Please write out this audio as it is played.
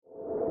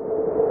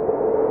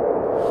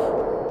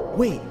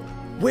Wait,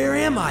 where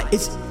am I?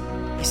 Is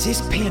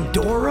this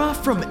Pandora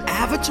from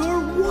Avatar?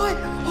 What?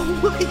 Oh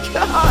my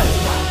god!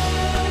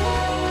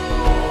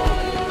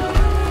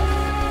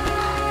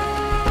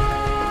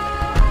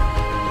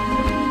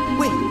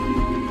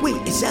 Wait,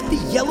 is that the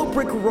yellow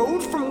brick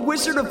road from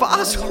Wizard of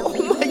Oz?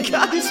 Oh my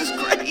god, this is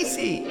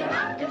crazy!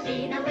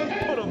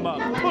 Put him up.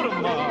 There's no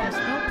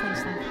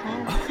place like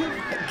home. Oh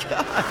my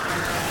god!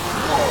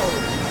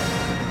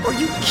 Whoa! Are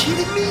you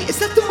kidding me? Is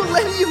that the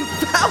Millennium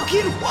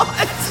Falcon?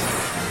 What?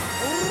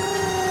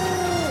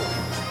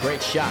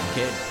 Great shot,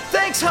 kid.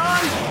 Thanks,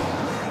 Han!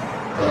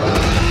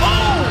 Oh,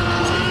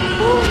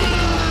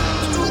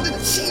 the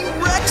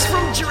T-Rex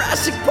from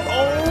Jurassic Park!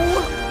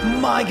 Oh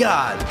my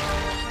god!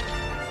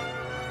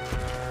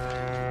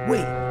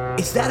 Wait,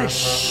 is that a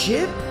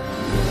ship?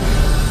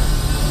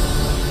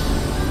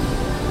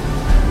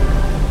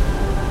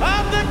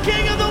 I'm the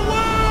king of the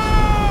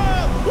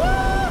world!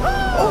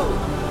 Woo-hoo! Oh,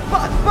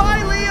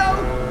 bye, Leo!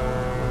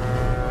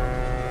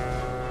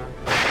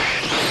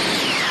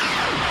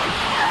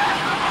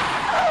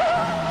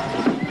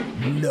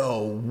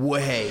 No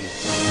way!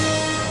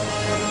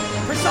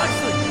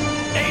 Precisely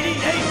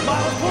 88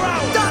 miles per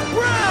hour. Doc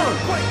Brown!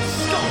 Quick,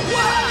 Scott!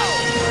 Wow!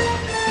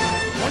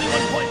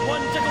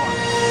 21.1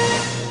 gigawatts.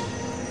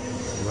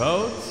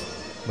 Roads?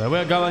 Where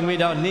we're going, we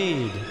don't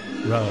need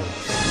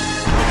roads.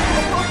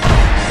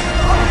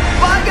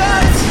 Bye,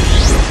 guys!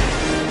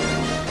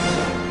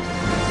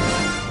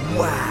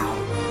 Wow.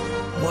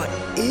 What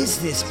is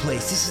this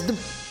place? This is the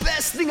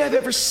best thing I've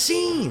ever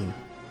seen.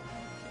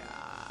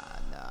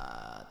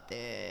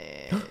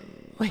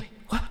 Wait,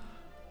 what?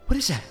 What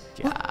is that?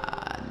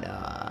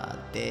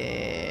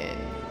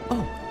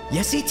 Oh,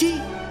 yes, E.T.?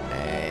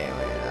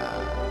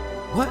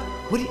 What?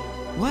 What do you...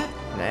 What?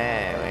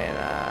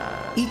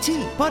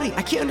 E.T., buddy,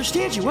 I can't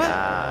understand you. What?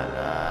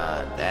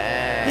 Yeah,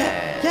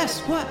 yes,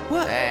 what?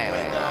 What?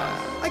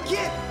 I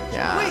can't.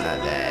 Wait.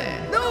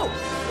 No.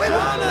 Wait, no.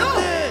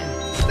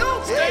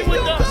 No, Stay please,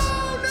 with no, us. no,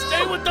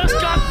 Stay with us, no.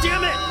 God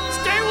damn it!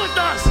 Stay with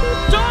us,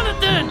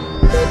 Jonathan!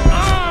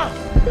 Ah!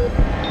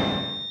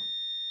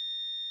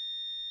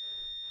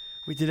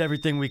 We did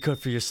everything we could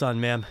for your son,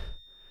 ma'am.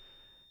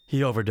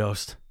 He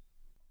overdosed.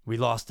 We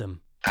lost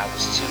him. I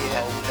was too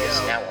hopeless,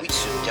 now I'm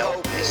too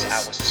dopeless.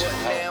 I was too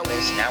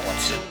hopeless, now I'm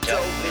too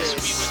dopeless.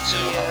 We were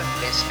too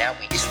hopeless, now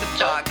we too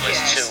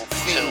dopeless.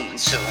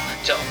 Too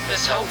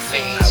dopeless, whole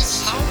fiends. I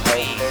was too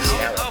hopeless,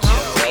 now I'm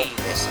too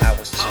hopeless. I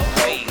was too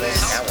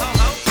hopeless, now I'm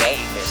too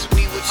dopeless.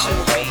 We were too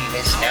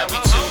hopeless, now we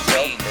too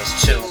dopeless.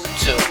 Too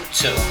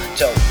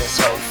dopeless,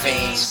 whole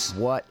fiends.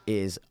 What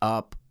is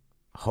up,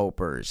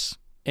 Hopers?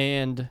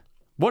 And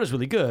what is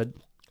really good?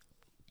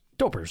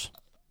 Dopers.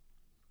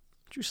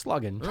 What you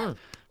slugging?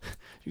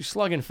 You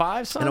slugging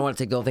 5, son? I don't want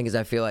to take the whole thing because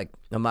I feel like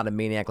I'm not a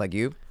maniac like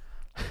you.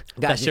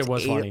 Guys, shit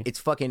was funny. It's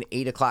fucking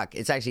 8 o'clock.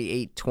 It's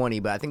actually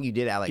 8:20, but I think you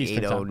did it at like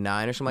Eastern time.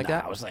 8:09 or something like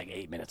that. That was like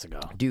 8 minutes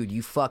ago. Dude,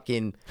 you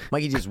fucking...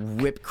 Mikey just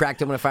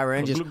cracked open a fire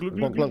and just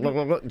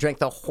drank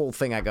the whole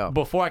thing. I go,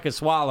 Before I could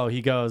swallow,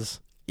 he goes,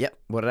 yep,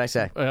 what did I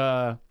say?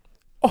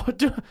 oh,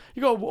 dude.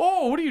 You go,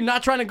 oh, what are you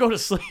not trying to go to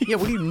sleep? Yeah,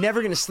 what are you never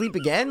going to sleep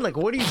again? Like,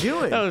 what are you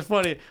doing? That was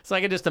funny. So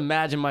I could just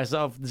imagine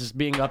myself just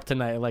being up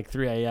tonight at like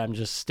 3 a.m.,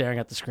 just staring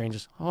at the screen,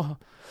 just,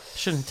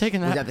 shouldn't have taken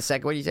that. Was that the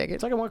second one you take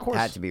it? Second one, of course.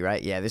 Had to be,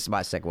 right? Yeah, this is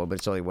my second one, but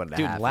it's only one and a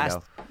Dude,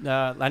 half.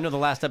 I know the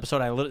last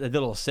episode I did a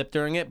little sip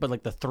during it, but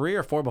like the 3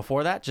 or 4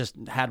 before that just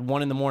had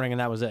 1 in the morning and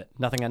that was it.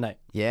 Nothing at night.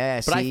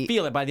 Yeah, But I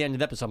feel it by the end of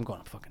the episode. I'm going,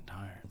 I'm fucking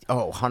tired.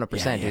 Oh,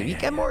 100%, dude. You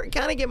kind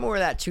of get more of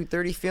that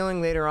 2:30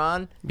 feeling later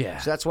on. Yeah.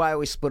 So that's why I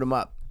always split them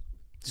up.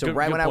 So Good-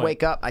 right good when I point.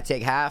 wake up, I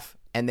take half,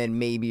 and then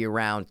maybe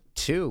around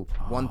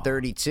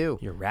 1:32.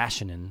 You're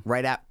rationing.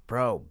 Right at,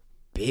 bro,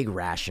 big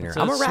rationer.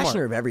 So I'm a it's smart.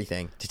 rationer of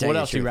everything, to tell What you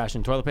else the do you truth.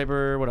 ration? Toilet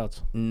paper? What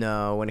else?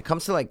 No, when it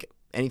comes to like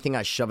anything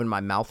I shove in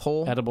my mouth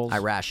hole, Edibles? I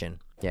ration.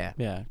 Yeah.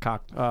 Yeah,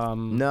 cock.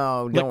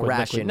 No, don't liquid,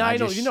 ration. Liquid. No, I you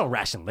just- don't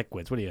ration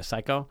liquids. What are you, a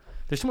psycho?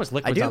 There's too much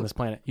liquids do. on this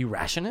planet. You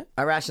ration it?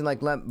 I ration like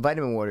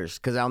vitamin waters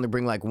because I only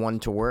bring like 1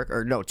 to work,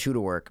 or no, 2 to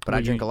work, but I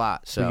You- drink a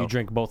lot. So you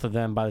drink both of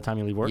them by the time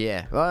you leave work?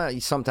 yeah, well,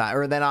 sometimes,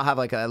 or then I'll have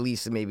like at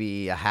least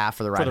maybe a half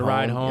for the ride For the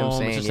ride home. home. You know what I'm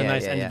saying? It's just Yeah, a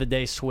nice yeah, end yeah. of the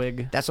day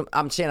swig. That's what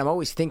I'm saying. I'm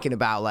always thinking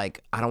about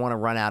like I don't want to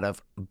run out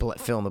of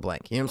fill in the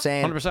blank. You know what I'm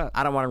saying? 100%.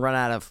 I don't want to run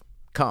out of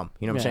cum.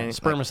 You know what I'm Yeah,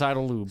 saying?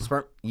 spermicidal lube.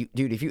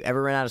 Dude, if you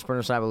ever run out of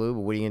spermicidal lube,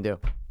 what are you gonna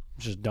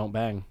Just don't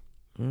bang.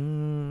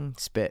 do?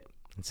 Spit.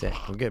 That's it.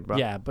 We're good, bro.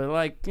 Yeah, but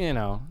like, they might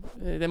not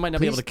be able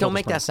Please to kill don't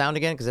make that sound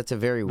again because that's a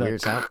very weird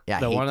sound. Yeah,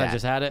 I the hate one that. I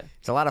just had it.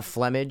 It's a lot of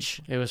Flemmage.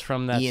 It was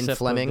from that Ian sip of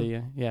Fleming. the, yeah.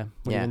 What Yeah, are I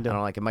you don't gonna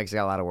do? like it. Mike's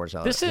got a lot of words.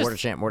 This is Water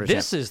champ.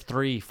 This is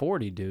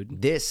 340,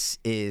 dude. This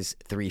is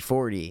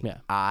 340. Yeah.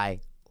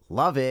 I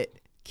love it.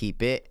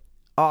 Keep it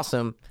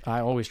awesome. I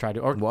always try to,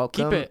 or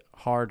Welcome. keep it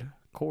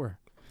hardcore.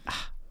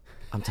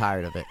 I'm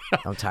tired of it.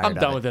 I'm tired I'm of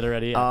done with it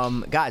already.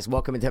 Yeah. Guys,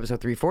 welcome into episode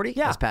 340.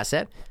 Yeah. As Pat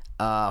said.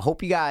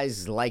 Hope you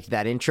guys liked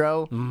that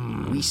intro.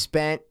 We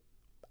spent,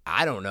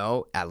 I don't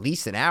know, at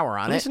least an hour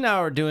on At least it. an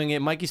hour doing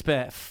it. Mikey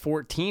spent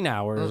 14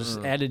 hours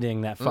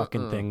editing that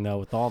fucking thing, though,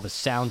 with all the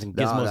sounds and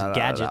gizmos and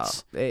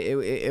gadgets. No.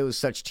 It was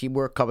such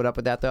teamwork coming up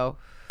with that, though.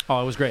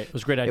 Oh, it was great. It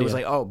was a great idea. It was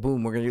like, oh,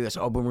 boom, we're gonna do this.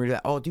 Oh, boom, we're gonna do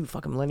that. Oh, dude,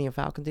 fucking Millennium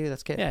Falcon, dude,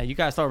 that's good. yeah, you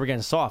guys thought we were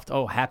getting soft.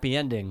 Oh, happy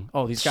ending.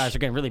 Oh, these guys are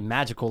getting really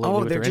magical lately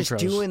with they're their just intros.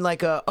 doing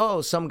like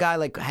some guy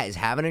like is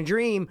having a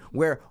dream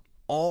where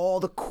all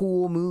the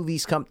cool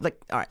movies come, like,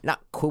 all right,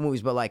 not cool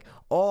movies, but like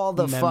all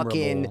the Memorable.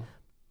 fucking,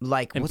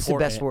 like, what's the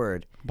best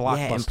word? Blockbuster.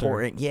 Yeah,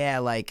 important. Yeah,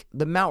 like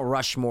the Mount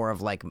Rushmore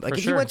of like if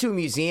sure. you went to a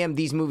museum,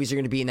 these movies are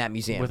going to be in that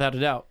museum. Without a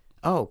doubt.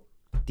 Oh,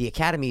 the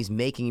Academy is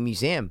making a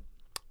museum.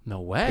 No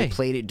They way.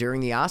 played it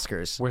during the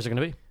Oscars. Where's it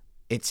going to be?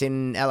 It's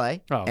in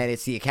L.A. Oh. And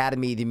it's the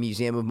Academy, the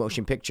Museum of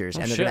Motion Pictures,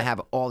 and they're shit. going to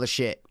have all the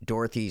shit.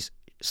 Dorothy's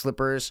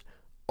slippers,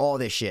 all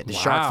this shit. The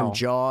shark from Wow.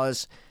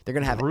 Jaws. They're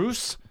going to have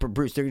Bruce?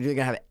 Bruce, they're going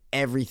to have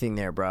everything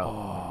there,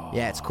 bro.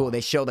 Yeah, it's cool. They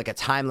showed like a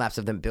time lapse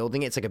of them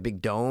building it. It's like a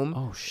big dome.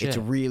 Oh, shit. It's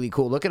really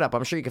cool. Look it up.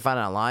 I'm sure you can find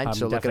it online. I'm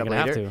so look it up definitely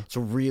gonna have later. to. It's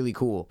really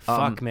cool.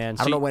 Fuck, man. I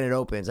So don't know you- when it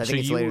opens. I so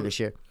think it's you- later this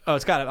year. Oh,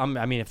 it's got.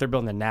 I mean, if they're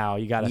building it now,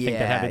 you got to think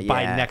they have it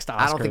by next Oscars.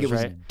 I don't think it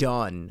was right?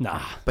 done.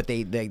 Nah. But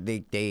they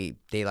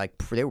like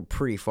they were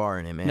pretty far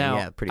in it, man. Now,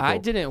 yeah, pretty cool. I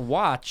didn't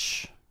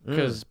watch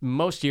because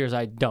most years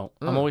I don't.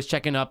 I'm always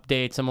checking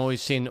updates. I'm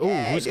always seeing,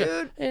 who's dude.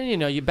 good. And you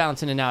know, you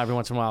bounce in and out every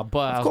once in a while.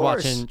 But I was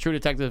course. watching True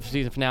Detective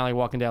season finale,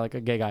 walking down like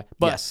a gay guy.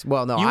 But yes.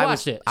 Well, no, you I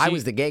watched was it. I So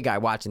was the gay guy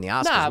watching the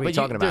Oscars. Nah, what are but you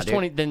talking about, there's dude?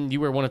 20. Then you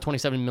were one of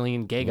 27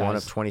 million gay guys. One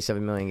of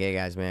 27 million gay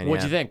guys, man.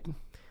 What'd yeah. you think?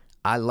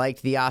 I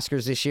liked the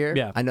Oscars this year.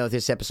 Yeah. I know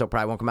this episode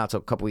probably won't come out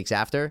until a couple weeks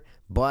after,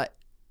 but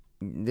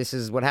this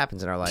is what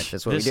happens in our life.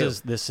 That's what we do.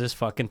 This is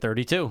fucking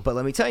 32. But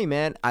let me tell you,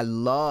 man, I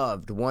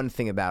loved one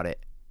thing about it.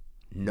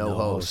 No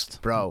host.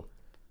 Bro.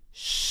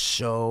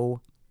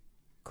 So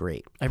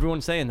great.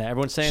 Everyone's saying that.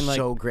 Everyone's saying like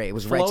so great. It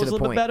was right to flow's the a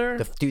little point. bit better.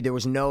 Dude, there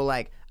was no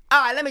like,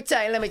 all right, let me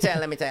tell you.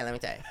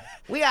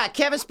 We got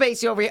Kevin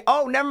Spacey over here.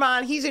 Oh, never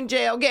mind. He's in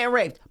jail getting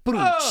raped. Boom.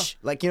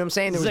 Like, you know what I'm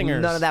saying? There was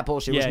Zingers. none of that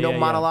bullshit. There Yeah, was no yeah.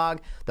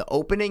 monologue. The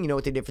opening, you know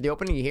what they did for the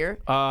opening? You hear?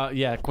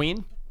 Yeah,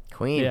 Queen.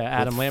 Queen. Yeah,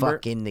 Adam with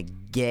Lambert. Fucking the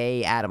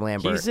gay Adam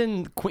Lambert.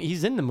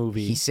 He's in the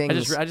movie. He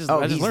sings. I just he's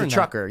learned the that.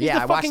 trucker. He's Yeah,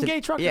 the I watched fucking it. gay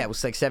trucker. Yeah, it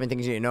was like 7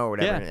 Things You Didn't Know or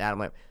whatever. Yeah. Adam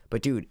Lambert.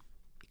 But dude,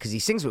 because he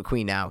sings with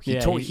Queen now. He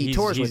Yeah, he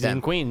tours he's with them.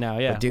 in Queen now.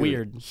 Yeah, But dude,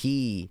 weird.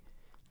 he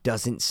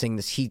doesn't sing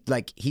this. He's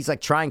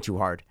like trying too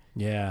hard.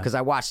 Yeah, Because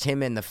I watched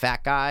him and the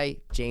fat guy,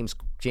 James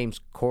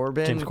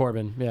Corbin. James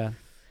Corbin. Yeah,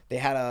 They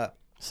had a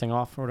sing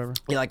off or whatever.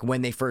 like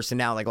when they first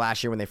announced, like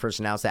last year when they first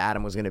announced that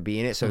Adam was going to be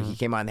in it. So he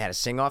came on and they had a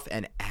sing off.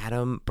 And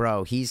Adam,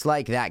 bro, he's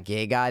like that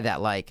gay guy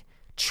that like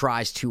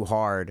tries too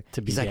hard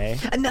To be he's gay?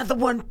 Like, another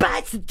one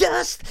bites the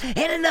dust, and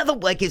another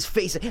like his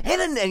face,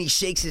 and he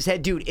shakes his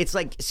head, dude. It's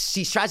like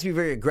he tries to be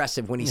very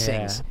aggressive when he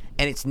sings,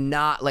 and it's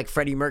not like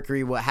Freddie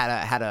Mercury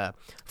had a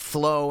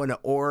flow and an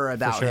aura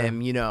about sure.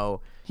 him, you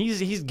know.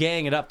 He's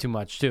gaying it up too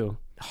much too.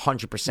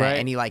 100%, Right.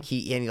 and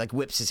he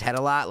whips his head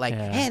a lot, like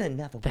Yeah. and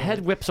another The one.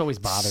 head whips always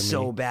bother me.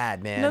 So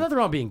bad, man. No, nothing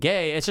wrong with being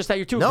gay. It's just that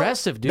you're too No,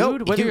 aggressive, dude. no,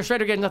 Whether dude. you're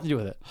straight or gay, nothing to do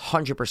with it.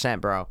 100%,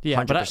 bro. Yeah,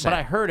 100%. but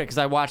I heard it because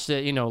I watched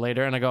it,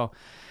 later, and I go,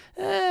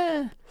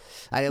 I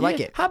didn't like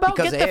yeah, it. How about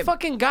because get of the him.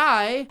 fucking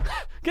guy,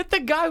 get the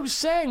guy who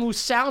sang, who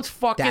sounds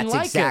fucking That's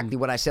like exactly him.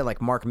 what I said,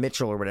 like Mark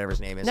Mitchell or whatever his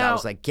name is. I Now,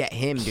 was like, get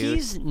him, dude.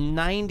 He's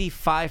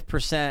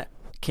 95%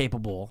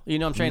 capable. You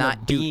know what I'm saying? Not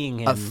Of being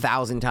him.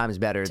 1,000 times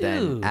better than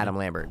Dude. Adam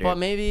Lambert, dude. But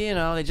maybe,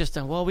 they just,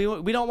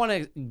 we don't want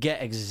to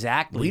get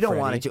exactly we don't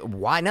Freddie. want to do.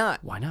 Why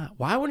not? Why not?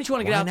 Why wouldn't you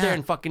want to get Why out there not?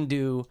 and fucking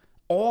do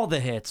all the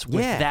hits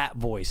with Yeah. that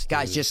voice?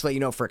 Guys, dude? just to let you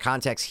know, for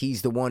context,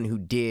 he's the one who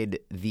did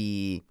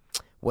the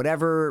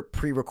whatever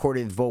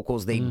pre-recorded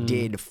vocals they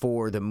did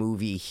for the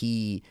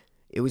movie.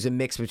 It was a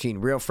mix between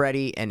real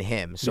Freddie and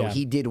him. So Yeah.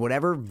 he did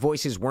whatever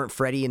voices weren't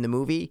Freddie in the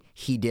movie.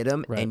 He did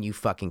them, Right. and you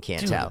fucking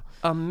can't Dude, tell.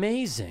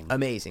 amazing.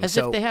 Amazing. As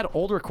So- if they had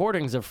old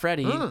recordings of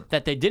Freddie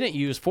that they didn't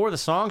use for the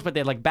songs, but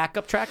they had like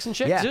backup tracks and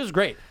shit. Yeah. It was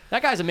great.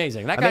 That guy's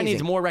amazing. That guy Amazing.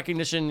 needs more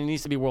recognition. He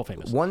needs to be world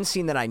famous. One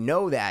scene that I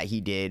know that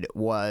he did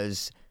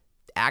was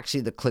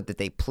actually the clip that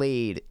they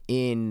played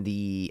in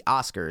the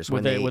Oscars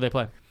Would they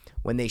play?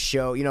 when they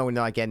show, when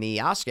like in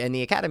the Oscar and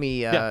the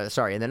Academy, Yeah.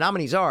 and the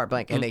nominees are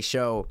blank, and they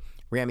show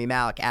Rami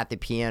Malek at the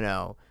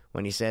piano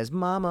when he says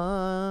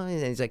 "Mama,"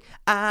 and he's like,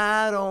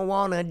 "I don't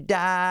want to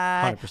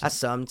die. 100%. I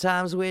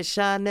sometimes wish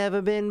I'd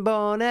never been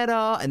born at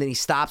all." And then he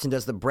stops and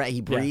does the breath.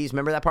 He breathes.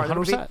 Remember that part of the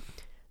movie? 100%.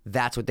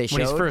 That's what they showed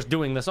When he's first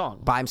doing the song.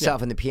 by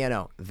himself in the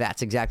piano.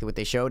 That's exactly what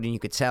they showed, and you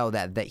could tell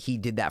that he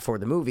did that for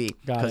the movie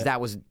Got because it. that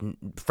was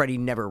Freddie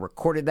never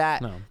recorded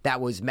that. No.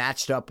 That was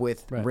matched up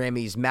with Right.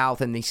 Rami's mouth,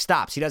 and he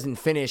stops. He doesn't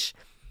finish.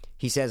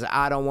 He says,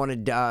 "I don't want to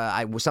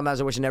die.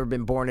 Sometimes I wish I'd never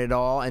been born at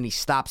all," and he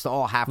stops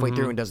all halfway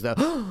through and does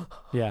the,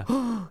 Yeah.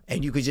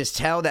 and you could just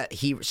tell that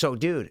he. So,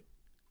 dude.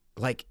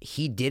 Like,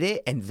 he did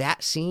it, and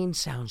that scene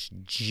sounds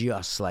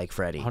just like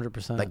Freddie.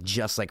 100%. Like,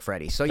 just like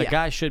Freddie. So, The yeah.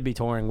 guy should be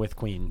touring with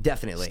Queen.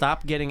 Definitely.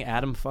 Stop getting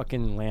Adam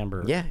fucking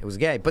Lambert. Yeah, it was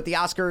gay. But the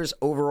Oscars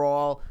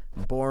overall,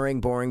 boring.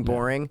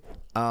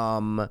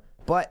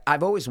 But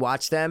I've always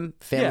watched them.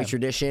 Family Yeah,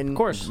 tradition. of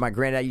course. My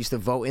granddad used to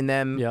vote in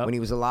them Yep. when he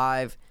was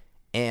alive.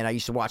 And I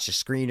used to watch the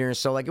screeners.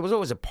 So, like, it was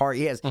always a part.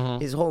 He has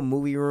his whole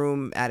movie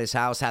room at his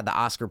house had the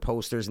Oscar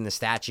posters and the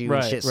statue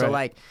Right, and shit. So,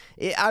 right.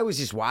 like, I was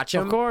just watching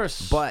them. Of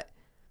course. But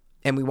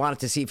and we wanted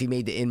to see if he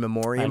made the in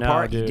memoriam I know,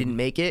 part. dude. He didn't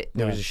make it.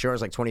 There was a show, it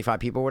was like 25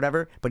 people or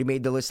whatever, but he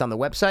made the list on the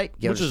website.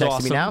 He Which just is texted me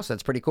awesome. now, so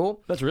that's pretty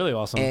cool. That's really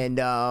awesome. And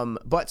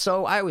but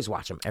so I always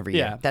watch him every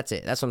year. Yeah. That's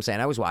it. That's what I'm saying.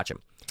 I always watch him.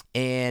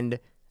 And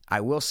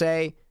I will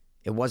say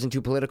it wasn't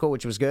too political,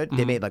 which was good.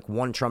 They made like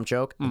one Trump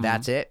joke.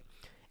 That's it.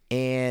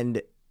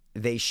 And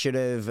they should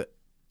have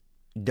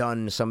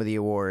done some of the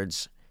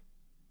awards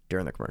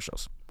during the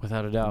commercials.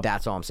 Without a doubt.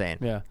 That's all I'm saying.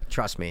 Yeah.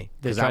 Trust me.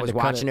 They Because tried I was to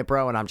cut watching it. it,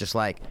 bro, and I'm just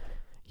like,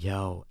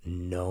 yo,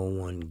 no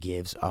one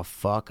gives a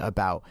fuck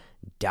about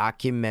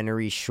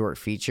documentary short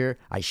feature.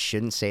 I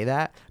shouldn't say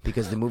that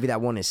because the movie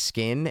that won is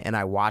Skin, and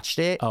I watched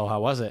it. Oh, how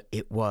was it?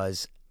 It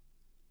was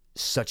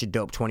such a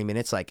dope 20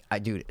 minutes. Like,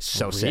 dude,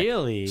 so sick.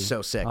 Really?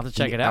 So sick. I'll have to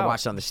check it I out.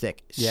 watched it on the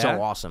stick. Yeah?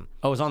 So awesome.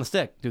 Oh, it was on the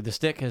stick. Dude, the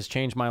stick has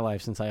changed my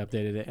life since I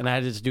updated it. And I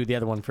had to just do the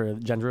other one for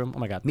Jen's room. Oh,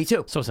 my God. Me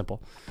too. So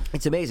simple.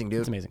 It's amazing, dude.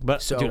 It's amazing.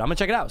 But, So- dude, I'm going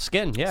to check it out.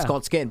 Skin, yeah. It's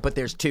called Skin, but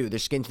there's two.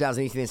 There's Skin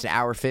 2018, it's an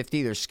hour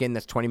 50. There's Skin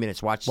that's 20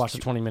 minutes. Watch Watch the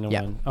 20-minute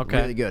yeah, one.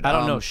 Okay. Really good. I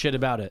don't know shit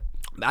about it.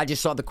 I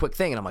just saw the quick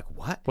thing, and I'm like,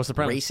 what? What's the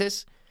premise?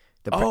 Racist?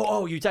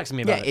 Oh, you texted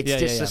me Yeah, about it.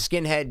 it's just a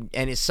skinhead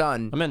and his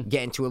son I'm in.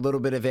 get into a little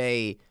bit of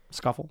a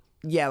Scuffle?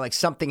 yeah, like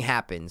something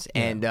happens,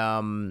 and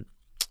I'm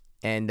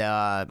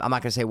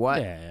not gonna say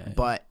what, Yeah.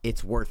 but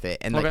it's worth it.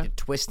 And like Okay. the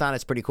twist on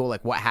it's pretty cool.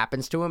 Like what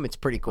happens to him, it's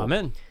pretty cool. I'm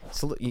in.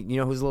 So, you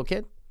know who's the little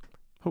kid?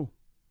 Who?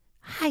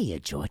 Hiya,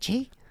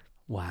 Georgie.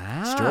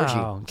 Wow. It's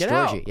Georgie. Get It's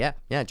out. Georgie.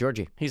 Yeah,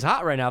 Georgie. He's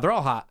hot right now. They're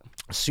all hot.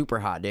 Super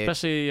hot, dude.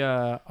 Especially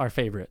our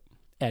favorite,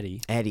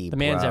 Eddie. Eddie, The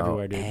man's bro.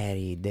 everywhere, dude.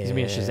 Eddie, dude. He's gonna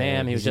be in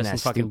Shazam. He was He's in just in that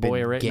fucking stupid Boy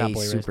Erased. gay Not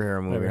Boy Erased.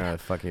 superhero movie. Whatever. Oh, the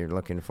fuck, you're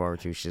looking forward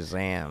to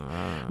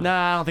Shazam.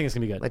 Nah, I don't think it's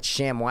gonna be good. Let's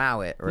sham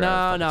wow it. or No, whatever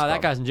the fuck no, it's that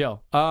called. guy's in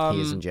jail.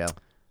 He is in jail.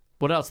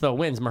 What else though?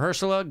 Wins.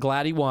 Mahershala,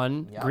 glad he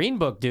won. Green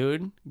Book,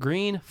 dude.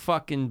 Green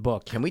fucking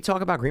Book. Can we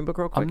talk about Green Book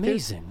real quick? dude?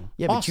 Amazing.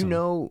 Yeah, but you Awesome.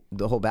 know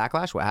the whole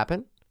backlash. What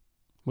happened,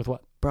 With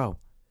what? bro?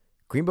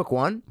 Green Book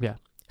won. Yeah.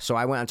 So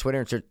I went on Twitter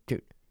and said,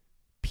 dude,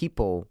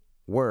 people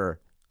were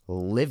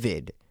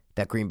livid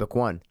that Green Book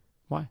won.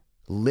 Why?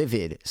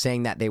 Livid,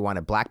 saying that they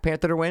wanted Black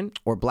Panther to win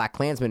or Black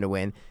Klansman to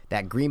win.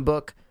 That Green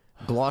Book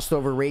glossed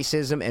over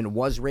racism and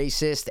was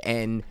racist.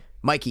 And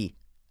Mikey,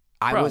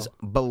 I Bro. was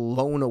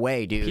blown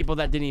away, dude. People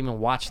that didn't even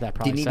watch that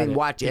probably didn't said even it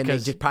watch it, and they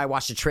because just probably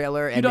watched the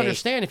trailer. you And don't they,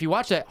 understand. If you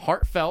watch that,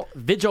 heartfelt.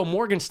 Viggo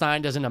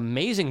Morgenstein does an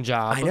amazing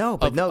job. I know,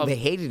 but of- no, of- they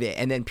hated it.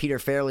 And then Peter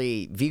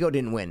Farrelly, Vigo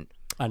didn't win.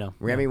 I know.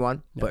 Remy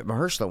won, but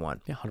Mahershala won.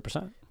 Yeah,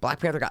 100%. Black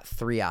Panther got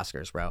 3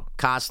 Oscars, bro.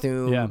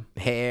 Costume, Yeah.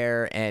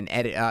 hair, and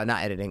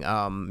not editing,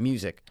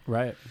 music.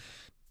 Right.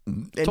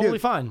 And Totally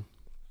dude, fine.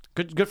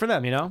 Good for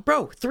them, you know?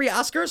 bro, 3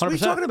 Oscars? What are you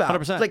 100%, talking about?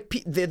 100%. Like,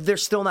 they're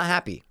still not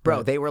happy. Bro,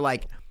 Right. they were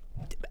like,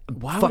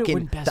 Why would it fucking,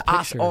 win Best the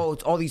Picture?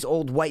 all these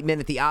old white men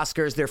at the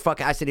Oscars, they're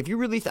fucking, I said, if you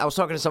really, I was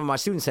talking to some of my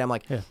students, and I'm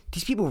like, Yeah.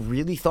 these people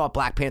really thought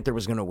Black Panther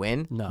was going to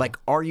win? No. Like,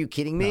 are you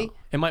kidding me?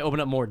 It might open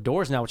up more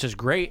doors now, which is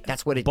great.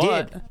 That's what it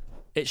but did.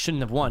 It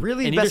shouldn't have won.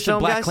 Really, and best neither should film,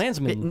 Black guys?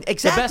 Klansman.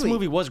 Exactly. The best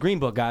movie was Green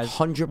Book, guys.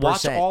 100%.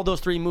 Watch all those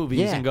 3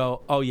 movies Yeah. and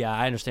go, oh yeah,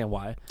 I understand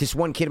why. This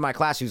one kid in my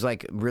class who's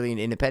like really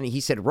independent, he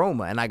said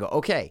Roma, and I go,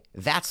 okay,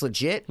 that's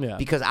legit Yeah.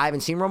 because I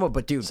haven't seen Roma,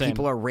 but dude, Same.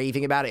 people are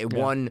raving about it. It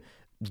won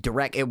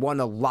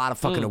a lot of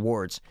fucking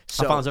awards.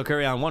 So Alfonso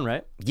Cuarón won,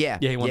 right? yeah,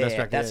 Yeah, he won Best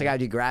Director. That's the guy who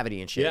did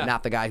Gravity and shit, Yeah.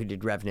 not the guy who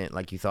did Revenant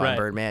like you thought in Right.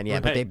 Birdman. Yeah,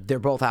 but Right. they're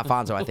both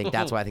Alfonso. I think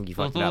that's why I think you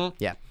fucked it up.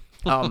 Yeah,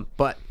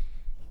 but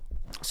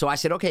so I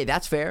said, okay,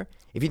 that's fair.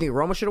 If you think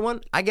Roma should have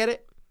won, I get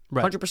it,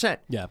 Right. 100%.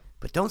 Yeah.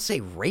 But don't say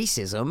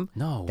racism.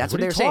 No, that's what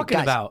what are they're you talking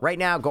saying. Guys, about? right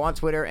now, go on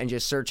Twitter and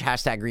just search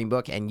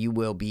 #GreenBook, and you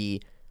will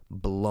be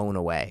blown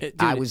away. Dude,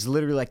 I was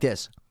literally like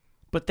this.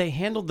 But they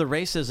handled the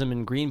racism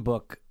in Green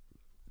Book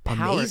it was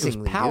Amazingly,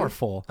 dude.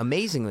 powerful.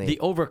 Amazingly. The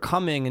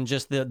overcoming and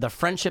just the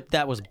friendship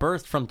that was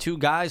birthed from 2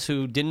 guys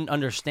who didn't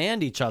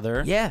understand each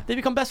other. Yeah. They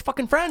become best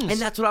fucking friends. And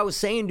that's what I was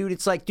saying, dude.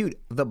 It's like, dude,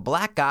 the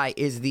black guy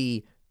is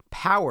the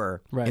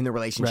power Right, in the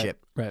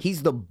relationship. right.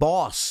 He's the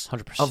boss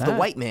 100%. of the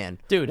white man.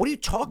 Dude, what are you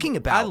talking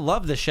about? I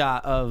love the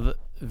shot of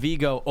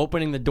Vigo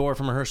opening the door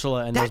from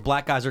Mahershala and those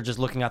black guys are just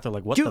looking out there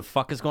like, what Dude, the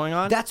fuck is going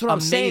on? That's what I'm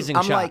Amazing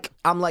saying. shot.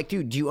 I'm like,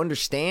 dude, do you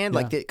understand?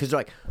 Like, because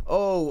they're like,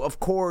 oh, of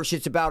course,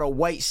 it's about a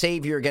white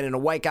savior again, and a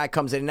white guy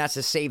comes in and that's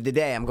to save the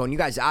day. I'm going, you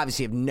guys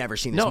obviously have never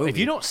seen this No, movie. if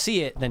you don't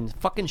see it, then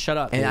fucking shut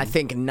up. And dude. I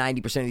think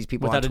 90% of these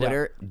people Without a on doubt.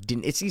 Twitter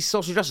didn't. It's these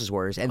social justice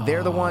warriors, and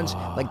they're the ones.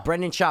 Like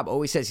Brendan Schaub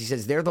always says. He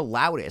says they're the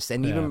loudest,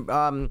 and even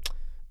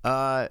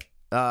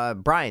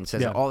Brian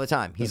says it all the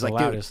time. He's They're like,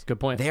 the dude, loudest. Good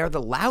point. They're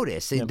the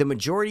loudest. The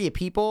majority of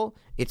people,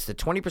 it's the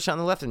 20% on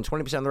the left and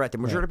 20% on the right. The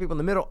majority of people in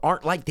the middle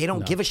aren't like they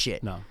don't give a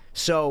shit. No.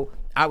 So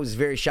I was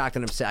very shocked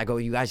and upset. I go,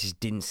 you guys just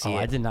didn't see Oh,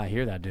 it. I did not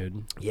hear that,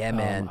 dude. Yeah, Oh,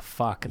 man.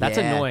 fuck. That's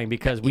Yeah. annoying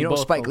because we you know what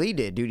both Spike Lee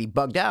did, dude. He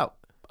bugged out.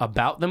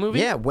 about the movie.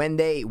 Yeah,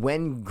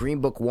 when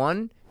Green Book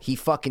won, he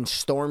fucking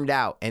stormed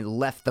out and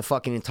left the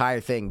fucking entire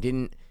thing.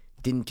 Didn't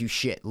do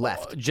shit.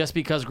 Left. Just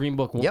because Green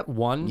Book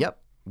won.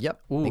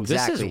 Yep. Ooh,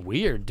 exactly. this is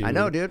weird, dude. I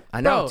know, dude.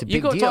 I know. Bro, It's a you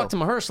big go deal. talk to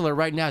Mahershala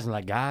right now and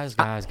like, guys.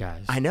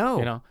 I know.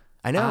 You know.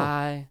 I know.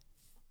 I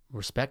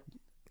respect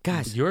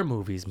Guys. your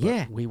movies, but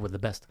Yeah. we were the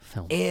best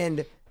film.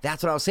 And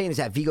that's what I was saying is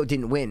that Viggo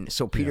didn't win.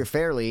 So Peter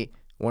Farrelly,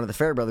 one of the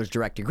Farrelly brothers,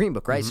 directed Green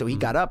Book, right? So he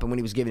got up, and when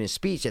he was giving his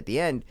speech at the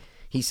end,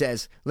 he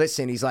says,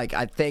 listen, he's like,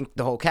 I thank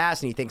the whole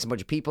cast, and he thanks a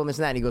bunch of people and this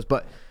and that. And he goes,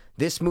 but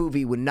this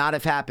movie would not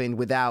have happened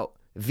without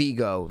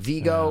Viggo.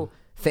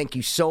 Thank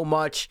you so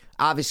much.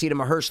 Obviously, to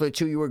Mahershala,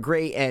 too, you were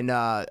great. And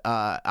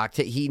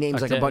he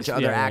names like a bunch of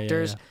other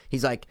actors.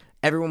 He's like,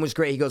 everyone was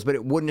great. He goes, but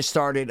it wouldn't have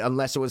started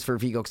unless it was for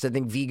Viggo, because I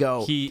think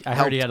Viggo I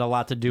heard he had a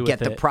lot to do with it.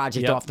 Get the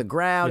project off the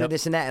ground and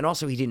this and that. And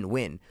also, he didn't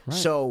win. Right.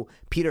 So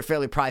Peter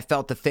Farrelly probably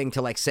felt the thing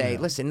to like say,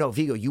 listen, no,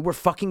 Viggo, you were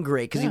fucking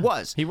great, because he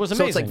was. He was So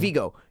amazing. it's like,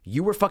 Viggo,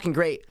 you were fucking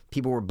great.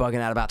 People were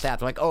bugging out about that.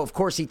 They're like, oh, of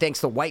course he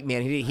thanks the white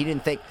man. He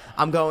didn't think.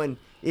 I'm going.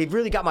 It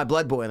really got my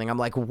blood boiling. I'm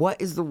like, what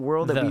is the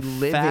world that we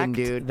live in,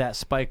 dude? That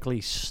Spike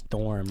Lee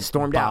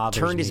stormed out,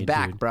 turned his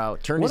back, dude. bro.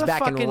 Turned his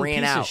back and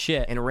ran out.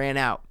 Shit. And ran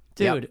out.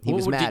 Dude, he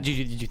was mad. Did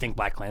you think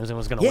Black Klansman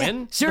was going to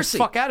win? Seriously.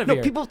 Get the fuck out of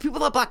here. People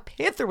thought Black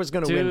Panther was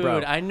going to win, bro.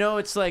 Dude, I know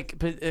it's like,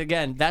 but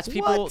again, that's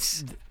people.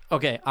 What?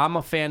 Okay, I'm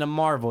a fan of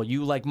Marvel.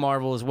 You like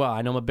Marvel as well.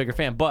 I know I'm a bigger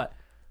fan, but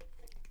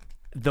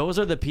those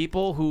are the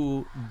people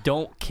who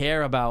don't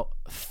care about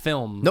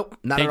film. Nope,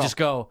 not they at all. They just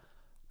go,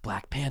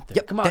 Black Panther.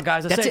 Yep, Come on,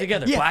 guys, let's say it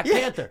together. Yeah, Black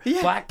Panther.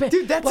 Yeah. Black Panther.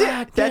 Dude, that's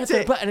Black it. That's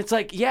Panther. it. And it's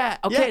like,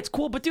 it's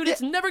cool, but dude,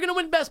 it's never going to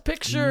win Best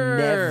Picture.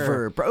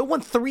 Never, bro. It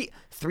won three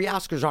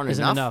Oscars aren't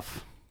Isn't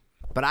enough.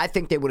 But I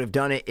think they would have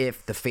done it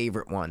if The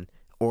Favorite won,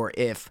 or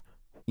if,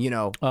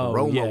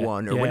 Roma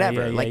won, or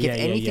whatever. If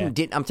anything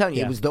didn't, I'm telling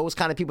you, it was those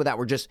kind of people that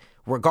were just,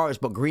 regardless.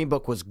 But Green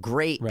Book was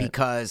great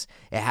because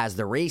it has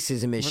the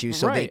racism issue,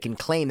 so they can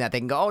claim that.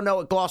 They can go, oh,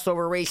 no, it glossed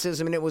over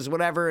racism, and it was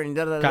whatever, and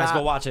da-da-da-da. Guys,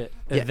 go watch it,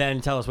 and then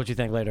tell us what you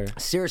think later.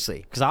 Seriously.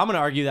 Because I'm going to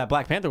argue that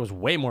Black Panther was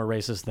way more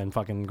racist than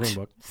fucking Green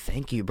Book.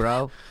 Thank you,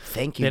 bro.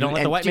 Thank you. They don't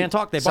let the white man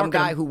talk. They some bark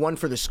at guy him. who won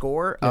for the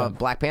score of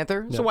Black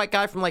Panther. It's a white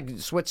guy from like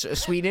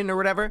Sweden or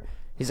whatever.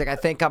 He's like, I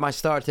think I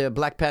started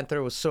Black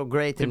Panther was so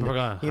great, and People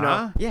are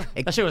going, yeah,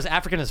 that shit was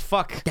African as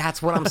fuck.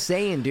 That's what I'm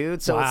saying,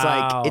 dude. So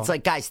Wow. it's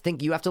like, guys,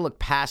 you have to look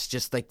past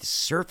just like the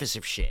surface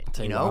of shit.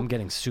 Tell You what, know, I'm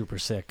getting super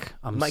sick.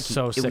 I'm Mikey,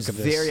 so sick it was of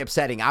this. very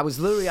upsetting. I was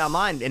literally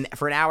online and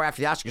for an hour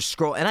after the Oscars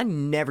scroll, and I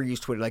never use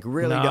Twitter. Like,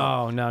 really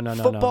don't. No.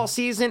 Football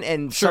season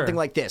and something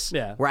like this,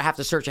 Yeah. where I have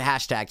to search a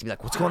hashtag to be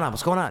like, what's going on?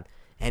 What's going on?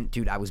 And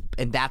dude,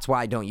 and that's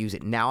why I don't use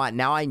it now.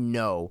 I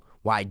know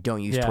why I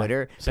don't use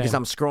Twitter, because same.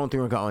 I'm scrolling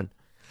through and going,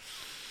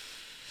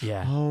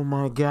 Yeah. oh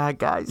my God,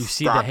 guys. You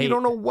see stop. the hate. You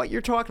don't know what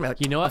you're talking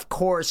about. You know what? Of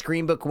course,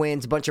 Green Book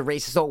wins. A bunch of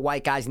racist old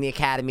white guys in the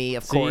Academy.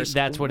 Of course.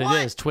 That's what it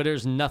is.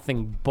 Twitter's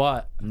nothing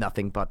but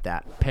Nothing but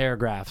that.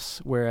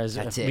 paragraphs, whereas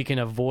That's if it. we can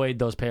avoid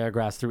those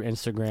paragraphs through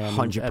Instagram.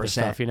 100%.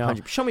 Stuff, you know?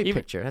 100%. Show me a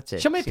picture. That's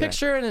it. Show me a See that?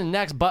 picture and then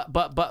next, Done.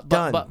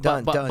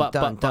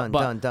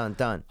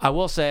 I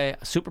will say,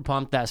 super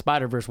pumped that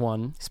Spider-Verse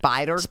won.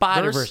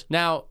 Spider-Verse.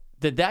 Now,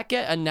 did that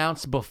get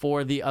announced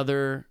before the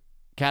other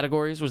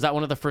categories? Was that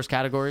one of the first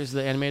categories,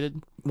 the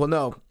animated? Well,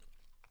 no.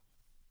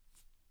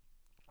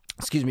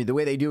 Excuse me. The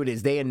way they do it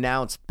is they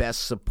announce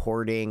best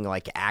supporting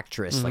like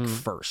actress like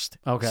first.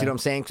 Okay. See what I'm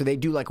saying? So they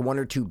do like one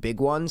or two big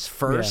ones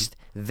first,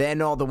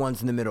 then all the ones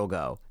in the middle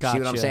go. See what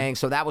I'm Gotcha. saying?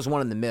 So that was one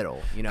in the middle.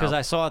 You know, Because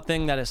I saw a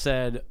thing that it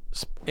said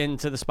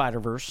Into the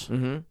Spider-Verse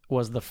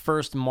was the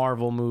first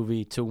Marvel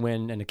movie to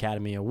win an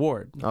Academy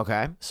Award.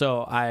 okay.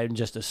 So I'm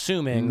just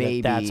assuming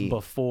Maybe. that that's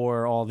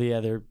before all the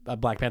other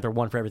Black Panther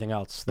won for everything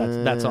else.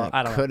 That's all.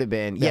 I don't know. Could have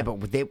been. Yeah,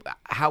 but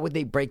how would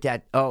they break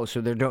that? Oh,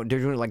 so they're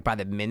doing it like by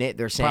the minute.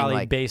 They're saying Probably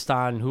like based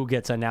on who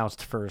gets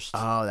announced first.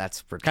 oh,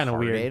 that's retarded.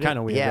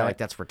 Kinda weird, Yeah, right? like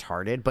that's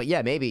retarded. But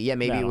yeah, maybe. Yeah,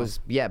 maybe Yeah, I it don't was.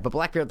 Yeah, but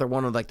Black Panther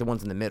one of like the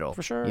ones in the middle.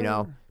 For sure. You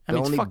know, I the mean,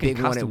 it's only fucking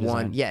big one it costume won.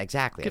 design. Yeah,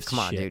 exactly. Gives Come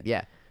on, shit. dude.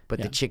 Yeah, but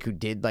Yeah. the chick who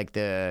did like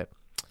the.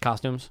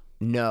 Costumes?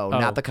 No, Oh.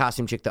 not the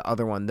costume chick. The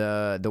other one,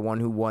 the one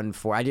who won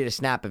for. I did a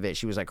snap of it.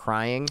 She was like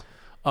crying.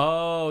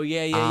 Oh,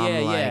 yeah.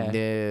 I'm like,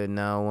 dude,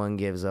 no one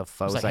gives a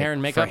fuck. It was It's like hair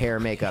and makeup? For hair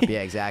and makeup.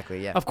 Yeah,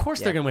 exactly. Yeah. Of course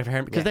Yeah. they're going to win for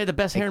hair because they have the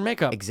best hair and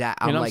makeup.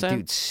 Exactly. You know I'm what like, saying?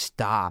 dude,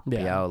 stop,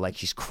 Yeah. yo. Like,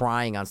 she's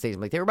crying on stage.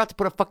 I'm like, they were about to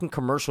put a fucking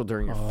commercial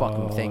during your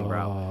fucking thing,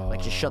 bro.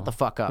 Like, just shut the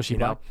fuck up. Was she you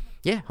know? black?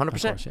 Yeah,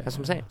 100%. course, yeah. That's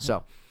what I'm saying.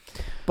 So,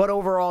 but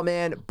overall,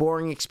 man,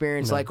 boring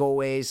experience like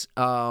always.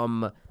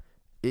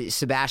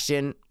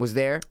 Sebastian was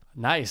there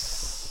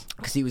Nice.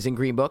 because he was in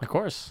Green Book. Of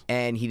course.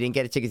 And he didn't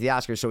get a ticket to the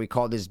Oscars, so he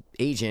called his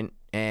agent,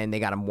 and they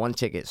got him one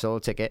ticket, solo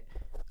ticket,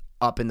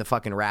 up in the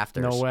fucking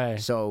rafters. No way.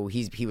 So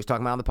he was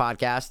talking about on the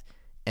podcast,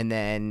 and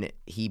then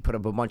he put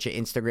up a bunch of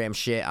Instagram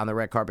shit on the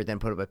red carpet, then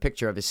put up a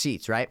picture of his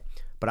seats, right?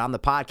 But on the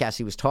podcast,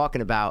 he was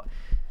talking about,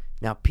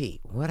 now,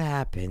 Pete, what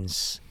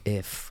happens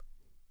if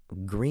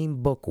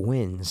Green Book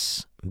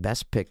wins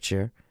Best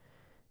Picture,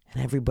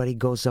 and everybody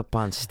goes up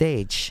on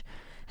stage,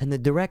 and the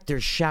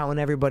director's shouting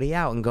everybody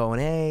out and going,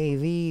 hey,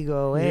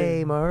 Viggo,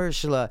 hey,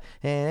 Mahershala,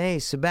 and hey,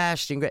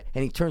 Sebastian.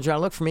 And he turns around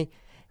and looks for me,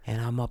 and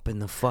I'm up in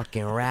the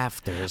fucking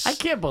rafters. I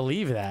can't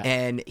believe that.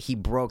 And he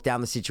broke down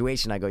the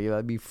situation. I go, yo,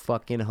 that'd be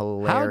fucking How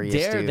hilarious,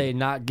 dare dude. they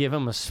not give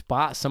him a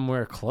spot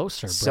somewhere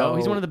closer, bro? So,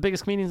 He's one of the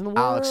biggest comedians in the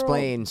world. I'll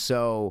explain.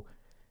 So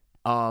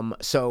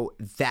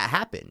that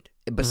happened.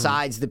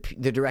 Besides the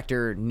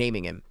director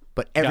naming him,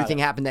 but everything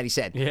it. happened that he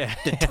said. Yeah.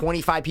 The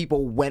 25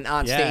 people went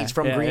on Yeah, stage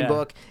from yeah, Green yeah.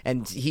 Book,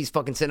 and he's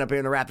fucking sitting up here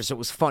in the Raptors, so it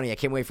was funny. I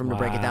can't wait for him to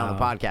break it down on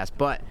the podcast.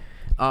 But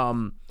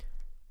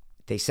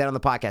they said on the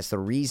podcast, the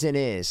reason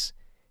is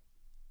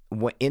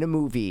in a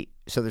movie,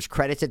 so there's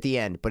credits at the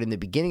end, but in the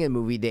beginning of the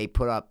movie, they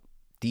put up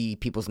the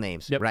people's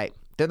names, Yep. right?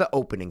 They're the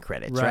opening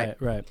credits, right?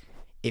 Right.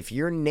 If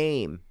your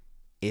name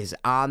is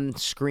on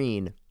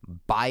screen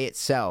by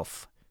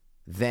itself,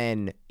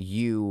 then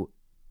you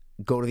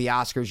go to the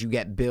Oscars, you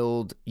get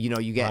billed, you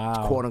get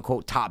quote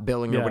unquote top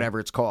billing or whatever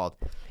it's called.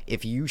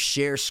 If you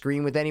share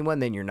screen with anyone,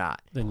 then you're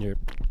not. Then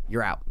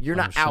You're out. You're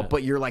not out,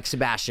 but you're like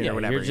Sebastian or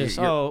whatever. You're just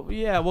You're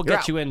we'll get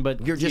out. you in,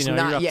 but you're just you're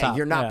not. up top.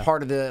 You're not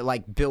part of the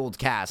like build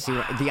cast,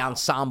 the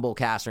ensemble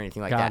cast or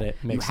anything like Got that. it.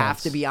 You Makes have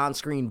sense. to be on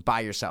screen by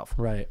yourself.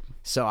 Right.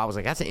 So I was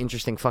like, that's an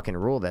interesting fucking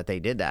rule that they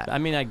did that. I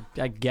mean,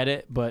 I get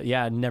it, but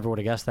yeah, I never would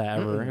have guessed that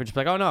ever. It would just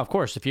be like, oh no, of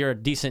course, if you're a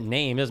decent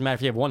name, it doesn't matter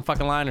if you have one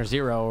fucking line or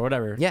zero or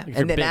whatever. Yeah, If you're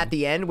and then big. at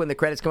the end when the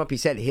credits come up, he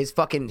said his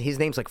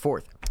name's like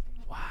fourth.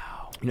 Wow.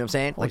 You know what I'm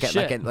saying? Holy Like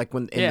shit. like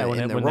when Yeah,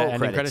 in the when roll the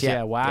ending credits, Yeah.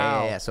 yeah,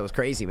 wow. Yeah. So it was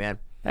crazy, man.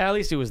 At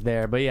least he was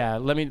there, but yeah,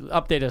 let me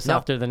update us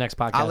after the next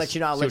podcast. I'll let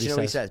you know. See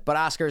What he says. But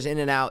Oscars in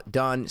and out,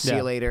 done. See Yeah.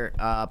 you later.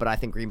 But I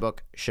think Green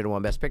Book should have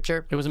won Best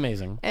Picture. It was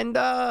amazing. And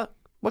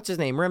what's his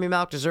name? Remy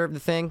Malek deserved the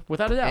thing.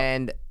 Without a doubt.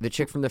 And the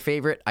chick from The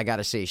Favorite, I got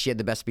to see. She had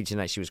the best speech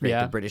tonight. She was great.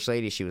 Yeah. The British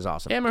lady, she was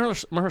awesome. Yeah,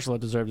 Mahershala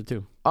deserved it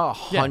too. Oh,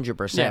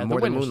 100%. Yeah, the More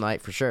than winners.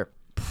 Moonlight, for sure.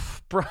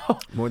 Bro.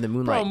 More than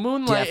Moonlight. Bro,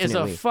 Moonlight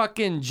Definitely. is a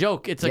fucking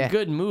joke. It's a Yeah.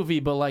 good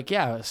movie, but like,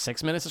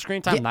 6 minutes of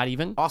screen time, Yeah. not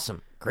even.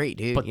 Awesome. Great,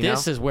 dude. But you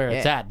this know? is where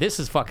it's Yeah. at. This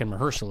is fucking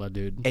Mahershala,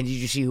 dude. And did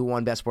you see who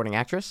won Best Supporting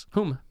Actress?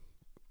 Whom?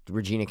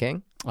 Regina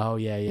King. Oh,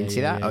 yeah. You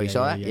see that? Oh, you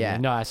saw that? Yeah.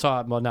 No, I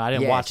saw it. Well, no, I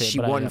didn't watch it. She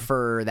but won I,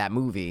 for that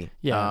movie.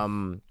 Yeah.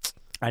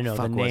 I know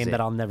fuck the was name it?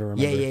 that I'll never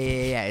remember.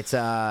 Yeah. It's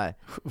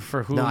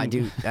For who? no, I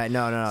do.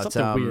 No.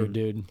 Something it's weird,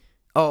 dude.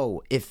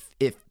 Oh, if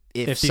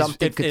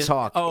something could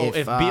talk.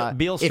 if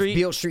Beale Street- If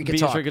Beale Street could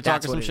Beale talk. Street could talk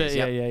That's or what some it is.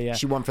 shit. Yep. Yeah.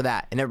 She won for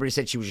that, and everybody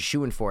said she was a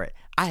shoo-in for it.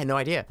 I had no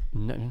idea.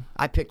 No.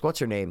 I picked what's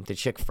her name, the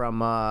chick from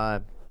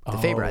The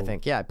Favorite. I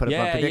think. Yeah, I put up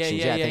my Yeah, predictions.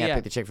 yeah, I think I yeah.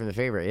 picked the chick from The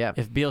Favorite. Yeah.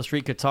 If Beale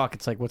Street could talk,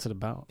 it's like, what's it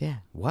about? Yeah.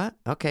 What?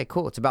 Okay,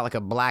 cool. It's about like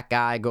a black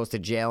guy goes to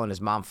jail and his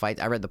mom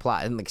fights. I read the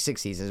plot in like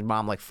 60s. His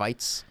mom like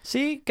fights.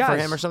 See, guys,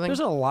 him or something? there's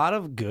a lot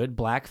of good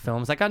black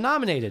films that got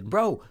nominated,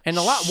 Bro, and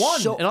a lot won,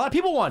 so- and a lot of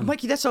people won.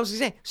 Mikey, that's what I was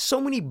saying. So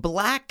many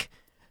black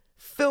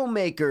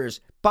filmmakers,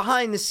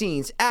 behind the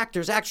scenes,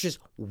 actors, actresses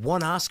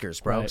won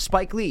Oscars, bro. Right.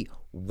 Spike Lee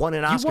won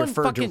an You Oscar won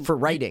fucking- for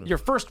writing. your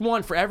first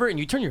one forever, and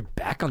you turn your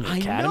back on the I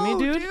Academy, know,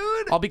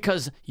 dude. All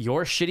because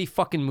your shitty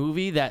fucking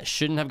movie that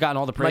shouldn't have gotten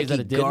all the praise Mikey, that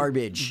it did,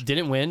 garbage.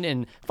 didn't win,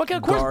 and fucking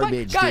of course,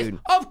 Garbage, guys, dude.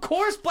 of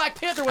course, Black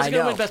Panther I wasn't going to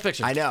know. win Best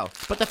Picture. I know.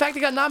 but the fact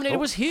it got nominated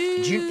was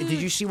huge. Did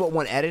you see what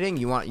won editing?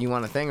 You want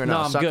a thing or no? No,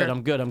 I'm sucker? good,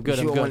 I'm good, I'm good, You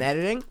see I'm what good. won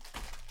editing?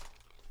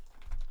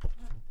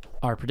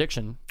 Our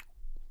prediction: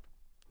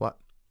 What?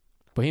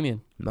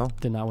 Bohemian No,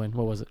 did not win.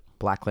 What was it?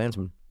 Black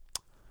Klansman.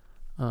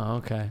 Oh,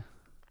 okay.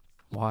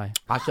 Why?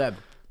 I said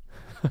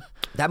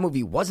that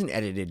movie wasn't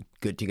edited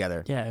good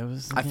together. Yeah, it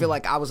was. I feel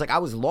like I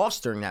was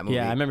lost during that movie.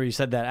 Yeah, I remember you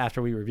said that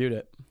after we reviewed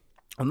it.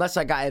 Unless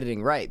I got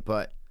editing right,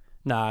 but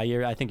Nah,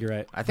 I think you're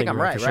right. I think I'm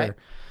you're right, for right?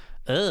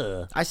 Sure.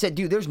 Ugh. I said,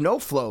 dude, there's no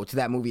flow to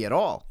that movie at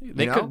all.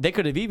 They you know?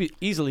 could have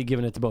easily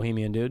given it to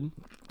Bohemian, dude.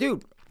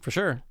 Dude, For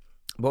sure.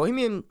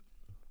 Bohemian.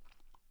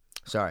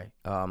 Sorry.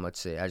 Let's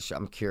see.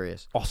 I'm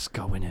curious.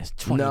 Oscar winners.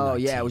 No,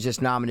 yeah, it was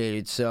just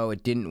nominated, so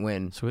it didn't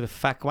win. So who the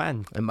fuck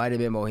won? It might have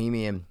been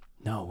Bohemian.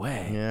 No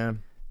way. Yeah.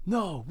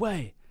 No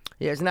way.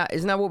 Yeah, isn't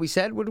that what we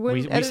said would win?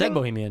 We said editing?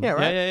 Bohemian. Yeah,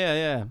 right.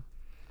 Yeah.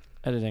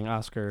 Editing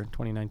Oscar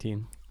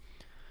 2019.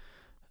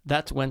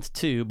 That went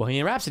to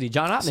Bohemian Rhapsody.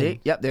 John Ottman. See?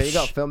 Yep, there you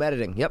go. Film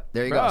editing. Yep,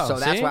 there you Bro, go. So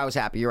that's see? why I was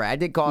happy. You're right. I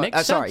did call it.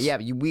 Makes Sorry,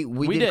 sense. yeah, we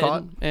We did call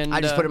it. did, and, I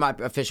just put in my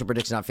official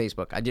prediction on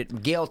Facebook. I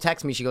did. Gail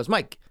texted me. She goes,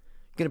 Mike,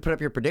 you going to put up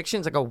your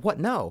predictions? I go, what?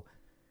 No.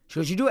 She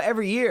goes, you do it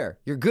every year.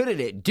 You're good at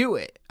it. Do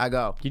it. I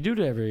go, You do it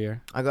every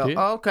year. I go, Do you?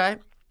 oh, okay.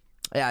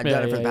 Yeah, I've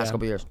done it for the past yeah.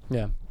 couple years.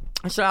 Yeah.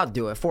 I said, I'll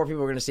do it. 4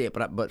 people are going to see it,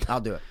 but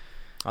I'll do it.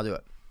 I'll do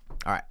it.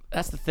 All right.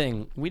 That's the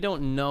thing. We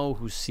don't know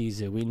who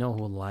sees it. We know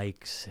who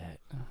likes it.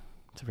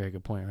 That's a very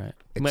good point, right?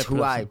 We might It's put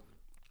who up I some-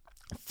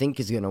 think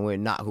is going to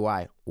win, not who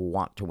I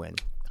want to win.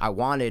 I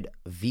wanted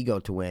Vigo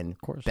to win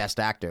course. Best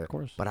Actor,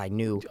 course. but I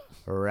knew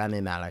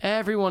Rami Malek.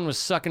 Everyone was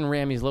sucking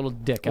Ramy's little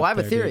dick. Well, up I have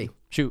a there, theory. dude.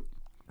 Shoot.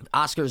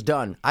 Oscar's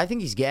done. I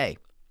think he's gay.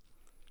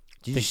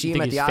 Did you see him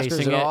Think at the he's Oscars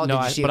facing at all? it? No,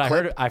 Did you see but a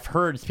clip? I've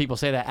heard people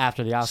say that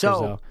after the Oscars,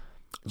 So, though.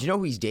 do you know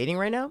who he's dating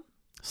right now?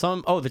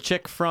 The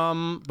chick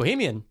from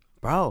Bohemian.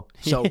 Bro.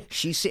 So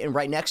she's sitting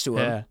right next to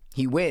him. Yeah.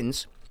 He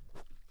wins.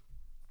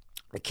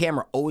 The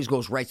camera always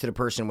goes right to the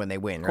person when they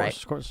win, right?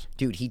 Of course.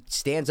 Dude, he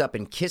stands up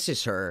and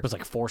kisses her. It was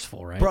like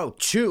forceful, right? Bro,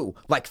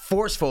 like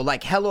forceful,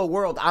 like hello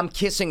world. I'm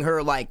kissing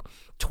her like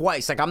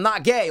twice. Like I'm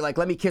not gay. Like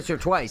let me kiss her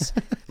twice.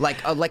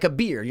 like a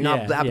beer. You know,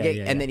 Yeah, I'm yeah, gay.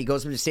 yeah, and yeah. then he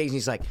goes to the stage and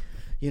he's like,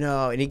 you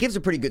know, and he gives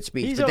a pretty good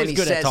speech. He's but then always he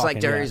good at says talking, like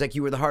to her, yeah. he's like,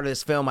 you were the heart of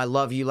this film. I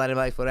love you, light of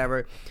life,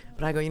 whatever.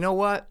 But I go, you know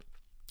what?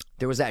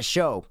 There was that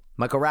show,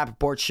 Michael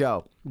Rappaport's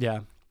show. Yeah.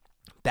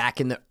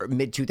 back in the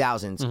mid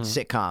 2000s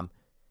sitcom.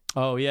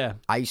 Oh yeah.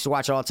 I used to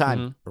watch it all the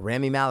time.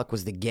 Rami Malek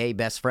was the gay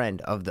best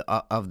friend of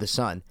the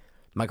son.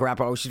 Michael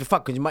Rapaport always used to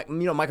fuck because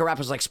Michael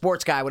Rapaport's like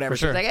sports guy, whatever. For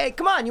sure. So he's like, hey,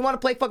 come on, you want to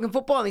play fucking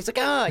football? And he's like,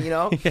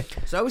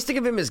 So I always think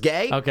of him as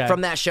gay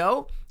from that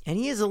show. And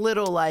he is a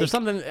little like. There's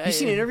something. You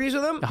seen interviews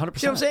with him? 100%. You know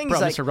what I'm saying? Bro,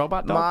 He's like, Mr.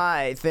 Robot Dog?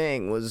 my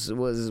thing was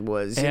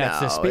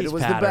Yeah, it's a speech it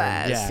was pattern. the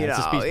best. Yeah, you know? it's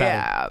a speech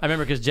yeah. pattern. I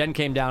remember because Jen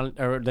came down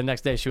or the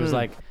next day. She was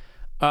like.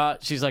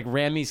 She's like,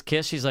 Rami's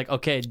kiss. She's like,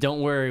 okay,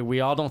 don't worry.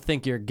 We all don't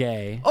think you're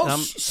gay. Oh,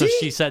 so see?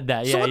 she said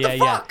that. Yeah, So what yeah, the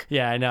yeah. fuck?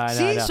 Yeah, I know.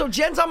 See, so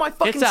Jen's on my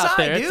fucking it's out side,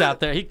 there. dude. It's out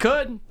there. He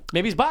could.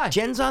 Maybe he's bi.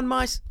 Jen's on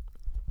my.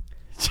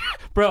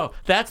 Bro,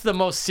 that's the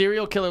most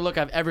serial killer look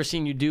I've ever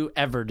seen you do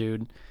ever,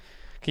 dude.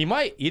 He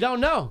might. You don't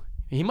know.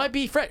 He might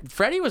be.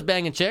 Freddie was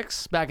banging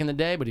chicks back in the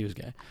day, but he was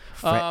gay.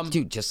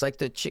 Dude, just like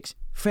the chicks.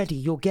 Freddie,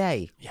 you're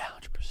gay. Yeah,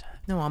 100%.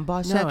 No, I'm No,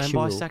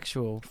 bisexual. I'm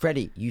bisexual.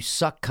 Freddie, you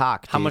suck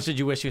cock. Dude. How much did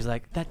you wish he was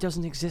like, that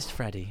doesn't exist,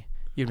 Freddie?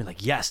 You'd be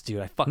like, yes, dude,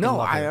 I fucking No,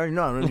 love I it. already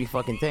know. I don't know the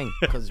fucking thing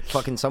because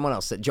fucking someone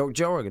else said Joe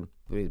Rogan.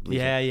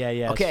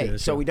 Yeah. Okay,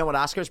 that's so true. we done with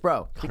Oscars,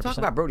 bro. Can you talk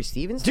about Brody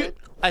Stevens, dude? Dude,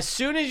 as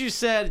soon as you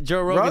said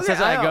Joe Rogan Rogan,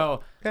 says I I know.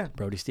 go, Yeah.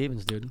 Brody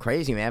Stevens, dude.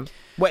 Crazy, man.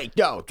 Wait,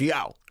 Joe.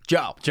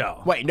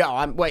 Wait,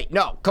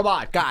 no. Come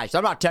on, guys.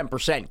 I'm not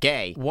 10%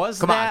 gay. Was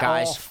Come that on,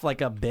 guys. off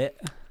like a bit?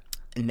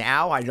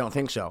 Now I don't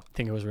think so. I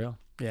think it was real.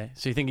 Yeah.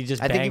 So you think he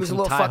just I banged think he was a some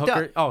little Thai fucked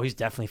hooker? up. Oh, he's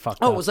definitely fucked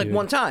Oh, up. it was like dude.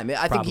 one time. I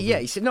think Probably.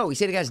 he said no. He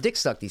said he got his dick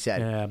sucked. He said.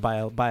 Yeah,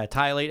 by a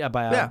Thai lady,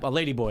 by Yeah. a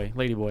lady boy.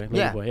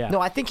 Yeah. No,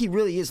 I think he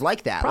really is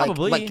like that.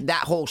 Probably. Like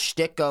that whole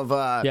shtick of.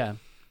 Yeah.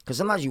 Because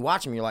sometimes you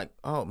watch him, you're like,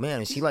 oh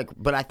man, is he like?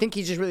 But I think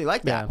he's just really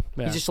like that.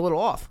 Yeah. He's just a little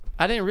off.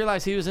 I didn't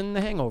realize he was in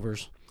The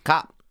Hangovers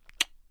Cop.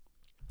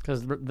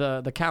 because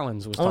the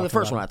Callens was Only the talking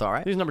first about one, him. I thought,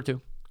 right? He was number 2.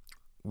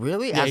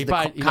 Really? Yeah, As he the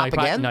probably, cop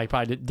again? No, he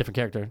probably did a different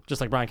character,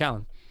 just like Brian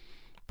Callen.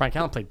 Brian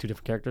Callen played 2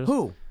 different characters.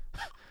 Who?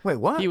 Wait,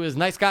 what? He was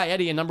nice guy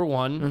Eddie in number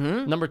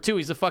 1. Number 2,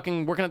 he's a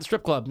fucking working at the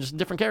strip club, just a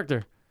different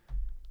character.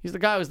 He's the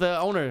guy who's the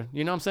owner.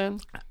 You know what I'm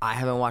saying? I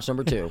haven't watched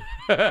number 2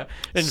 And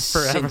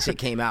forever. since it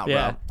came out,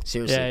 Yeah. bro.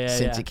 Seriously, Yeah,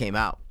 since yeah. it came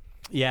out.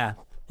 Yeah.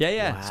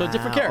 So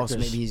different Wow. characters. Oh, so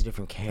maybe he's a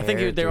different character. I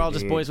think they're all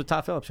just dude. boys with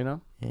Todd Phillips, you know?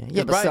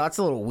 Yeah, but still, that's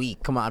a little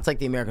weak. Come on, it's like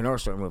the American Horror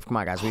Story movie. Come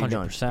on, guys, what are you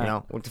doing? 100%. You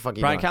know what the fuck are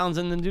you Brian doing? Callen's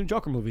in the new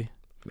Joker movie.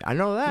 I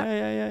know that.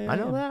 Yeah. I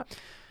know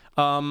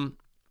that.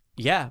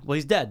 Yeah, well,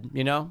 he's dead,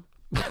 you know?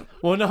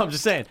 Well, no, I'm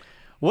just saying.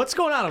 What's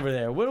going on over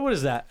there? What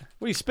is that?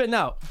 What are you spitting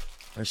out?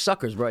 They're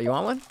suckers, bro. You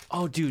want one?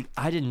 Oh, dude,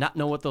 I did not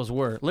know what those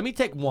were. Let me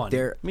take one.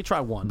 They're Let me try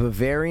one.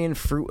 Bavarian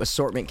fruit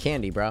assortment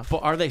candy, bro.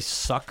 But are they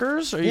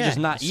suckers, or are you Yeah, just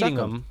not suck eating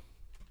 'em. them?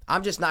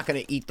 I'm just not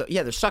gonna eat the.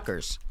 Yeah, they're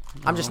suckers.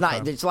 I'm just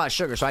not. There's a lot of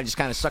sugar, so I just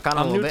kind of suck on them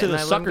a I'm little new bit. to the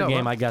and I let 'em sucker go,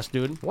 game, bro. I guess,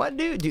 dude. What,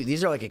 dude? Dude,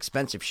 these are like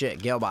expensive shit.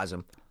 Gail buys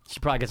them. She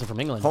probably gets them from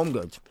England. Home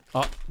Goods.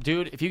 Oh,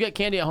 dude, if you get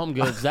candy at Home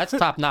Goods, that's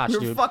top notch, You're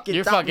dude. fucking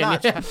You're top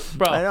notch. yeah.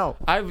 Bro, I know.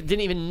 I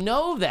didn't even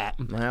know that.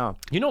 I know.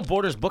 You know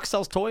Borders Book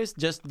sells toys?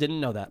 Just didn't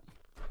know that.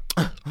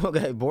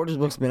 Okay, Borders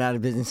Book's been out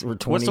of business for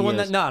 20 What's the one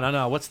years. that?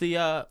 No. What's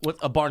the what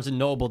a Barnes and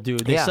Noble,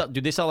 dude? They Yeah. sell,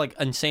 dude, they sell like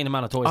insane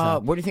amount of toys now.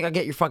 Where do you think I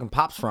get your fucking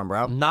pops from,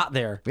 bro? Not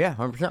there. Yeah,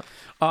 100%.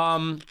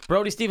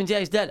 Brody Stevens, yeah,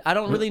 he's dead. I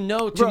don't really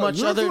know too Bro, much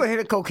you other. do a hit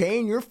of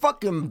cocaine, you're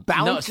fucking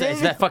bouncing. No,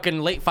 it's that fucking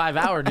late 5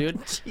 hour, dude.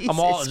 I'm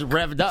all Jesus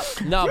revved up.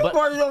 No, You but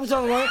party over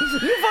something, right?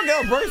 You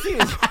fucking Brody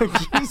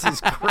Stevens. Jesus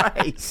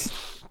Christ.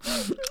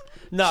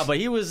 no, but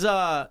he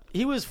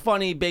was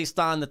funny based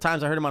on the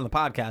times I heard him on the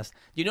podcast.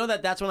 You know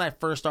that's when I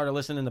first started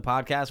listening to the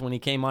podcast when he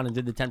came on and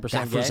did the 10%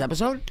 That gay. first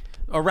episode?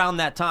 Around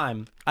that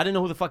time, I didn't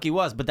know who the fuck he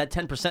was, but that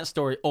 10%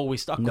 story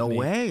always stuck No with me.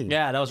 way.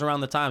 Yeah, that was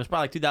around the time. It's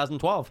probably like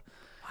 2012.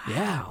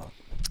 Yeah.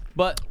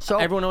 But So-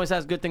 everyone always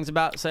has good things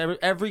about. So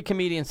every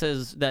comedian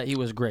says that he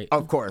was great.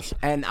 Of course.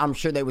 And I'm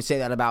sure they would say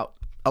that about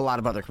a lot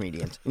of other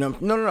comedians. You know,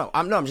 no.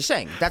 I'm just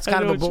saying. That's kind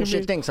of know a what you bullshit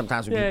mean. thing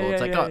sometimes with Yeah, people.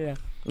 It's yeah, like, yeah, oh,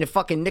 yeah. if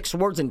fucking Nick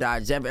Swardson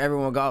dies,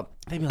 everyone will go,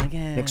 They'd be like,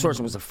 yeah. Nick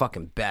Swardson was the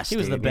fucking best. He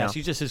was the dude, you best. know?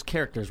 He's just his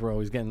characters were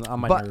always getting on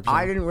my But nerves.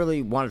 I didn't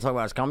really want to talk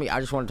about his comedy. I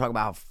just want to talk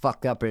about how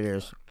fucked up it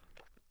is.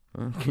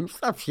 Can you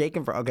stop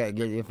shaking for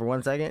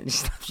 1 second?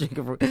 Just stop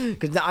shaking for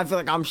because now I feel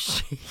like I'm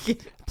shaking.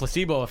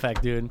 Placebo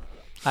effect, dude.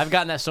 I've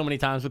gotten that so many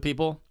times with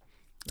people.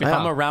 If Yeah.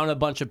 I'm around a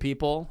bunch of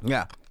people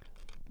Yeah.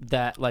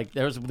 that like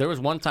there was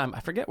one time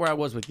I forget where I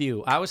was with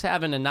you. I was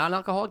having a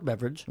non-alcoholic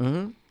beverage.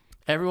 Mm-hmm.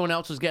 Everyone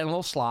else was getting a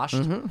little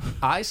sloshed.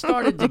 I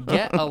started to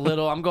get a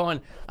little. I'm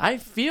going. I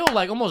feel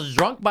like almost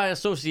drunk by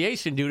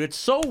association, dude. It's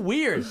so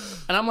weird.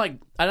 And I'm like,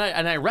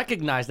 and I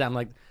recognize that. I'm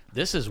like,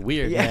 this is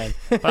weird, man.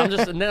 But I'm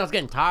just, and then I was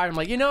getting tired. I'm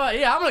like, you know what?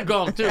 Yeah, I'm gonna go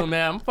home too,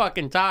 man. I'm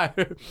fucking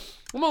tired.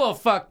 I'm a little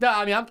fucked up.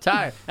 I mean, I'm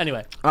tired.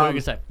 Anyway, what were you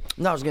gonna say?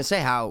 No, I was gonna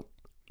say how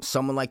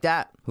someone like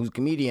that, who's a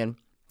comedian,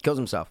 kills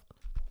himself.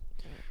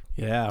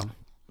 Yeah,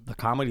 the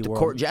comedy world.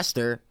 Court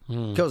jester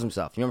kills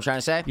himself. You know what I'm trying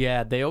to say?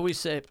 Yeah, they always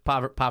say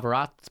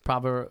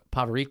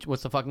Pavarotti.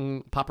 What's the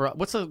fucking Pavarotti?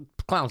 What's the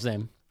clown's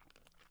name?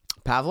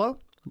 Pavlo?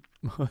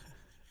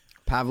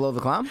 Pavlo the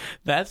clown?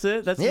 That's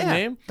it. That's his Yeah,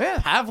 name. yeah.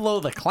 Pavlo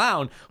the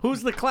clown.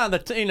 Who's the clown?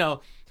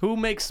 Who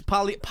makes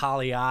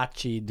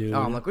Pagliacci, dude?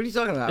 Oh, I'm like, what are you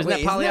talking about? Isn't that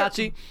Wait,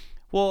 Pagliacci?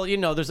 Well, you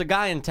know, there's a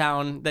guy in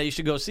town that you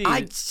should go see.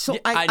 I know.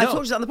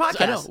 told you that on the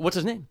podcast. I know. What's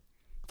his name?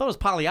 I thought it was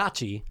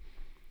Pagliacci.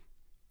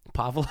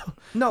 Pavlo?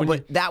 No, When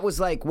but that was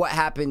like what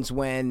happens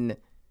when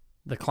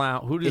the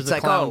clown. Who does It's the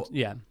like, clown? oh,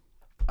 yeah.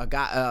 a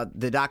guy,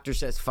 the doctor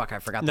says, "Fuck, I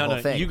forgot the No, whole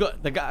no. thing."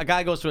 A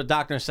guy goes to a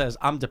doctor and says,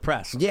 "I'm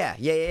depressed." Yeah.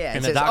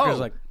 And the says, doctor's "Oh,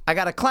 like, I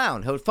got a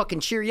clown. He'll fucking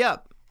cheer you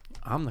up."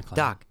 I'm the clown.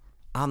 Doc,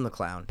 I'm the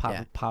clown.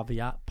 Yeah.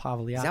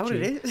 Pagliacci. Is that what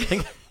it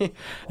is?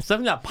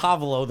 Something about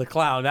Pavlo the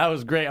clown. That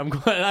was great. I'm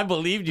going. I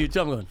believed you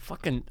too. I'm going.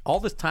 Fucking all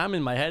this time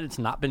in my head, it's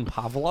not been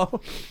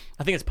Pavlo.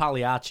 I think it's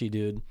Pagliacci,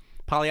 dude.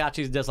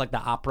 Pagliacci does like the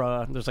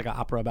opera. There's like an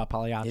opera about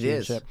Pagliacci. It and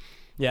is. shit.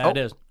 Yeah, it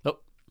is. Oh,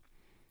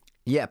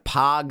 Yeah,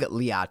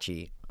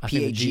 Pagliacci. I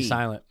think the G P-A-G.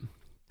 silent.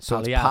 So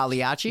it's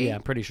Pagliacci? Yeah,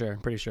 pretty sure.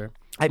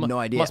 I have no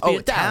idea. Must be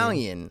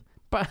Italian.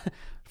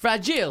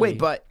 Fragile. Wait,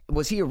 but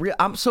was he a real?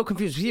 I'm so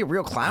confused. Was he a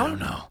real clown? I don't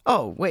know.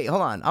 Oh, wait,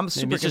 hold on. I'm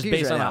super Maybe it's just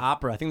confused based right on an now.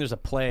 opera. I think there's a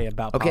play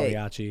about Okay.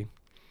 Pagliacci.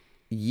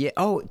 Yeah.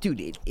 Oh,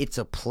 dude, it's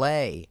a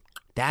play.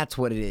 That's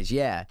what it is.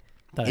 Yeah.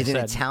 That I It's an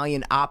said.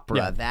 Italian opera.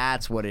 Yeah.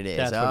 That's what it is.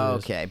 That's what it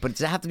is. Okay. But does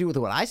that have to do with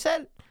what I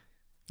said?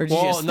 Or did you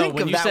Well, just no, think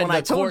when of you that said when the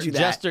I told court you that?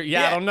 jester-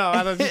 yeah, I don't know.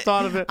 I just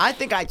thought of it. I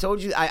think I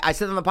told you. I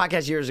said it on the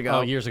podcast years ago.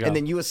 Oh, years ago. And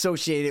then you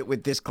associate it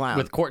with this clown.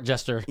 With court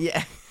jester.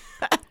 yeah.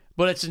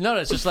 But it's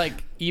just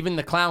like even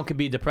the clown could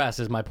be depressed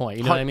is my point.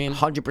 You know what I mean?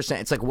 100%.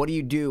 It's like, what do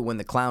you do when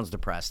the clown's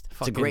depressed? It's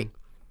a Fucking- great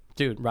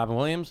Dude, Robin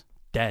Williams,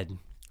 dead.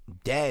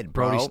 dead,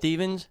 bro. Brody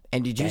Stevens.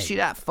 And did you dead. see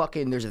that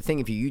fucking? There's a thing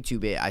if you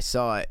YouTube it. I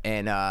saw it,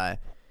 and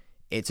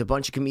it's a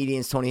bunch of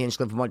comedians. Tony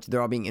Hinchcliffe,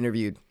 they're all being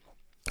interviewed,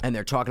 and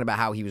they're talking about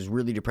how he was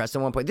really depressed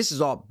at one point. This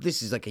is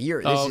like a year.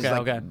 This Oh, is okay,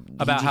 like, okay.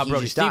 About how he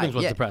Brody just died. Stevens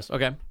was Yeah. depressed.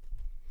 Okay.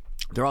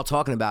 They're all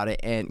talking about it,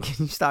 and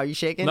can you stop? Are you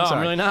shaking? No, I'm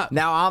Sorry. really not.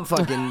 Now I'm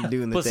fucking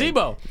doing the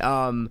Placebo.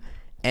 thing.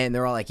 And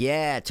they're all like,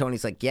 yeah.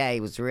 Tony's like, yeah, he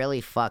was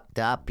really fucked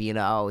up. You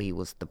know, he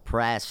was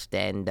depressed,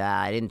 and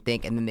I didn't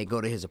think. And then they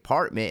go to his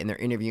apartment, and they're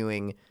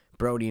interviewing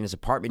Brody in his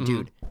apartment, Mm-hmm.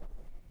 dude.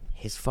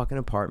 His fucking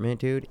apartment,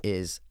 dude,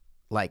 is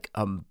like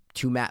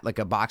like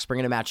a box spring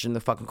and a mattress in the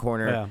fucking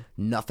corner. Yeah.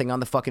 Nothing on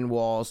the fucking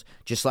walls.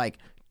 Just like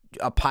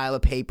a pile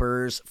of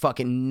papers.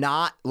 Fucking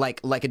not like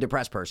a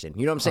depressed person.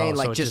 You know what I'm saying? Oh,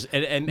 like so just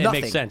it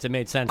nothing. makes sense. It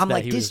made sense. I'm that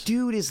like, he this was,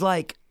 dude is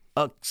like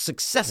a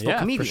successful Yeah, for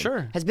comedian.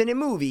 sure. Has been in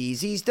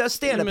movies. He does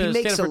stand up. He's He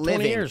been makes a stand-up for 20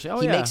 living. years. Oh,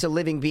 he yeah. makes a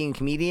living being a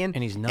comedian.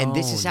 And he's And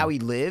this is known. how he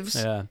lives.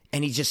 Yeah.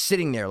 And he's just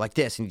sitting there like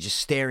this, and he's just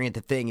staring at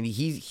the thing. And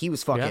he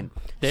was fucking.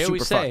 They super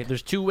always say fucked.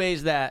 there's two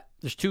ways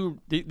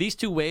these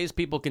two ways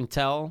people can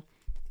tell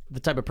the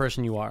type of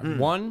person you are.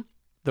 One,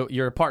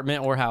 your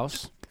apartment or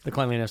house, the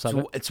cleanliness of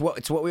it. It's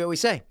what we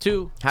always say.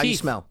 Two, How teeth. you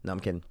smell? No,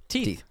 I'm kidding.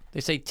 Teeth. They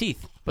say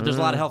teeth, but there's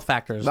a lot of health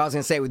factors. But I was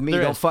gonna say with me,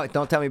 There don't is.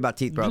 don't tell me about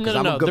teeth, bro. Because No,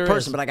 I'm no, a good there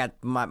person, is. but I got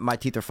my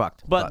teeth are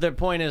fucked. But their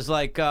point is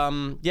like,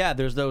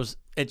 there's those.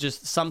 It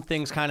just some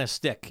things kind of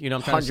stick. You know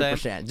what I'm trying to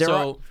say?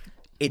 100%.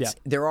 Yeah.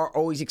 There are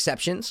always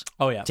exceptions.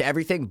 Oh, yeah. To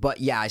everything,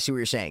 but yeah, I see what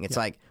you're saying. It's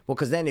like, well,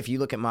 because then if you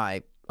look at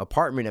my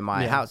apartment in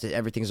my Yeah. house,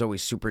 everything's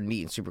always super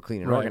neat and super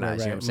clean and Right, organized.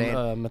 right, You know what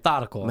I'm saying?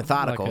 Methodical.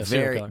 Methodical, like a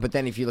serial very. killer. But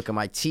then if you look at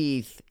my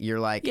teeth, you're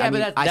like, Yeah, I but mean,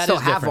 that I still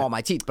is have different. all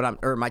my teeth, but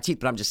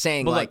I'm just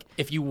saying, But like, look,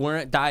 if you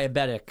weren't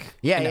diabetic,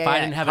 yeah, and yeah, if I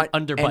yeah, didn't have an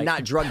underbite, and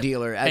not drug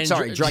dealer, and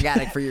sorry, drug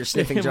addict for your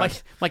sniffing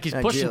drugs. like he's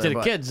Not pushing to dealer, the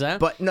but- kids, huh?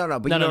 But no,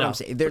 but you know what no. I'm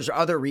saying. There's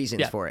other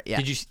reasons for it. Yeah.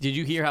 Did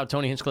you hear how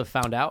Tony Hinchcliffe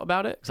found out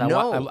about it? 'Cause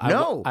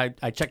No.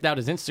 I checked out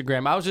his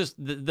Instagram. I was just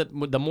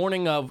the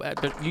morning of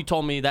you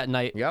told me that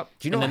night. Yep.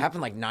 Do you know And what then-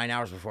 happened like 9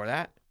 hours before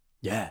that?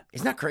 Yeah.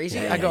 Isn't that crazy?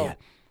 Yeah, I go, yeah.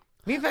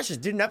 me and Festus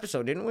did an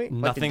episode, didn't we? Like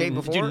Nothing. the day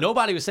before? Dude,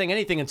 nobody was saying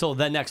anything until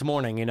the next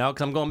morning, you know?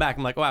 Because I'm going back.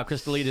 I'm like, wow,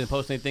 Crystal Lee didn't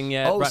post anything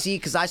yet. Oh, see,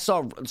 because I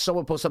saw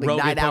someone post something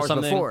Rogan 9 post hours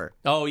something. before.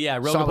 Oh yeah, So I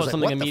Rogan was posted like,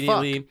 something what the fuck?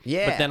 immediately.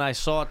 Yeah. But then I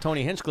saw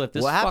Tony Hinchcliffe.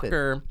 This What happened?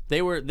 fucker.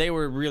 They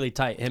were really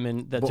tight. Him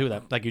and the two of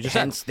them, like you just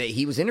Hence, said.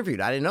 he was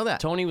interviewed. I didn't know that.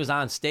 Tony was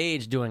on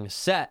stage doing a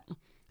set,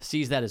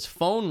 sees that his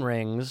phone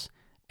rings,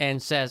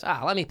 and says,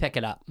 let me pick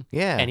it up.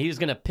 Yeah. And he's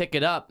gonna pick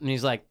it up, and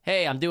he's like,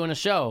 hey, I'm doing a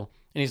show.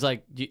 And he's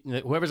like,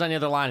 whoever's on the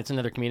other line, it's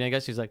another comedian, I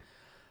guess. He's like,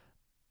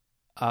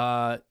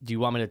 do you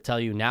want me to tell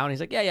you now? And he's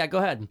like, yeah, go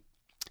ahead.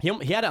 He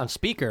had it on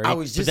speaker. I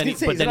was just gonna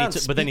say,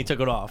 but then he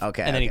took it off.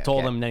 Okay, And then he okay, told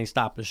okay. him, and then he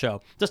stopped the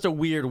show. Just a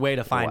weird way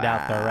to find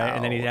out, though, right?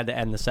 And then he had to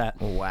end the set.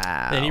 Wow.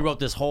 And he wrote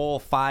this whole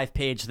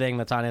 5-page thing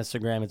that's on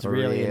Instagram. It's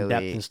really in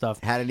depth and stuff.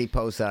 How did he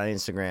post that on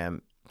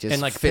Instagram? Just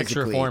In, like,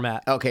 picture physically?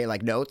 format. Okay,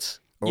 like notes?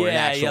 Or an Yeah,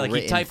 actual like he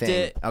written typed thing?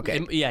 it. Okay.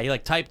 He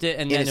like typed it,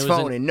 and In then his it was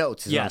phone in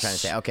notes is what I'm trying to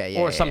say. Okay, yeah,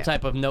 or yeah, some yeah.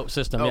 type of note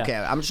system. Okay,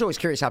 Yeah. I'm just always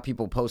curious how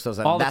people post those.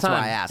 All the That's time.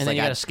 why I asked. And then like,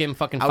 you gotta skim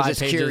fucking I was 5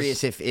 just pages.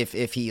 curious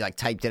if he like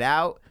typed it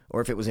out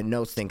or if it was a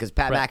notes thing because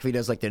Pat Right. McAfee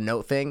does like the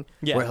note thing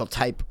Yeah. where he'll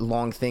type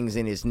long things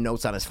in his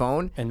notes on his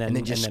phone And then-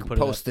 just and then put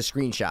it post up. the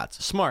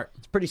screenshots. Smart.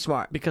 It's pretty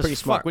smart. Because pretty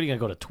fuck, smart. what are you gonna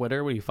go to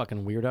Twitter? What are you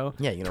fucking weirdo?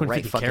 Yeah, you're gonna 250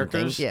 write fucking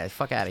characters. things. Yeah,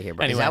 fuck out of here,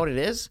 bro. Anyway. Is that what it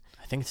is?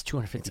 I think it's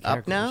 250 It's up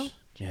characters. now?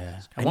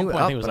 Yeah. I At one knew it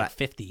point, I up, think it was but like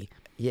 50.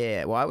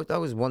 Yeah, well, I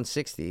was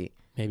 160,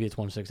 Maybe it's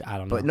 160. I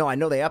don't know. but no, I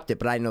know they upped it,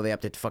 but I know they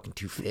upped it to fucking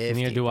 250.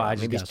 Neither do I. bro. I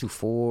just Maybe it's guessed.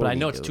 240. But I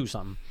know it's dude. 2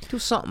 something. 2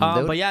 something,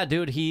 dude. But yeah,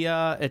 dude, he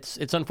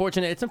it's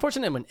unfortunate. It's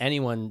unfortunate when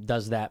anyone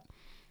does that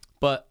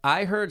But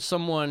I heard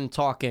someone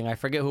talking, I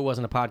forget who it was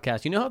in a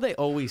podcast. You know how they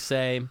always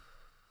say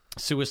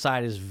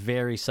suicide is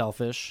very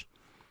selfish?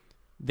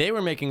 They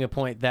were making a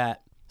point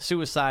that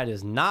suicide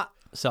is not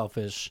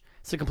selfish.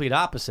 It's the complete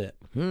opposite,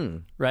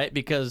 right?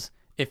 Because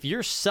if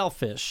you're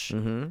selfish,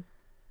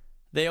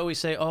 they always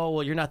say, oh,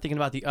 well, you're not thinking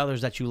about the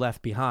others that you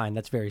left behind.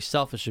 That's very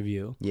selfish of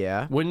you.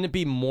 Yeah. Wouldn't it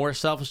be more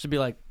selfish to be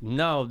like,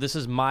 no, this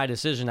is my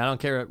decision. I don't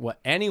care what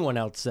anyone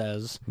else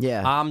says.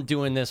 Yeah. I'm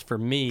doing this for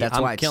me. That's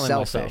I'm why it's killing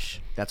selfish.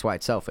 myself. That's why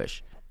it's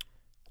selfish.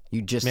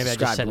 You just Maybe I just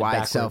described said it why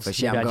it's backwards.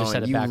 selfish. Maybe Yeah, I'm I just going.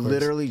 said it You backwards.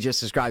 literally just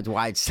described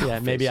why it's selfish. Yeah,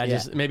 maybe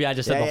I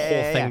just said the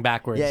whole thing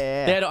backwards.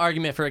 Yeah. They had an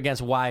argument for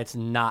against why it's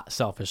not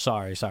selfish.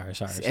 Sorry.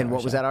 And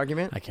what was that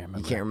argument? I can't remember.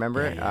 You can't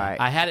remember it? Yeah. All right.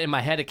 I had it in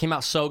my head. It came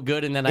out so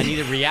good, and then I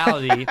needed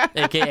reality,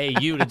 aka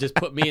you, to just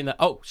put me in the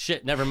oh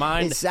shit, never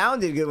mind. It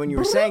sounded good when you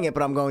were saying it,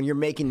 but I'm going. You're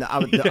making the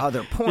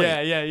other point.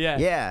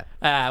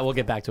 Yeah. We'll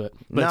get back to it.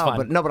 But it's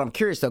fine. but I'm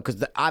curious though,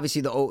 because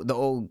obviously the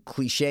old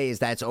cliche is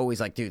that it's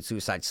always like, dude,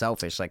 suicide's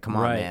selfish. Like, come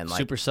on, right. man. Like,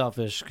 Super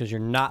selfish because you're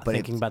not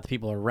thinking about the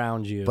people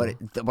around you. But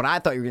what I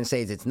thought you were going to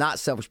say is it's not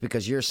selfish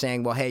because you're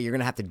saying, well, hey, you're going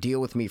to have to deal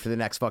with me for the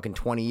next fucking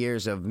 20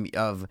 years of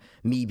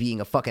me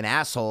being a fucking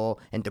asshole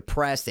and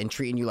depressed and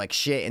treating you like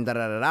shit and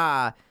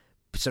da-da-da-da.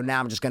 So now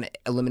I'm just going to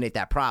eliminate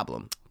that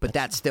problem. But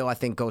that still, I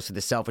think, goes to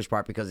the selfish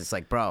part because it's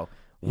like, bro,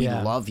 we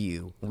love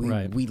you.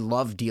 We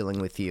love dealing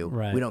with you.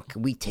 Right.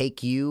 We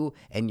take you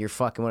and your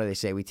fucking, what do they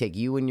say? We take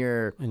you and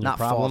your, not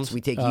problems? faults.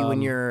 We take you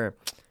and your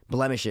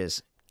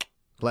blemishes.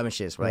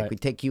 Right? We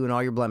take you and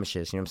all your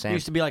blemishes. You know what I'm saying? It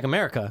used to be like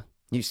America.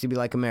 Used to be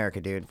like America,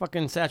 dude.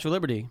 Fucking Statue of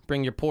Liberty.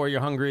 Bring your poor, you're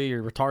hungry,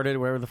 you're retarded,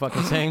 whatever the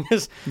fucking saying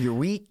is. You're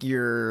weak,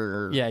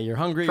 you're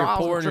hungry, you're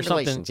poor, and you're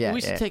something. Yeah, we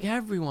used to take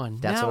everyone.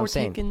 That's now what I'm we're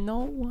saying. taking no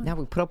one. Now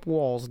we put up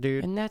walls,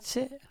 dude. And that's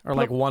it. Or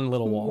like one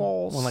little wall.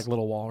 walls. One like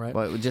little wall, right?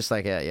 But just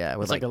like with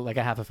It's like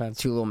a half a fence.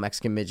 two little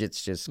Mexican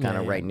midgets just kind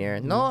of Yeah. right near.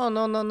 No,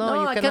 No, you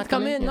I cannot can't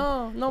come in.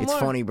 Yeah. No It's more.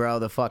 funny, bro.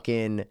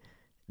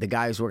 The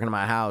guy who's working at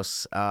my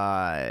house,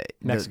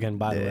 Mexican,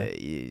 by the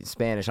way.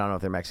 Spanish. I don't know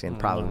if they're Mexican.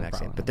 Probably no,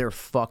 Mexican, probably. but they're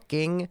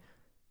fucking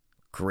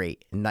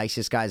great,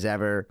 nicest guys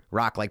ever.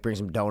 Rock like brings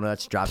him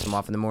donuts, drops him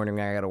off in the morning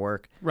when I got to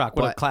work. Rock,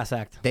 what a But class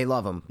act. They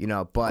love him,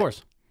 But Of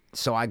course.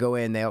 So I go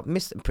in.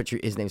 His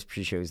name's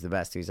Patricio. He's the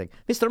best. He's like,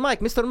 Mr.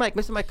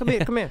 Mike,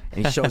 come here.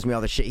 And he shows me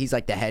all the shit. He's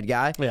like the head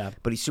guy. Yeah.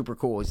 But he's super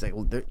cool. He's like,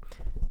 well,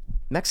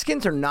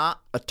 Mexicans are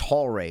not a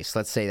tall race.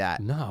 Let's say that.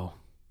 No.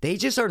 They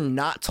just are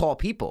not tall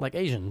people. Like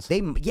Asians.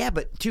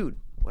 But dude,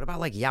 what about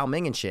like Yao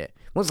Ming and shit?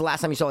 When was the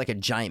last time you saw like a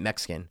giant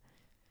Mexican?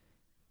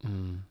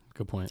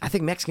 Good point. I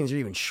think Mexicans are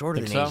even shorter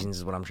than so? Asians.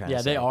 Is what I'm trying to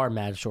Yeah, say. they are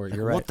mad short.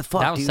 You're right. What the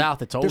fuck, Down dude?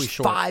 south, it's always There's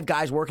short. 5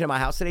 guys working at my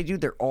house today,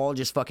 dude. They're all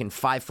just fucking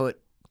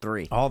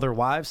 5'3". All their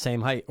wives,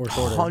 same height or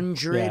shorter.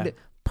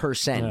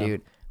 100%,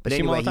 dude. But You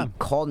see 'em all anyway, the he time.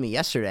 called me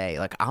yesterday.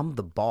 Like, I'm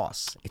the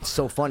boss. It's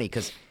so funny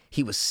because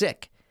he was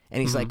sick. And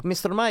he's Mm-hmm. like,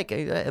 Mr. Mike.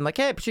 I'm like,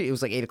 hey, it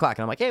was like 8 o'clock.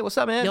 And I'm like, hey, what's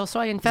up, man? Yo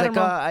soy He's like, enfermo.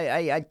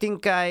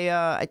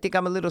 I think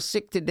I'm a little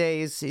sick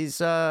today.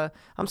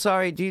 I'm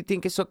sorry. Do you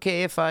think it's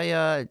okay if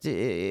I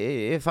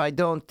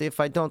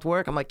don't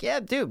work? I'm like,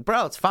 yeah, dude,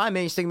 bro, it's fine,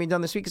 man. You're still gonna be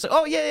done this week. He's like,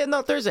 oh yeah,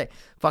 no, Thursday.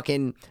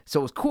 Fucking.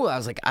 So it was cool. I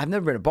was like, I've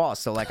never been a boss,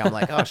 so like, I'm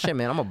like, oh shit,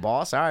 man, I'm a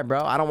boss. All right,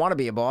 bro. I don't want to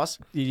be a boss.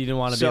 You didn't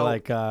want to So- be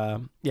like,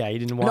 you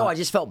didn't want. No, I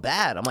just felt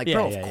bad. I'm like,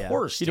 bro, of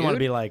course, You didn't want to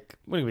dude. be like,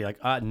 what do you be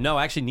like? No,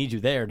 I actually need you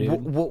there, dude.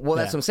 Well,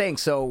 that's what I'm saying.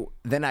 So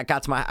then I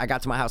got to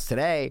my house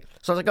today.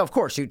 So I was like, oh, of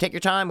course, you take your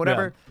time,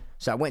 whatever. Yeah.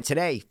 So I went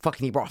today.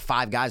 Fucking, he brought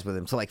 5 guys with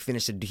him to like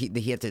finish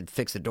he had to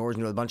fix the doors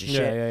and do a bunch of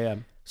shit. Yeah.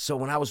 So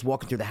when I was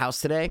walking through the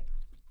house today,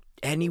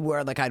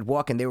 anywhere like I'd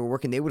walk and they were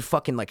working, they would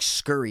fucking like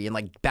scurry and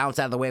like bounce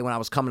out of the way when I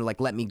was coming to like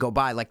let me go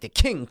by, like the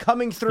king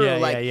coming through. Yeah,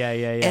 like, yeah.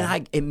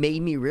 And it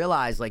made me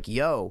realize like,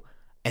 yo,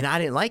 and I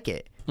didn't like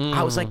it.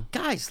 I was like,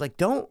 guys, like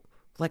don't.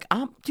 Like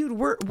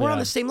we're on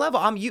the same level.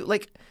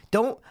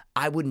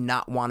 I would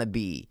not want to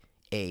be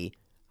a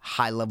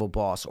high level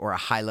boss or a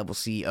high level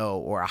CEO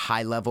or a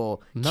high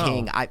level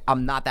king.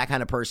 I'm not that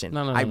kind of person.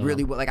 No, I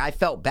really would. Like I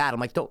felt bad. I'm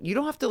like, you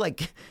don't have to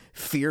like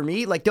fear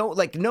me. Like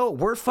no,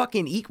 we're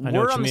fucking equal. know We're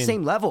what on you the mean.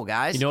 same level,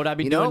 guys. You know what I'd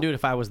be doing, dude,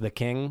 if I was the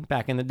king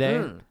back in the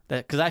day?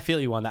 Because I feel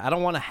you on that. I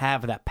don't want to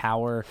have that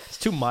power. It's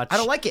too much. I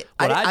don't like it.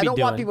 What I I'd be don't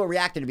want doing- people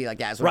reacting to be like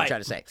that. That's what I'm Right.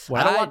 trying to say. What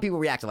I don't I- want people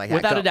reacting like that.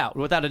 Without Go.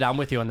 a doubt, I'm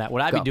with you on that.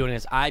 What I'd Go. be doing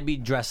is I'd be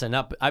dressing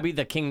up. I'd be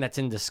the king that's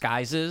in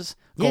disguises,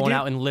 Yeah, going dude.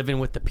 out and living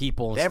with the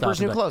people and Every stuff.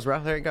 person new clothes,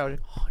 bro. There you go.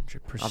 Dude.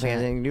 100%. I don't think it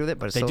has anything to do with it,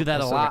 but it's They still, do that a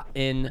it's still lot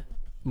great. in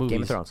movies.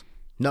 Game of Thrones.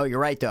 No, you're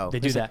right though. They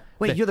do It's like, that.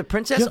 Wait, They- you're the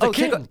princess? You're the Oh,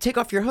 king. take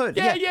off your hood.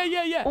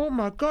 Yeah. Oh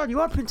my god, you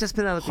are Princess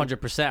Penelope.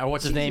 100%. Or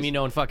what's his name? You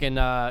know, in fucking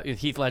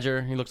Heath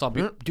Ledger. He looks all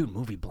beautiful. Dude,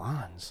 movie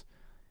Blondes.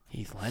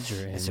 Heath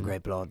Ledger. It's a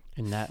great blood.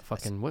 In that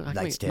fucking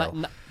Knight's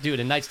Tale. Dude,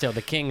 in Knight's Tale,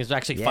 the king is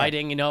actually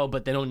fighting,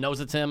 but they don't know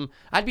it's him.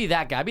 I'd be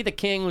that guy. I'd be the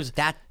king who's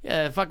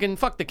fucking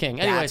fuck the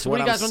king. Anyway, That's so what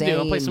do you what guys I'm want to do?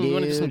 Want to play saying, some?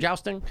 Want to do some dude.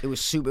 jousting? It was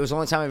super. It was the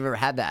only time I've ever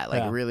had that. Like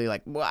Yeah. really,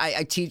 like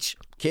I teach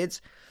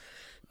kids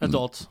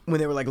Adults. when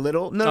they were like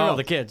little. No,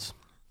 The kids.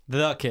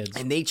 The kids.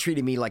 And they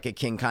treated me like a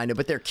king, kind of,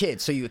 but they're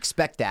kids, so you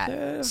expect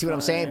that. See what I'm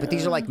saying? But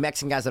these are like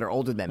Mexican guys that are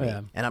older than me,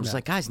 Yeah. and I'm just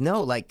like, guys,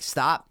 no, like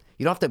stop.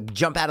 You don't have to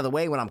jump out of the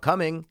way when I'm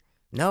coming.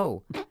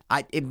 No,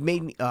 it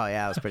made me. Oh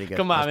yeah, that was pretty good.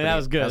 Come on, man, that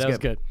was good. That was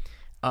good.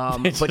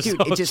 But dude,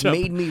 it just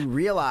made me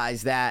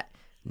realize that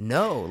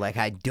no, like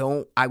I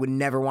would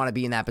never want to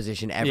be in that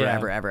position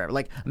ever.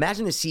 Like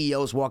imagine the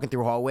CEOs walking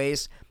through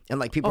hallways and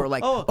like people are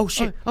like, oh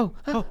shit, good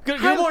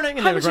hi, morning, and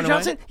hi, they would Mr. run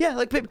Johnson. away. Yeah,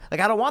 like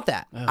I don't want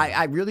that.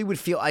 I really would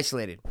feel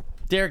isolated.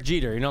 Derek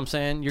Jeter, you know what I'm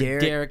saying? You're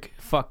Derek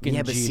fucking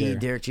Yeah, but Jeter. see,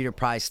 Derek Jeter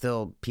probably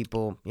still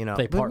people, you know,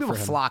 They part people for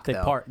him. flock They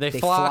though. part. They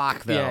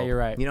flock. though. Yeah, you're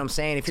right. You know what I'm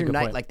saying? If That's a you're good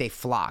night, point. like they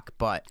flock,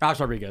 but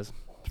Alex Rodriguez.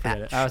 Forget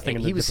it. I was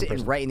thinking he of a was different sitting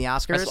person. right in the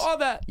Oscars. I saw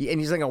that. Yeah, and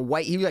he's like a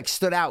white. He like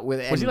stood out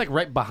with. Was he like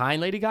right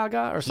behind Lady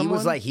Gaga or He something?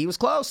 was like he was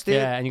close, dude.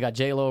 Yeah, and you got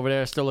J-Lo over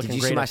there still looking Did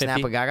you great see my at 50.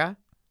 snap with Gaga?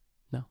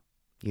 No.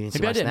 You didn't Maybe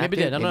see my I did. snap, Maybe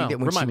dude? I did. I don't know.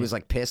 When Remind she me. was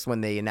like pissed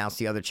when they announced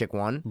the other chick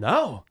won.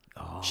 No.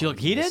 She looked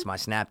heated? Missed my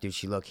snap, dude.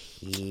 She looked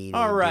heated.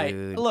 All right.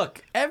 dude.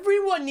 Look,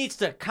 everyone needs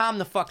to calm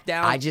the fuck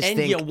down I just and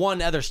think- you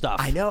won other stuff.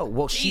 I know.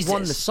 Well, she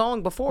won the Jesus.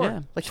 song before,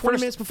 Yeah. like 20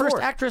 minutes before.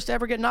 First actress to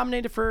ever get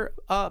nominated for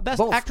Best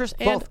Both. Actress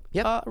and Both.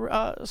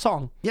 Yep.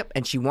 song. Yep,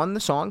 and she won the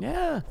song.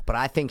 Yeah. But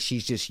I think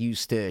she's just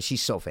used to.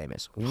 She's so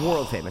famous,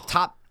 world famous,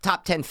 top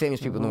 10 famous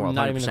people in the world.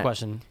 Not even 100%. a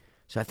question.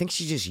 So I think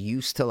she's just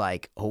used to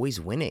like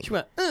always winning. She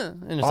went,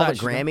 and All the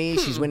Grammys,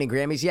 she's winning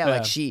Grammys. Yeah, Yeah.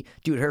 like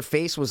dude, her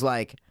face was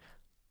like,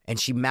 and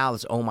she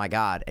mouths, "Oh my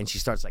god," and she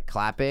starts like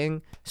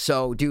clapping.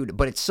 So, dude,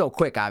 but it's so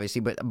quick,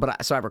 obviously.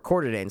 So I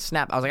recorded it and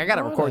snap. I was like, I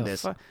gotta record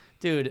this.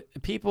 Dude,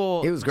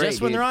 people, It was great,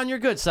 just when dude. they're on your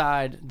good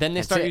side, then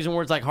they That's start it. using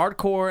words like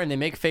hardcore and they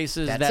make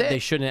faces That's that it. they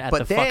shouldn't at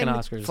but the then,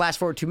 fucking Oscars. Flash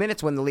forward 2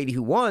 minutes when the lady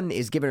who won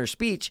is giving her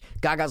speech.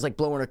 Gaga's like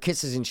blowing her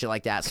kisses and shit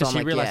like that. So Because I'm she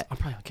like, realized, yeah. I'm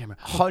probably on camera.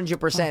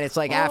 100%. It's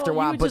like after a you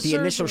while, but the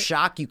deserve initial it.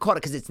 shock, you caught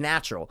it because it's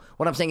natural.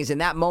 What I'm saying is, in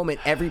that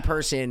moment, every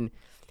person,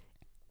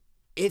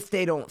 if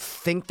they don't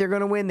think they're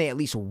going to win, they at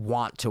least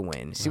want to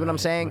win. See what I'm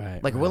saying?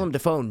 right, like right. Willem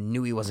Dafoe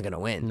knew he wasn't going to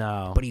win.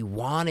 No. But he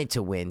wanted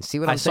to win. See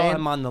what I I'm saw saying?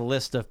 him on the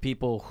list of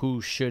people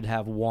who should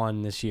have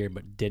won this year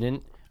but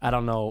didn't. I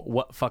don't know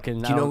what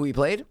fucking. Do you know who he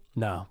played?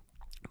 No.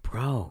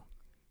 Bro,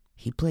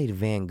 he played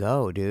Van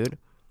Gogh, dude.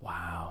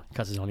 Wow.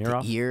 Cuts his own ear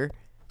off? Ear.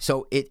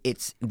 So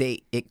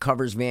it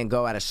covers Van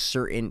Gogh at a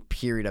certain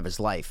period of his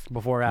life.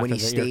 Before or after when he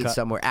the ear stayed cut?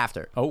 somewhere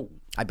after. Oh.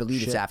 I believe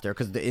shit. it's after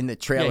because in the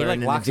trailer like, and in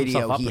the locks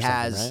himself video up he or something,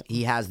 has right?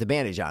 he has the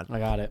bandage on. I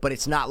got it. But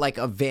it's not like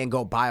a Van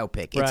Gogh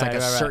biopic. It's Right, like a right,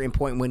 right. certain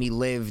point when he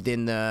lived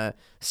in the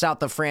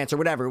south of France or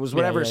whatever. It was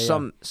whatever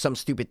some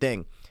stupid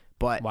thing.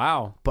 But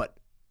Wow. But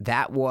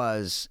that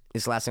was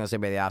this last thing I'll say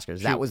about the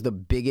Oscars. That was the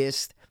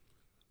biggest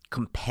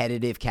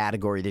competitive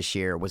category this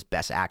year was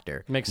Best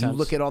Actor. Makes You sense.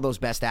 look at all those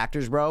Best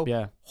Actors, bro.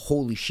 Yeah.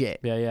 Holy shit.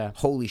 Yeah.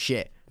 Holy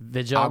shit.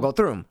 Vigil. I'll go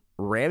through them.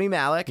 Rami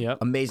Malek, Yep.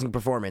 amazing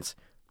performance.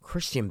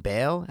 Christian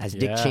Bale as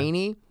Dick Yeah.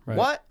 Cheney, Right.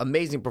 what?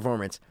 Amazing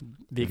performance.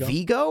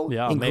 Vigo?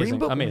 Yeah, in amazing, Green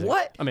Book, amazing,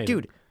 what? amazing.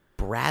 Dude,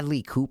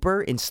 Bradley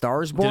Cooper in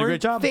Stars Born,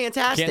 great job.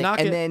 fantastic. Can't knock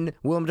and it. then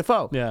Willem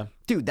Dafoe. Yeah.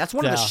 Dude, that's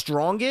one of the Yeah.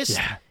 strongest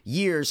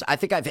years I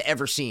think I've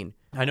ever seen.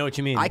 I know what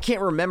you mean. I can't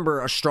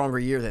remember a stronger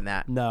year than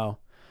that. No.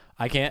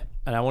 I can't,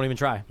 and I won't even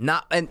try.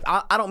 Not, and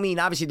I don't mean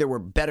obviously there were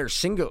better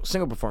single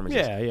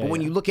performances. Yeah, But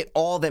when yeah. you look at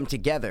all them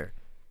together,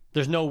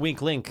 There's no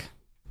wink link.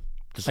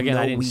 there's Again,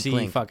 no I didn't weak see.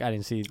 link. Fuck, I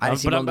didn't see. I didn't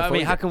see but Willem I Dafoe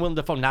mean, how either. can Willem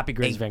Dafoe not be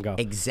great as Van Gogh?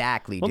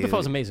 Exactly, Willem dude.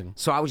 Dafoe's amazing.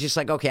 So I was just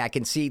like, okay, I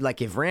can see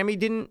like if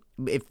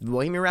if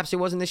Bohemian Rhapsody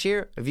wasn't this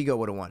year, Vigo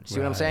would have won. See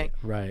what I'm saying?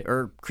 right.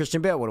 Or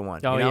Christian Bale would have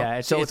won. Oh, you know? yeah,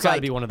 it's so gotta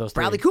like be one of those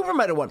three. Bradley Cooper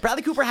might have won.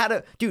 Bradley Cooper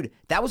had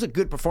that was a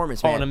good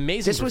performance, man. an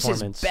amazing This was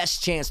performance. his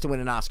best chance to win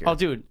an Oscar. Oh,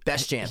 dude,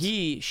 best chance.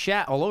 He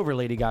shat all over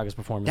Lady Gaga's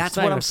performance. That's It's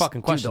not what even I'm a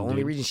fucking dude, question. the only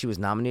dude. reason she was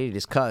nominated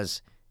is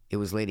because it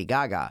was Lady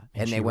Gaga,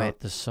 and she they went. wrote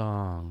the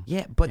song.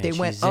 Yeah, but and they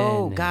went, she's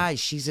oh, in it." guys,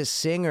 she's a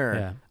singer.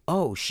 Yeah.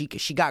 Oh, she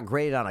got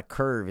graded on a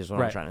curve, is what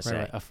I'm Right, trying to right, say.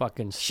 right. A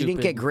fucking She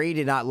didn't get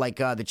graded not like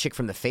the chick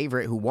from The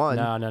Favorite who won.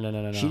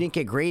 No. She didn't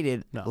get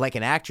graded like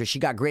an actress. She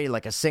got graded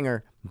like a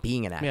singer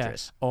being an Yeah.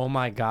 actress. Oh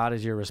my God,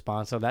 is your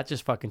response? So that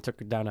just fucking took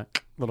it down a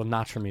little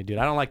notch for me, dude.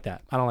 I don't like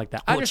that. I don't like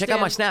that. I Well, check out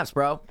my understand- snaps,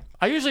 bro.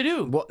 I usually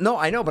do. Well, no,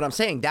 I know, but I'm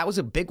saying that was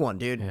a big one,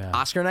 dude. Yeah.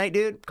 Oscar night,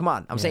 dude. Come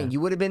on. I'm saying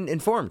you would have been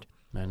informed.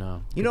 I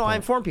know. You know, I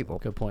inform people.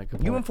 Good point.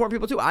 Good You point. inform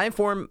people too.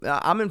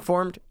 I'm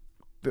informed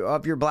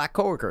of your black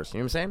coworkers. You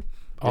know what I'm saying?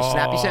 The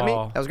snap you sent me,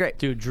 that was great.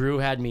 Dude, Drew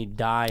had me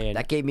dying.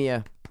 That gave me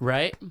a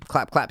right?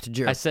 clap to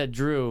Drew. I said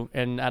Drew,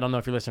 and I don't know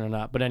if you're listening or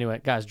not. But anyway,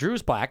 guys,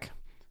 Drew's black.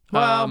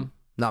 Well,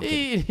 no, I'm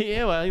kidding.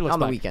 he looks On the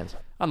black. weekends.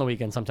 On the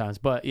weekend sometimes.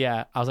 But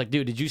yeah, I was like,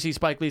 dude, did you see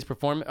Spike Lee's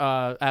perform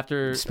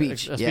after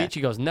Speech, a speech? yeah.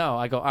 He goes, no.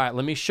 I go, all right,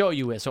 let me show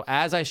you it. So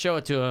as I show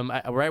it to him,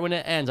 right when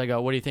it ends, I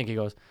go, what do you think? He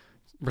goes,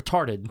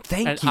 retarded.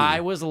 Thank and you.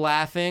 I was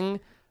laughing.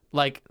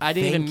 Like, I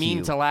didn't even Thank mean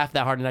you. to laugh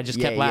that hard, and I just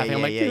kept Yeah, laughing.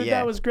 I'm like, dude, yeah.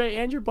 that was great,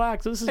 and you're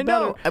black, so this is I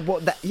better. know.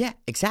 Well, yeah,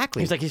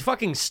 exactly. He's like, he's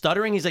fucking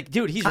stuttering. He's like,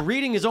 dude, he's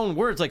reading his own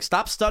words. Like,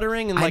 stop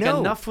stuttering, and I like, know.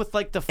 enough with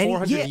like the And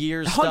 400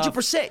 years stuff.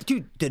 100%.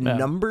 Dude, the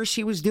numbers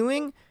he was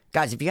doing,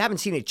 guys, if you haven't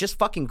seen it, just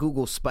fucking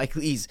Google Spike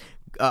Lee's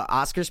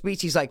Oscar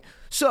speech. He's like,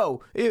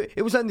 so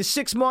it was on the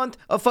 6th month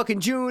of fucking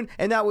June,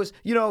 and that was,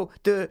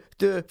 the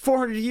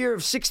 400th year of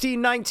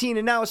 1619,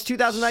 and now it's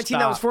 2019.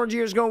 That was 400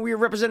 years ago, and we were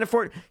represented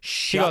for it.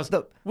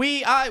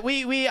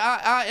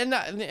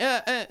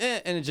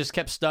 And it just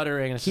kept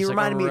stuttering. And He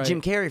reminded me of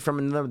Jim Carrey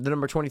from the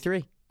number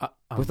 23.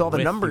 With all the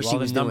numbers he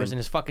was doing. And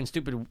his fucking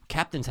stupid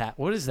captain's hat.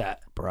 What is that?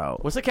 Bro.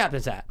 What's the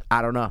captain's hat?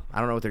 I don't know. I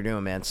don't know what they're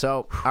doing, man.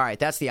 So, all right,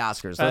 that's the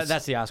Oscars.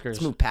 That's the Oscars.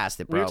 Let's move past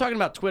it, bro. We were talking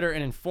about Twitter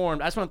and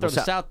Informed. I just want to throw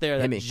this out there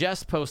that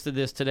Jess posted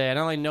this today. And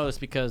I only know this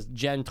because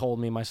Jen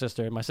told me, my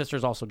sister. My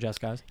sister's also Jess,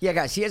 guys. Yeah,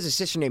 guys, he has a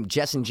sister named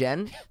Jess and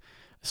Jen.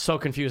 So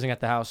confusing at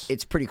the house.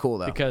 It's pretty cool,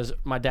 though. Because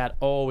my dad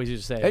always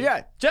used to say, hey,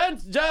 yeah.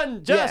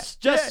 Jen, Jess,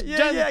 Jen.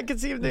 Yeah, I can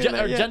see him doing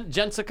that. Yeah.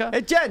 Jensica.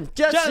 Hey,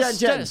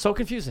 Jen. It's so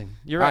confusing.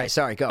 You're right. All right,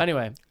 sorry, go.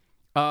 Anyway.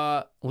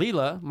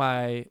 Leela,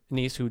 my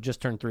niece who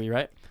just turned 3,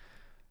 right,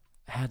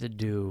 had to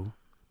do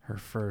her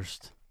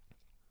first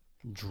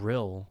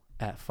drill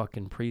at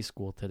fucking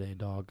preschool today,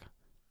 dog.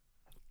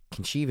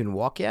 Can she even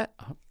walk yet?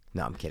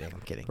 No, I'm kidding.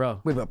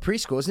 Bro. Wait, but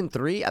preschool isn't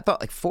 3? I thought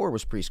like 4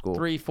 was preschool.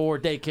 3, 4,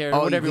 daycare,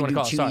 oh, whatever you want to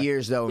call it. 2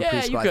 years though in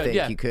preschool. I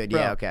think you could. Bro,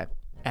 yeah, okay.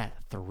 At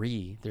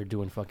 3, they're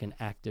doing fucking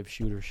active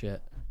shooter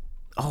shit.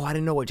 Oh, I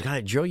didn't know what kind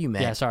of drill you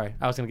meant. Yeah, sorry.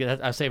 I was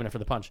saving it for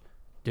the punch.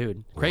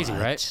 Dude, crazy,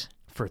 What? right?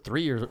 For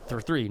 3 years, for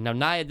 3. Now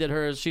Naya did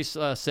hers. She's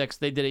 6.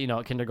 They did it,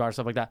 at kindergarten,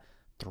 stuff like that.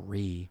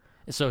 3.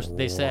 So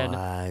they said,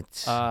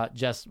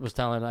 Jess was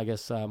telling, I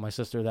guess, my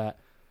sister that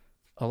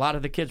a lot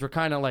of the kids were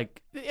kind of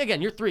like, again,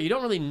 you're 3, you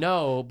don't really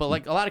know, but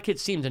like a lot of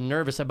kids seemed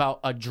nervous about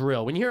a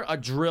drill. When you hear a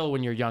drill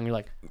when you're young, you're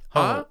like,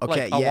 huh? Oh,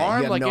 okay, like, yeah, alarm?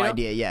 you have like, no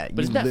idea. Yeah, but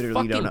you isn't that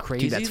literally don't know.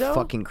 crazy, Dude, that's though?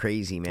 fucking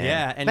crazy, man.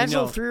 Yeah, and imagine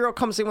a little 3-year-old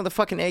comes in with a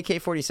fucking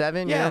AK-47.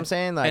 You know what I'm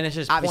saying? Like, and it's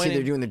just obviously pointed,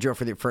 they're doing the drill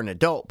for an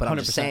adult, but I'm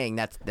just 100%. saying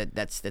that's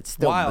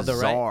still wild,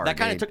 bizarre. Right? That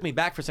kind of dude. took me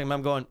back for a second.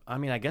 I'm going, I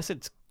mean, I guess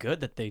it's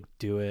good that they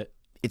do it.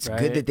 It's right?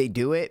 good that they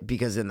do it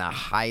because in the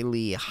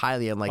highly,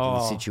 highly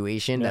unlikely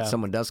situation that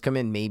someone does come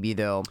in, maybe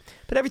they'll.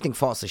 But everything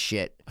falls to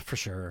shit. For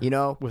sure.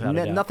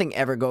 Nothing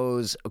ever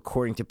goes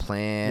according to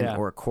plan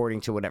or according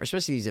to whatever,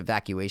 especially these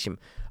evacuation.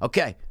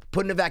 Okay,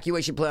 put an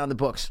evacuation plan on the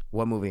books.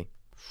 What movie?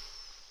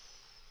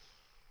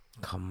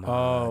 Come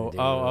on.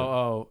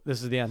 Oh.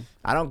 This is the end.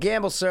 I don't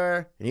gamble,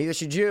 sir. Neither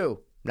should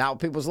you. Not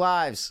with people's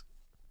lives.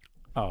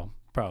 Oh,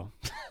 bro.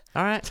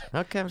 All right.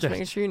 Okay, I'm just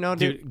making sure you know,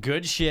 dude.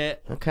 Good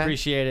shit. Okay.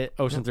 Appreciate it.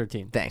 Ocean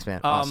 13. Thanks, man.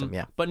 Awesome,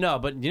 yeah. But you know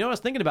what I was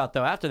thinking about,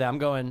 though, after that? I'm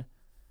going,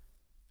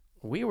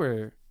 we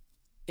were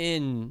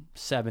in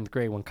 7th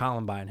grade when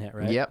Columbine hit,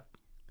 right? Yep.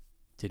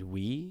 Did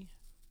we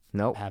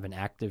Nope. have an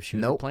active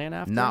shooter plan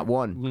after? Not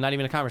one. Not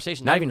even a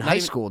conversation. Not even high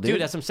school, dude.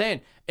 Dude, that's what I'm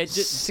saying. It's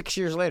just 6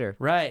 years later.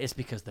 Right. It's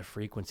because the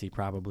frequency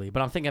probably.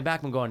 But I'm thinking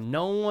back, I'm going,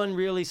 no one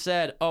really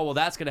said, oh, well,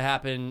 that's going to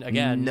happen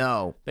again.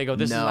 No. They go,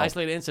 this is an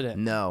isolated incident.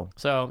 No.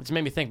 So it's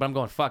made me think, but I'm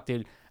going, fuck,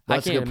 dude. Well,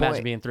 I can't even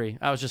imagine being 3.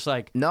 I was just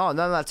like, no,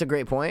 that's a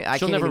great point. I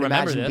She'll can't never even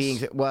remember imagine this.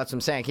 being. Well, that's what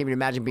I'm saying. I can't even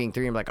imagine being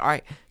 3 and be like, all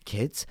right,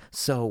 kids.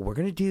 So we're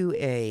gonna do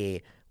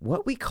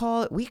what we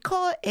call it. We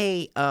call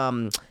it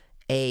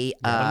a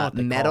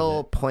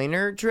metal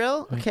pointer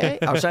drill. Okay,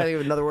 I was trying to think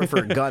of another word for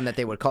a gun that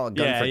they would call a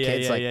gun for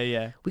kids.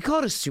 We call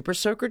it a super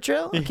soaker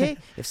drill. Okay,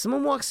 if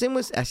someone walks in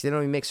with, actually they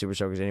don't even make super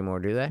soakers anymore,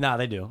 do they? nah,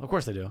 they do. Of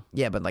course they do.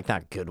 Yeah, but like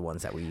not good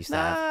ones that we used to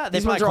Nah, have. they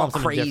These ones are probably all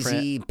call them something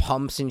crazy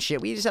pumps and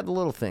shit. We just have the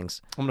little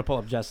things. I'm gonna pull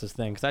up Jess's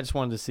thing because I just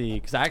wanted to see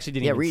because I actually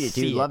didn't. Yeah, even read it,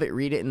 see dude. Love it,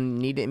 read it, and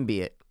need it and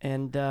be it.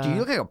 And Dude, you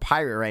look like a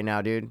pirate right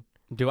now, dude.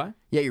 do I?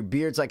 Yeah, your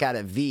beard's like at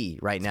a V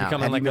right now.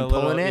 becoming Have like you been a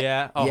little- pulling it?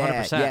 yeah. Oh, 100%. Yeah,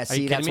 Are you see,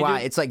 kidding that's me, why.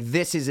 dude? It's like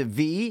this is a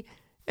V,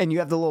 and you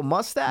have the little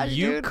mustache,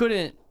 You dude.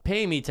 couldn't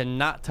pay me to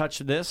not touch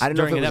this I didn't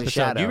know if during it an was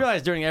a episode. shadow. You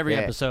realize during every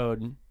Yeah.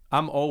 episode,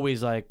 I'm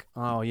always like,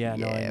 oh yeah,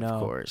 no, I know. of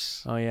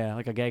course. Oh yeah,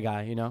 like a gay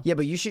guy, you know. Yeah,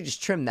 but you should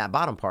just trim that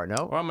bottom part,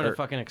 no? Or I'm gonna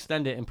fucking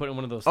extend it and put it in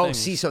one of those Oh, things.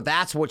 see, so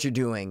that's what you're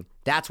doing.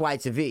 That's why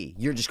it's a V.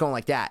 You're just going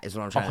like that, is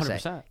what I'm trying to say.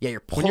 100%. Yeah, you're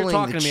When pulling you're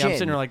talking the to me, chin. I'm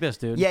sitting there like this,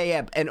 dude.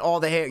 Yeah, and all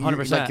the hair.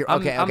 100%. Like you're,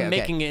 I'm okay.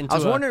 making it into I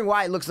was a- wondering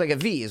why it looks like a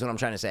V, is what I'm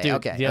trying to say. Dude,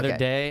 okay. the other okay.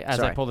 day, as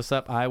I Sorry. pulled this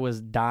up, I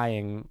was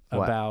dying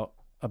What? about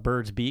a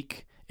bird's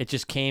beak. It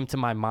just came to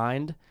my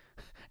mind,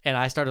 and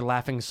I started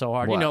laughing so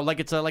hard. What? You know,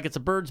 like it's a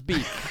bird's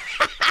beak.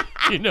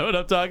 You know what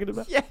I'm talking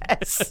about?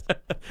 Yes.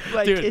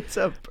 Like Dude, it's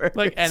a bird.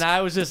 Like, and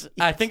I was just,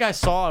 I think I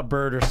saw a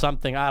bird or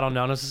something. I don't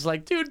know. And I was just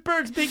like, dude,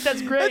 bird's beak,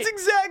 that's great. That's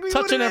exactly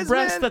Touching what it a is,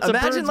 breast, man. that's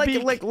Imagine a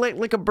bird's beak.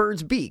 like a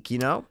bird's beak, you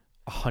know?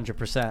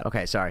 100%.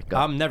 Okay, sorry. Go.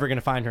 I'm never going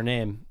to find her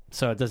name,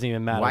 so it doesn't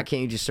even matter. Why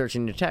can't you just search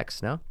in your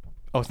text, no?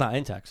 Oh, it's not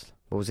in text.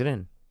 What was it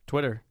in?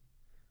 Twitter.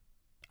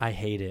 I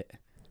hate it.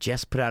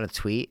 Jess put out a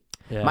tweet.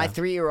 Yeah. My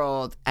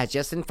 3-year-old at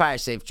Justin Fire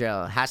Safe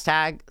Drill.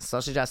 Hashtag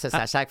social justice.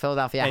 Hashtag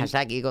Philadelphia. and-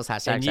 Hashtag Eagles.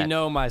 Hashtag. And you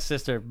know my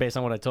sister, based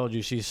on what I told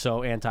you, she's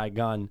so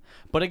anti-gun.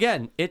 But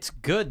again, it's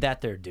good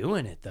that they're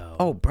doing it, though.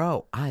 Oh,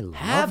 bro, I love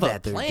have a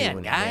that they're plan,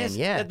 doing guys. it,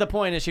 man. Yeah. The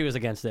point is she was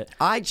against it.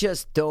 I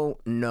just don't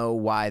know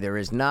why there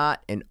is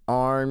not an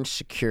armed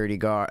security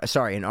guard.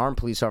 Sorry, an armed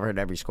police officer at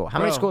every school. How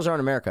many Bro. schools are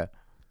in America?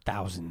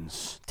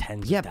 Thousands.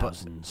 Tens Yeah, of but-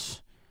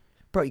 thousands.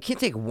 Bro, you can't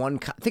take one.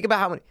 Think about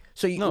how many.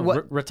 So you No,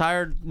 what?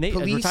 retired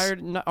Police?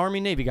 Army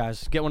Navy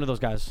guys. Get one of those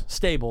guys.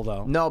 Stable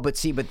though. No, but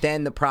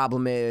then the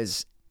problem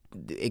is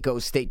it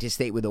goes state to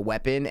state with a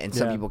weapon, and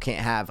some Yeah. people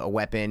can't have a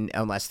weapon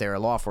unless they're a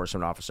law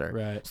enforcement officer.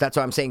 Right. So that's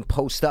why I'm saying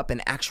post up an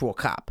actual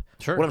cop.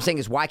 Sure. What I'm saying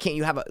is, why can't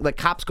you have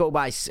cops go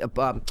by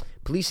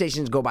police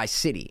stations go by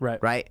city,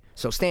 Right.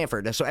 So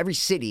Stanford, so every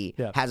city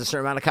Yeah. has a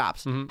certain amount of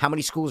cops. How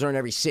many schools are in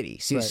every city?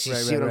 See what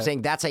I'm right.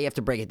 saying? That's how you have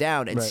to break it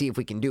down and Right. see if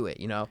we can do it.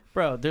 You know.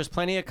 Bro, there's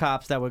plenty of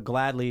cops that would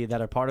gladly,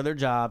 that are part of their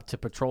job to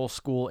patrol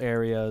school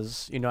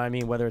areas. You know what I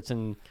mean? Whether it's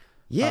in.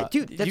 Yeah,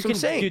 dude, that's you what I'm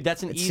saying. Dude,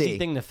 that's an Let's easy see.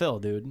 thing to fill,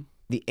 dude.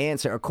 The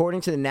answer, according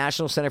to the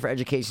National Center for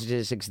Education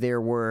Statistics, there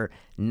were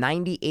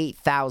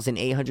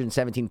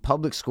 98,817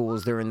 public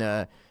schools during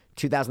the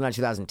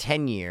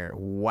 2009-2010 year.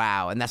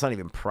 Wow, and that's not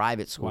even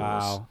private schools.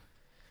 Wow.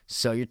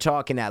 So you're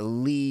talking at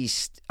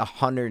least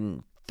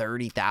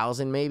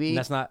 130,000, maybe.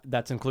 And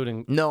that's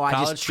including. No, I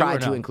college just too, or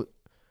tried to no? include.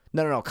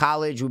 No.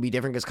 College would be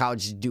different because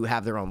colleges do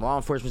have their own law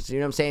enforcement. You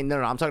know what I'm saying?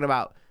 No. I'm talking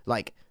about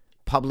like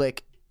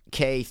public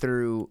K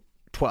through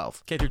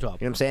 12. K through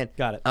 12. You know what I'm saying?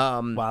 Got it.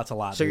 Wow, that's a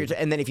lot. So dude.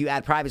 and then if you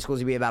add private schools,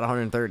 you'd be about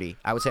 130.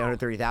 I would say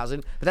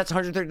 130,000, but that's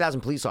 130,000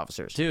 police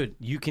officers. Dude,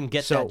 you can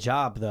get So- that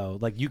job though.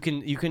 Like you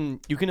can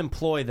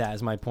employ that.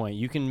 Is my point.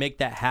 You can make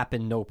that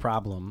happen, no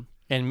problem.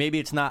 And maybe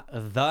it's not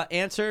the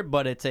answer,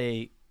 but it's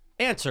a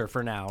answer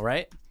for now,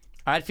 right?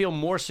 I'd feel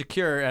more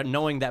secure at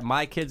knowing that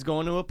my kid's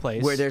going to a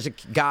place Where there's a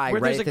guy,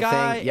 where right there's a at the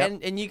guy, thing. Yep.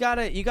 and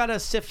you gotta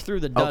sift through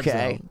the duds.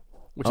 Okay. Though.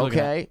 What you looking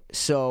at? Okay.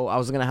 So I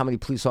was looking at how many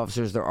police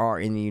officers there are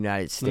in the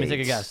United States. Let me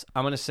take a guess.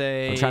 I'm gonna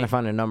say. I'm trying to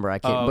find a number. I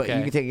can't. Oh, But okay.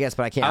 you can take a guess,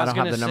 but I can't. I don't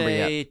have the number I was yet.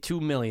 gonna say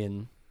 2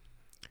 million.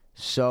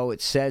 So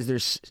it says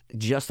there's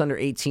just under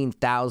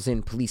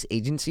 18,000 police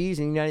agencies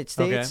in the United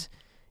States,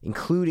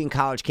 including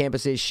college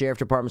campuses, sheriff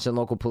departments, and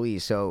local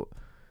police. So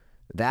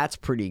that's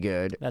pretty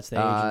good. That's the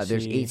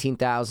There's agency.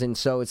 18,000.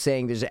 So it's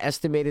saying there's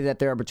estimated that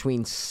there are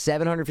between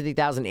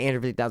 750,000 and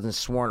 850,000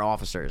 sworn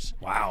officers.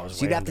 Wow.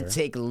 So you'd have to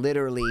take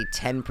literally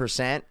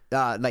 10%,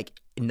 like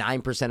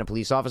 9% of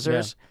police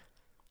officers,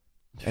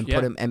 and Yeah.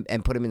 put them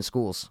and put them in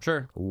schools.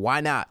 Sure.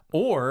 Why not?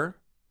 Or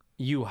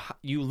you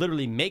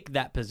literally make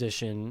that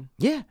position.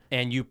 Yeah.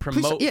 And you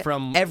Police- promote yeah.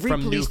 from every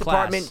from police new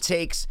department class.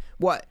 takes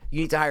what?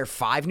 You need to hire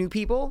 5 new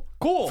people.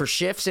 Cool. For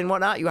shifts and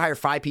whatnot. You hire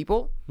 5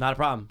 people. Not a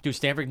problem, dude.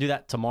 Stanford can do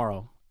that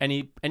tomorrow.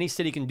 Any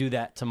city can do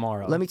that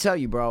tomorrow. Let me tell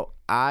you, bro.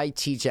 I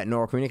teach at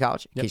Norwalk Community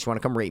College. In case you want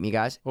to come rate me,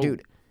 guys,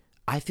 dude.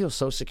 I feel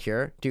so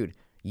secure, dude.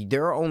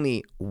 There are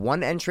only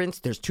one entrance.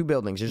 There's 2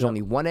 buildings. There's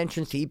only one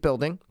entrance to each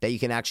building that you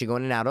can actually go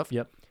in and out of.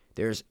 Yep.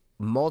 There's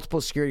multiple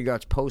security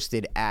guards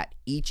posted at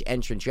each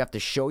entrance. You have to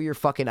show your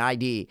fucking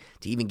ID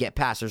to even get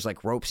past. There's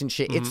like ropes and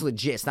shit. It's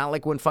legit. It's not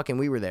like when fucking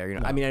we were there. You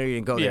know, I mean, I know you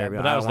didn't go Yeah, there,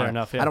 but I I don't was there wanna-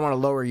 enough, yeah. I don't want to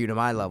lower you to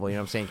my level. You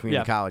know what I'm saying?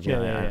 Community Yeah. college. You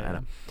know, I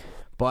know.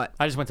 But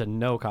I just went to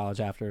no college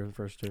after the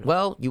first 2.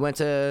 well, we went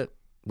to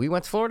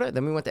Florida,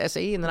 then we went to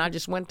SAE, and then I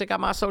just went to got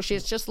my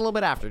associates just a little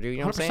bit after, dude. You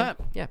know what I'm saying? 100%.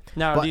 Yeah.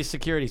 Now, But are these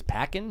securities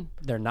packing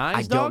their knives?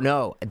 I don't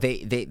know.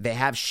 They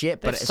have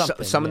shit, but have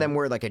something, some of yeah. them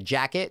wear like a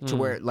jacket to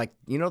wear like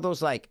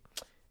those like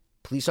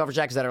police officer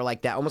jackets that are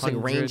like that, almost like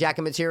rain 100.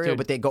 jacket material, Dude.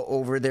 but they go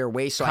over their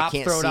waist, so Cops I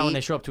can't throw it out when see.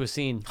 they show up to a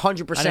scene.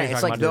 100%.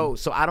 It's like those.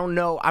 So I don't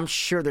know. I'm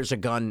sure there's a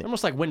gun.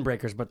 Almost like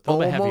windbreakers, but a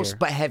little Almost,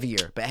 bit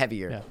heavier. but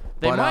heavier. Yeah.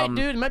 They But, might,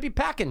 dude. It might be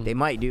packing. They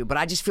might do, but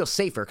I just feel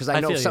safer because I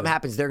know feel if something you.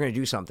 happens, they're going to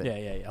do something.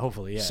 Yeah.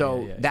 Hopefully, yeah.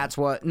 So yeah. that's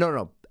what.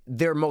 No.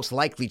 They're most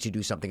likely to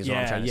do something. Is what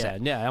I'm trying to say.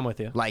 Yeah, I'm with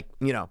you. Like,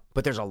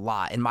 but there's a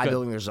lot. In my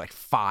building, there's like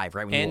 5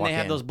 right when you And walk they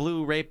have in. those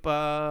blue rape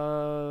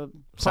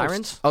sirens?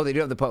 posts. Oh, they do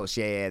have the posts.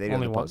 Yeah, they do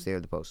Only have the one? posts. They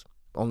have the posts.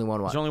 Only one.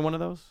 Is What? there only one of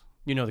those?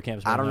 You know the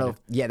campus. I don't better know.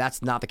 than Yeah,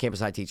 that's not the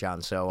campus I teach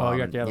on. So, Oh,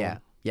 you're at the other yeah.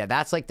 one. Yeah,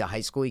 that's like the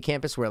high school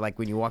campus where like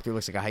when you walk through it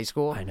looks like a high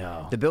school. I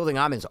know. The building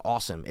I'm in is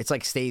awesome. It's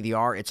like state of the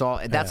art. It's all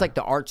that's like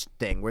the arts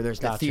thing where there's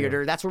the Gotcha.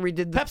 theater. That's where we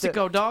did the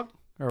PepsiCo, dog,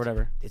 or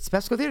whatever. It's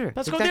PepsiCo Theater.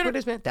 That's PepsiCo exactly Theater. what it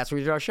is, man. That's where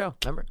we did our show.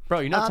 Remember? Bro,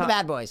 you know the Tom-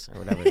 Bad Boys or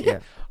whatever. Yeah.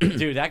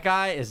 Dude, that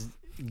guy is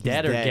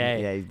dead or dead.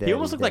 gay. Yeah, he's dead. He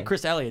almost He's looked like dead.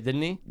 Chris Elliott,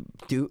 didn't he?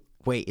 Dude,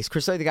 wait, is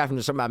Chris Lee the guy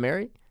from Something About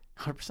Mary?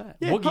 100%.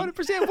 Yeah, 100%. Well, yeah,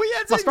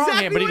 that's My strong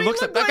exactly hand, but he what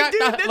looks looked like that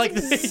dude. guy. That's Like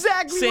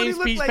exactly same what he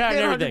looked speech like, pattern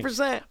man, and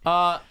everything.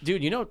 100%.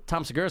 Dude, you know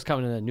Tom Segura's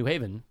coming to New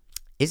Haven,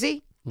 Is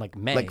he? like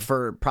May. Like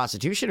for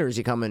prostitution, or is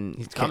he coming?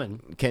 He's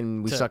coming.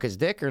 Can we suck his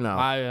dick or no?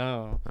 I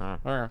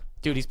don't know.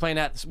 Dude, he's playing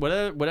at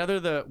whatever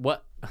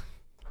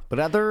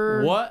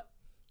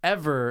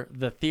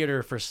the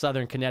theater for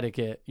Southern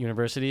Connecticut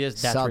University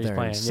is. That's where he's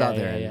playing.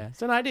 Southern. Yeah.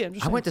 It's an idea. I'm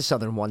just I saying. went to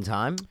Southern one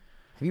time.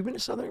 Have you been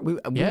to Southern? We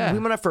Yeah.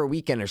 went up for a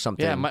weekend or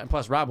something. Yeah.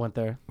 Plus, Rob went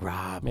there.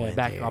 Rob Yeah, went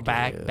back- there,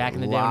 back- dude. back in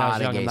the day when I was Lot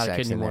of young, I'm gay not a sex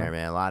kid in there, anymore.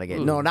 man. A lot of gay.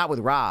 Ooh. No, not with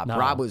Rob. No.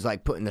 Rob was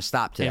like putting the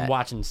stop to And that.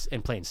 watching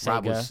and playing Sega.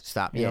 Rob was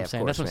stop. You know Yeah, what I'm of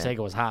saying? That's when course, man.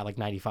 Sega was hot, like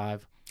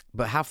 95.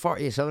 But how far?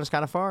 Yeah, Southern's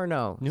kind of far. Or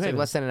no, New It's like Haven.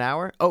 less than an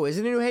hour. Oh, is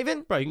it in New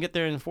Haven? Bro, you can get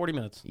there in 40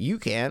 minutes. You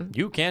can.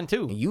 You can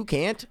too. You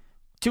can't.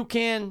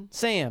 Toucan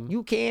Sam.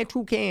 You can't.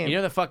 Who can? You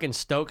know the fucking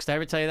Stokes? Did I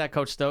ever tell you that,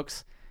 Coach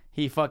Stokes?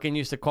 He fucking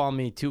used to call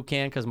me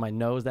Toucan because my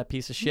nose, that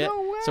piece of shit.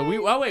 No way. So we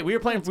were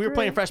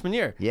playing freshman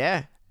year.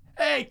 Yeah.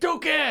 Hey,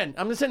 Toucan!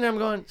 I'm just sitting there. I'm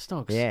going,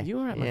 Stokes. Yeah, You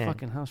were at my yeah.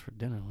 fucking house for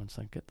dinner once.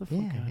 Like, get the fuck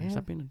out of here.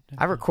 Stop being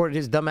a I recorded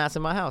his dumbass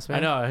in my house, man.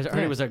 I know. I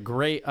heard it was a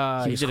great.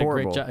 He was did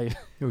horrible. a great job.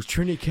 It was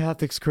Trinity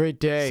Catholic's great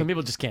day. Some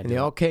people just can't and do they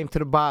it. all came to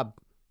the Bob.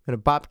 And the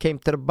Bob came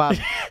to the Bob.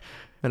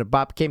 And the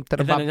Bob came to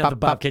the And Bob. then another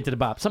Bob came to the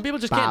Bob. Some people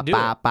just can't do it.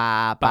 Dude,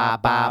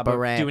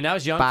 Dude, when I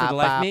was young, for the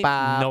life of me,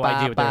 no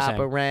idea what they were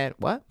saying.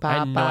 What? I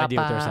had no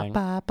idea what they were saying.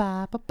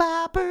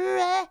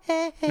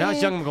 When I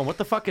was young, I'm going, what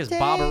the fuck is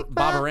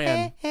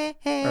Bobberan?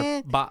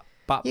 Or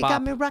Bob. You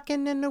got me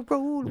rocking in the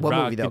road. What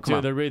movie though? Come to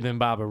on. the rhythm,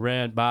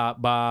 Bobberan,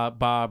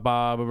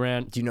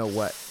 Bobberan. Do you know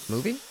what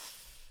movie?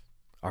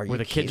 Are you Where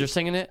the kids are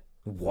singing it?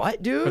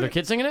 What, dude? Were the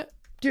kids singing it?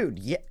 Dude,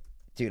 yeah.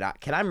 Dude,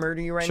 can I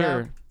murder you right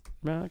Sure. now?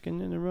 Rocking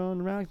in the road,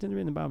 rocking in the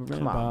rhythm, Bobberan,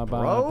 Come on,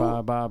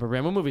 bro.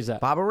 Bobberan. What movie is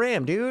that? Baba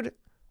Ram, dude.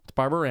 It's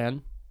Barbara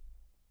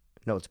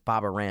No, it's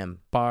Baba Ram.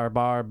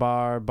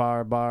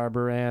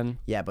 Barbaran.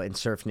 Yeah, but in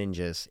Surf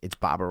Ninjas, it's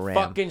Baba Ram.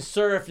 Fucking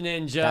Surf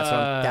Ninjas.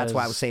 That's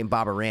why I was saying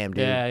Baba Ram,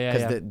 dude. Yeah.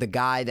 Because the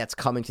guy that's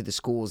coming to the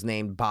school is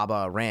named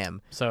Baba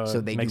Ram. So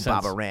they do makes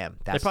sense. Baba Ram.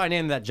 They probably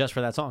named that just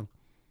for that song.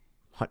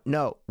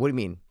 No, what do you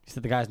mean? You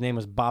said the guy's name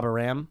was Baba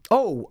Ram.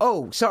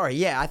 Oh, sorry.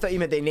 Yeah, I thought you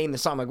meant they named the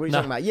song. Like, what are you No,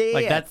 talking about? Yeah,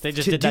 like yeah. that- they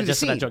just To did that do the just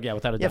for that scene. joke. Yeah,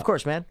 without a Yeah, doubt. of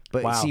course, man.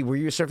 But Wow. see, were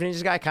you a Surf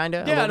Ninjas guy, kind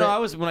of? Yeah, no, I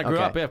was when I grew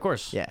up. Yeah, of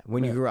course. Yeah,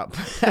 when you grew up.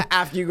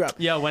 After you grew up.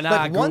 Yeah, when Like,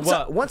 I grew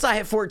up. Once I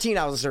hit 14,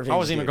 I was a Surf Ninjas I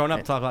wasn't even dude. growing up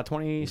until about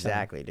 20.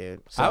 Exactly,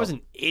 dude. So, I was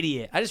an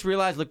idiot. I just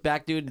realized, look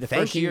back, dude, the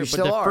Thank first you, year, you but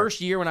still the are. first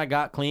year when I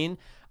got clean,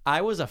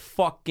 I was a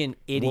fucking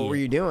idiot. What were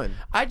you doing?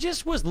 I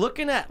just was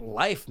looking at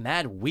life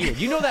mad weird.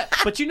 You know that,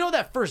 but you know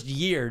that first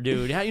year,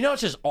 dude. How you know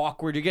it's just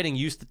awkward. You're getting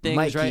used to things,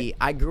 Mikey, right?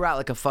 I grew out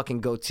like a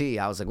fucking goatee.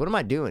 I was like, what am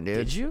I doing, dude?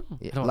 Did you?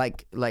 Yeah, No.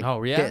 like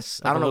Oh, yeah? this.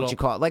 Like I don't a know little- what you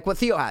call it. Like what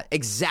Theo has.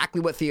 Exactly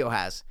what Theo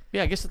has.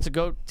 Yeah, I guess it's a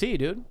goatee,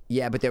 dude.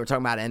 Yeah, but they were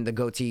talking about it, and the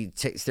goatee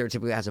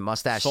stereotypically has a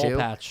mustache Soul too.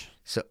 patch.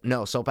 So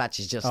no, soul patch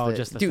is just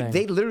just the dude. thing.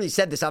 They literally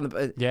said this on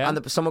the Yeah? on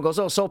the. Someone goes,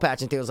 "Oh, soul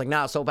patch," and Theo's like,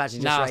 "No, soul patch is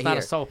just No, right it's not here."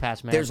 a soul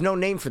patch, man. There's no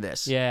name for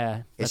this.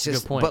 Yeah, that's it's a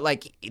just. good point. But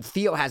like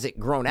Theo has it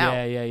grown out.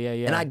 Yeah.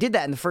 And I did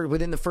that in the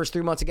within the first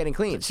 3 months of getting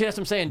clean. See, that's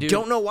what I'm saying, dude.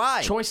 Don't know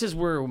why. Choices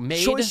were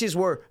made. Choices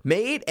were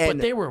made, and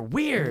But they were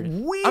weird.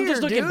 I'm Weird,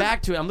 just looking dude.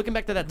 back to it. I'm looking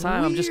back to that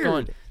time. I'm just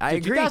going. Weird. I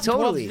dude, agree,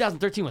 2012, totally.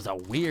 2013 was a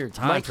weird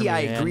time for Mikey, me,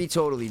 I man. agree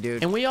totally,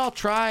 dude. And we all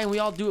try and we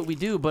all do what we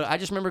do. But I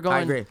just remember going,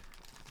 I agree.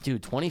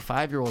 dude,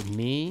 25-year-old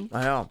me.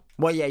 I know.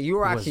 Well, yeah, you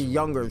were actually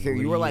younger.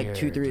 You were like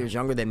 2-3 weird. years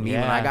younger than me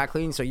when Yeah. I got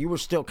clean, so you were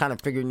still kind of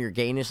figuring your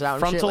gayness out. And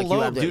Frontal shit. Like, you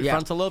lobe, had to- dude. yeah.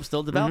 Frontal lobe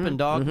still developing,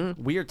 dog.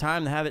 Weird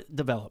time to have it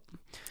develop.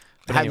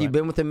 But Have anyway, you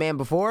been with a man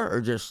before,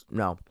 or just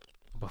no?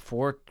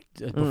 before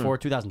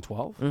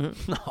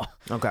 2012? No.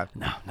 Okay.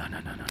 No.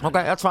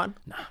 Okay, that's fine.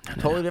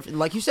 Totally different.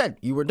 Like you said,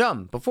 you were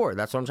dumb before.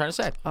 That's what I'm trying to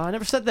say. I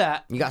never said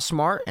that. You got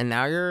smart, and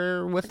now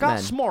you're with Got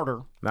men.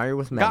 smarter. Now you're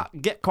with men.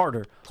 Get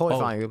Carter. Totally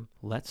fine, you.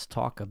 Let's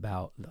talk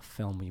about the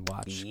film we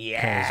watched.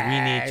 Yeah. Because we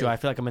need to. I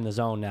feel like I'm in the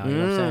zone now. You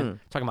know what I'm saying?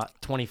 Talking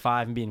about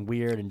 25 and being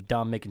weird and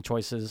dumb, making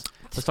choices.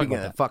 Let's talk Speaking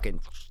about of that. fucking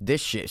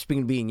this shit.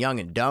 Speaking of being young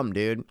and dumb,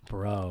 dude.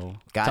 Bro.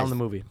 Guys, Tell them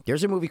the movie.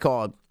 There's a movie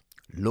called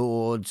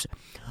Lords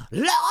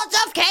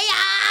of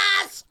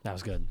Chaos. That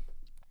was good.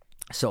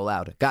 So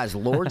loud, guys.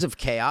 Lords of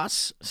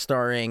Chaos,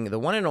 starring the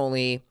one and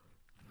only.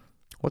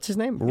 What's his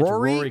name?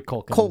 Rory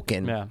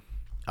Culkin.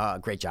 Yeah.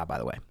 Great job, by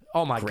the way.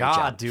 Oh, my Great God,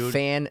 job. dude.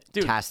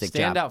 Fantastic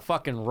dude, job. standout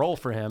fucking role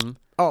for him.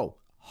 Oh,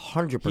 He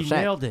 100%.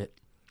 nailed it.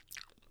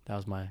 That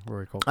was my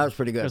Rory Culkin. That was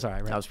pretty good. It was all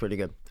right, right? That was pretty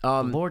good.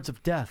 Lords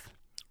of Death.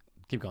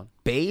 Keep going.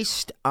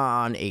 Based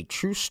on a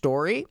true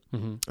story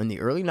in the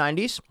early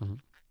 90s.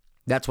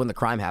 That's when the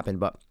crime happened,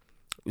 but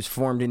it was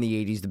formed in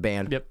the 80s, the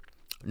band. Yep.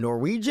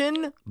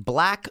 Norwegian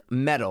black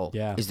metal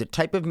Yeah. is the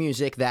type of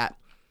music that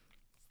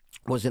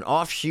was an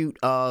offshoot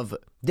of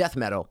death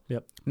metal.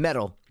 Yep.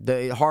 Metal,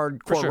 the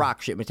hardcore sure.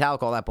 rock shit,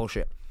 Metallica, all that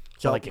bullshit.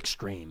 So, like,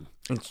 extreme.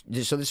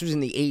 So this was in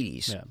the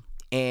 80s. Yeah.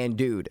 And,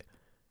 dude,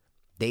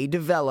 they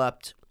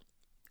developed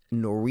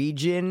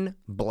Norwegian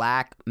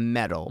black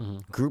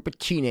metal. Group of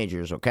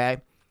teenagers, okay?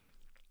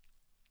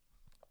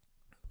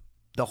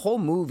 The whole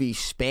movie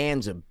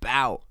spans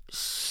about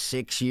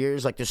 6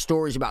 years. Like, the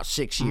story's about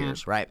 6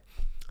 years, right?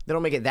 They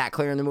don't make it that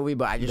clear in the movie,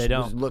 but I just They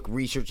don't. was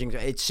researching.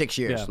 It's 6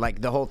 years. Yeah.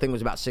 Like, the whole thing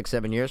was about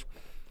 6-7 years.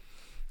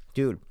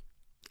 Dude,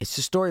 it's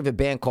the story of a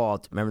band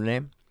called, remember the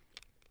name?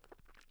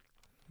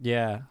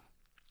 Yeah.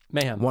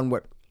 Mayhem. One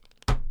word.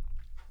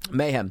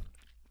 Mayhem.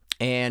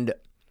 And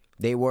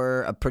they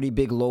were a pretty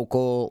big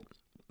local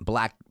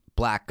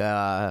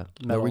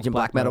Norwegian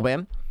black metal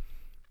band.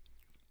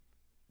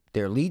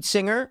 Their lead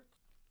singer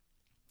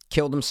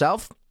killed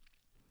himself.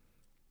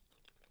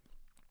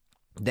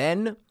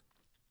 Then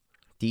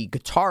the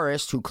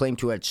guitarist who claimed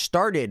to have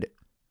started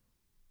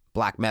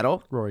black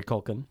metal, Rory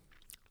Culkin.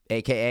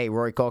 aka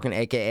Rory Culkin,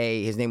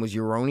 aka his name was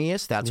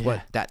Euronius. That's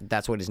Yeah.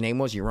 that's what his name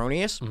was,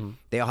 Euronius.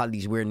 They all had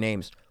these weird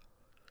names.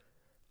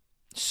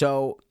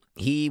 So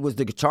he was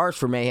the guitarist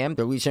for Mayhem.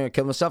 Their lead singer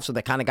killed himself, so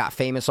they kind of got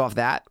famous off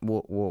that.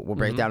 We'll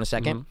break it down in a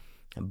second.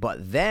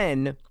 But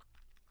then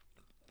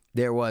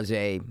there was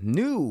a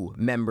new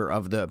member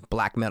of the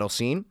black metal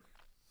scene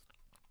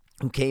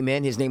who came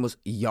in. His name was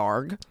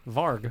Varg.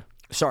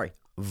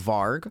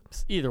 Varg.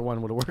 Either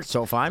one would have worked.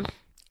 So fine.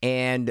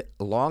 And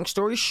long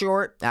story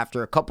short,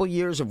 after a couple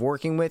years of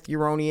working with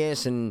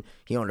Euronymous, and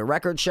he owned a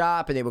record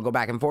shop, and they would go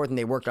back and forth, and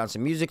they worked on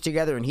some music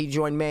together, and he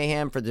joined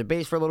Mayhem for the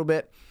bass for a little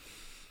bit.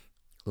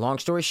 Long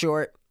story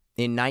short,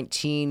 in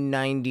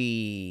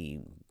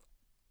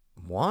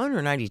 1991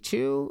 or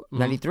 92,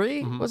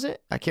 93, was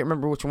it? I can't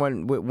remember which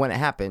one when it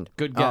happened.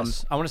 Good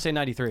guess. I want to say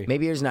 93.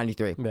 Maybe it was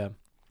 93. Yeah.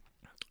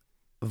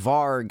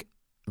 Varg,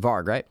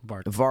 right?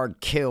 Varg. Varg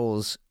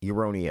kills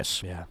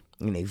Euronymous Yeah.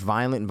 in a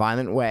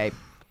violent way.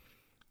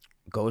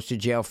 Goes to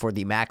jail for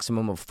the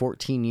maximum of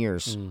 14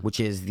 years, which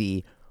is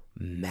the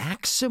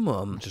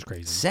maximum Which is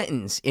crazy.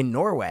 sentence in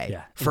Norway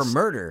Yeah. for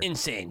murder.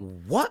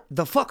 Insane. What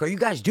the fuck are you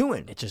guys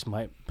doing? It just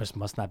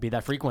must not be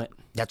that frequent.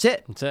 That's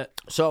it. That's it.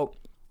 So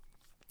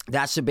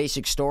that's the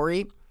basic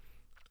story.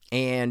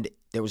 And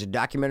there was a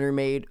documentary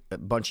made a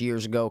bunch of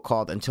years ago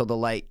called Until the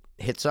Light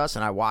Hits Us,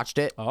 and I watched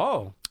it.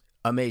 Oh.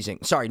 Amazing.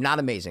 Sorry, not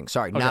amazing.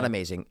 Not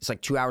amazing. It's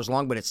like 2 hours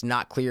long, but it's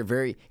not clear.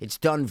 It's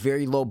done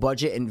very low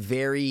budget and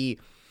very...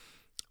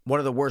 One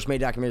of the worst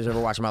made documentaries I've ever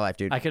watched in my life,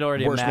 dude. I could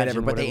already worst imagine made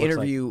ever. But what they it looks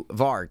interview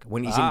Varg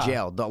when he's in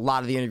jail. A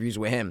lot of the interviews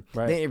with him.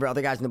 Right. They interview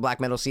other guys in the black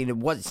metal scene.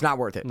 It's not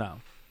worth it. No.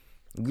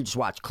 You just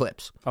watch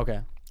clips.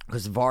 Okay.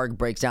 Because Varg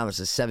breaks down. There's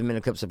a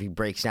 7-minute clip, so he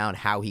breaks down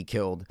how he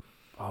killed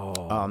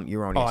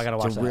Euronymous. Oh, I gotta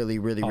watch it's a that. really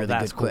good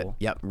That's clip. cool.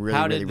 Yep, really,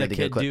 How really, did really the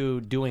good kid clip.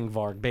 do doing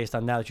Varg based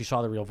on now that you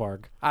saw the real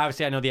Varg?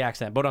 Obviously, I know the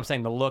accent, but I'm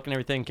saying the look and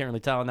everything, can't really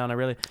tell now. And I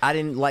really, I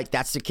didn't like.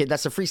 That's the kid.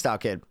 That's the freestyle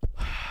kid.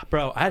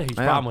 bro, I had a huge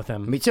problem with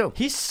him. Me too.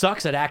 He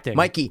sucks at acting.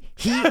 Mikey,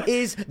 he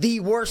is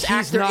the worst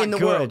He's actor not in the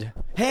good. world.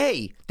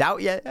 Hey, that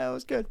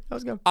was good. That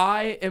was good.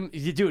 I am,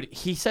 dude.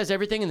 He says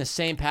everything in the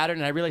same pattern,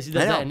 and I realize he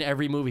does I know. that in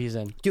every movie he's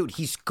in. Dude,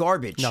 he's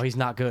garbage. No, he's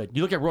not good.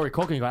 You look at Rory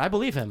Culkin, you go, I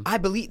believe him. I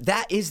believe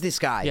that is this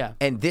guy. Yeah.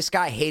 And this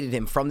guy hated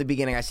him from the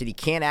beginning. I said he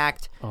can't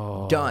act.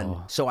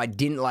 Done. So I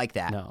didn't like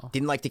that. No.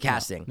 Didn't like the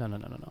casting.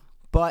 No.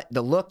 But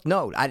the look,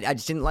 no. I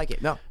just didn't like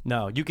it. No.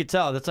 No, you could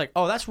tell. That's like,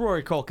 oh, that's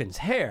Rory Culkin's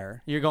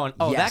hair. You're going,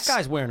 oh, Yes. that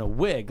guy's wearing a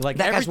wig. Like,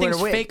 That guy's wearing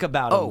everything's a wig. fake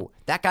about him. Oh,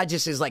 that guy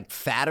just is like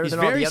fatter He's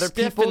than all very the other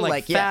stiff people. and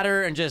like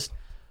fatter and just...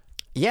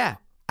 Yeah.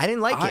 I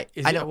didn't like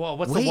it. I know. Well,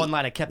 what's the one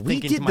line I kept we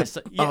thinking to did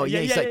myself?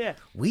 Yeah.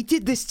 We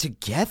did this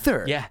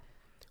together. Yeah.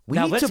 We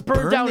Now need let's to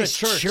burn down a this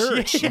church.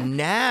 Yeah.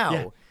 now.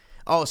 Yeah.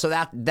 Oh, so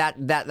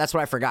that's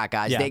what I forgot,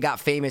 guys. Yeah. They got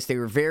famous. They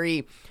were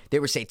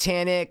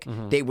satanic.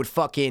 They would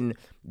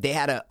they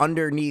had a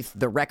underneath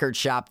the record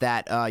shop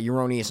that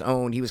Euronymous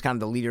owned. He was kind of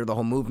the leader of the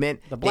whole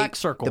movement. The Black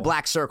Circle. The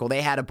Black Circle.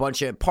 They had a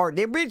bunch of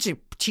they were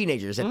basically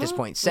teenagers at this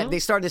point. They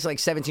started this like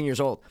 17 years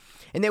old.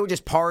 And they would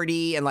just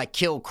party and like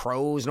kill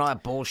crows and all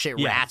that bullshit,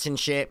 Yeah. rats and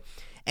shit.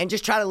 And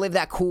just try to live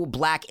that cool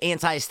black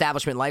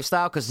anti-establishment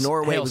lifestyle because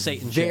Norway Hail was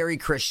Satan very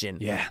Christian.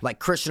 Yeah. Like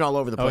Christian all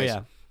over the place.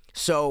 yeah.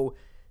 So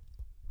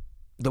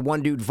the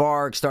one dude,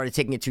 Varg, started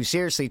taking it too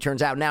seriously.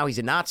 Turns out now he's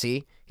a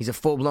Nazi. He's a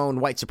full-blown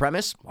white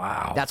supremacist.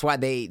 Wow. That's why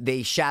they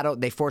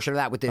foreshadowed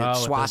that with the Oh,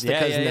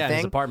 swastikas and the in thing.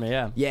 his apartment,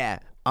 yeah. Yeah.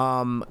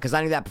 Because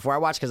I knew that before I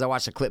watched, because I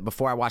watched the clip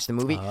before I watched the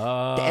movie.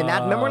 And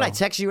that, remember when I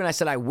texted you and I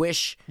said I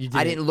wish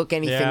I didn't look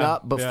anything Yeah,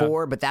 up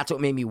before, but that's what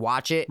made me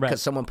watch it, because Right.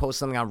 someone posted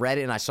something on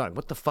Reddit and I saw it.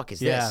 What the fuck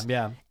is Yeah, this?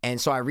 yeah. And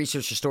so I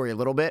researched the story a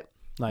little bit,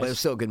 but Nice. it was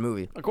still a good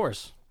movie. Of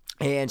course.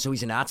 And so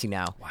he's a Nazi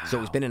now. So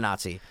he's been a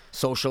Nazi,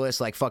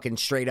 socialist, like fucking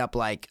straight up,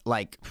 like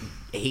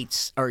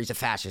hates, or he's a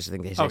fascist. I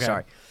think they say. Okay.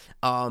 Sorry,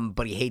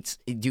 but he hates,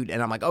 dude.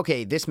 And I'm like,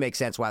 okay, this makes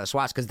sense why the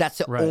swastika, because that's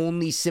the Right.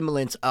 only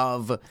semblance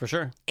of For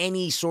sure.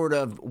 any sort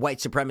of white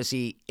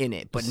supremacy in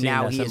it. But Seeing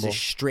now that he is a symbol.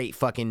 straight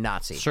fucking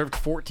Nazi. Served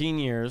 14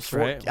 years,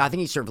 right? I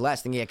think he served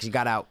less than because he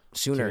got out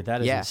sooner. Dude,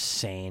 that is yeah.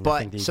 insane to think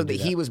that But you so can do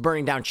that he that. was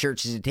burning down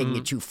churches and taking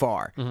it too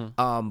far.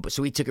 But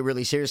so he took it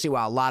really seriously.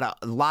 While a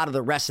lot of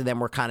the rest of them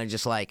were kind of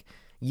just like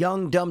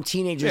young dumb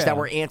teenagers Yeah. that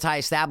were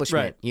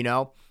anti-establishment. Right. You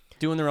know,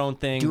 Doing their own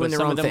thing. Doing but their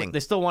some own of them, thing. They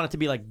still want it to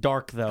be like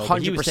dark, though.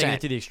 But he was taking 100%.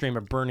 it to the extreme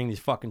of burning these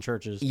fucking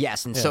churches.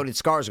 yes, and so did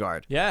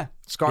Skarsgård. Yeah.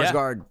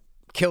 Skarsgård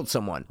killed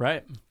someone.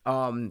 Right.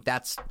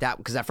 That's that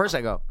because at first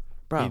I go,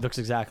 bro, He looks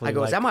exactly I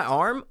go, like... is that my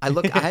arm? I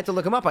had to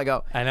look him up. I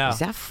go, I know. is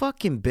that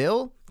fucking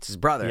Bill? It's his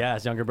brother. Yeah,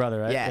 his younger brother,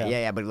 right?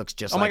 Yeah, but he looks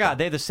just Oh like my God, him.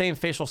 they have the same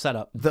facial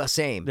setup. The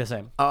same. The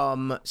same.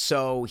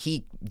 So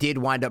he did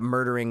wind up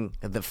murdering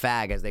the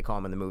fag, as they call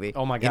him in the movie.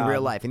 Oh my In God.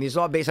 real life, and these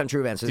are all based on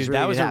true events. So this Dude,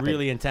 really that was did a happen.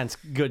 really intense,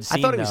 good scene,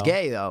 I thought he was though.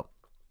 gay though.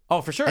 Oh,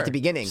 for sure. At the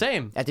beginning,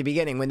 Same. At the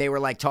beginning, when they were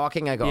like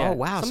talking, I go, Yeah, "Oh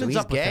wow, so something's he's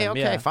up with gay? him, Okay,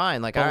 yeah.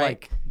 fine. Like, But, all right,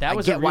 like, that I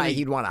was get a why really-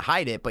 he'd want to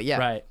hide it, but yeah,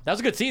 Right. That was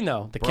a good scene,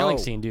 though. The Bro, killing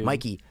scene, dude.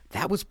 Mikey,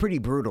 that was pretty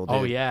brutal, dude.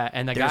 Oh, yeah.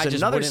 And the There's guy just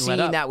another wouldn't let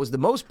scene up. that was the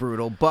most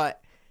brutal,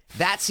 but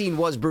that scene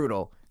was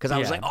brutal because I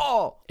was Yeah. like,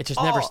 "Oh, It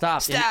just never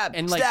stopped. Stab,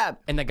 and like, stab."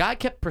 And the guy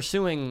kept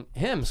pursuing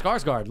him,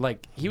 Skarsgård.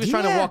 Like, he was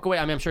trying to Yeah. walk away.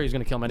 I mean, I'm sure he was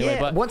going to kill him anyway, Yeah,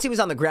 but once he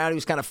was on the ground, he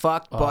was kind of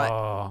fucked, but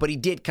Oh. but he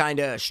did kind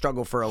of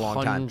struggle for a long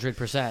time.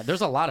 100%.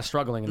 There's a lot of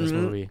struggling in this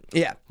movie.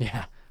 Yeah.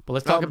 Yeah. But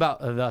let's talk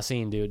about the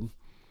scene, dude.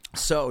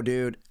 So,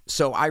 dude,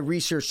 I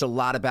researched a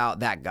lot about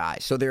that guy.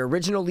 So their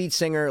original lead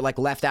singer like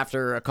left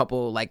after a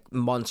couple like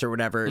months or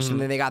whatever. So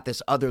then they got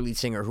this other lead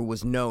singer who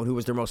was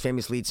their most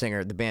famous lead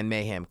singer, the band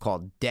Mayhem,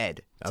 called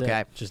Dead.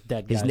 Okay, just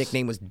Dead His guys.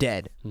 nickname was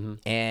Dead,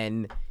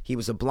 and he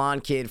was a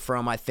blonde kid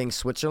from I think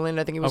Switzerland.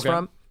 I think he was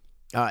from.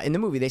 In the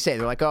movie, they say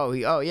they're like, oh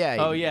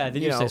yeah, they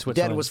do say Switzerland.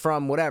 Dead was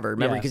from whatever.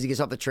 Remember, because he gets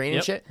off the train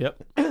and shit.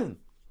 Yep.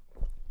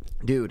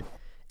 Dude,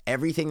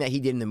 everything that he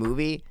did in the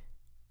movie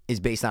is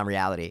based on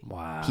reality.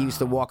 Wow. He used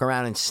to walk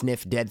around and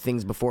sniff dead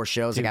things before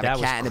shows. Dude, like have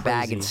that a cat in was a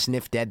bag crazy. and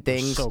sniff dead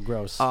things. So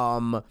gross.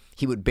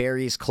 He would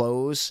bury his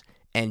clothes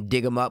and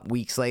dig them up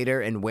weeks later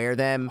and wear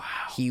them. Wow.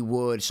 He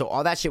would. So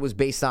all that shit was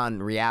based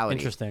on reality.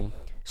 Interesting.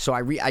 So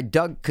I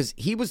dug because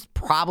he was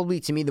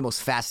probably to me the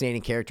most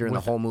fascinating character in the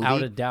whole movie.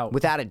 Without a doubt.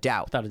 Without a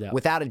doubt.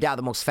 Without a doubt.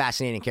 The most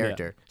fascinating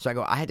character.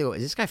 So I had to go,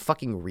 is this guy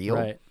fucking real?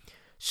 Right.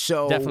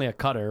 So Definitely a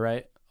cutter,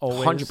 right?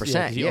 Always.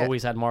 100%. He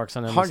always had marks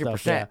on him. 100%. And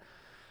stuff.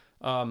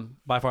 Yeah.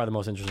 By far the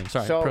most interesting.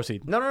 Sorry,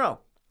 proceed. No.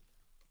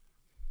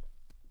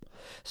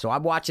 So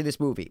I'm watching this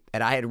movie,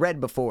 and I had read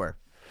before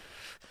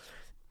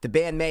the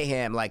band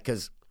Mayhem, like,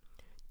 because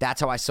that's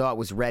how I saw it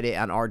was Reddit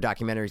on our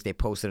documentaries they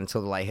posted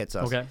Until the Light Hits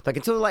Us. Okay. Like,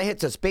 Until the Light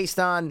Hits Us, based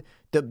on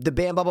the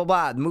band blah, blah,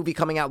 blah, the movie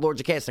coming out,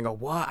 Lords of Chaos. And I go,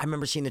 what? I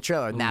remember seeing the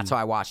trailer, and that's how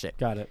I watched it.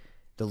 Got it.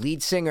 The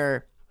lead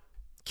singer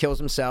kills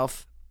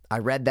himself. I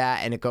read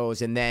that, and it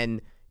goes, and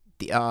then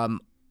the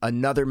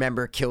another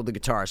member killed the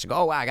guitarist. I go,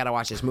 oh, wow, I got to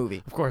watch this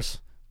movie. Of course.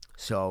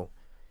 So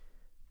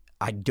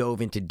I dove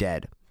into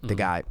Dead, the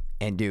guy.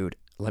 And, dude,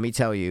 let me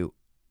tell you,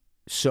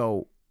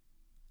 so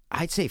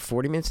I'd say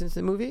 40 minutes into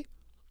the movie.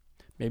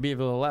 Maybe a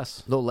little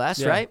less. A little less,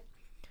 Yeah. right?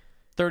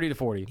 30 to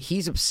 40.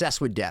 He's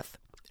obsessed with death.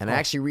 And I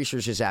actually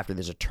researched this after.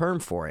 There's a term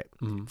for it,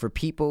 for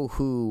people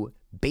who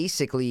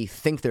basically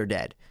think they're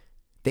dead.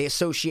 They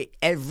associate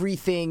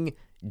everything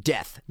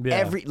death.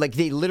 Yeah.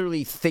 They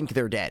literally think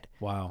they're dead.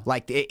 Wow.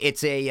 Like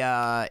it's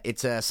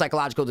a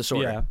psychological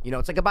disorder. Yeah. You know,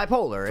 it's like a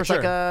bipolar. It's sure.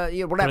 like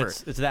a whatever.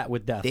 But it's that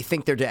with death. They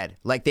think they're dead.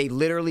 Like, they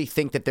literally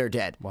think that they're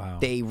dead. Wow.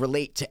 They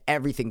relate to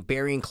everything,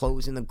 burying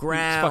clothes in the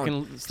ground,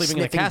 fucking sleeping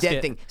in a sniffing casket.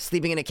 dead thing,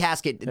 sleeping in a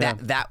casket. Yeah.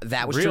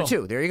 That was Real.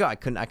 true, too. There you go. I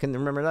couldn't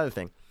remember another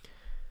thing.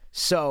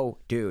 So,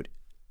 dude,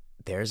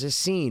 there's a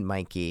scene,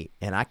 Mikey,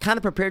 and I kind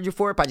of prepared you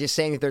for it by just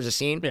saying that there's a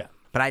scene. Yeah.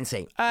 But I didn't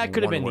say It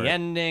could have one been word. the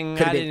ending. Could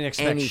have I been didn't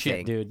expect anything,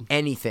 shit, dude.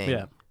 Anything.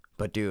 Yeah.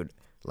 But, dude,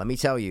 let me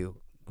tell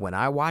you, when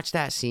I watched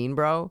that scene,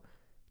 bro,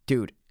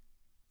 dude,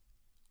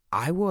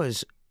 I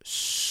was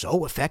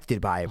so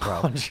affected by it,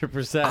 bro.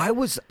 100%. I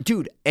was,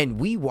 dude, and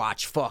we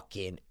watch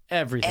fucking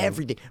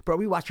Everything. bro.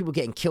 We watch people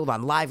getting killed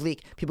on Live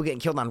Leak, people getting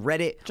killed on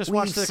Reddit. Just We've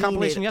watched the seen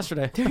compilation it.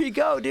 yesterday. There you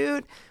go,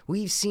 dude.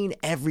 We've seen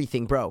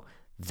everything, bro.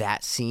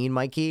 That scene,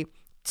 Mikey,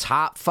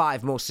 top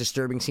 5 most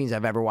disturbing scenes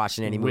I've ever watched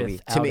in any movie.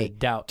 To Without me, a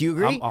doubt. do you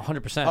agree?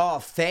 100%. Oh,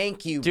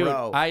 thank you, Dude,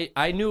 bro.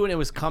 I knew when it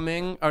was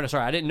coming. Or no,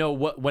 sorry, I didn't know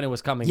when it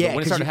was coming. Yeah, but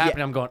when it 'cause started you- happening,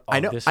 yeah. I'm going, oh, I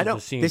know, this I is know.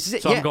 the scene. This is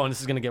it, So yeah. I'm going,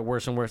 this is going to get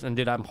worse and worse. And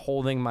dude, I'm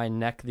holding my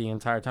neck the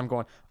entire time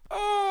going,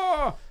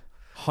 oh,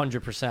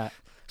 100%.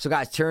 So,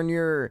 guys, turn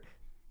your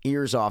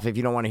ears off if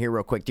you don't want to hear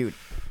real quick. Dude,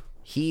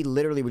 he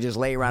literally would just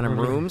lay around in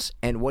rooms,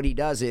 and what he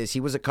does is he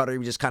was a cutter. He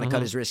would just kind of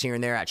cut his wrists here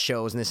and there at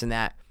shows and this and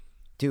that.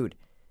 Dude,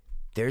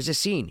 there's a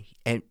scene,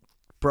 and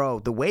bro,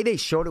 the way they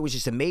showed it was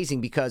just amazing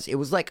because it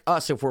was like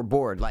us if we're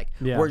bored. Like,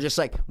 Yeah. we're just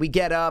like, we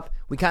get up,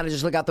 we kind of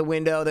just look out the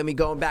window, then we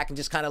go back and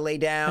just kind of lay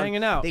down.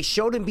 Hanging out. They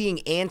showed him being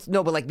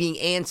like being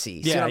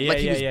antsy. Yeah, like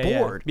he was yeah.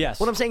 bored.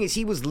 Yes. What I'm saying is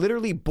he was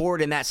literally bored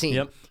in that scene.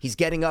 Yep. He's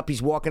getting up,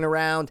 he's walking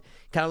around,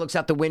 kind of looks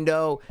out the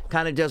window,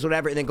 kind of does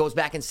whatever, and then goes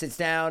back and sits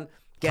down.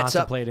 Gets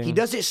up. Contemplating. He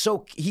does it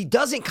so he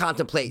doesn't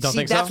contemplate. Don't See,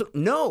 think that's so? what,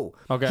 no.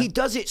 Okay. He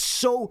does it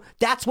so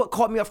that's what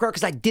caught me off guard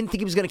because I didn't think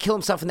he was going to kill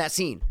himself in that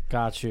scene.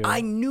 Got you.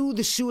 I knew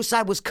the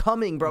suicide was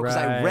coming, bro, because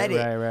I read it.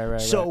 Right.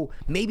 So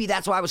maybe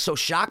that's why I was so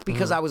shocked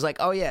because I was like,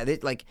 oh yeah,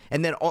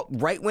 and then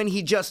right when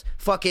he just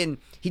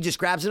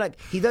grabs a knife,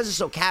 he does it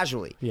so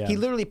casually. Yeah. He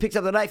literally picks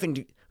up the knife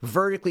and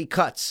vertically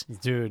cuts,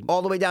 Dude.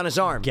 all the way down his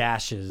arm,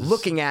 Gashes.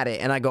 looking at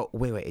it, and I go,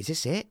 wait, is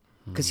this it?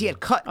 Because he had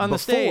cut On the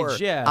before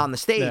stage, yeah. on the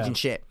stage Yeah. and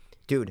shit.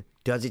 Dude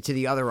does it to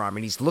the other arm,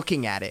 and he's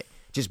looking at it,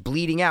 just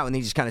bleeding out, and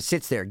then he just kind of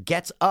sits there,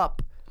 gets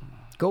up,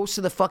 goes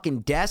to the fucking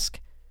desk,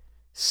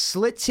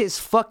 slits his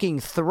fucking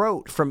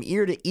throat from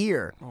ear to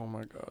ear. Oh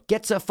my God.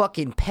 Gets a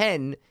fucking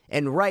pen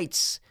and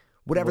writes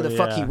whatever the Well,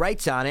 fuck he yeah.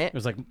 writes on it. It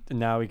was like,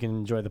 now we can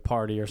enjoy the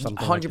party or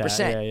something 100%. like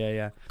that.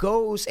 Yeah.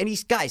 Goes and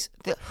he's guys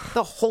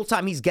the whole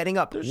time he's getting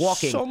up,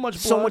 walking, so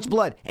much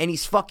blood. and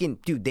he's fucking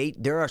dude.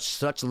 There are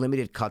such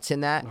limited cuts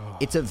in that.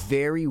 It's a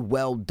very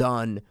well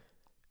done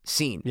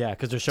scene. Yeah,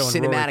 because they're showing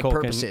cinematic Rory Culkin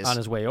purposes on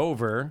his way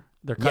over.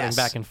 They're cutting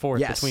back and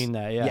forth between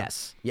that. Yeah.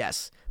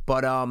 Yes.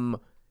 But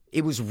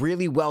it was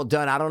really well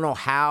done. I don't know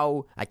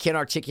how. I can't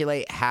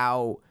articulate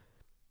how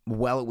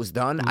well it was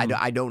done.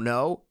 I don't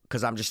know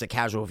because I'm just a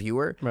casual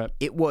viewer. Right.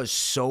 It was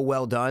so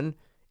well done.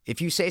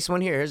 If you say someone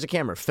here's a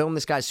camera, film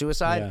this guy's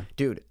suicide, Yeah.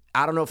 dude.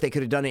 I don't know if they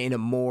could have done it in a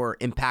more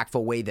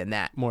impactful way than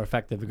that. More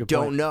effective. A good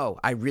Don't point. know.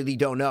 I really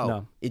don't know.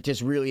 No. It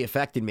just really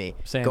affected me.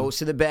 Same. Goes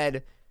to the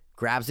bed,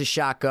 grabs the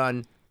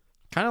shotgun,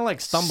 Kind of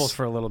like stumbles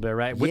for a little bit,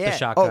 right? With the Yeah.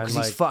 shotgun. Oh, 'cause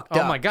he's like, fucked oh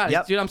up. my God.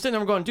 Yep. Dude, I'm sitting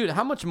there going, dude,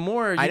 how much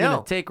more are you I know.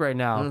 going to take right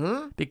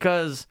now?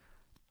 Because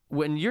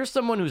when you're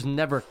someone who's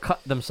never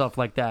cut themselves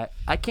like that,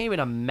 I can't even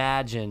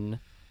imagine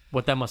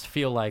what that must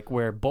feel like,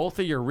 where both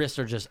of your wrists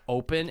are just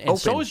open, and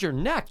so is your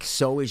neck.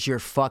 So is your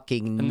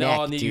fucking And neck,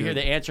 then dude. you hear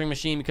the answering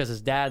machine because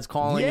his dad's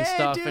calling and Yeah,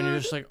 stuff, and you're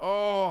dude. just like,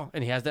 oh.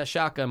 And he has that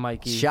shotgun,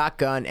 Mikey.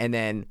 Shotgun, and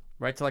then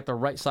Right to like the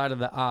right side of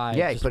the eye.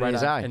 yeah, he just put it right in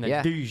his out, eye. and then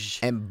Yeah, douche.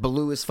 and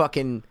blew his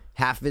fucking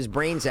half of his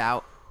brains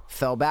out.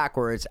 Fell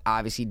backwards,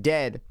 obviously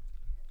dead.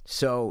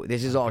 So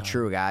this is all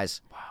true, guys.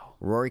 Wow.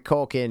 Rory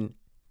Culkin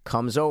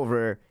comes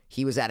over.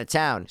 He was out of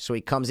town, so he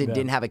comes in,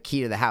 didn't have a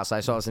key to the house. I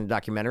saw this in the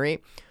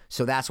documentary.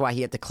 So that's why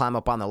he had to climb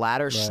up on the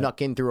ladder,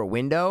 snuck in through a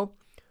window,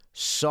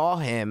 saw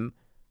him,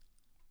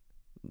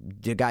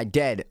 the guy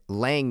dead,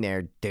 laying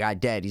there. The guy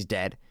dead, he's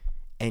dead.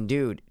 And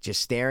dude,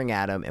 just staring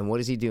at him. And what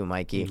does he do,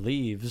 Mikey? He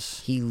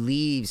leaves. He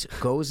leaves,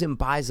 goes and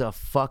buys a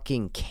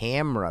fucking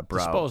camera, bro.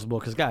 Disposable,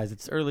 because guys,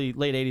 it's late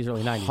 80s,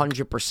 early 90s.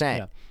 100%.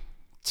 Yeah.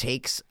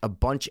 Takes a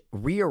bunch,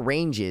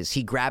 rearranges.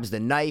 He grabs the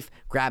knife,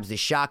 grabs the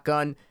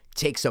shotgun,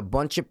 takes a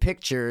bunch of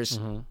pictures,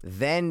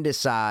 then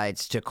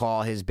decides to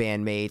call his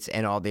bandmates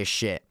and all this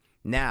shit.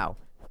 Now,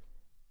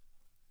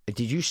 did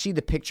you see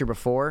the picture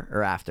before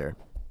or after?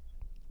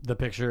 The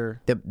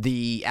picture.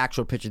 The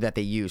actual picture that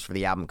they used for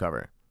the album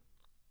cover.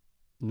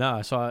 No,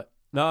 I saw it.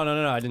 No,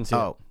 I didn't see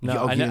Oh, it. No, you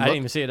I didn't didn't look?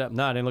 even see it up.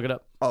 No, I didn't look it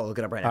up. Oh, look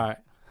it up right now. All right.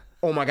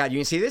 Oh my God, you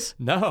didn't see this?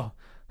 No.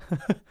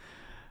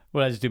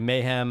 What, I just do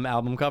Mayhem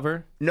album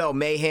cover? No,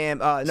 Mayhem.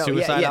 No,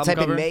 Suicide yeah. album Type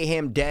cover? in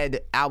Mayhem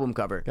Dead album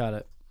cover. Got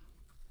it.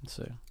 Let's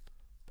see.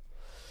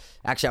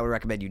 Actually, I would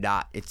recommend you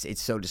not.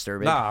 It's so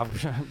disturbing. Nah,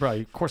 bro,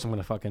 of course I'm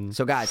going to fucking...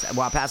 So, guys,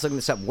 while Pat's looking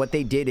this up, what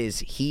they did is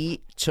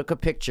he took a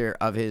picture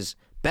of his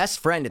best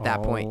friend at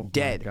that point,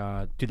 dead. Oh, my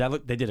God.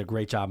 Dude, they did a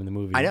great job in the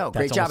movie. I know,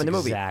 great That's job in the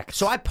almost movie. exact.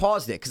 So I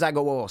paused it because I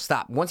go, whoa,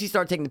 stop. Once he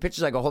started taking the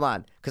pictures, I go, hold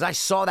on, because I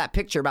saw that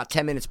picture about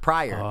 10 minutes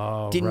prior.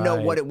 Oh, Didn't know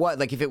right. what it was,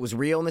 like if it was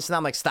real and this and that.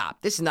 I'm like,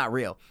 stop, this is not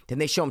real. Then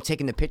they show him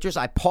taking the pictures.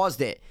 I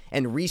paused it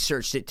and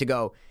researched it to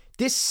go,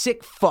 this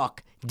sick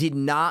fuck did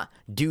not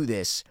do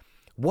this.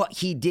 What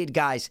he did,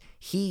 guys,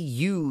 he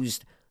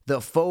used the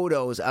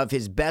photos of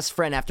his best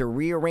friend after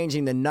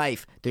rearranging the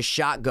knife, the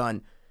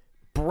shotgun,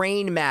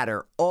 brain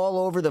matter all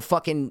over the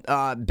fucking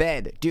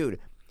bed. Dude,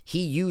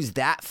 he used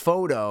that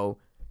photo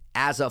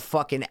as a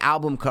fucking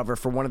album cover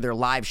for one of their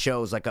live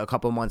shows like a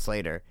couple months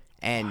later.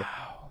 And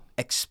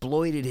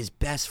exploited his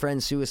best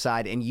friend's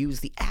suicide and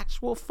used the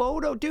actual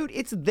photo. Dude,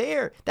 it's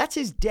there. That's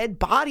his dead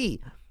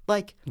body.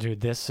 Like,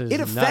 dude, this is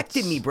it affected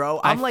nuts. me, bro.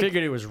 I I'm like,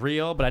 figured it was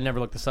real, but I never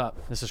looked this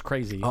up. This is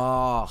crazy.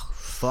 oh,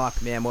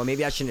 fuck, man. Well,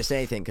 maybe I shouldn't have said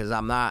anything because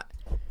I'm not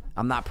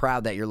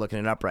proud that you're looking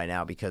it up right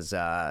now because,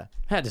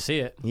 Had to see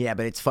it. yeah,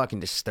 but it's fucking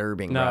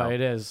disturbing, No, bro.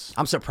 it is.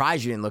 I'm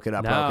surprised you didn't look it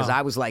up, bro, No. because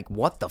I was like,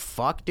 what the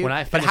fuck, dude? When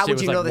I but finished how it, would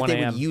it you was know like that 1 they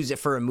would a.m. use it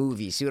for a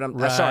movie? See what I'm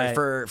Right.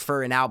 sorry,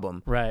 for an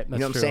album. Right, You know that's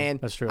what I'm true. saying?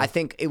 That's true. I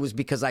think it was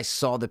because I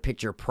saw the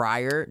picture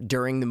prior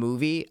during the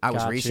movie. I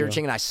was Got you.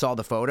 researching and I saw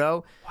the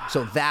photo.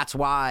 So that's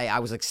why I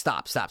was like,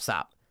 stop.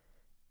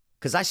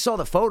 Because I saw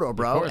the photo,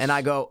 bro, course. and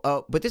I go,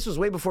 oh, but this was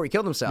way before he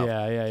killed himself.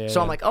 Yeah.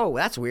 So I'm like, oh,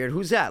 that's weird.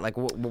 Who's that? Like,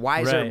 why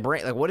is there a Right.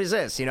 brain? Like, what is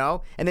this? You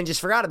know? And then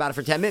just forgot about it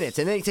for 10 minutes.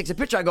 And then he takes a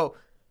picture. I go,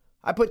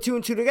 I put two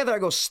and two together. I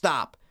go,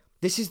 stop.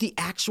 This is the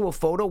actual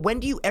photo.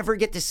 When do you ever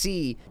get to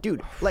see,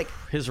 dude? Like,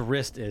 His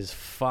wrist is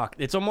fucked.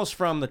 It's almost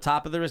from the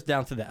top of the wrist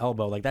down to the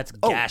elbow. Like, that's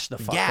gashed the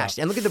fuck gashed.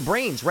 up. And look at the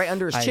brains right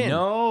under his I chin.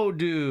 know,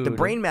 dude. The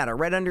brain matter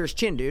right under his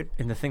chin, dude.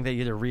 And the thing that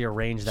you had to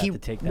rearrange that to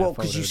take that well,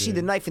 photo, because you see dude.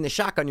 the knife in the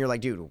shotgun, you're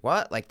like, dude,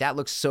 what? Like, that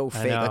looks so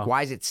fake. know. Like,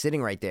 why is it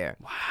sitting right there?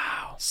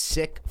 Wow.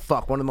 Sick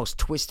fuck. One of the most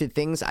twisted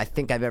things I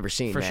think I've ever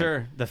seen, For man.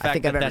 sure. The I fact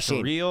think that I've ever that's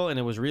seen. real and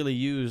it was really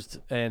used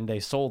and they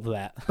sold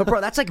that. But,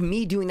 bro, that's like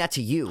me doing that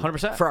to you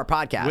 100%. for our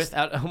podcast.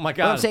 Without, oh, my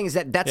God. What I'm saying is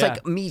that's Yeah.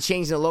 like me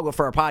changing the logo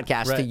for our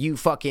podcast to Right. you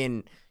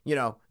fucking,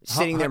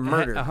 sitting there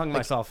murdered. I hung Like-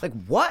 myself. Like,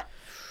 what?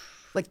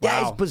 Like,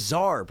 that is Wow.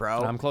 bizarre,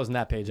 bro. I'm closing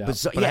that page out.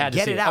 Bizarre. But I Yeah, had to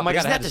get see it out. Oh my But God,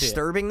 isn't I had that to see it.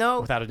 disturbing,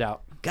 though? Without a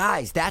doubt.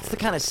 Guys, that's the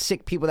kind of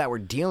sick people that we're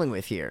dealing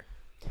with here.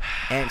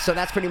 And so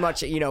that's pretty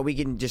much, we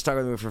can just talk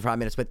about the movie for 5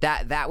 minutes, but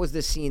that was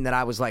the scene that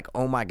I was like,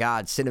 oh my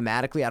God,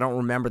 cinematically, I don't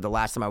remember the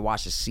last time I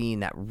watched a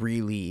scene that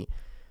really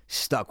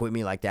stuck with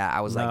me like that.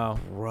 I was No.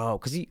 like, bro,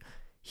 because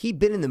he'd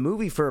been in the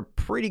movie for a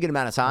pretty good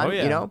amount of time, Oh,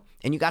 yeah.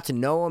 and you got to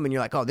know him and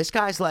you're like, oh, this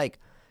guy's like,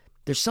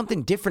 there's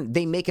something different.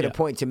 They make it a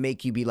point to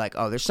make you be like,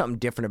 oh, there's something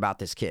different about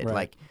this kid. Right.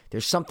 Like,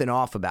 there's something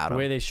off about The him.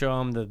 way they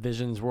show him the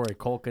visions Rory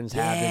Culkin's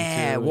having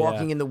Yeah, too.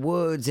 walking in the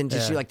woods and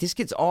just Yeah. you're like, this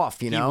kid's off,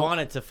 He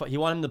wanted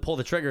him to pull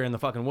the trigger in the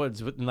fucking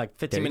woods in like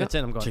 15 There you minutes go.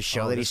 in. I'm going to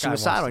show oh, that this he's guy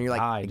wants suicidal, to and you're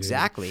like, die, dude.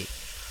 exactly.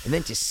 And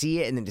then to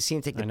see it, and then to see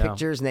him take the I know.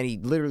 pictures, and then he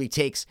literally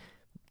takes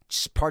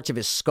parts of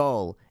his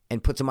skull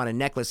and puts them on a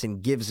necklace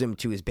and gives them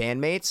to his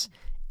bandmates.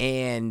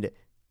 And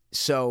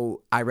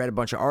so I read a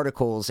bunch of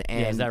articles, and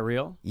Yeah, is that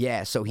real?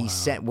 yeah, so he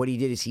sent. What he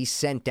did is he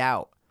sent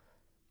out.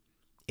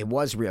 it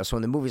was real. So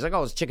in the movie's like,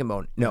 oh, it's chicken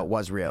bone. No, it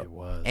was real. It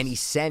was. And he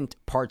sent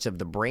parts of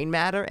the brain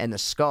matter and the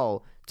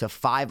skull to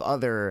 5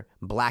 other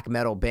black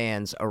metal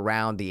bands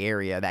around the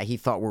area that he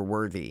thought were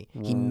worthy.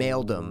 He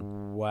mailed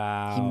them.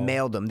 Wow. He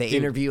mailed them. They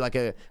interview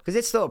because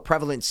it's still a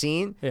prevalent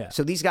scene. Yeah.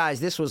 So these guys,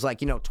 this was like,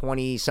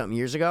 20-something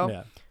years ago.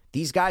 Yeah.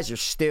 These guys are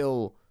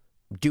still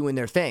doing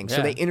their thing. So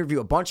Yeah. they interview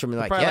a bunch of them.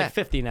 They're like, Probably yeah. like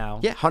 50 now.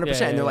 Yeah,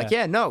 100%. And they're like,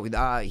 yeah. no,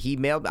 he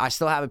mailed. I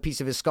still have a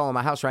piece of his skull in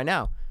my house right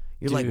now.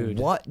 You're like, Dude.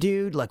 what,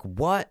 dude? Like,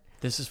 what?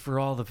 This is for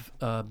all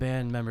the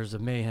band members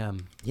of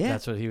Mayhem. Yeah.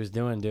 That's what he was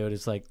doing, dude.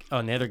 It's like, oh,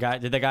 and the other guy,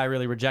 did the guy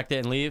really reject it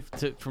and leave? I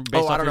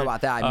I don't know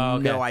about that. I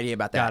have no idea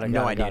about that.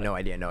 No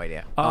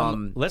idea.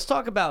 Let's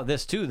talk about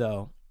this too,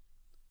 though.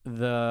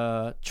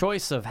 The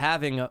choice of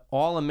having an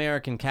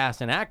all-American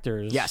cast and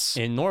actors Yes.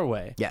 in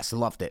Norway. Yes,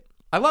 loved it.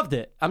 I loved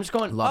it. I'm just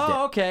going, Loved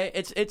it. okay.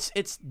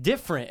 It's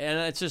different, and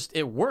it's just,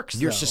 it works,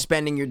 You're though.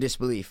 suspending your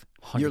disbelief.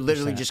 You're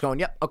literally 100%. just going,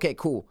 yep, okay,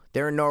 cool.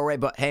 They're in Norway,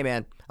 but hey,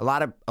 man, a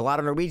lot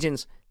of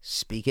Norwegians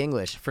speak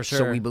English, For so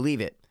sure. we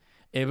believe it.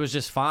 It was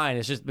just fine.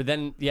 It's just, but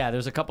then, yeah,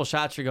 there's a couple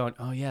shots you're going,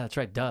 oh, yeah, that's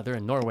right, duh, they're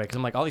in Norway. Because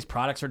I'm like, all these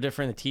products are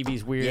different. The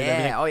TV's weird.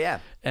 everything. Yeah, oh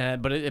yeah.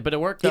 But it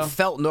worked, though. It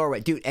felt Norway,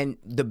 dude. And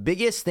the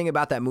biggest thing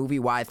about that movie,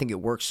 why I think it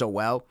works so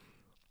well,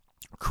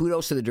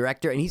 kudos to the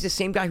director, and he's the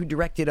same guy who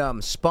directed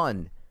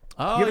Spun.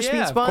 Oh, you ever yeah,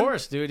 seen Spun? of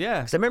course, dude, yeah.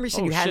 Because I remember you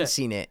said you hadn't shit.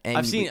 seen it. And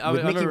I've seen with I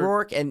Mickey remember,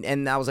 Rourke,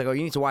 and I was like, oh,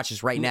 you need to watch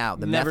this right now.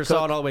 The never Meth saw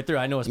Cook. it all the way through.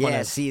 I know it's fun.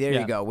 Yeah, see, there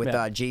you go. With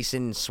yeah.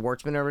 Jason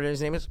Schwartzman, or whatever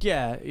his name is.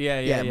 Yeah,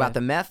 About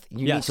the meth.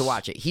 You need to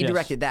watch it. He Yes.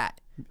 directed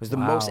that. It was the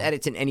Wow. most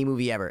edits in any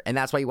movie ever. And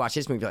that's why you watch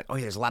this movie, you're like, oh,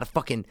 yeah, there's a lot of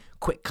fucking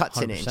quick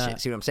cuts in it and 100%. shit.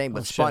 See what I'm saying?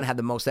 But Oh, Spun shit. had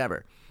the most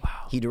ever. Wow.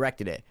 He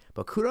directed it.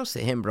 But kudos to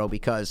him, bro,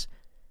 because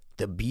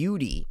the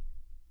beauty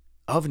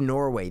of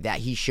Norway that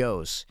he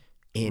shows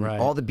in Right.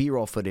 all the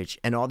B-roll footage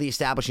and all the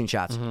establishing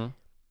shots,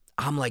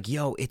 I'm like,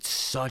 yo, it's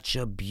such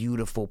a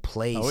beautiful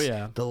place. Oh,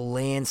 yeah. The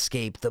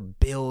landscape, the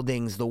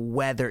buildings, the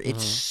weather,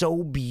 it's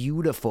so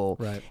beautiful.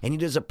 Right. And he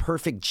does a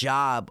perfect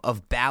job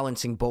of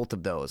balancing both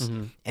of those.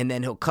 And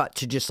then he'll cut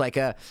to just like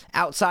a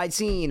outside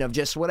scene of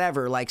just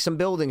whatever, like some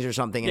buildings or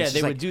something. And Yeah, it's they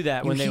just would like, do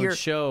that you when they hear- would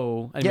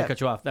show. I didn't Yeah. mean to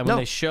cut you off. When No.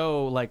 they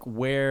show like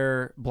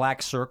where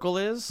Black Circle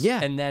is,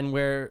 Yeah. and then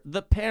where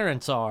the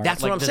parents are.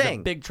 That's like, what I'm there's saying.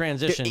 A big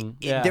transition.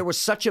 There was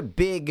such a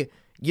big,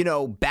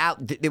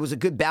 there was a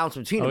good balance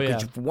between them. Oh,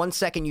 Because yeah. for 1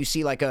 second you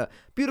see like a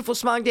beautiful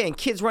smiling day and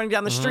kids running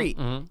down the Mm-hmm, street.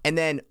 And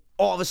then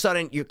all of a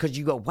sudden, because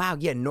you go, wow,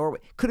 yeah, Norway.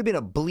 Could have been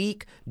a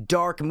bleak,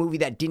 dark movie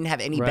that didn't have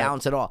any Right.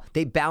 balance at all.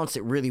 They balanced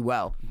it really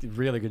well.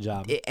 really good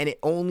job. And it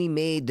only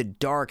made the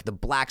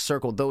Black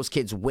Circle, those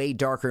kids way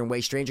darker and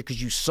way stranger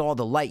because you saw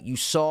the light. You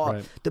saw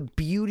Right. the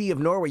beauty of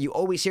Norway. You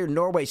always hear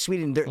Norway,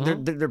 Sweden,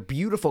 they're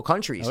beautiful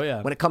countries Oh,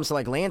 yeah. when it comes to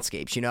like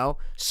landscapes,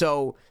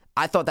 So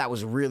I thought that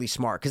was really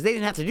smart because they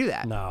didn't have to do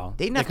that. No.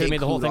 They didn't They have to could've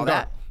made the whole include all thing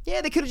that. Yeah,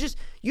 they could have just,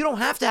 you don't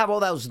have to have all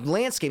those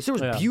landscapes. There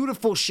was Yeah.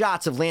 beautiful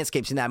shots of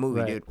landscapes in that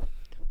movie, Right. dude.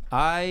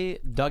 I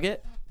dug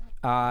it.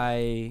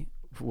 I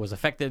was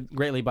affected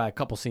greatly by a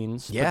couple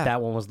scenes. Yeah. But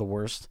that one was the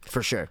worst.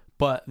 For sure.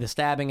 But the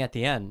stabbing at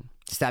the end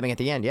Stabbing at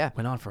the end, yeah.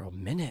 went on for a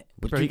minute.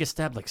 Bro, he gets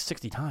stabbed like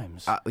 60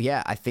 times.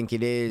 Yeah, I think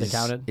it is. They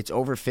counted? It's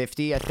over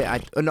 50.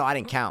 No, I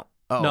didn't count.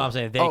 Oh. No, I'm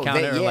saying they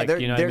counted or, Yeah, like,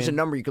 you know what I there's a mean?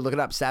 number you could look it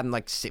up. Stabbed him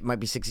like it might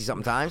be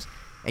 60-something times.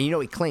 And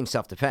he claimed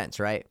self-defense,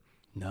 right?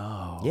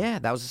 No. Yeah,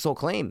 that was his sole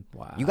claim.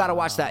 Wow. You got to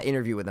watch that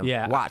interview with him.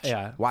 Yeah, Watch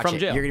From it.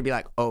 jail. You're gonna be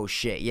like, oh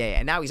shit, yeah.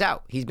 And now he's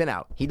out. He's been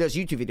out. He does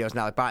YouTube videos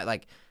now,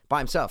 by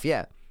himself.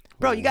 Yeah,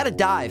 bro, you got to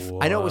dive.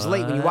 I know it was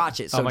late when you watch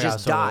it, so Oh my God,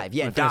 just so dive.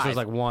 Yeah, when it finished, dive. it was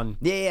like 1.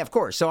 Yeah, of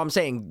course. So I'm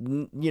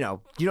saying, you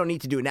don't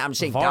need to do it now. I'm just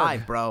saying, Varg.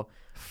 dive, bro.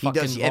 He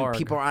does, Fucking and Varg.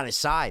 people are on his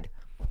side.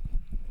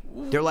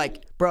 They're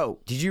like, bro,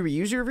 did you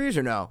reuse your reviews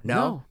or no?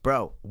 No.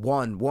 Bro,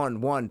 1,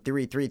 1, 1,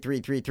 3, 3, 3,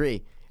 3,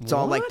 3. It's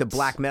all like the What?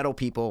 black metal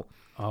people.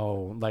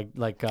 Oh, like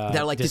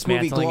They're like, this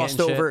movie dismantling it glossed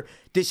and shit. over.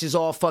 This is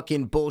all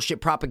fucking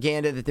bullshit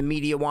propaganda that the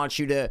media wants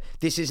you to.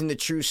 This isn't the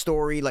true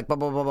story. Like blah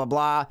blah blah blah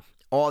blah.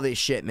 All this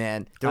shit,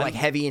 man. They're like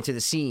heavy into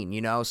the scene,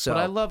 So But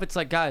I love it's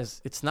like,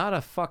 guys, it's not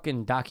a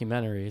fucking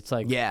documentary. It's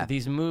like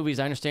these movies.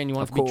 I understand you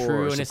want it to be true,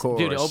 course, and of it's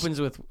dude. It course. opens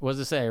with what does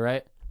it say,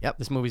 right? Yep.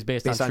 This movie's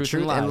based Based on on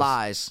truth and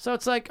lies. So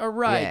it's like, all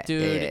right, Yeah,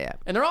 dude. yeah.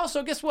 And they're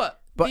also, guess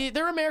what? But-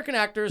 they're American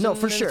actors. No, and,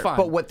 for and sure. It's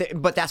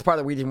fine. But that's part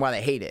of the reason why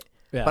they hate it.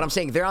 Yeah. But I'm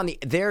saying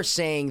they're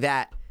saying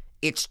that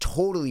it's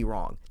totally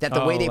wrong. That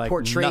the Oh, way they like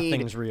portrayed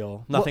nothing's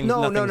real. Well, Nothing's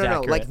no.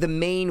 accurate. Like the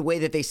main way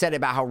that they said it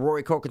about how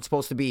Rory Culkin's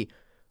supposed to be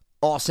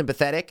all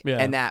sympathetic, Yeah.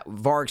 and that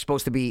Varg's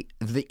supposed to be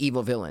the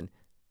evil villain.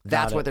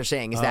 That's Got what it. they're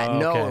saying. Is that Oh,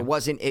 no, okay. it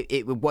wasn't.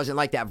 It wasn't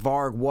like that.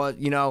 Varg was,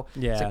 Yeah.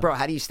 It's like, bro,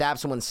 how do you stab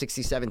someone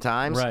 67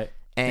 times? Right.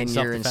 And In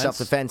you're in self-defense?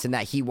 self-defense, and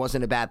that he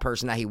wasn't a bad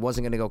person, that he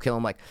wasn't going to go kill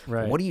him. Like,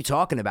 Right. what are you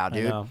talking about,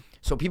 dude? know.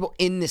 So people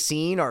in the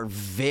scene are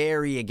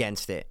very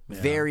against it,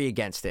 very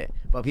against it.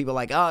 But people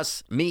like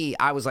us, me,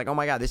 I was like, oh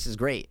my God, this is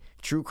great.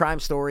 True crime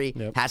story,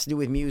 Yep. has to do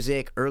with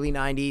music, early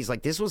 90s.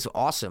 Like, this was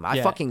awesome. I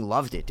Yeah. fucking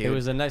loved it, dude. It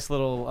was a nice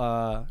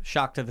little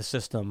shock to the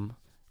system,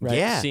 right?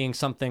 Yeah. Seeing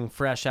something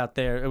fresh out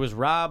there. It was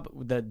Rob,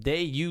 the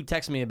day you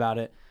texted me about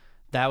it,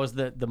 that was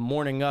the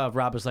morning of.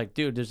 Rob was like,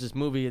 dude, there's this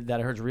movie that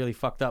I heard's really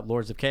fucked up,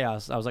 Lords of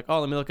Chaos. I was like, oh,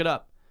 let me look it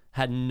up.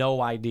 Had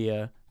no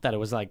idea that it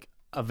was like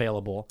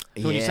available.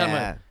 So when you said, I'm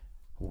like,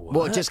 what?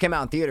 Well, it just came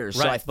out in theaters,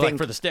 right, so I think like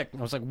for the stick.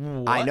 I was like,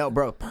 what? I know,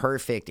 bro.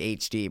 Perfect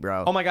HD,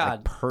 bro. Oh my God.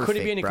 Like, perfect,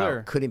 Couldn't be any bro.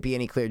 clearer. Couldn't be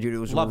any clearer, dude. It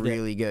was Loved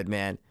really good,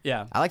 man.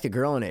 Yeah. I like the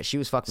girl in it. She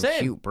was fucking Same.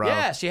 cute, bro.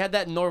 Yeah, she had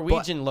that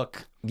Norwegian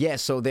look. Yeah,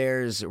 so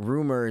there's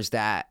rumors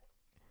that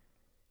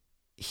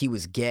he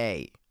was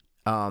gay.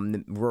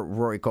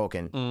 Rory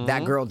Culkin. Mm-hmm.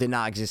 That girl did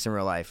not exist in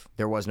real life.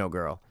 There was no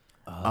girl.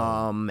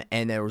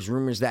 And there was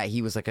rumors that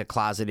he was like a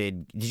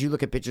closeted. Did you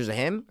look at pictures of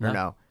him or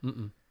no?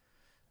 Mm-mm.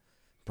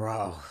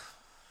 Bro,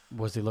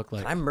 What does he look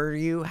like? did I murder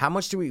you? How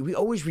much do we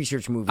always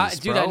research movies,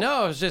 Dude, bro. I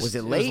know. It was just. Was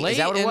it late? Is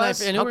that what it and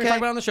was? I knew we were talking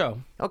about it on the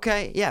show.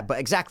 Okay, yeah, but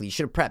exactly. You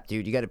should have prepped,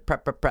 dude. You got to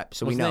prep. So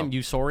What's we his know. name?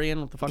 Usorian?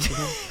 What the fuck is his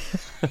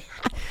name?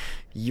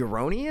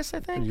 Euronius, I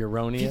think.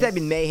 Euronius? If you type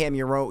in Mayhem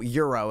Euro,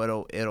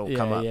 it'll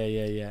come up.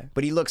 Yeah.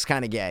 But he looks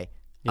kind of gay.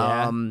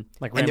 Yeah?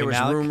 Like and Rami there was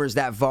Malek? rumors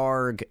that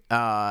Varg.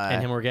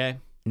 And him were gay?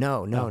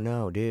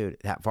 No, dude.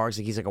 That Varg's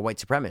he's like a white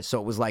supremacist, so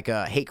it was like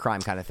a hate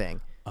crime kind of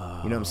thing. You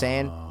know what I'm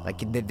saying? Like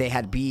they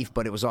had beef,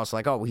 but it was also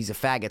like, oh, he's a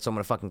faggot, so I'm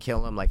gonna fucking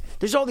kill him. Like,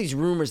 there's all these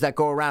rumors that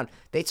go around.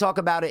 They talk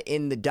about it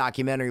in the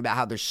documentary about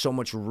how there's so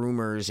much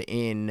rumors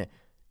in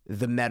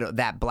the metal,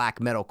 that black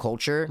metal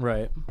culture.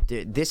 Right.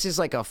 Dude, this is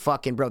like a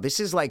fucking bro. This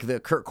is like the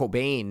Kurt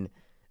Cobain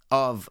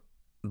of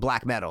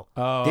black metal.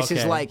 Oh, this is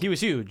okay. like He was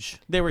huge.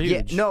 They were yeah,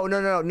 huge. no.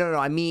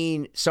 I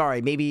mean,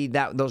 sorry, maybe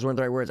those weren't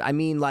the right words. I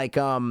mean, like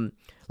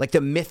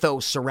the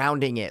mythos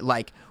surrounding it,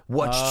 like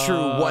what's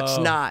true, what's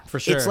not. For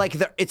sure.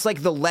 It's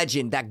like the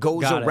legend that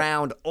goes Got it.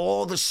 around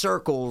all the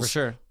circles For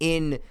sure.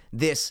 in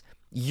this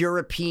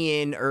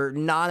European or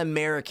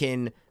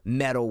non-American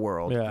metal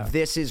world. Yeah.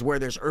 This is where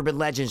there's urban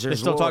legends. They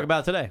There's still lore. talk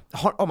about it today.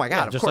 Oh my god!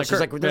 Yeah, of just course,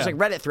 like Kurt. there's Yeah.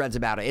 like Reddit threads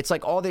about it. It's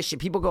like all this shit.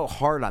 People go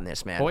hard on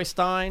this, man.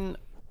 Oystein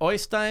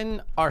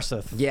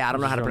Arseth. Yeah, I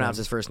don't know how to pronounce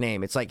his first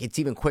name. It's like it's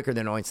even quicker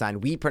than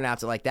Einstein. We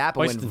pronounce it like that,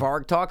 but when Oystein.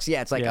 Varg talks,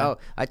 yeah, it's like, Yeah. oh,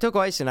 I took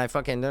Oystein, I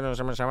fucking. I'm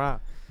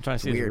trying to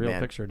see weird, his real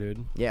man. picture,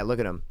 dude. Yeah, look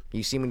at him.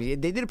 You see when they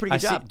did a pretty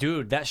good job.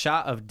 Dude, that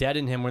shot of Dead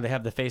in him where they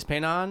have the face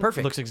paint on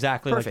Perfect. looks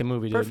exactly like the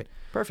movie, dude.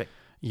 Perfect.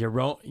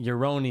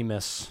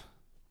 Euronymous.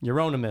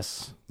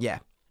 Yeah.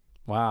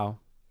 Wow.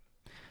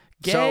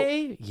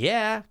 Gay?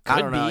 Yeah. Could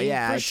I don't know. be,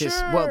 Yeah, for it's sure.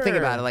 just well, think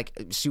about it. Like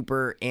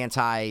super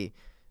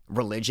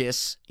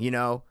anti-religious. You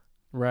know.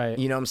 Right.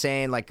 You know what I'm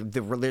saying? Like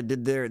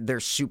they're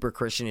super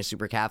Christian and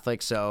super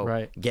Catholic. So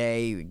Right.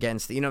 gay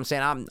against. You know what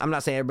I'm saying? I'm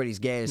not saying everybody's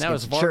gay. It's That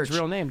was against the Varg's church.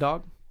 real name,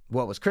 dog.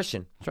 What was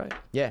Christian? That's right.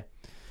 Yeah.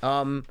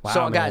 So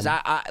Wow, guys,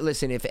 man. I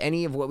listen. If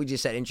any of what we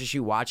just said interests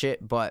you, watch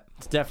it. But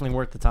It's definitely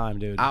worth the time,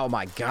 dude. oh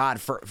my god,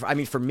 for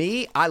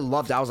me, I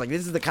loved it. I was like,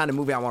 this is the kind of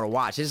movie I want to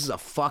watch. This is a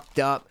fucked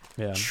up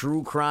Yeah.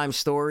 true crime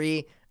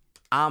story.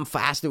 I'm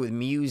fasted with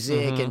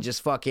music and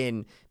just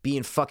fucking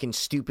being fucking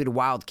stupid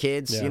wild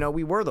kids. Yeah. You know,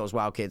 we were those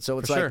wild kids. So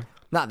it's For like sure.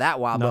 not that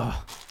wild, No.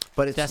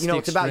 but it's That's you know the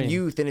it's about extreme.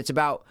 youth and it's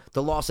about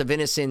the loss of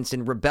innocence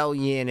and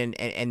rebellion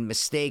and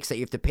mistakes that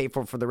you have to pay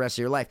for the rest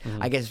of your life.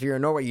 I guess if you're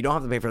in Norway, you don't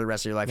have to pay for the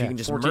rest of your life. Yeah, You can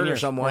just 14 murder years or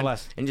someone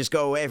less. and just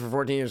go away for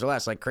 14 years or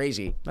less, like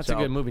crazy. That's So,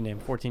 a good movie name,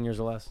 14 Years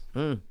or Less.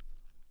 It's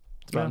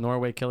about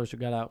Norway killers who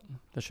got out.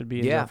 That should be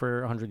in Yeah. jail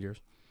for 100 years.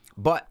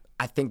 But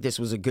I think this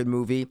was a good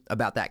movie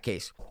about that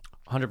case.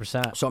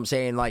 100%. So I'm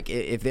saying, like,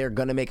 if they're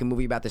gonna make a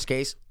movie about this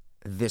case,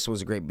 this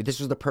was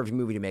the perfect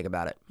movie to make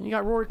about it. And you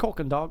got Rory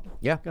Culkin, dog.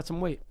 Yeah. Got some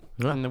weight.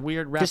 And the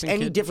weird rapping Just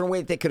any kid. different way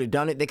that they could have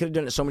done it. They could have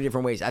done it so many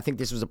different ways. I think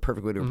this was a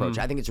perfect way to approach it.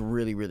 I think it's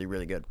really, really,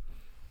 really good.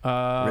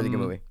 Really good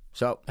movie.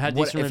 So Had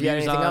what, decent if you had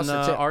reviews anything on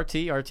else, that's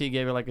it. RT. RT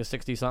gave it like a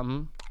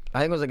 60-something. I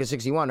think it was like a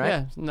 61,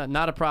 right? Yeah,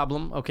 not a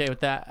problem. Okay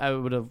with that. I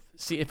would have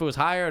see if it was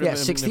higher. Yeah,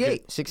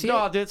 68. 68.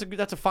 No,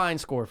 that's a fine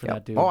score for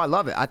that dude. Oh, I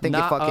love it. I think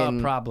not it fucking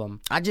a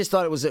problem. I just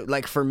thought it was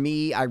like for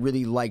me. I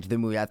really liked the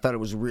movie. I thought it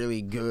was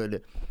really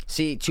good.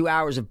 See, 2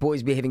 hours of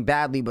boys behaving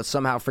badly, but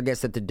somehow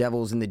forgets that the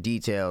devil's in the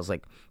details.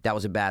 Like that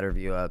was a bad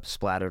review, a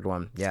splattered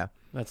one. Yeah,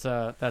 That's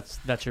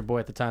your boy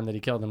at the time that he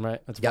killed him, right?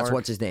 that's Varg.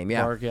 what's his name.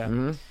 Yeah, Varg, yeah.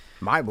 Mhm.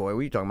 My boy. What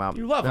are you talking about?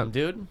 You love him,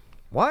 dude.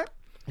 What?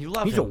 You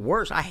love He's the him.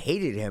 worst. I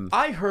hated him.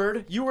 I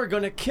heard you were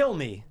gonna kill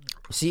me.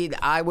 See,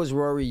 I was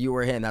Rory. You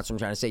were him. That's what I'm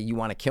trying to say. You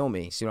want to kill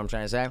me? See what I'm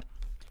trying to say?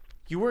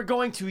 You were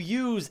going to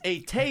use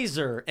a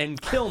taser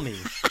and kill me.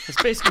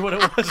 That's basically what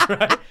it was,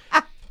 right?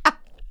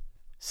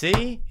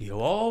 See, you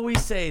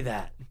always say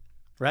that,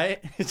 right?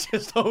 It's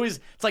just always.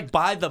 It's like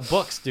by the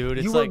books, dude.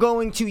 It's You were like,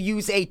 going to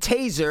use a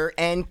taser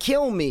and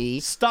kill me.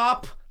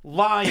 Stop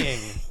lying.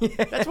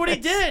 That's what he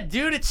did,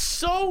 dude. It's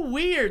so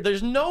weird.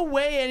 There's no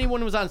way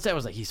anyone was on set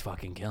was like, he's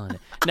fucking killing it.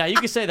 Now you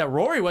could say that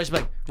Rory was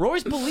like,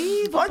 Rory's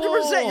believable. 100%.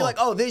 You're like,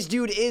 oh, this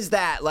dude is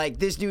that. Like,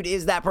 this dude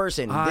is that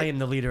person. I am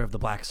the leader of the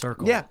Black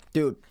Circle. Yeah,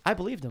 dude. I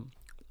believed him.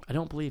 I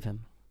don't believe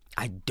him.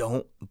 I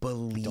don't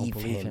believe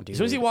him, dude. As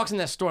soon as he walks in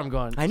that store, I'm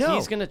going, I know.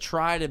 He's going to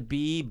try to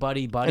be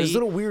buddy. And his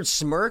little weird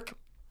smirk.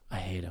 I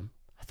hate him.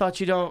 I thought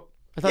you don't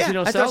sell I these.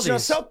 thought you don't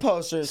sell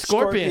posters.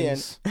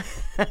 Scorpions.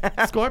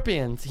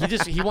 Scorpions.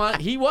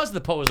 He was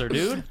the poser,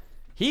 dude.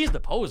 He's the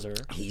poser.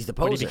 He's the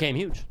But he poser. became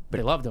huge.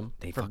 They loved him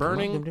for fucking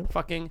burning loved him, dude.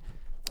 fucking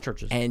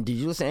churches. And did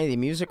you listen to any of the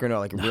music or no?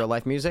 Like real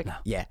life music?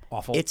 Yeah.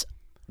 Awful. It's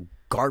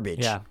garbage.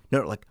 Yeah.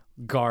 No, like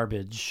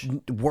Garbage.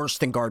 worse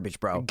than garbage,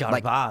 bro.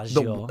 Like Garbage,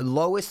 the yo.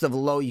 lowest of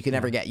low you can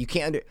ever get. You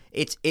can't.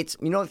 It's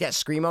you know like that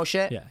screamo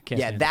shit. Yeah, can't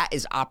stand it. That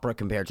is opera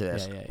compared to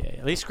this. Yeah.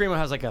 At least Screamo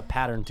has like a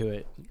pattern to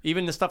it.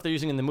 Even the stuff they're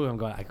using in the movie, I'm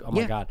going, oh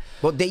my God.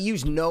 Well, they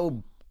use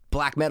no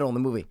black metal in the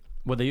movie.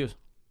 What'd they use?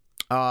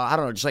 I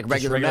don't know, just like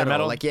regular,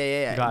 metal? Like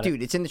yeah. Got it.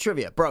 Dude, it's in the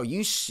trivia, bro.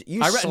 You I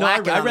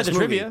slacking on read this the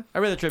movie. trivia. I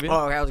read the trivia.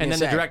 Oh, okay, I was and gonna then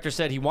say. the director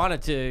said he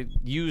wanted to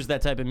use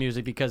that type of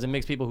music because it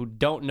makes people who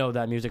don't know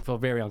that music feel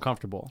very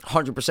uncomfortable.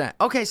 100%.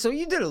 Okay, so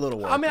you did a little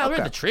work. I mean, I read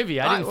Okay. the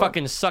trivia. I All didn't right, well,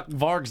 fucking suck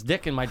Varg's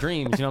dick in my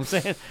dreams. You know what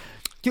I'm saying?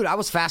 Dude, I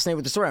was fascinated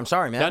with the story. I'm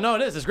sorry, man. Yeah, no,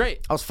 it is. It's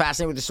great. I was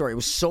fascinated with the story. It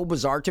was so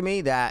bizarre to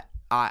me that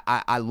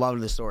I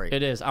loved the story.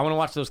 It is. I want to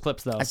watch those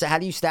clips though. I said, how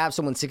do you stab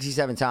someone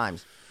 67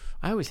 times?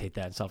 I always hate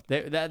that stuff.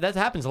 That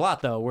happens a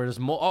lot though, where there's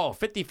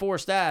 54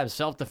 stabs,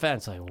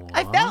 self-defense. Like, what?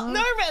 I felt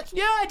nervous.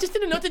 Yeah, I just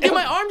didn't know what to do.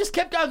 My arm just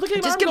kept. I was looking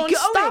at my Just arm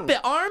kept going, going. "Stop it,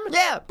 arm!"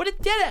 Yeah. but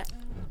it did it.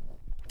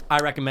 I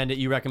recommend it.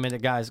 You recommend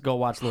it, guys. Go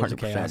watch Lords of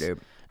 100%, Chaos, dude.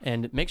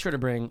 and make sure to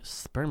bring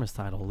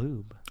spermicidal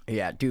lube.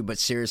 Yeah, dude, but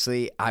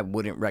seriously, I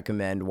wouldn't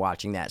recommend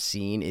watching that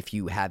scene if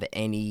you have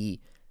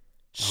any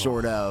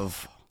sort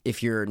of,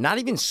 if you're not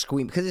even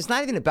squeamish, because it's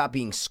not even about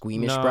being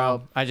squeamish, No,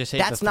 bro. I just hate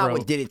That's the not throat.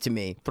 what did it to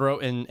me.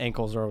 Throat and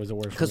ankles are always the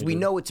worst. Because we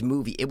know it's a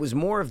movie. It was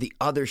more of the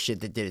other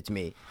shit that did it to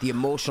me. The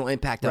emotional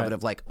impact of Right. it,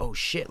 of like, oh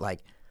shit, like,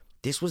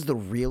 this was the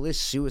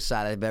realest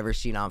suicide I've ever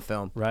seen on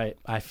film. Right,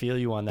 I feel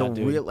you on The that,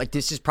 dude. real, like,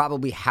 this is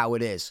probably how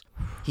it is.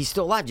 He's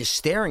still alive, just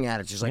staring at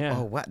it, just like, Yeah.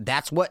 oh, what?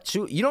 That's what,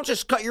 you don't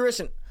just cut your wrist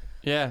and,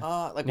 Yeah.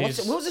 like, You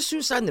what was the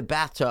suicide in the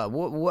bathtub?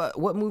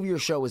 What movie or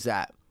show was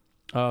that?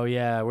 Oh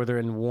yeah, where they're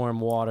in warm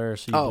water,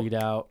 so you Oh. bleed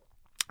out.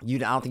 I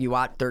don't think you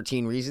watched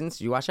 13 Reasons.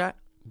 Did you watch that?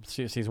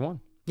 Season 1,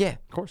 Yeah.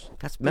 of course.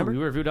 That's, Remember,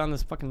 remember? we reviewed on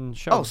this fucking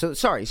show. Oh, so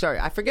sorry.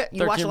 I forget.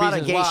 You watch a 13 lot of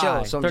Reasons gay Why.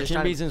 shows. So I'm 13 just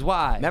trying Reasons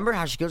Why. Remember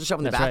how she kills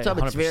herself in the That's right,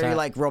 bathtub? It's very 100%.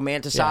 like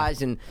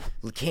romanticized and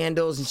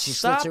candles and she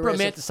Stop slits her wrist.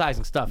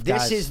 romanticizing stuff,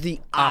 This guys. is the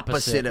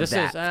opposite of this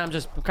that.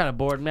 Is, I'm kind of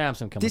bored. Man, I'm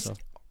just gonna kill This myself.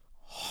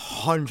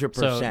 100%.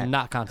 So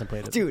not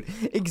contemplative. Dude,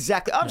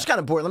 exactly. I'm just kind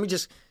of bored. Let me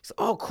just.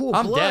 Oh, cool.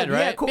 I'm blood. dead, right?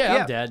 Yeah, cool.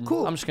 I'm dead.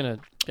 Cool. I'm just gonna.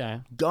 Yeah.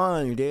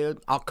 done, dude.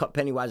 I'll cut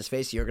Pennywise's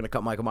face. You're gonna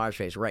cut Michael Myers'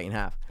 face right in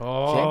half.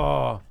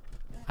 Oh,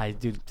 I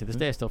do to this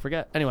day. I still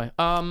forget. Anyway,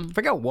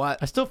 Forget what?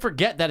 I still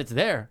forget that it's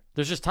there.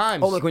 There's just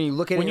times. Oh, like when you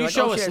look at it, when you're you like,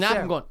 show oh, a shit, snap,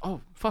 yeah. I'm going,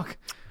 oh fuck.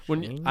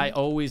 When I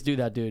always do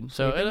that, dude.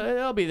 So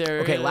it'll be there.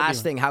 Okay, It'll last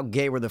be thing. How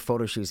gay were the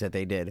photo shoots that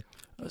they did?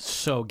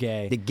 So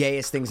gay, The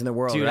gayest things in the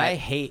world, dude. right? I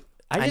hate.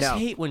 I just know.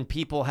 hate when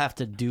people have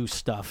to do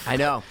stuff. I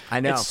know.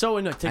 It's so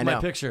annoying. Take I my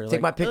know. picture. Take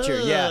like, my picture.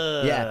 Yeah,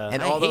 ugh. yeah.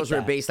 And I all hate those were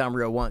that. based on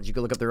real ones. You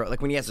could look up the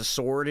like when he has a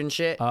sword and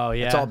shit. Oh,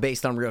 yeah. it's all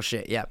based on real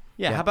shit. Yeah.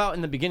 Yeah, how about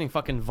in the beginning,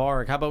 fucking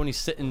Varg? How about when he's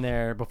sitting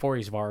there before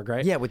he's Varg,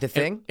 right? Yeah, with the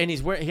thing. And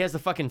he's wearing, he has the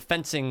fucking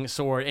fencing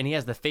sword, and he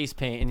has the face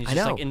paint, and he's I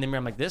just know. like in the mirror.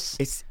 I'm like, this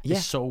It's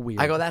is so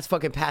weird. I go, that's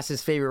fucking past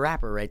his favorite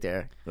rapper right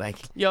there. Like,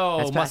 yo,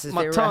 that's my past his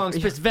my favorite tongue rapper.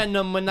 spits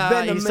venom when I.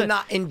 Venom he's and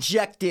not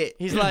inject it.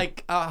 He's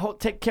like,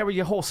 take care of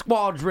your whole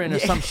squadron or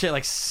some shit.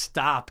 Like,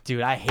 stop,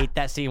 dude. I hate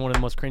that scene. One of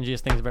the most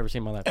cringiest things I've ever seen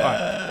in my life. All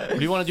right, what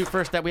do you want to do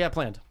first that we have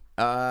planned?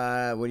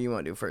 What do you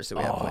want to do first that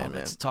we have planned, man?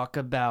 Let's talk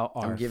about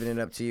our. I'm giving it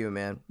up to you,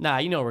 man. Nah,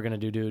 you know what we're gonna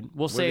do, dude.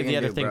 We'll are we save the gonna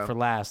other do, thing bro? for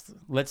last.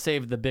 Let's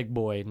save the big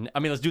boy. I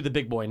mean, let's do the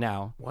big boy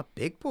now. What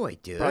big boy,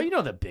 dude? Bro, you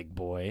know the big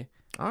boy.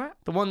 All right,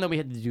 The one that we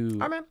had to do all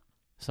right, man.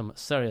 some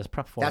serious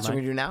prep for. That's what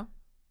we're gonna do now.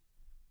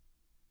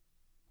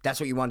 That's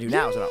what you want to do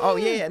now. So, oh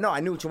yeah. No,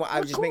 I knew what you want. I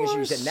was just making sure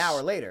you said now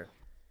or later.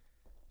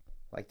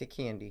 Like the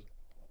candy.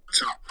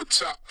 Top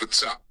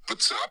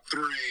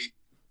three.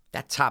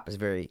 That top is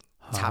very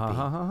toppy.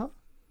 Ha ha ha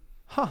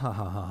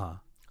ha ha.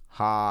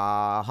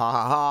 Ha ha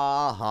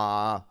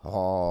ha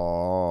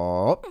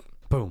ha.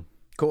 Boom.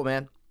 Cool,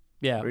 man.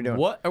 Yeah.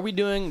 What are we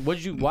doing? What are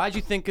we doing? Why'd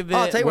you think of it?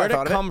 I'll tell you what I Where'd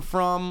thought it of it. come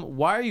from?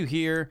 Why are you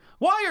here?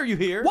 Why are you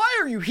here? Why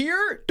are you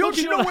here? Don't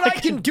you know what I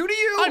can do to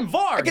you? I'm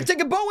Varg. I can take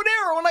a bow and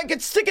arrow and I can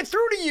stick it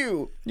through to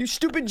you. You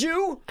stupid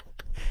Jew.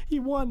 He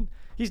won.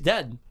 He's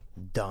dead.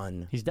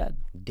 Done. He's dead.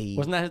 D.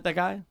 Wasn't that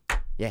guy?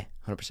 Yeah,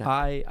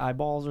 100%.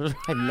 Eyeballs or I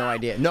have no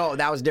idea. No,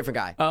 that was a different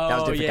guy. Oh, that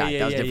was a different yeah, guy. yeah,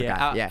 that was a yeah, different yeah.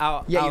 guy. Out- Yeah,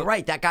 out- yeah, out- you're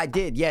right. That guy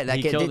did. Yeah, that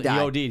He kid killed- did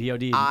die. He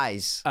OD'd.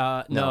 Eyes.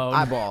 No.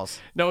 Eyeballs.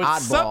 No, it's Oddball.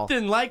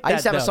 something like that, I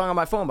used to have though. a song on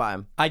my phone by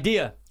him.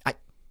 Idea. I-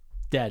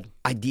 Dead.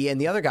 Idea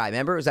and the other guy.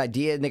 Remember? It was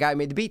Idea and the guy who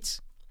made the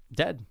beats.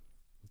 Dead.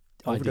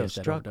 Overdose,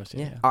 Idea's drug. dead. Overdose,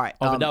 Yeah. All right.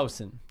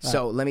 Overdosing.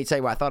 So let me tell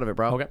you what I thought of it,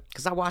 bro. Okay.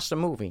 Because I watched the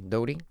movie,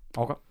 Dodie.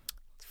 Okay.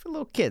 It's for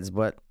little kids,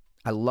 but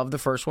I love the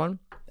first one.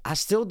 I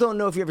still don't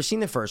know if you've ever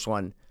seen the first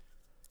one.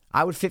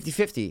 I would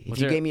 50-50. If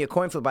you your- gave me a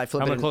coin flip, I'd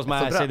flip I'm it. gonna close my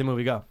flip eyes. it Say up. the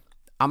movie. Go.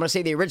 I'm going to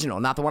say the original,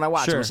 not the one I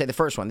watched. I'm Sure. going to say the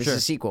first one. This Sure. is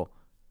a sequel.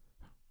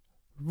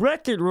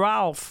 Wreck-It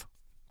Ralph.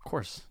 Of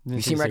course. Didn't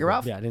see seen the Wreck-It sequel.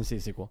 Ralph? Yeah, I didn't see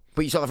the sequel.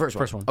 But you saw the first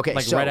one. First one. Okay,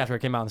 Like so, right after it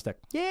came out on the stick.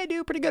 Yeah,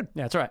 dude, pretty good.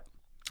 Yeah, it's all right.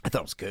 I thought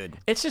it was good.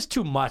 It's just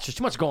too much. There's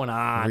too much going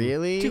on.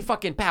 Really? Too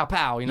fucking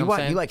pow. You know what I'm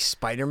saying? You like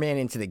Spider-Man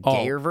into the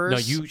gayer verse? No,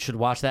 you should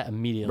watch that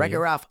immediately. Wreck-It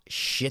Ralph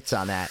shits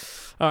on that.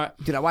 All right.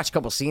 Dude, I watched a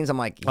couple scenes. I'm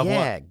like, Of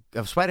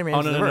of Spider-Man Oh,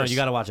 into no, the no, no. verse. You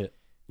got to watch it.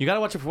 You got to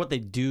watch it for what they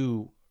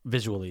do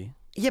visually.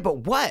 Yeah, but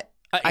what?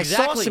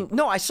 Exactly.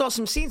 I saw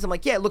some scenes. I'm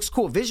like, yeah, it looks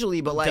cool visually,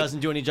 but like Doesn't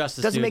do any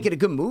justice, doesn't dude. make it a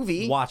good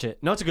movie. Watch it.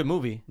 No, it's a good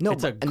movie. No,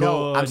 it's a good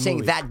no, I'm saying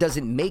movie. that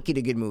doesn't make it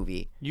a good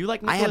movie. You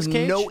like I have Nicolas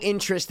Cage? no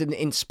interest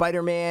in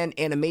Spider-Man,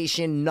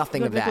 animation,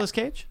 nothing You of like that. Nicolas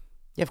Cage?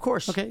 Yeah, of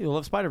course. Okay, you'll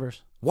love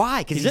Spider-Verse.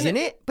 Why? Because he's in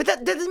it? But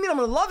that doesn't mean I'm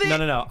going to love it.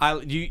 No. I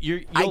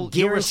You'll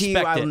guarantee you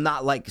respect I will it.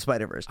 not like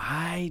Spider-Verse.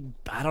 I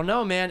don't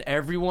know, man.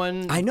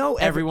 I know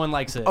everyone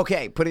likes it.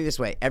 Okay, put it this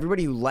way.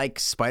 Everybody who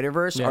likes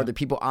Spider-Verse are the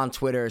people on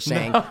Twitter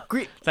saying...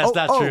 That's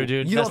not true,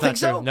 dude. You That's don't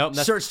think not so? true. Nope.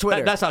 Search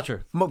Twitter. That's not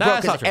true. Bro, That's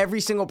not because true. every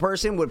single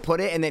person would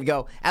put it and they'd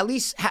go, at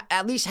least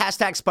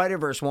hashtag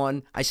Spider-Verse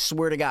one. I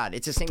swear to God.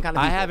 It's the same kind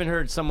of I people. haven't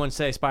heard someone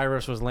say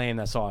Spider-Verse was lame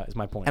that saw it, is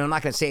my point. And I'm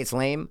not going to say it's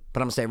lame, but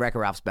I'm going to say Wreck-It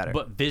Ralph's better.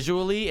 But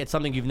visually, it's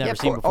something you've never yeah, of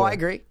seen course. before. Oh,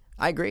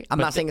 I agree. I'm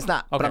not saying it's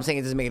not, but okay. I'm saying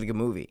it doesn't make it a good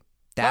movie.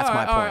 That's All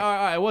my right, point. All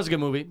right. It was a good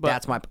movie. But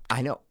That's my...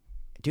 I know.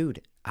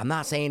 Dude, I'm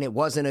not saying it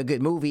wasn't a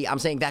good movie. I'm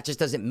saying that just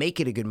doesn't make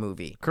it a good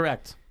movie.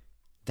 correct.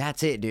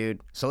 That's it,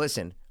 dude. So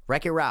listen,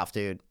 Wreck-It Ralph,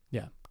 dude.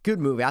 Yeah. Good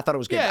movie. I thought it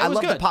was good. Yeah, it I was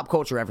love the good. pop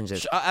culture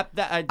references. I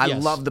I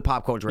love the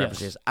pop culture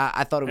references.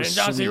 I thought it was And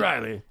John C. sweet.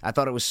 Reilly. I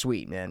thought it was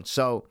sweet, man.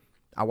 So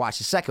I watched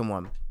the second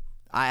one.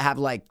 I have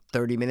like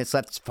 30 minutes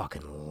left. It's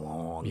fucking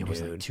long, It was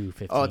dude. like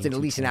 2:15, Oh, it's at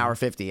least an 2:10. hour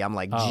 50. I'm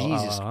like,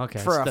 Jesus. okay.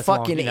 For a That's long.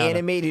 fucking Yeah,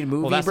 animated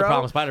movie, well, that's bro. the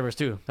problem with Spider-Verse,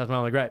 too. That's my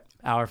only gripe.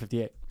 Hour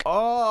 58.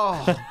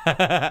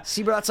 Oh.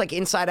 See, bro, it's like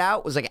Inside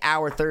Out was like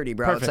hour 30,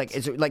 bro. Perfect.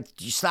 It's like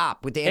you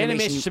stop with the Animation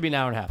animation. should be an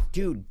hour and a half.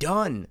 Dude,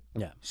 done.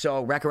 Yeah.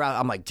 So Wreck-It Ralph,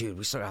 I'm like, dude,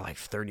 we still got like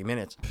 30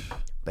 minutes.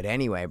 But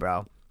anyway,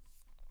 bro,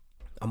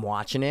 I'm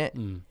watching it.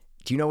 Do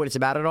you know what it's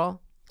about at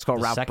all? It's called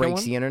The Ralph second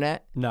Breaks one? the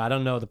Internet. No, I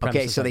don't know the premise.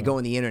 Okay, of so they that go one.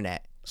 in the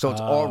internet. So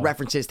it's all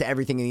references to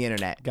everything in the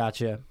internet.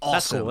 Gotcha.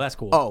 Awesome. That's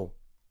cool. Oh,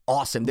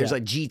 awesome. There's Yeah.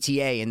 like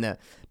GTA and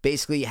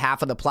basically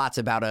half of the plot's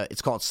about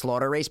it's called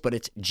Slaughter Race, but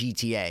it's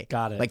GTA.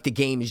 Got it. Like the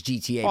game is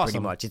GTA pretty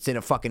Awesome. much. It's in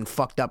a fucking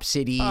fucked up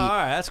city. all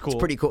right, that's cool. It's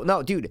pretty cool.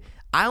 No, dude,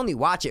 I only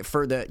watch it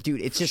for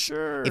it's just,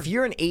 Sure. if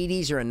you're an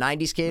 80s or a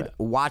 90s kid,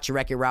 watch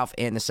Wreck-It Ralph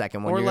and the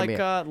second one. Or You're like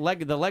gonna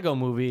be- the Lego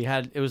movie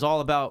it was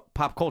all about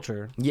pop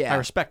culture. Yeah. I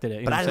respected it.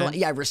 You but know I what didn't, I'm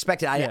saying? I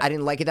respect it. I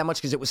didn't like it that much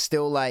because it was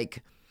still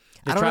like,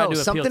 They I don't tried know, to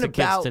appeal something to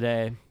about kids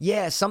today.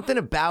 Yeah, something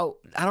about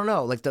I don't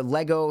know, like the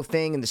Lego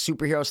thing and the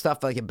superhero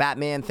stuff, like a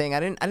Batman thing. I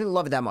didn't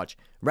love it that much.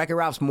 Wreck-It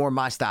Ralph's more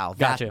my style.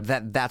 Gotcha.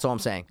 That's all I'm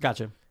saying.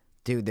 Gotcha.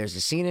 Dude, there's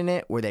a scene in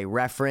it where they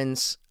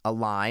reference a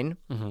line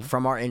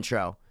from our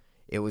intro.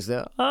 It was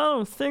I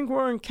don't think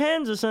we're in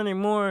Kansas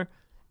anymore.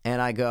 And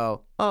I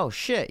go, oh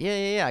shit,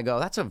 yeah. I go,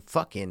 that's a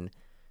fucking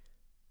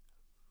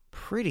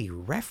pretty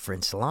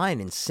reference line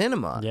in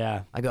cinema.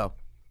 Yeah. I go,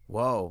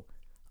 whoa.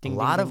 Ding, a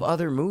lot ding, of ding.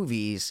 other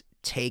movies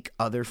take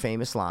other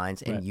famous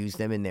lines and Right. use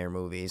them in their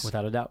movies.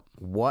 Without a doubt.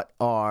 What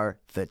are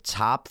the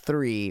top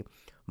 3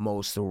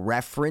 most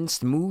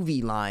referenced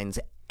movie lines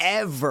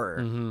ever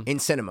in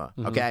cinema?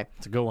 Okay.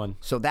 It's a good one.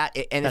 So and That's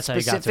it's how you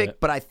got to specific, it.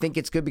 but I think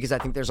it's good because I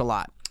think there's a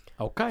lot.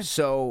 Okay.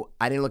 So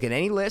I didn't look at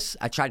any lists.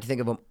 I tried to think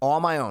of them all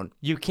my own.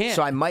 You can't.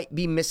 So I might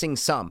be missing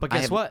some. But I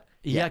guess have- what?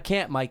 Yeah, I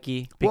can't,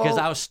 Mikey, because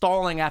Well- I was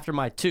stalling after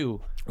my 2.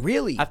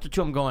 Really? After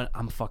 2, I'm going,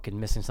 I'm fucking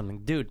missing something.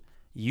 Dude,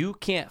 you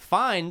can't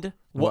find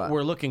what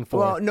we're looking for.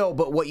 Well, no,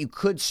 but what you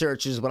could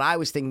search is what I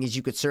was thinking is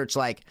you could search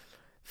like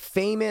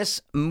famous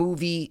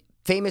movie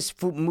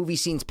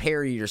scenes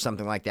parodied or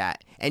something like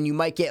that, and you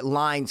might get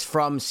lines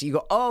from. So you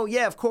go, oh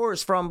yeah, of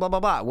course, from blah blah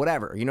blah,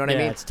 whatever. You know what I Yeah,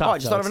 mean? it's tough. Oh, I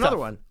just though. thought of It's another tough.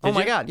 one. Did Oh my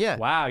you? god, yeah.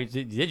 Wow,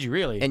 did you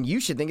really? And you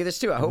should think of this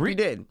too. I hope you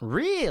did.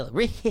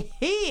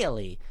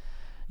 Really?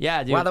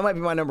 Yeah, dude. Wow, that might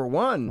be my number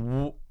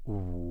one.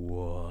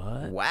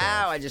 What?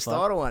 Wow, I just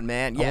thought of one,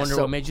 man. I Yeah, wonder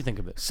so, what made you think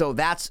of it. So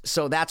that's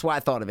why I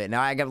thought of it.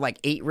 Now I got like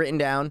 8 written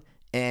down,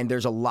 and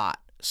there's a lot.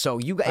 So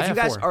if you have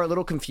guys 4. are a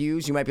little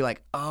confused, you might be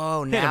like,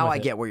 oh, now with I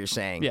it. get what you're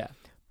saying. Yeah.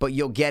 But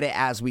you'll get it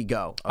as we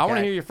go. I want to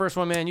okay? hear your first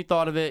one, man. You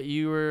thought of it.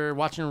 You were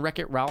watching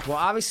Wreck-It Ralph. Well,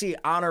 obviously,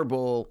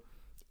 honorable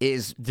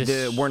is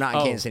we're not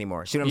in Kansas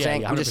anymore. See what I'm Yeah,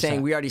 saying? yeah, I'm just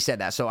saying 100%. we already said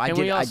that. So I and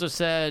did. we also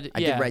said, I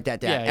yeah, did write that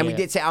down, yeah, and we yeah.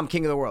 did say I'm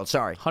king of the world.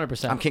 Sorry,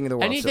 100%. I'm king of the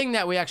world. Anything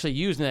that we actually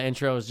use in that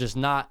intro is just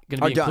not going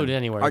to are be done. included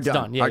anywhere. Are It's done.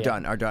 done. Yeah, are yeah.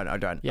 done. Are done. Are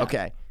done. Yeah.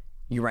 Okay.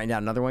 You writing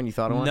down another one? You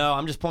thought of one? No,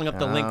 I'm just pulling up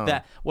the Oh. link.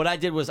 That what I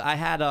did was I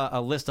had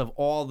a list of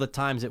all the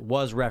times it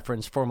was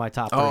referenced for my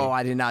top 3. Oh,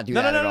 I did not do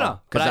No, that no, at no, all. no.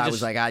 But Because I I just-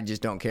 was like, I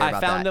just don't care I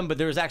about found that. them, but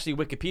there was actually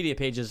Wikipedia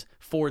pages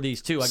for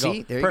these too. I See?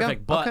 go, There you go.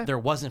 perfect, but Okay. there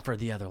wasn't for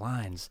the other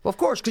lines. Well, of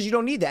course, because you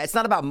don't need that. It's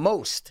not about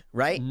most,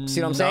 right? See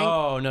what I'm saying?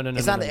 No. It's no,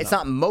 not. no, It's no.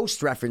 not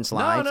most reference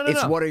lines. no,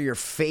 It's no. what are your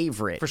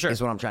favorite? For sure.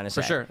 Is what I'm trying to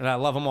say. For sure, and I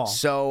love them all.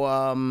 So,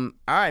 all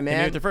right, Hit me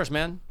man. with the first,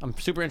 man. I'm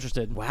super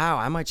interested. Wow,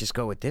 I might just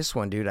go with this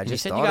one, dude. I You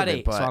just said thought you got of 8,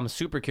 it, but so I'm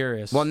super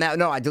curious. well, now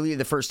no, I deleted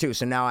the first 2,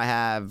 so now I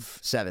have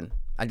 7.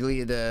 I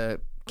deleted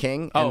the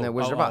King and the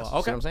Wizard of Oz. See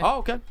Okay. what I'm saying?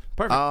 Okay.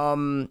 Perfect.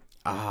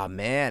 Oh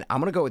man, I'm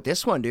gonna go with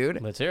this one,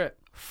 dude. Let's hear it.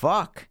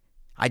 Fuck.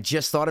 I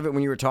just thought of it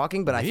when you were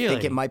talking, but I think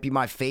Really? it might be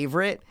my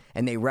favorite,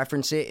 and they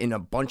reference it in a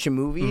bunch of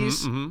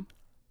movies.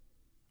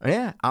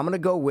 Yeah, I'm going to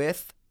go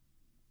with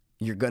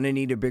You're Going to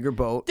Need a Bigger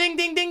Boat Ding,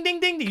 ding, ding, ding,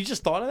 ding. You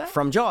just thought of that?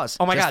 from Jaws.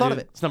 Oh, my Just God, thought dude.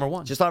 of it. It's number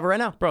one. Just thought of it right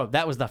now. Bro,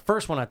 that was the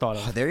first one I thought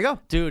of. There you go.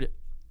 Dude,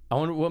 I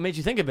wonder what made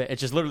you think of it. It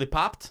just literally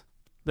popped?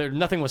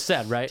 Nothing was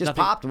said, right? Just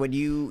Nothing- popped when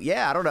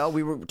I don't know.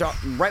 We were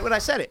right when I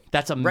said it.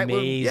 That's Right when-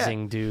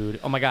 amazing, dude.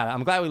 Oh, my God.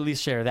 I'm glad we at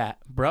least share that.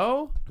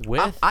 Bro,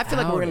 I feel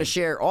like we're going to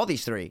share all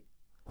these three.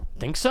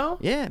 Think so?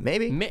 Yeah,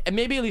 maybe.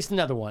 Maybe at least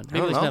another one. Maybe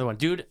don't at least know. another one.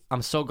 Dude,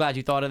 I'm so glad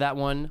you thought of that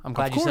one. I'm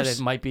glad you said course.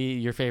 it might be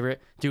your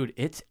favorite. Dude,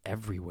 it's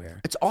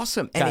everywhere. It's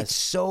awesome. And Guys. it's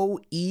so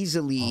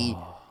easily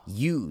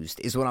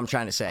used, is what I'm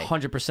trying to say.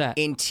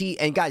 100%.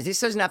 And guys, this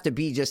doesn't have to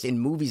be just in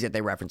movies that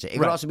they reference it. It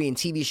could Right. also be in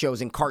TV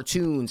shows, in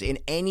cartoons, in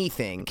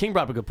anything. King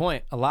brought up a good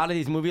point. A lot of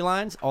these movie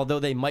lines, although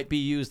they might be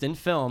used in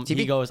film, he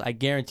TV? goes, I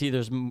guarantee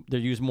they're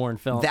used more in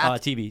film,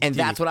 TV. And TV.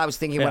 that's what I was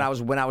thinking when Yeah.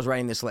 I was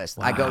writing this list.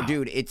 I go,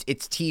 dude, it's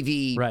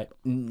TV. Right.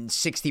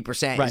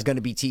 60% is Right. going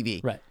to be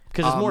TV. Right.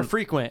 Because it's more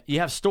frequent. You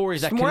have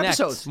stories that more connect.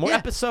 episodes. More Yeah.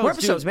 episodes. More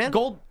episodes, dude. man.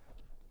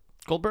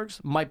 Goldberg's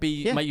might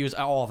use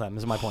all of them,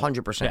 is my point.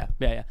 100%.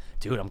 Yeah.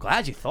 Dude, I'm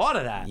glad you thought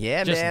of that.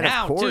 Yeah, Just man.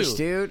 now, Of course, too.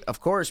 dude. Of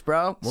course,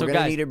 bro. So,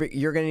 guys,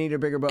 You're gonna need a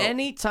bigger boat.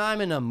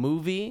 Anytime in a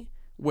movie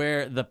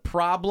where the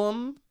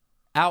problem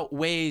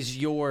outweighs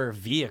your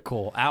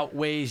vehicle,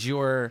 outweighs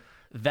your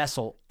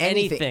vessel,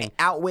 anything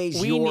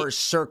outweighs we your need-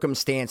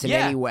 circumstance in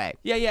any way.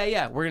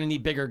 Yeah. We're gonna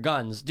need bigger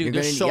guns, dude. You're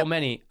There's gonna so need- yep.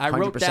 many. I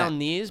wrote 100%. down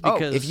these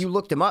because if you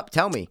looked them up,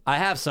 tell me. I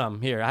have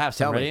some here. I have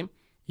some. Tell me. Ready?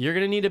 You're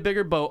gonna need a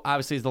bigger boat.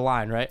 Obviously, is the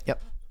line, right?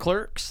 Yep.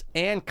 Clerks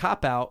and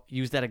Cop Out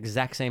use that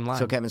exact same line.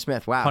 So Kevin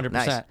Smith. Wow. 100%.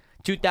 Nice.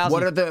 2000.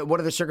 What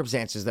are the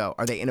circumstances though?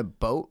 Are they in a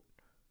boat?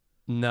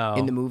 No.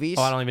 in the movies?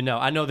 Oh, I don't even know.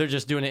 I know they're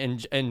just doing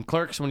it in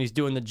Clerks when he's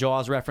doing the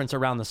Jaws reference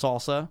around the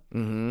salsa.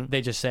 Mm-hmm.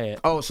 They just say it.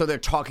 Oh, so they're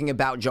talking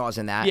about Jaws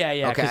in that?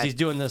 Yeah, because Okay. he's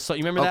doing the. You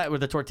remember that with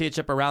the tortilla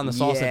chip around the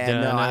salsa?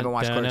 Yeah, no, I haven't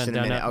watched Clerks in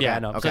a minute. Okay, Yeah,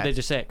 no. So okay. they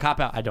just say it. Cop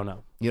Out. I don't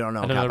know. You don't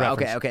know. I don't know the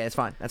okay, reference. okay, that's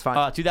fine. That's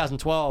fine.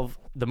 2012,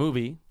 the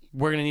movie.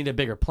 We're gonna need a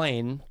bigger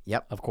plane.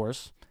 Yep. Of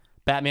course.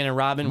 Batman and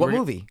Robin. What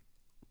movie?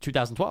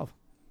 2012.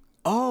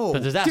 Oh, The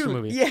disaster dude,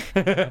 movie.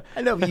 Yeah,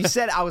 I know. But you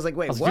said I was like,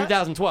 wait, It was what?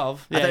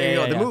 2012. I thought you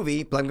know the yeah.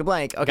 movie blank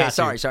blank. Okay, Got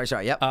you.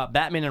 sorry. Yep.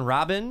 Batman and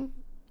Robin.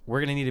 We're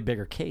gonna need a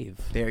bigger cave.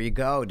 There you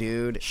go,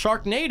 dude.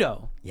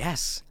 Sharknado.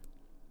 Yes.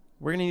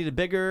 We're gonna need a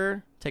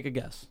bigger. Take a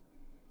guess.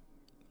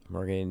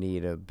 We're gonna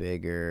need a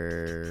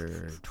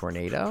bigger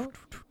tornado.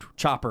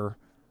 Chopper.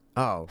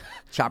 Oh,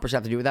 choppers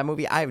have to do with that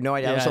movie? I have no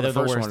idea. I Yeah, saw the they're the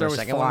first worst. one. There Or was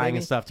the second flying one, maybe?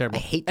 and stuff. Terrible.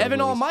 I hate those Evan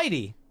movies.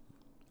 Almighty.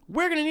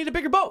 We're gonna need a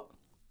bigger boat.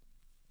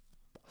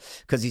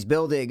 Because he's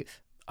building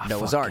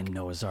Noah's Ark. Fucking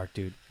Noah's Ark,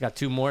 dude. Got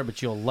two more,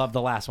 but you'll love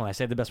the last one. I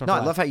saved the best one. No, for I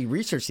last. love how you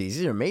research these.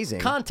 These are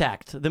amazing.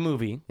 Contact, the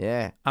movie.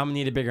 Yeah. I'm gonna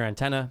need a bigger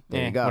antenna.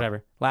 There you go.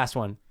 Whatever. Last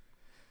one.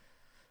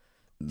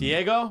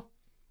 Diego.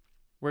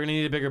 We're gonna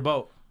need a bigger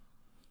boat.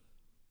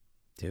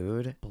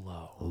 Dude.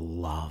 Blow.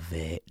 Love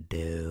it,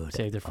 dude.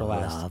 Saved it for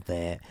last. Love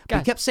it.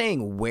 Guys- We kept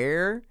saying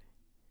where,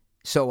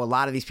 so a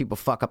lot of these people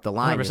fuck up the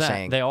line. You're 100%.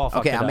 saying They all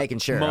fucked okay. it I'm up. making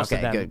sure. Most okay,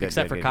 of them, good,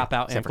 except for good. Cop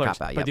Out and Except for Clerks.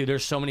 Cop Out. But Yep. dude,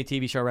 there's so many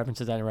TV show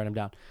references I didn't write them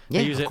down.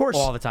 Yeah, They use of it course.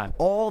 all the time.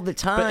 All the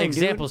time. But dude.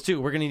 examples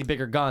too. We're gonna need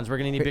bigger guns. We're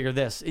gonna need bigger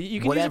this. You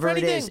can Whatever use it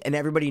for it anything. is, and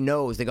everybody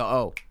knows. They go,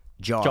 oh,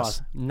 Jaws.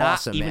 Jaws. Not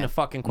Awesome, even man. a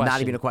fucking question.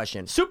 Not even a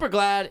question. Super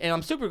glad, and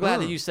I'm super glad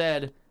that you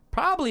said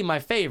probably my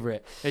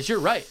favorite. Is you're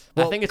right.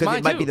 I think it's because mine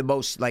it might too. be the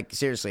most. Like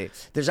seriously,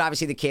 there's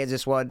obviously the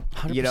Kansas one.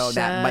 You know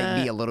that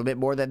might be a little bit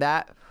more than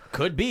that,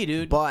 Could be,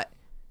 dude. but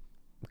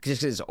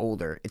just 'cause it's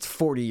older. It's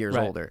 40 years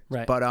Right, older.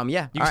 right. But yeah, you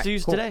all can right, still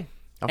use cool. it today.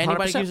 100%.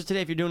 Anybody can use it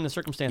today if you're doing the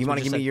circumstance. You want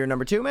to we give just me said. your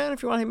number 2, man?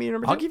 If you want to hit me your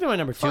number 2, I'll give you my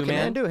number 2, Fuck it,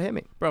 man. Do it. Hit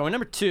me. Bro, my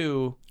number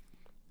 2,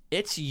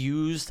 it's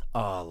used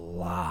a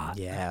lot.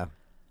 Yeah.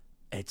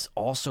 It's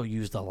also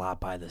used a lot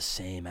by the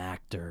same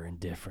actor in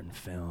different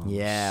films.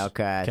 Yeah.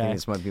 Okay. I think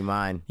this might be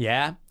mine.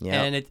 Yeah,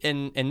 Yeah.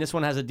 and this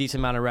one has a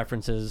decent amount of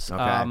references.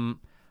 Okay.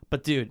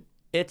 But dude,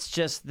 it's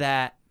just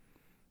that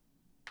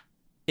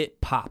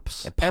it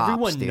pops. It pops,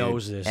 Everyone dude.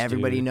 knows this.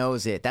 Everybody dude.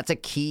 knows it. That's a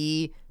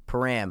key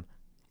param.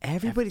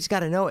 Everybody's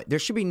got to know it. There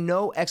should be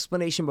no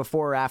explanation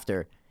before or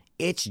after.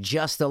 It's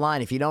just a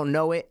line. If you don't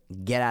know it,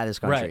 get out of this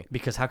country. Right?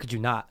 Because how could you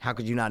not? How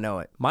could you not know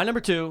it? My number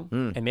 2,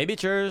 and maybe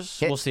it's yours.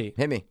 We'll see.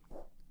 Hit me.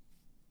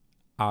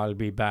 I'll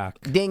be back.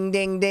 Ding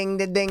ding ding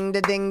da ding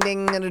da ding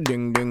ding da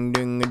ding ding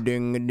ding da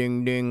ding da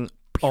ding ding.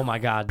 Oh my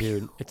god,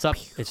 dude! It's up.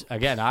 It's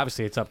again.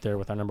 Obviously, it's up there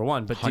with our number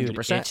 1. But dude,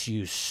 100%. it's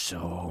used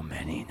so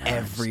many times.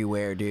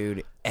 Everywhere,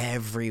 dude.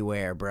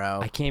 Everywhere, bro.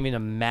 I can't even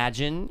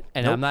imagine,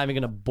 and Nope. I'm not even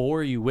gonna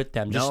bore you with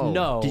them. Just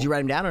know. Did you write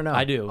them down or no?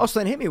 I do. Oh, so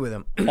then hit me with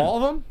them. all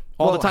of them?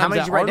 All Well, the times how many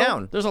that did you write Arnold-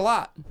 down? There's a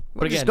lot.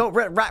 But Just again,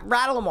 go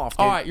rattle them off,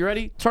 dude. all right, you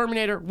ready?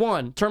 Terminator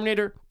 1,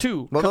 Terminator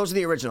 2, Well, those are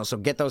the originals, so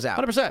get those out.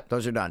 100%.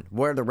 Those are done.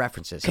 Where are the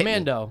references? Hit me.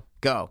 Commando,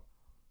 Go.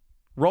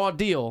 Raw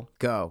Deal,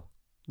 Go.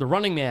 The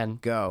Running Man,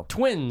 Go.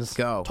 Twins,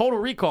 Go. Total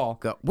Recall.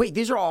 Go. Wait,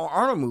 these are all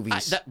Arnold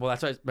movies. That's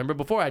what I remember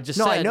before. I just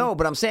no, said. I know,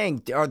 but I'm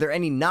saying, are there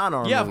any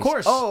non-Arnold Yeah, movies? of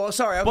course. Oh,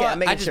 sorry. Okay, I'm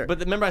making sure. But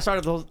remember, I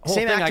started the whole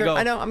Same thing. actor. I go,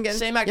 I know, I'm getting-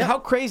 same actor. yeah. How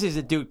crazy is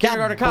it, dude? That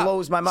Kindergarten Cop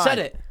blows my mind. Said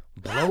it.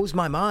 Blows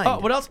my mind. Oh,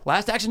 what else?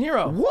 Last Action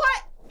Hero.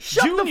 What?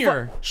 Shut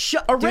Junior. the fuck.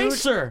 Shut.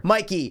 Eraser. Dude.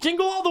 Mikey.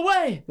 Jingle All the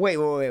Way.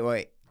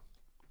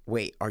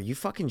 Wait. Are you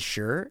fucking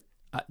sure?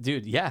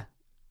 Dude, yeah.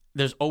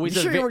 There's always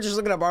You a sure you were just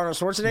looking up Arnold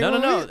Schwarzenegger?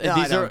 No. movies?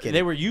 These I'm are kidding.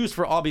 they were used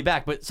for I'll Be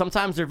Back, but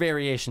sometimes they're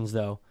variations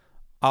though.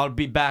 I'll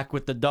be back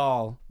with the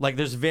doll. Like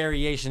there's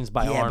variations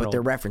by Yeah, Arnold. but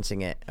they're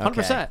referencing it.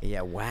 Okay. 100%.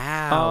 Yeah,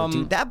 wow.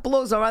 Dude, that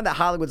blows my mind that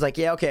Hollywood's like,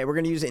 yeah, okay, we're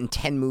going to use it in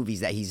 10 movies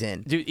that he's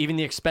in. Dude, even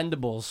the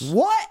Expendables.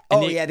 What?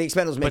 And Oh, yeah, the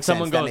Expendables makes But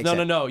someone sense. That goes, makes no,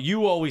 sense. no.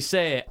 You always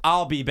say it.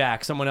 I'll be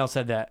back. Someone else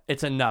said that.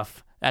 It's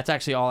enough. That's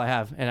actually all I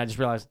have, and I just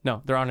realized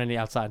no, there aren't any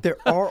outside. There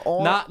are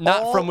all not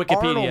all from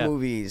Wikipedia Arnold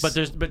movies. but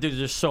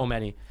there's so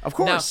many. Of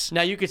course.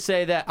 Now you could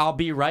say that I'll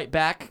be right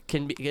back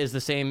is the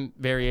same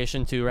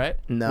variation too, right?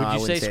 No, Would I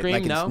you wouldn't say it. Scream?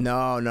 Like no,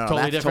 no.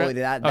 Totally That's different?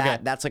 totally Okay.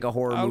 that's like a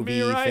horror I'll movie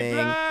be right thing.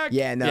 back.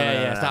 Yeah, no.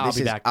 It's not I'll This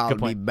be is back. I'll Good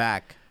be point.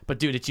 back. But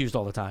dude, it's used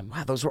all the time.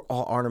 Wow, those were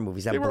all Arnold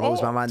movies. That They were blows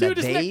all- my mind dude, that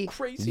isn't that they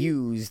crazy?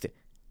 used.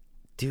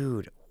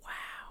 Dude, wow.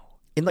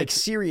 In like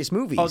serious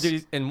movies. Oh,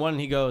 dude, in one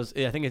he goes,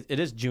 I think it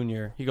is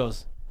Junior. He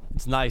goes,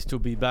 it's nice to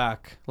be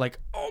back. Like,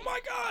 oh my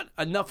God,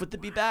 enough with the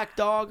be back,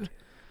 dog.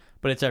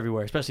 But it's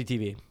everywhere, especially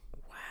TV.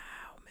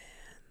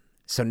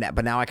 So,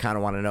 but now I kind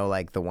of want to know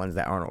like the ones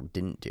that Arnold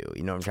didn't do.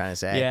 You know what I'm trying to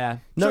say? Yeah.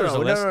 No. Sure there's a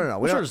list. We Sure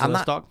don't- there's a I'm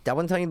list, not. dog. I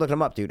wasn't telling you to look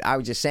them up, dude. I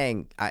was just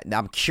saying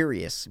I'm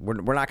curious. We're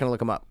not going to look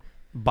them up.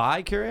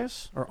 By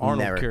curious or Arnold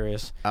Never.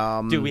 curious?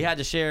 Dude, we had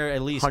to share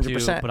at least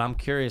 100%. two, but I'm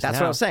curious. That's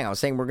now. what I was saying. I was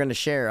saying we're going to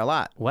share a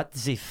lot. What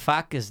the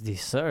fuck is the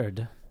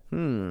third?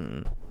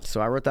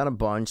 So I wrote down a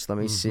bunch. Let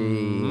me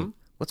Mm-hmm. see.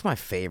 What's my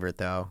favorite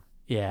though?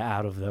 Yeah,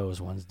 out of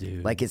those ones,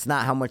 dude. Like it's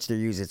not how much they're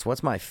used. It's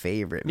what's my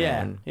favorite,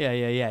 yeah, man.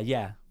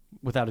 yeah.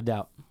 Without a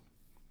doubt.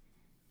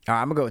 All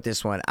right, I'm gonna go with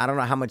this one. I don't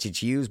know how much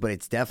it's used, but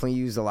it's definitely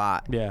used a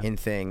lot Yeah. in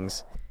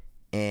things.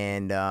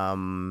 And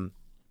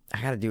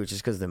I gotta do it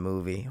just because of the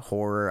movie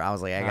horror. I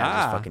was like, I gotta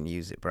just fucking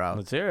use it, bro.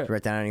 Let's hear it. Did you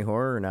write down any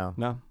horror or no?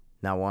 No.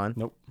 Not one.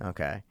 Nope.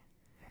 Okay.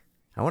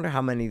 I wonder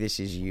how many this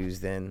is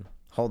used in.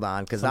 Hold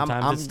on, because I'm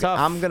Sometimes it's tough.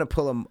 I'm gonna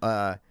pull them.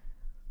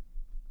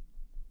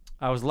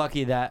 I was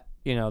lucky that,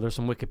 there's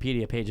some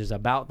Wikipedia pages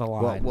about the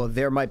line. Well,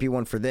 there might be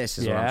one for this.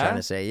 Is what I'm Yeah? trying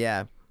to say.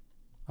 Yeah.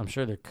 I'm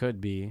sure there could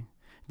be.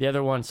 The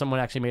other one, someone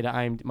actually made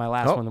my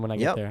last one when I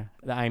get yep. there.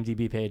 The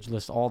IMDb page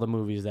lists all the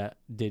movies that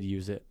did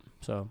use it.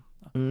 So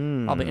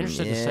I'll be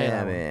interested to say Yeah,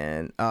 that one.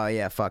 man. Oh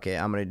yeah, fuck it.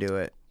 I'm gonna do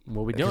it.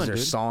 What we Because doing, there's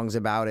dude? songs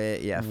about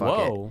it. Yeah, fuck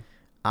it. Whoa.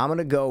 I'm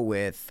gonna go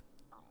with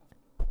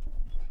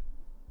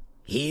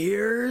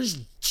Here's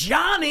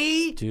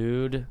Johnny.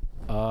 Dude,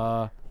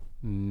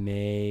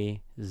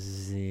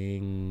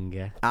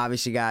 amazing.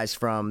 Obviously, guys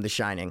from The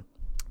Shining.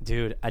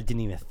 Dude, I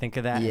didn't even think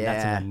of that. And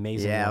that's an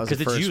amazing yeah, one. it was the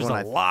Because it's first used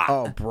one a lot.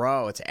 Oh,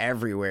 bro, it's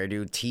everywhere,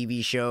 dude.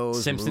 TV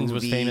shows, Simpsons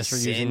was movies, famous for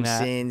using that.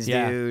 Simpsons,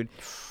 Yeah. dude.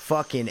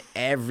 Fucking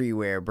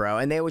everywhere, bro.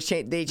 And they always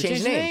change. They change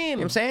changed the name. name. You know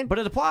what I'm saying? But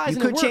it applies You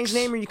and could it change works.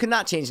 name or you could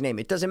not change name.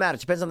 It doesn't matter. It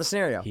depends on the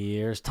scenario.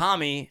 Here's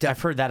Tommy.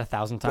 I've heard that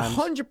 1,000 times.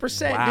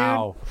 100%,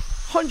 Wow. dude.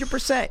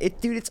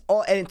 100%. Dude, it's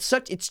all, and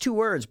it's 2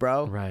 words,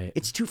 bro. Right.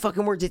 It's 2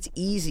 fucking words. It's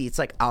easy. It's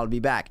like, I'll be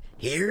back.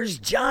 Here's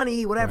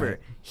Johnny, whatever. Right.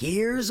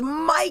 Here's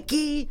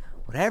Mikey,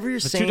 whatever you're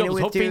saying Two it Doubles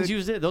with, Hope dude. Fiends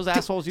used it. Those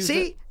assholes used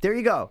See? it. There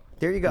you go.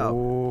 There you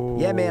go.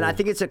 Yeah, man. I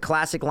think it's a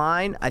classic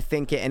line. I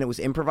think, and it was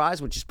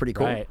improvised, which is pretty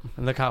cool. Right.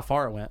 And look how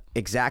far it went.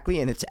 Exactly.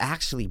 And it's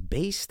actually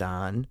based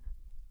on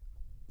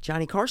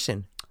Johnny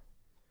Carson.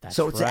 That's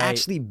So it's right.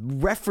 actually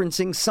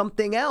referencing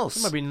something else.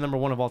 It might be number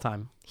 1 of all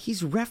time.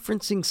 He's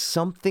referencing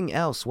something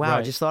else. Wow, I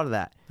Right. just thought of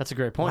that. That's a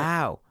great point.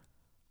 Wow.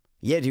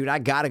 Yeah, dude, I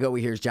gotta go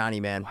with Here's Johnny,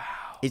 man. Wow.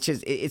 It's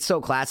just it's so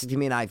classic to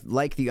me, and I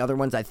like the other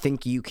ones. I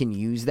think you can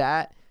use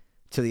that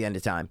to the end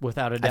of time.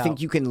 Without a doubt. I think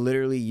you can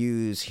literally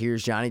use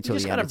Here's Johnny till You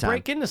just the end got of to time.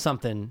 break into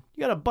something. You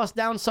got to bust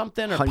down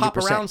something or pop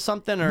 100%. around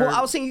something. Or Well, I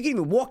was saying you can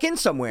even walk in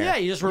somewhere. Yeah,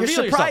 you just You're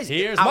reveal surprised.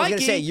 yourself. Here's I was gonna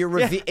Mikey. say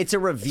Yeah. it's a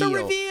reveal.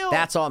 reveal.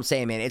 That's all I'm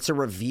saying, man. It's a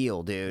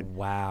reveal, dude.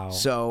 Wow.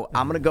 So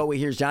I'm gonna go with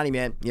Here's Johnny,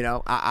 man.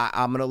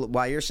 I'm gonna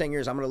while you're saying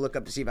yours, I'm gonna look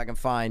up to see if I can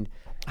find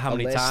How a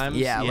many list. times?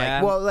 Yeah,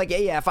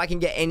 Yeah. if I can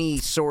get any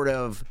sort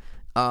of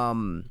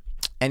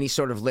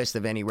list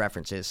of any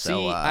references. So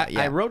See, yeah.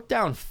 I wrote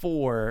down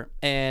 4,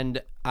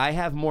 and I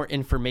have more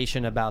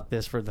information about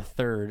this for the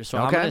third. So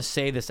I'm Okay. going to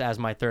say this as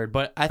my third,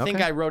 but I think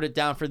Okay. I wrote it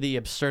down for the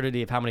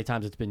absurdity of how many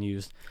times it's been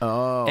used.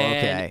 Oh,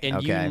 okay. And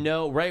okay. you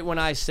know, right when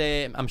I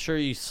say it, I'm sure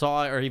you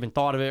saw it or even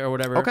thought of it or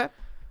whatever. Okay.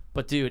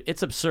 But dude,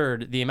 it's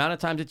absurd. The amount of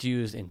times it's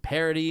used in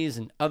parodies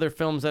and other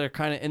films that are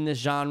kind of in this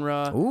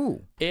genre.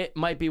 Ooh. It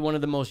might be one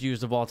of the most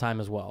used of all time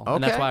as well.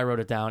 And that's Okay. why I wrote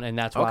it down. And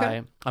that's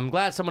why I'm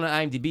glad someone at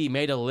IMDb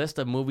made a list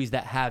of movies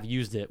that have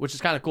used it, which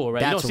is kind of cool, right?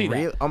 You That's don't see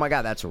real. that. Oh my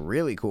god, that's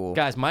really cool.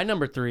 Guys, my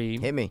number 3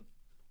 Hit me.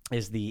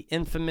 is the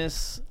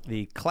infamous,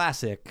 the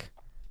classic,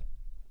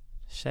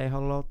 Say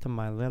Hello to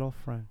My Little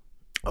Friend.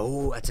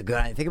 Oh, that's a good.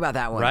 I didn't think about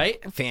that one.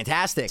 Right?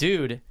 Fantastic,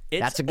 Dude, it's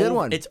That's a good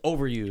one. It's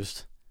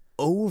overused.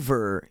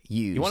 overused.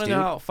 You want to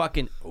know how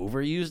fucking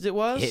overused it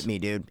was? Hit me,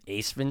 dude.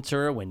 Ace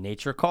Ventura: When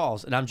Nature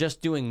Calls, and I'm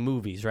just doing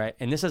movies, right?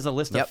 And this is a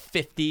list Yep. of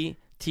 50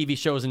 TV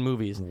shows and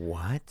movies.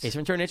 What? Ace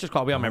Ventura: Nature's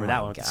Call. We all remember that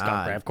one with the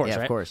skunk, right? Of course, yeah,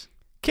 right? of course.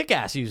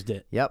 Kick-Ass used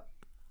it. Yep.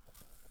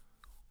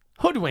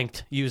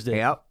 Hoodwinked used it.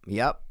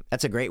 Yep.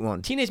 That's a great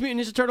one. Teenage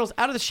Mutant Ninja Turtles: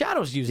 Out of the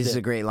Shadows used This it. is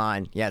a great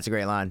line. Yeah, it's a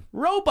great line.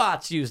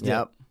 Robots used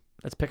Yep. it.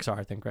 That's Pixar,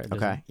 I think, right?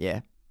 Okay.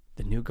 Yeah.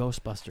 The new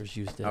Ghostbusters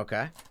used it.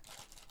 Okay.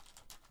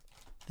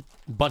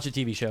 Bunch of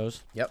TV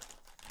shows. Yep.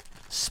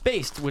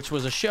 Spaced, which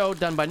was a show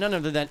done by none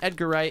other than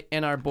Edgar Wright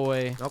and our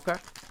boy Okay.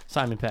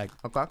 Simon Pegg.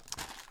 Okay.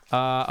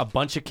 A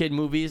bunch of kid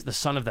movies. The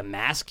Son of the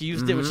Mask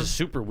used it, which Mm-hmm. is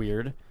super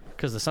weird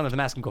because the Son of the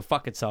Mask can go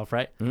fuck itself,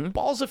 right?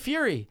 Balls of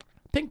Fury,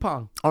 ping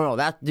pong. Oh no,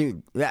 that's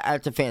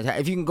a fantastic.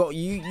 If you can go,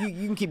 you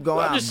can keep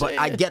going I'm on, just but saying.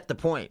 I get the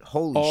point.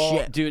 Holy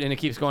shit, dude, and it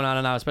keeps going on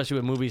and on, especially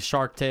with movies.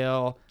 Shark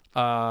Tale.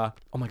 Oh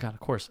my god, of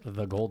course,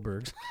 the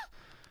Goldbergs.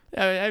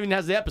 I even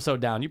has the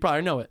episode down. You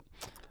probably know it.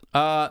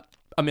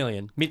 A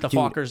million. Meet the Dude,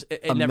 Fockers.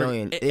 It a never,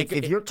 million. It,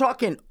 If you're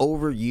talking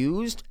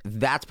overused,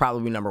 that's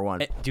probably number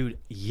one. dude,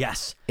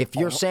 yes. If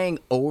you're saying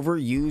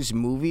overused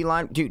movie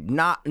line, dude,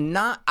 not.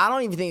 I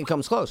don't even think it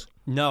comes close.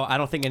 No, I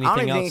don't think anything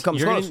even else. think it comes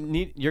you're close.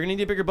 Gonna need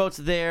the bigger boats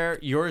there.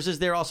 Yours is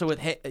there also with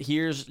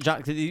here's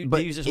John. They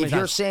But use it so if many you're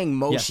times. saying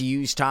most Yeah.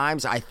 used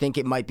times, I think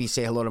it might be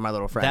 "Say Hello to My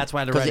Little Friend." That's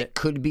why I because read it it.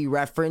 could be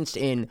referenced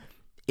in.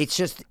 It's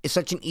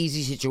such an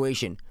easy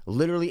situation.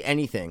 Literally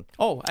anything.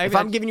 Oh, if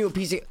I'm giving you a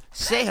piece of,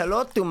 say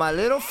hello to my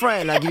little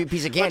friend, I give you a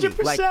piece of candy.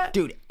 100%. Like,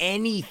 dude,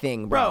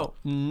 anything, bro.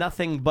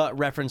 nothing but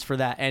reference for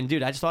that. And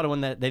dude, I just thought of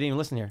one that they didn't even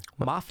listen here.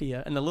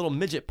 Mafia, and the little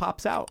midget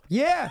pops out.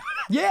 Yeah,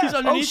 yeah. He's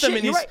underneath them, shit,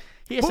 and you're right.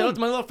 he said, Boom. "To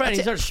my little friend." And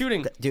he That's starts it.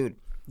 shooting. Dude,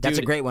 that's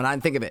a Dude, great one. I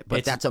didn't think of it, but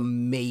it's- that's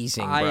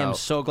amazing, bro. I am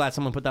so glad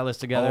someone put that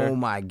list together. Oh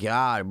my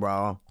god,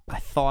 bro. I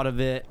thought of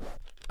it.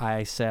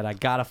 I said I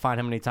gotta find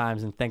how many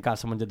times, and thank God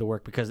someone did the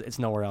work because it's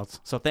nowhere else.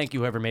 So thank you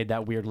whoever made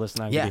that weird list.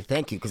 And Yeah,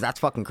 thank you, because that's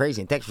fucking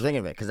crazy, and thanks for thinking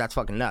of it, because that's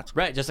fucking nuts.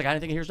 right. Just like I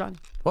didn't think of Here's John.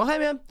 Well, hey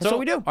man, that's So what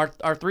we do.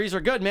 Our threes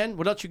are good, man.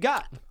 What else you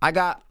got? I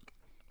got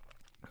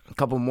a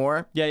couple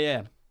more. Yeah.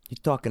 You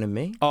talking to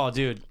me? Oh,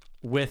 dude,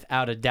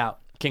 without a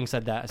doubt, King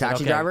said that. I said,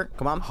 Taxi okay, driver,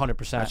 come on.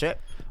 100%. That's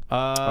it.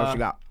 What else you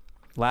got?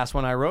 Last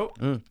one I wrote.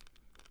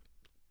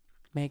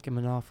 Make him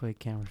an offer he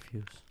can't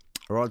refuse.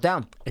 Roll it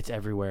down. It's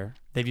everywhere.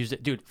 They've used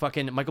it, dude.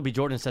 Fucking Michael B.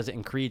 Jordan says it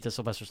in Creed to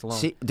Sylvester Stallone.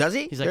 See, does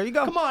he? He's like, there you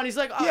go. Come on. He's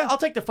like, Yeah. I'll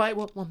take the fight.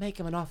 We'll make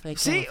him an offer. he can't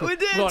See, refuse." we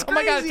did. I'm going, It's oh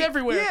my god, it's crazy.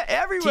 everywhere. Yeah,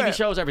 everywhere. TV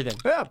shows, everything.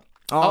 Yeah.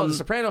 Oh, The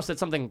Sopranos said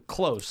something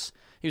close.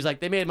 He was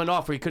like, they made him an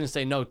offer he couldn't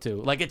say no to.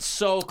 Like, it's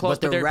so close.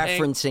 But they're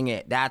paying referencing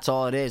it. That's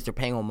all it is. They're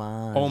paying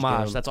homage.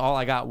 homage. dude. That's all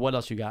I got. What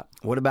else you got?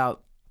 What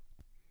about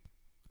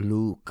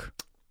Luke?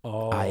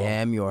 Oh, I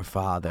am your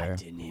father.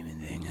 didn't even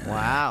think.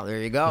 Wow,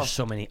 there you go. There's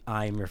so many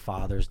I'm your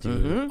fathers,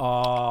 dude.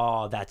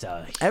 Oh, that's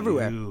a huge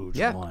Everywhere.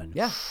 Yeah. one.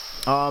 Yeah.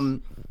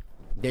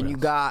 Then you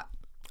got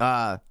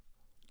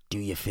Do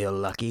You Feel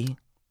Lucky?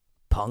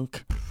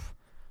 Punk.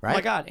 Right? Oh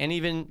my god! And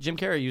even Jim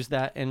Carrey used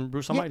that in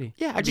Bruce Almighty.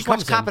 Yeah, I It just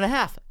watched becomes Cop him. and a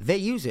Half. They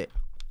use it.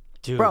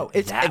 Dude, Bro,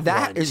 it's that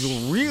that one's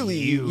is really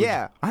huge.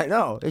 yeah, I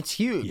know. It's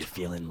huge. You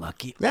feeling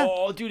lucky? Yeah.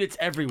 Oh, dude, it's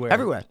everywhere.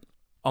 Everywhere.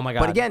 Oh my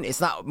god! But again,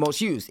 it's not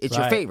most used. It's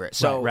your Right. favorite.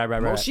 So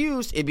Right. most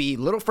used, it'd be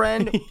Little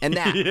Friend and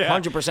that. Yeah.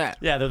 100%.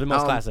 yeah, they're the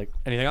most Um, classic.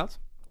 Anything else?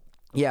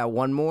 Yeah,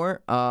 one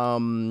more.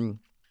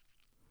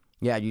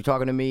 Yeah, you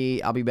talking to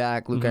me? I'll be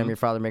back. Luke, I'm your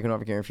father. Making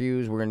over, can't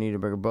refuse. We're gonna need a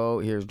bigger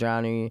boat. Here's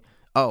Johnny.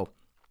 Oh,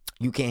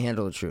 you can't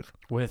handle the truth.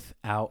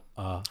 Without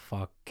a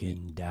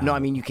fucking doubt. No, I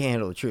mean you can't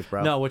handle the truth,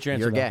 bro. No, what's your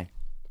answer, You're though? gay.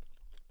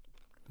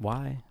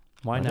 Why?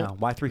 Why now?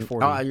 Why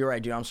 340? Oh, you're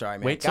right, dude. I'm sorry,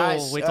 man. Wait till-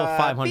 Guys, wait till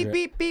 500. Beep,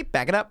 beep, beep.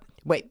 Back it up.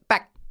 Wait,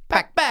 back.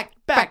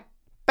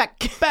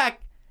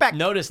 back.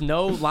 Notice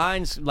no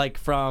lines like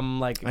from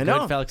like I know.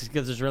 Goodfellas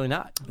because there's really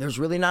not. There's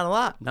really not a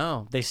lot.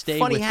 No, they stay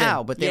Funny within.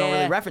 how, but they don't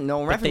really reference. No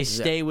one But they references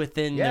it. stay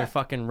within Yeah. their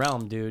fucking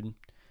realm, dude.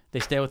 They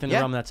stay within the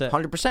Yeah, realm. That's it.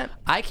 100%.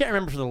 I can't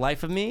remember for the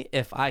life of me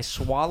if I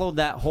swallowed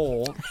that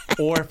whole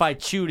or if I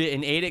chewed it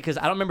and ate it because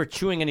I don't remember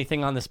chewing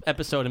anything on this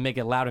episode and make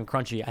it loud and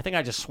crunchy. I think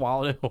I just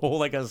swallowed it whole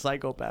like a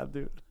psychopath,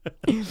 dude.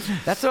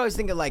 That's what I was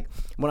thinking. Like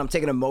when I'm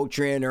taking a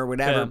Motrin or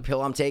whatever Yeah.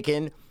 pill I'm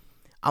taking,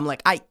 I'm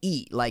like, I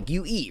eat like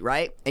you eat,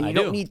 right? And you I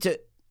don't do. need to.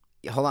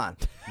 Hold on,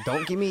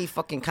 don't give me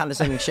fucking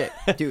condescending shit,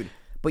 dude.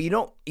 But you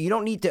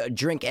don't need to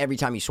drink every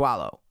time you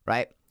swallow,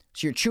 right?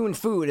 So you're chewing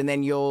food and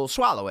then you'll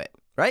swallow it,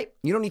 right?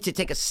 You don't need to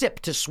take a sip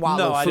to swallow.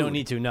 No, food. I don't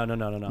need to. No.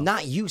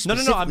 Not you No.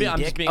 specifically. I'm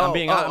just Dick. being. Oh, I'm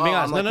being oh, honest.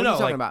 I'm like, No. what are you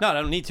talking Like, about? no, I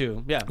don't need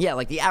to. Yeah. Yeah,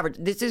 like the average.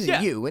 This isn't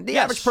Yeah. you. The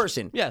Yes. average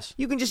person. Yes.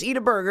 You can just eat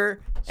a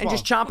burger and Swallow.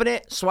 just chomping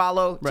it,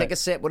 swallow, Right. take a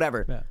sip,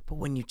 whatever. Yeah. But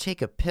when you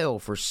take a pill,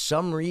 for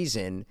some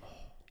reason,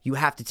 you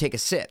have to take a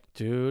sip.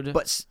 Dude.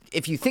 But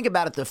if you think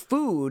about it, the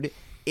food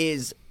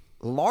is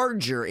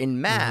larger in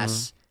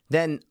mass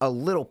than a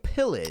little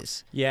pill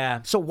is. Yeah.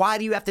 So why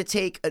do you have to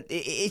take?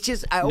 It's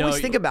just I always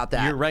think about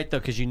that. You're right though,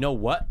 because you know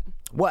what?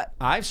 What?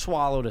 I've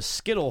swallowed a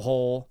Skittle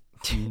whole,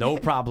 no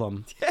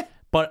problem.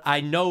 but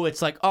I know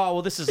it's like, oh,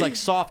 well, this is like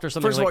soft or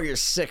something. First of all, like, you're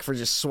sick for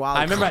just swallowing.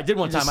 I remember I did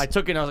one time. I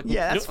took it and I was like,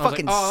 yeah, that's I was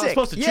fucking like, oh, sick. I'm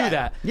supposed to chew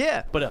that.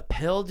 Yeah. But a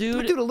pill,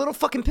 dude. Dude, a little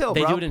fucking pill,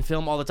 They bro. do it in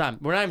film all the time.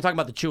 We're not even talking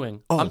about the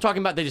chewing. I'm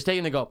talking about they just take it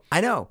and they go, I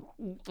know.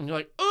 and you're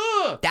like,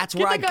 ugh. That's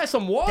Get where that guy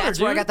some water, That's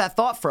dude. where I got that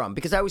thought from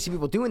because I always see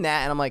people doing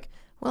that, and I'm like,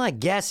 well, I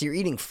guess you're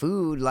eating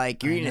food.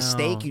 Like you're eating a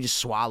steak, you just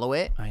swallow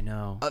it. I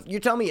know. You're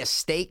telling me a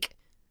steak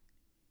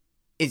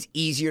is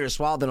easier to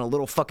swallow than a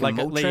little fucking Like,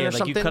 Motrin or like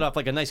something? you cut off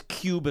like a nice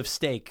cube of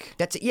steak.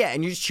 That's it, yeah,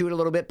 and you just chew it a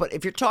little bit. But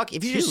if you're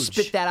if you just Huge.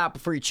 spit that out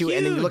before you chew it,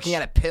 and then you're looking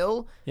at a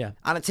pill Yeah.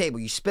 on a table,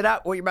 you spit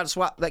out what you're about to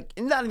swallow. Like,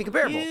 it's not even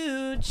comparable.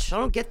 Huge. I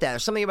don't get that.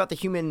 There's something about the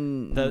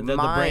human The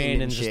mind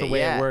brain and just shit, the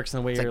way it yeah. works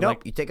and the way it's you're like, like-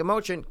 nope, you take a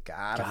Motrin,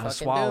 gotta fucking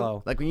swallow.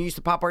 do. Like when you used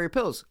to pop all your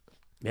pills.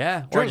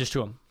 Yeah. Or Drink. just chew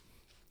them.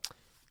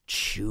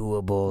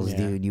 Chewables, Yeah.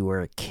 dude. You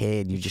were a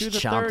kid. You Chew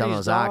just the chomped on 30s,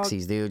 those dog.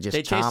 oxys, dude. Just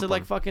They chomp tasted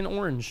like 'em. fucking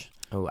orange.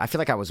 Oh, I feel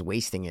like I was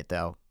wasting it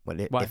though.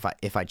 Why?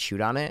 If I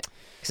chewed on it,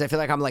 because I feel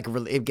like I'm like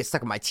it gets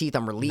stuck in my teeth.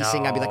 I'm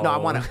releasing. I'd be like, no, I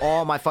want it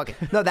all my fucking.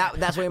 No,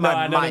 that's the way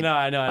my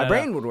my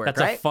brain would work. That's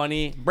right? a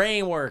funny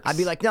brain works. I'd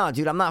be like, no,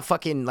 dude, I'm not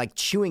fucking like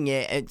chewing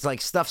it. It's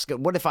like stuff's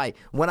good. What if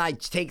when I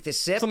take this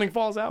sip, something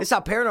falls out. This is how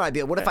paranoid I'd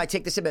be. What if I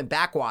take the sip and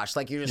backwash?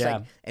 Like you're just Yeah.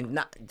 like, and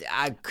not.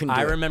 I couldn't. Do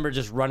I it. remember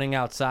just running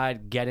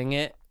outside, getting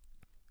it,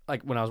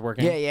 like when I was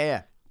working.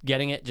 Yeah.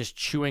 Getting it, just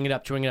chewing it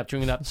up,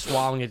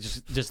 swallowing it,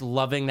 just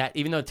loving that.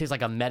 Even though it tastes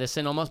like a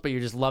medicine almost, but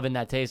you're just loving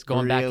that taste.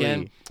 Going back in.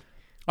 Really?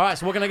 All right,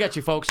 so what can I get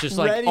you, folks? Just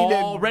like ready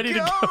all to ready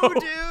go, to go,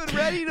 dude.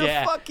 Ready to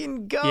Yeah.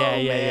 fucking go. Yeah.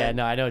 man.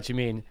 No, I know what you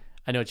mean.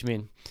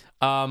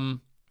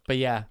 But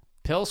yeah,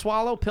 pill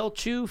swallow, pill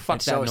chew. Fuck I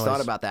that always noise.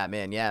 thought about that,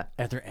 man. Yeah.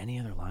 Are there any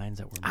other lines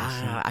that we're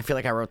missing? I feel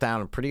like I wrote down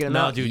a pretty good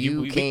No, amount. dude,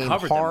 you we came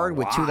covered them a hard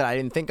with two lot. that I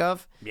didn't think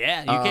of,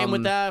 Yeah, you came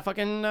with that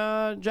fucking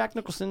Jack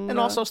Nicholson, and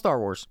also Star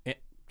Wars.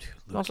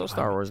 Dude, Also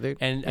Star Wars, dude.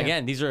 And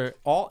again, these are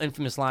all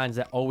infamous lines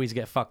that always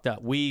get fucked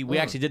up. We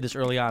actually did this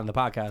early on in the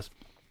podcast.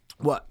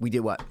 What we did?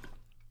 What?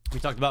 We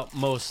talked about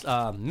most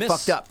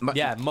Fucked up.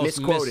 most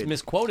Misquoted.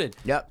 misquoted.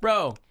 Yep.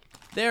 Bro,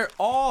 they're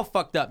all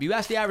fucked up. You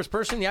ask the average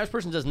person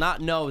does not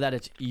know that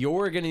it's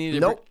you're gonna need it.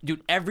 Nope.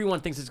 Dude,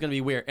 everyone thinks it's gonna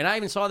be weird. And I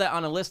even saw that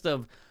on a list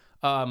of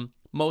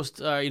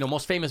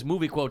most famous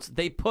movie quotes.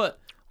 They put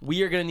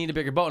 "We are gonna need a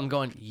bigger boat." I'm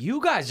going,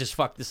 you guys just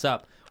fucked this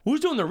up. Who's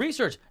doing the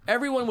research?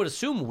 Everyone would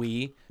assume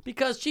we,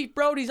 because Chief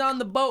Brody's on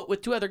the boat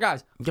with two other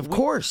guys. Of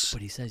course.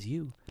 But he says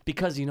you.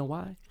 Because you know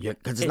why? Yeah,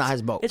 because it's not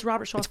his boat. It's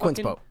Robert Shaw's It's Quint's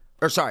fucking boat.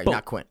 Or sorry, boat.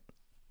 not Quint.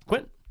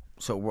 Quint.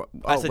 So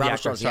I said the Robert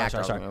actor. Shaw's the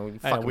actor. Sorry. You I know,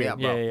 fucking me up,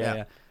 bro.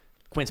 Yeah.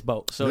 Quint's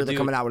boat. So They're dude,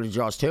 coming out with the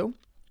Jaws too.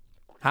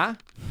 huh?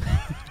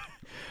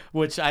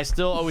 Which I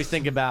still always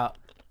think about.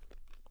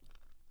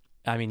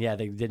 I mean, yeah,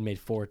 they did made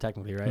 4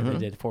 technically, right? They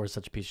did. 4 is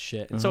such a piece of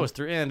shit, and so is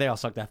 3, and they all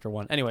sucked after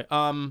 1. Anyway,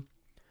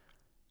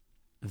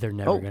 they're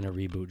never gonna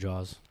reboot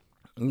Jaws.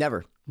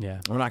 Never. Yeah,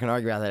 We're not gonna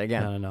argue about that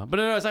again. no. But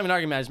no, it's not even an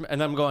argument.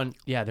 And I'm going,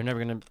 yeah, they're never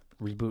gonna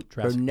reboot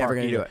Jurassic Park. never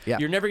gonna do either. it, yeah.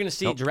 You're never gonna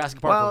see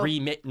Jurassic Park Well-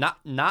 remake, not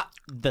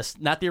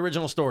the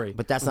original story.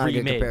 But that's not a good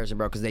remade. comparison,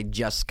 bro, because they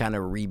just kind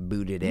of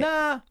rebooted it.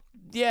 Nah,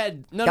 yeah,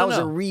 no, that no, was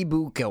no. a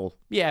reboot kill.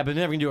 Yeah, but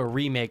they're never gonna do a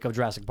remake of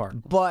Jurassic Park.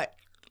 But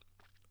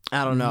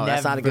I don't know.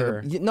 That's not a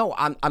Never. good. No,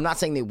 I'm not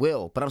saying they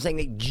will, but I'm saying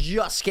they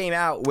just came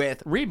out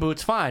with.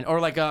 Reboots, fine, or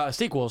like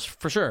sequels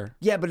for sure.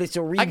 Yeah, but it's a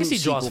reboot. I can see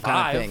Jaws sequel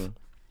kind 5. of thing.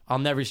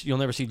 You'll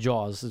never see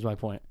Jaws. Is my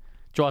point.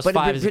 Jaws But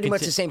 5 it's is pretty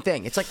much the same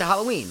thing. It's like the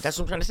Halloween. That's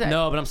what I'm trying to say.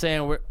 No, but I'm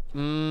saying we're.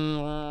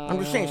 I'm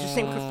just saying it's the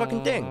same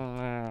fucking thing.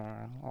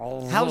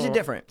 How is it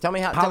different? Tell me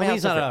how. Tell me how Halloween's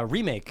it's not different. a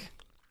remake.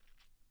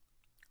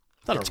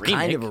 It's not It's a remake.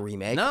 kind of a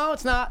remake. No,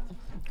 it's not.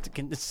 It's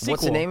a sequel.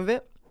 What's the name of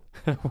it?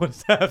 What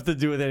does that have to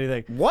do with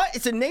anything? What?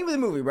 It's the name of the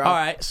movie, bro. All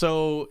right,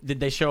 so did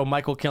they show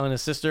Michael killing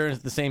his sister? Is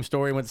it the same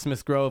story when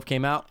Smith Grove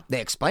came out?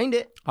 They explained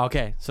it,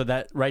 Okay, so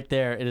that right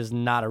there, it is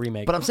not a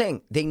remake. but I'm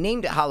saying they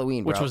named it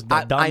Halloween, bro. Which was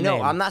the dumb I know.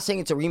 name. I'm not saying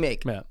it's a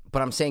remake, Yeah.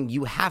 but I'm saying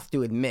you have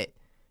to admit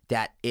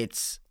that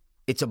it's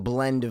a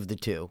blend of the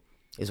two.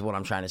 Is what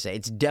I'm trying to say.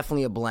 It's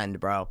definitely a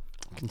blend, bro.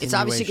 It's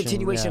obviously a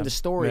continuation of the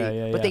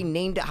story, but they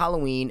named it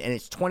Halloween, and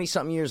it's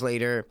 20-something years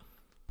later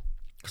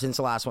since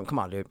the last one. Come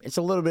on, dude. It's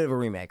a little bit of a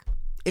remake.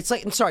 It's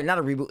like, I'm sorry, not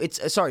a reboot.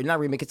 It's sorry, not a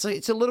remake.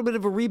 It's a little bit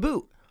of a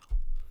reboot.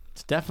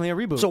 It's definitely a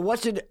reboot. So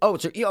what's it? Oh,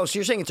 so you're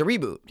saying it's a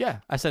reboot, yeah,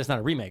 I said it's not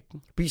a remake.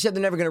 but you said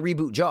they're never going to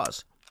reboot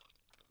Jaws.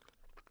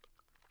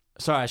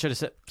 Sorry, I should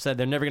have said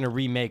they're never going to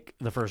remake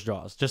the first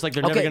Jaws. Just like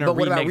they're never Okay, going to but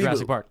what about remake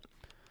Jurassic reboot? Park.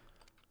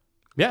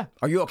 Yeah,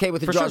 Are you okay with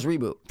the For Jaws sure.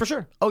 reboot? for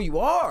sure. Oh, you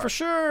are. For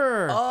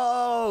sure.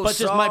 Oh, but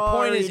just my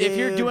point is, sorry, if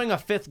you're dude. doing a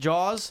 5th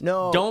Jaws,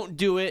 No. don't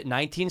do it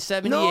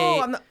 1978.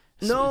 No, I'm not.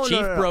 No, Chief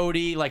no.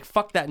 Brody, like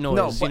fuck that noise.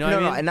 No, you but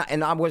know what I mean?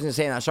 and I wasn't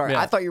saying that. Sorry,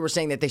 Yeah. I thought you were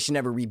saying that they should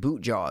never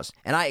reboot Jaws,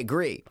 and I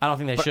agree. I don't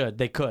think they should.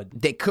 They could.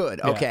 They could.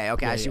 Yeah. Okay,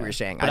 Yeah, I see yeah. what you're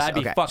saying. But I see, I'd be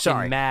okay. fucking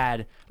Sorry.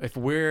 mad if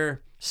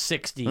we're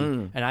 60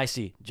 and I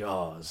see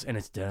Jaws and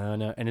it's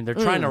done, and then they're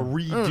trying to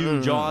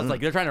redo Jaws, like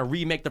they're trying to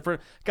remake the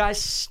first. Guys,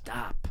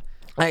 stop.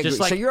 I agree. Just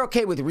like, so you're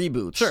okay with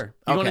reboots? sure,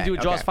 you want to Okay, do a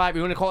Jaws okay. 5,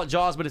 you want to call it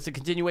Jaws, but it's a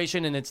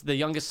continuation, and it's the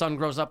youngest son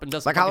grows up and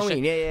does Like some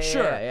fucking Halloween. shit. Yeah,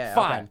 Sure, yeah,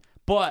 fine. okay.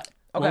 But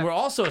Okay. when we're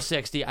also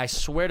 60, I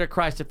swear to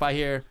Christ, if I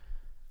hear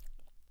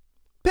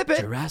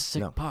Pippin.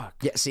 Jurassic Park.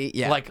 Yeah, see,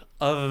 yeah. Like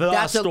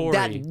the story.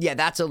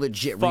 That's a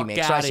legit Fuck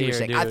remake. So I outta see what you're here,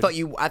 saying.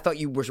 dude. I thought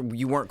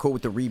you weren't cool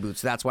with the reboots.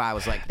 So that's why I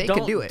was like, they Don't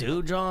could do it.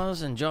 do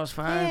Jaws and Jaws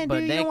 5, Yeah, but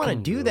dude, they you don't want to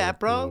can do that,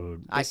 bro.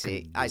 dude. I They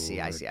see. can I do see.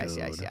 I it, see. I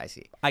see. I dude. see. I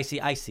see. I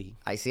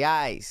see.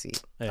 I see.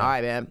 Yeah. All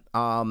right,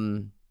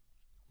 man.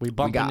 We We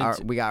bumping got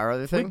into, our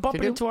other thing. we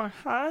bumping to do? into our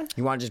high.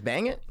 You want to just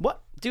bang it?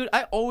 What, dude?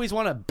 I always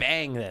want to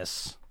bang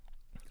this.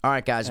 All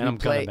right, guys. And We I'm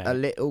gonna play bang a it.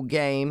 little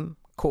game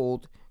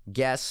called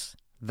Guess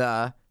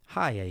the.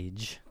 High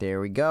age.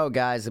 There we go,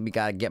 guys. And we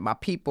gotta get my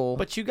people.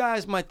 But you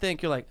guys might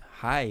think you're like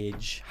high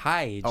age. Oh,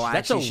 I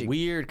That's a actually should-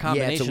 weird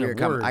combination Yeah, it's a weird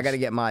of words. I gotta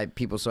get my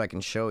people so I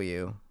can show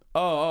you.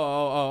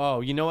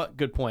 Oh. You know what?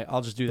 Good point. I'll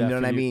just do that. You know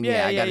for what I mean?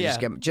 Yeah, I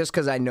gotta just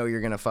because I know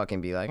you're gonna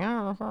fucking be like,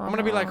 I'm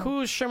gonna be like,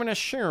 who's Sherman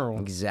Cheryl?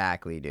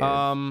 exactly, dude.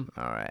 All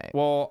right.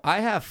 Well, I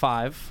have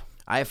 5.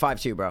 I have 5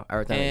 too, bro. I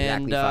wrote down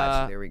And exactly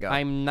 5. So there we go.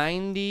 I'm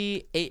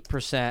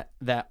 98%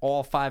 that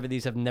all 5 of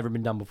these have never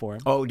been done before.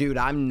 Oh, dude,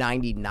 I'm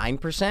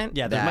 99%.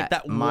 Yeah, there's like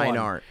that mine one.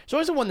 aren't. There's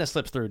always the one that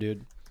slips through,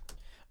 dude.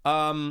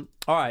 All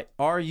right.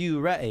 Are you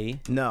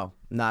ready? No,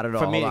 not at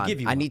all. For me Hold to on.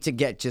 give you I one. need to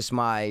get just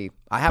my.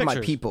 I have my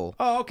Pictures. people.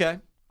 Oh, okay.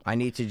 I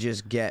need to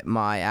just get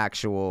my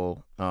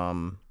actual.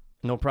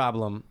 No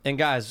problem. And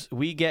guys,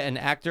 we get an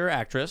actor or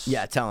actress.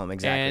 Yeah, tell them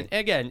exactly.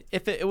 And again,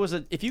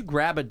 if you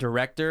grab a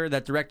director,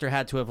 that director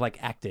had to have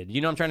like acted.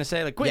 You know what I'm trying to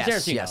say? Like Quentin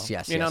Yes, Tarantino. yes, You know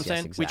yes, what I'm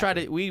saying? yes, We try to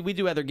exactly. we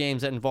do other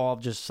games that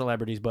involve just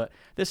celebrities, but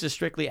this is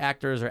strictly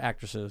actors or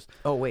actresses.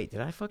 Oh wait,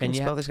 did I fucking And you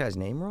spell have- this guy's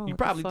name wrong? You What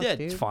the probably fuck, did.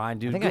 dude? It's fine,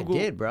 dude. I think Google,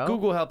 I did, bro.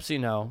 Google helps you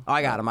know. Oh,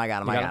 I got him. I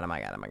got him. You I got got him. I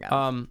got him. I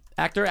got him.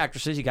 Actor,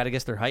 actresses, you got to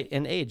guess their height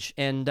and age.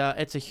 And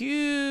it's a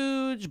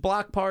huge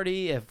block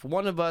party. If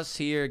one of us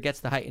here gets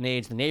the height and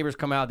age, the neighbors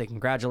come out, they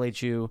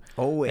congratulate you.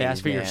 Always, They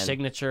ask for your man.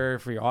 signature,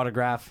 for your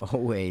autograph.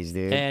 Always,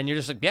 dude. And you're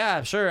just like,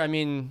 yeah, sure. I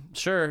mean,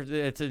 sure.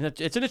 It's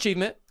an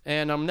achievement,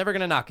 and I'm never going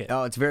to knock it.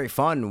 Oh, it's very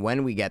fun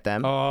when we get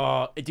them.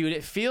 Oh, dude,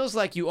 it feels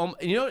like you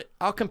know,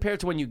 I'll compare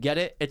it to when you get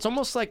it. It's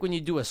almost like when you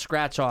do a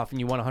scratch off and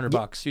you won $100.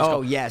 You just Oh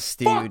go, yes,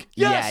 dude. "Fuck,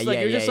 yes!" Yeah, Like,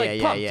 yeah, you're yeah, just, like,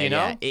 yeah, pumped, yeah, you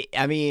know? yeah.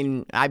 I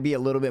mean, I'd be a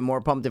little bit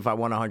more pumped if I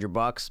won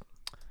 $100.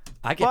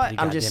 I get But pretty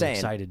I'm just goddamn saying.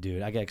 excited,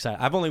 dude. I get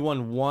excited. I've only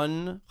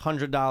won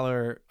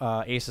 $100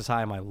 Aces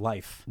High in my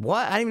life.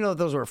 What? I didn't even know that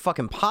those were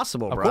fucking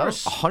possible, Of bro.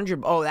 course.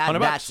 100. Oh,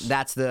 $100.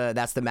 that's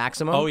the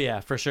maximum. Oh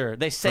yeah, for sure.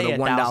 They say For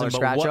the $1,000, $1 but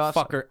scratch what off.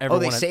 fucker ever Oh,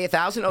 they won say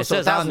 1,000. Oh, It so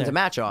says on 1,000's a there.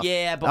 match off.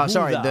 Yeah, but oh, who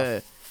sorry.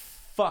 the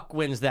fuck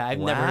wins that? I've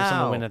never heard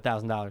someone win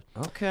 $1,000.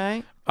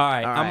 Okay. All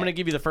right, All I'm right. gonna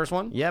give you the first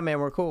one. Yeah, man,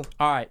 we're cool.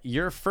 All right,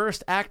 your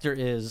first actor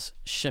is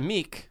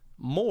Shamik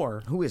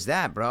Moore, Who is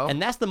that, bro? and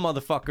that's the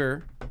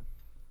motherfucker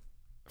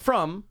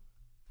from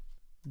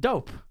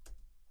Dope.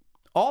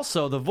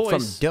 Also, the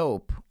voice From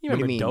Dope. You what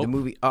do remember you mean? Dope? The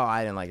movie? Oh,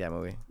 I didn't like that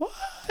movie. What?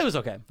 It was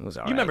okay. It was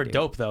all You remember right, dude.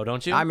 Dope though,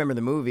 don't you? I remember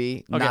the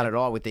movie. Okay. Not at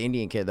all with the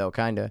Indian kid though,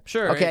 kind of.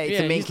 Sure, Okay, it's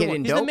yeah, the main he's the kid one-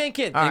 in he's Dope. the main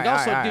kid. All And right,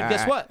 also, all right, dude, all guess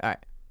right, what? All right.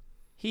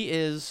 He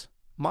is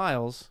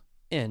Miles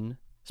in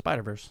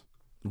Spider-Verse.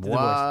 Did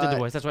What? the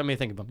voice. That's what made me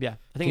think of him. Yeah, I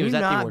think Can he was you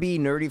at the not awards. be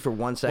nerdy for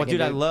 1 second? Well,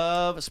 dude, I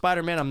love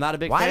Spider-Man. I'm not a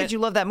big Why fan. did you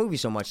love that movie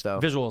so much though?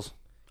 Visuals.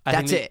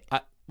 That's it?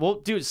 Well,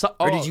 dude,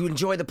 Or did you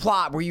enjoy the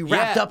plot? Were you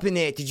wrapped Yeah. up in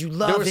it? Did you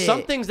love There were it?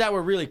 some things that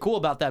were really cool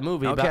about that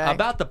movie, Okay.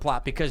 about the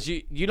plot, because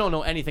you don't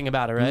know anything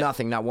about it, right?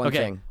 Nothing, not one okay.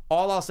 thing.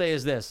 All I'll say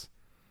is this.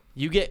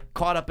 You get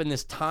caught up in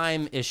this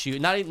time issue.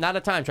 Not a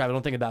time travel,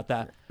 don't think about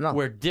that. No.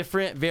 Where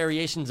different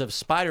variations of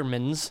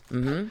Spider-Mans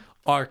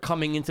are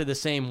coming into the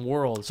same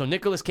world. So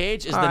Nicolas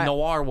Cage is All the right.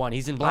 noir one.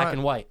 He's in black All right.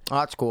 and white. Oh,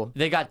 that's cool.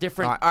 They got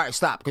different All right,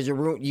 stop, because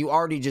you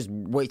already just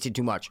wasted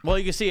too much. Well,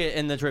 you can see it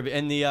in the trivia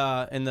in the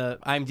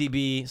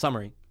IMDb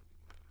summary.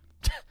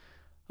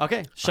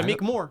 Okay,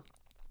 Shamik Moore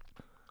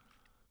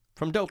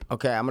from Dope.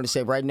 Okay, I'm gonna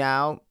say right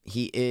now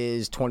he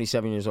is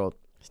 27 years old.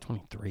 He's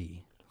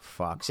 23.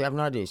 Fuck. See, I have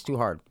no idea. It's too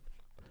hard.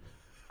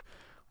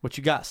 What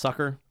you got,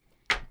 sucker?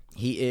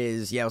 He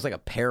is. Yeah, it was like a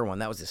pear one.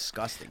 That was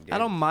disgusting, dude. I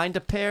don't mind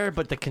a pear,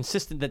 but the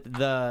consistent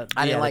the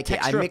I didn't the like it.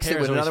 I texture of mixed it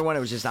pears with always- another one.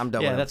 It was just I'm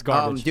done. Yeah, with that's it.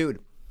 garbage. Dude.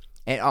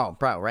 And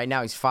bro, right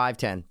now he's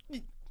 5'10".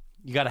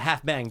 You got a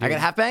half bang. Dude. I got a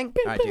half bang.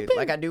 All right, dude.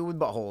 Like I do with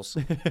buttholes.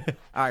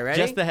 All right,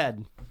 ready? Just the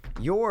head.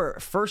 Your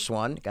first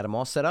one. Got them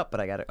all set up, but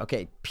I got it.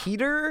 Okay,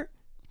 Peter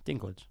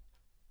Dinklage.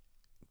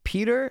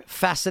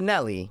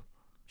 Fasinelli.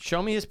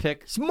 Show me his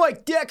pick. It's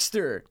Mike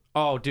Dexter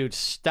Oh, dude,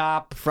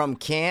 stop. from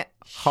Can't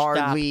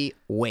Hardly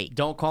Wait.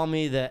 Don't call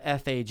me the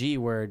FAG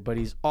word, but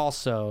he's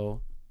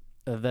also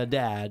the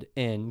dad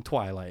in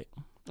Twilight.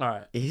 All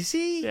right. Is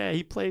he? Yeah,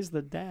 he plays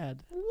the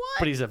dad. What?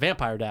 But he's a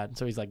vampire dad,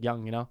 so he's like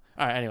young, you know?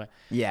 All right, anyway.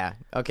 Yeah.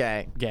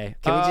 Okay. Gay.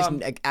 Can we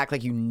just act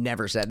like you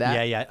never said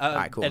that? Yeah. All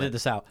right, cool. Edit man.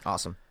 this out.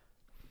 Awesome.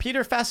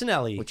 Peter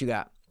Fasinelli. What you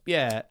got?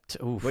 Yeah.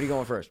 What are you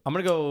going first? I'm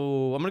gonna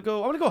go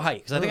height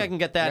because I think I can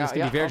get that. and it's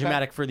gonna be very okay.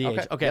 dramatic for the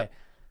age. Okay. Yep.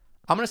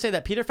 I'm gonna say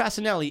that Peter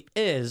Fasinelli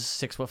is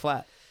 6 foot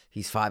flat.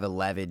 He's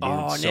 5'11", dude.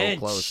 Oh, an so inch.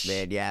 close,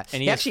 man. Yeah.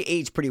 And he he actually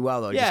aged pretty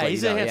well though. just Yeah, to let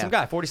he's you a know, handsome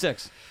guy.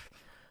 46.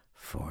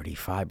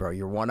 45, bro.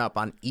 You're one up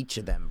on each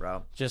of them,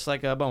 bro. Just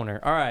like a boner.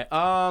 All right.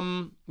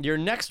 Your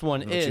next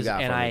one you is,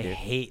 got and for me, I dude?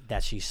 hate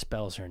that she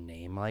spells her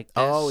name like this.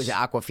 Oh, is it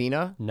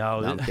Aquafina?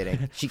 No. I'm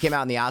kidding. She came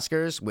out in the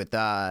Oscars with,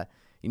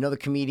 you know, the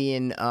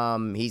comedian.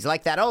 He's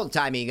like that old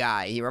timey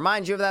guy. He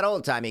reminds you of that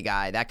old timey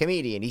guy, that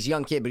comedian. He's a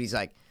young kid, but he's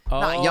like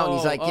not young.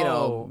 He's like, you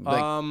know,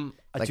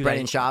 like dude,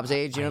 Brendan Schaub's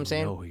age. You know what I'm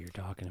saying? I know who you're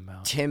talking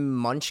about. Tim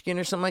Munchkin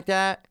or something like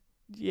that.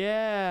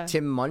 Yeah.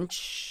 Tim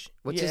Munch.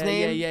 What's his Yeah,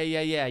 name?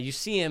 Yeah. You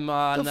see him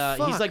on. The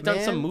He's fuck, like done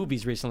some man?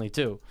 movies recently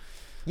too.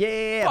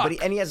 Yeah. But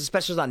he has the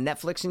specials on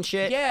Netflix and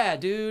shit. Yeah,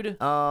 dude.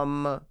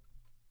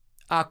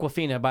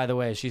 Aquafina, by the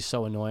way, she's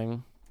so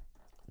annoying.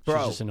 Bro,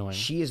 she's just annoying.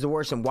 she is the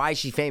worst. And why is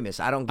she famous?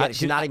 I don't get it.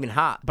 She's dude, not even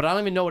hot. But I don't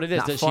even know what it is.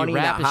 Not Does funny, she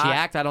rap? not Does she hot.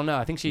 act? I don't know.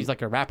 I think she's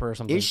like a rapper or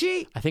something. Is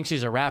she? I think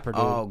she's a rapper, dude.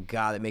 Oh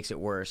god, that makes it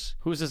worse.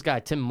 Who's this guy?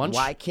 Tim Munch?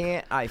 Why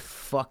can't I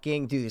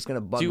fucking dude? It's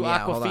gonna bug Do me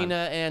out. Hold on.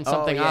 Aquafina and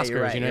something Oh, yeah, Oscars.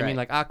 you're right, you know what I you're mean?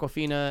 Like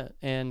Aquafina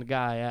and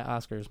guy at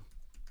Oscars.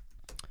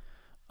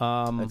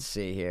 Let's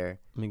see here,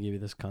 Let me give you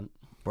this cunt.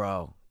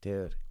 bro,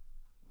 dude.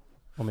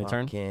 Want me to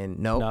turn? Fucking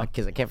no, No?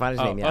 because I can't find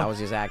his name yet. I was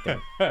just acting.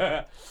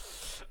 All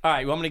right,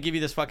 you want me to give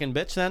you this fucking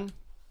bitch then?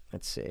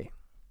 Let's see.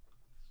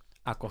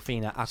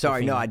 Aquafina.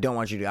 Sorry, no, I don't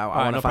want you to. I All right,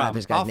 want to no find out problem.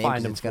 this guy's I'll name find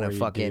because him it's gonna for you,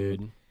 fucking.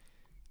 dude.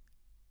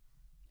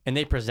 And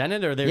they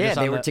presented, or they were Yeah, just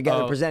they on were the,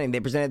 together oh, presenting. They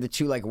presented the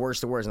two like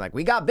worst of worst, and like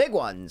we got big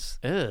ones.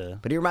 Ugh.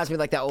 But he reminds me of,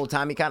 like that old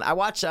timey kind. I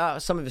watched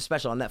some of his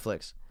special on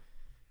Netflix.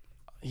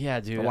 Yeah,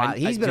 dude.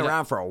 He's been dude,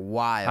 around for a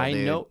while. I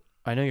dude. know.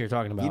 I know who you're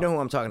talking about. You know who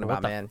I'm talking What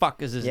about, the man.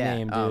 fuck is his Yeah,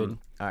 name, dude?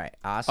 All right,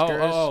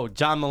 Oscars. Oh,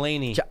 John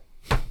Mulaney.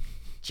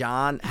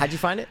 John, how'd you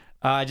find it?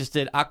 I just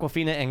did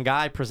Aquafina and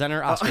Guy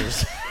presenter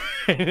Oscars.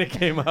 And it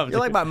came up. You're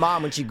like my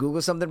mom when she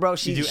Googles something, bro.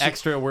 She do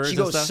extra words She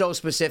and goes stuff? so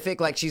specific.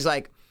 Like she's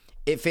like,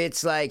 if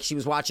it's like she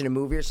was watching a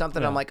movie or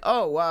something, I'm like,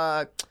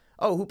 oh,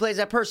 who plays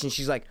that person?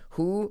 She's like,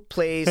 who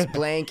plays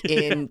blank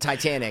in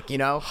Titanic? You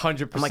know,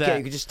 100%. I'm like, yeah,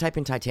 you could just type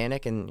in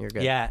Titanic and you're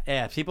good.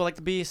 Yeah. People like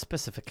to be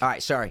specific. All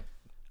right, sorry.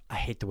 I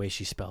hate the way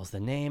she spells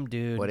the name,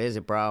 dude. What is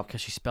it, bro? Because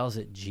she spells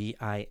it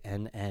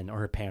Ginn, or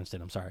her parents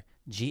did. I'm sorry,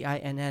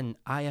 Ginnifer.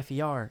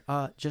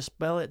 Just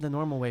spell it the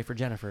normal way for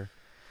Jennifer.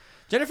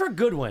 Jennifer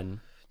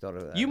Goodwin. Don't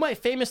know that. You might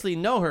famously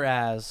know her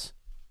as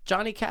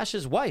Johnny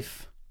Cash's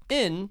wife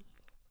in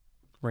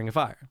Ring of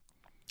Fire.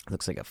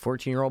 Looks like a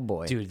 14-year-old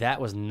boy. Dude, that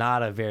was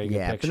not a very good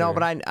yeah, picture. but no,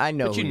 but I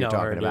know But who you you're know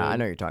talking her, about. dude. I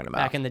know who you're talking about.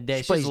 Back in the day, she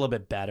was plays- a little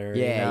bit better.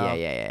 Yeah, you know?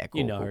 yeah.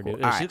 Cool, you know cool, her, cool.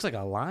 dude. All She right. looks like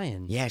a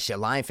lion. Yeah, she a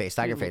lion face,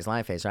 tiger face,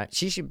 lion face, right?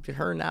 She should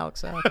her and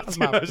Alex. I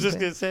was just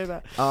gonna say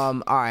that. All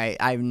right,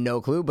 I have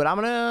no clue, but I'm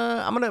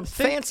gonna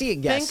fancy a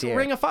guess Think here.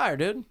 Ring of Fire,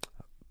 dude.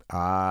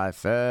 I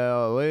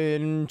fell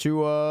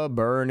into a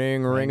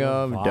burning ring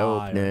of fire.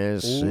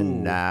 dopeness, Ooh.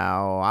 and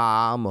now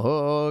I'm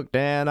hooked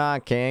and I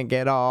can't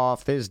get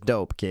off this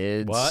dope,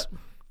 kids. What?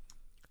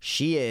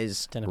 She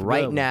is Jennifer right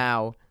Goodwin.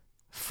 now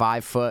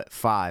 5'5".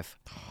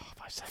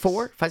 5'6".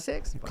 4,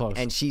 5'6". Close.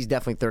 And she's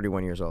definitely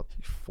 31 years old.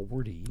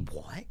 40.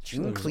 What?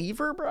 June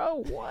Cleaver,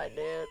 bro? What,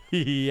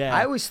 dude? Yeah.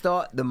 I always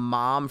thought the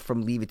mom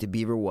from Leave It to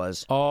Beaver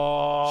was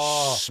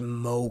Oh,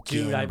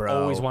 smoking, dude, I've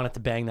bro. always wanted to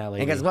bang that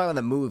lady. Because I'm talking about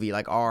the movie,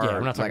 like our, Yeah, we're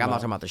not like talking I'm not about-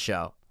 talking about the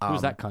show.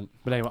 Who's that cunt?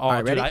 But anyway, oh, right,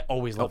 dude, ready? I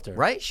always loved her.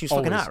 Right? She was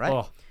fucking Always. hot, right?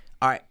 Oh.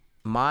 All right.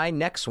 My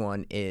next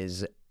one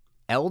is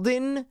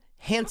Eldon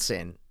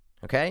Hansen.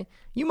 Okay?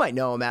 You might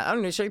know him. I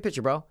don't know. Show you a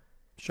picture, bro.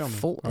 Show me.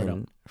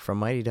 Fulton from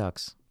Mighty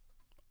Ducks.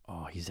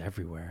 Oh, he's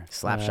everywhere.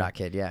 Slapshot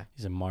kid, yeah.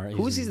 He's a Mar.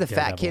 Who was he the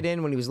fat kid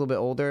in when he was a little bit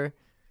older?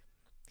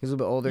 He was a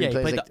little bit older. Yeah, he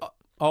plays played like the.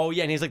 Oh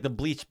yeah, and he's like the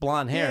bleached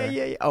blonde hair.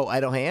 yeah. Oh,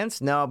 Idle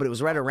Hands? No, but it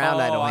was right around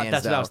Idle Hands.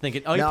 That's what I was though.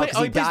 thinking. Oh, No, he 'cause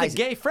plays dies- the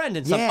gay friend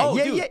and stuff. Yeah, oh,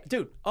 yeah, dude, yeah.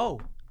 dude. Oh,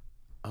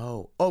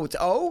 It's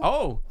O?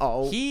 oh.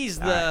 All He's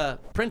the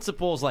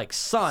principal's like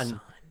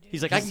son.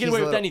 He's like, I can get He's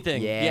away a with little-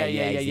 anything.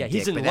 Yeah.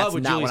 He's in but love that's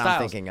with not Julie what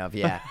Stiles. I'm thinking of.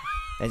 Yeah,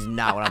 that's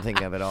not what I'm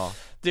thinking of at all.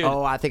 Dude.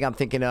 Oh, I think I'm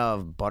thinking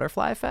of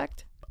Butterfly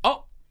Effect.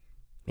 Oh,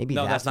 Maybe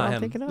No, that's that's not what I'm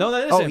him. thinking of. No,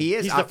 that is oh, him. he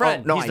is. He's the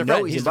friend. no, He's I the know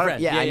friend. he's He's in the Butter-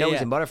 friend. Yeah, I Yeah, know yeah, he's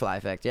yeah. in Butterfly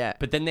Effect. Yeah.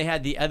 but then they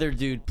had the other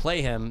dude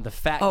play him, the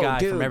fat Oh, guy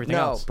dude, from everything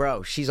no, else.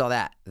 bro, she's all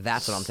that.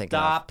 That's what I'm thinking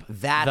Stop of.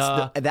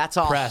 the That's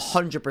press.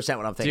 100%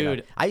 what I'm thinking Dude.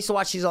 of. I used to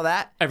watch She's All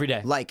That Every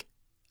day. Like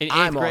In 8th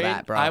I'm all grade,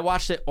 that, bro. I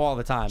watched it all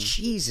the time.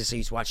 Jesus, I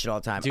used to watch it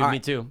all the time. Dude, All me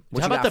right, too.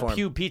 What How you about got the for him?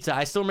 Pew Pizza?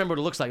 I still remember what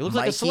it looks like. It looks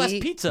like a Mikey,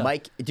 Celeste pizza.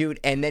 Mike, dude,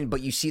 and then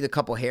but you see the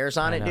couple hairs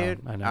on I it, know,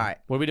 dude. I know. All right,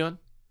 What are we doing?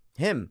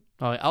 him,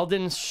 Oh,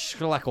 Eldon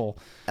Schleckel.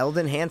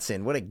 Eldon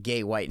Hansen. What a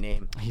gay white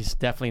name. He's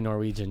definitely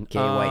Norwegian. Gay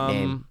white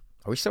name.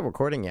 Are we still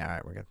recording? Yeah, all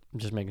right, we're good. I'm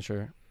just making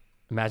sure.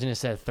 Imagine it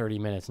said 30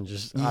 minutes and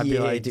just I'd be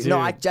like, dude. dude. No,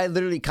 I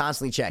literally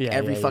constantly check Yeah,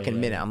 every yeah, fucking yeah,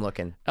 minute. yeah. I'm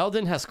looking.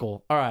 Eldon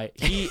Heskel. All right,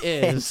 he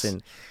is.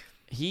 Hansen.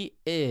 He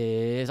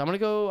is. I'm gonna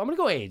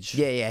go age.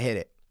 Yeah, hit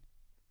it.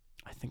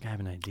 I think I have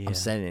an idea. I'm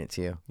sending it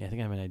to you. Yeah, I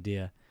think I have an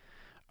idea.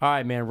 All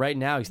right, man. Right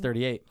now he's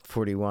 38.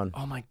 41.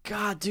 Oh my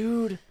god,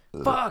 dude.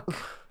 Fuck.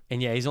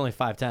 And yeah, he's only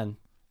 5'10".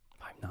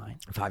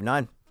 5'9".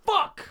 5'9".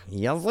 Fuck.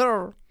 Yes,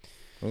 sir.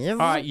 Yes, All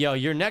right, yo.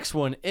 Your next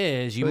one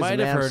is you Who is might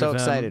it, have man? heard I'm so of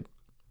him. excited.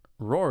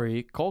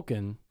 Rory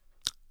Culkin.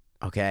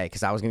 Okay,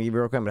 because I was going to give you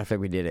a real quick, but I feel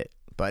like we did it.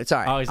 But it's all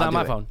right. Oh, he's I'll on do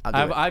my it. phone.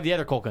 I'll do I have the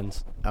other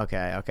Culkins. it.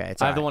 Okay.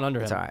 It's I all have the right. one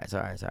under It's him. all right. It's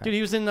all right. It's all right. Dude,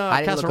 he was in I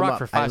didn't Castle look him Rock up.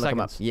 for I 5 didn't look him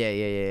up. seconds.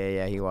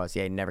 Yeah. He was.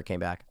 Yeah, he never came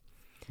back.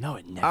 No,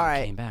 it never All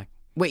right. came back.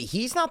 Wait,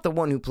 he's not the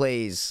one who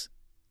plays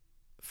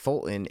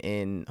Fulton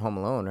in Home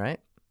Alone, right?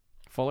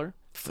 Fuller?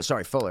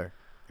 Sorry, Fuller.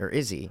 Or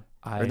is he?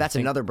 I Or that's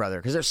think- another brother,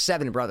 because there's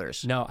 7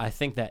 brothers. No, I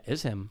think that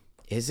is him.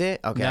 Is it?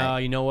 Okay. No,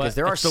 you know what? 'Cause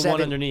there are It's the 7,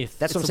 one underneath.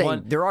 That's It's what I'm the saying.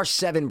 one- There are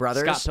 7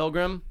 brothers. Scott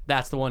Pilgrim,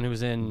 that's the one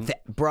who's in.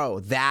 Bro,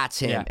 that's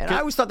him. Yeah. And I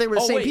always thought they were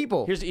the Oh, same wait,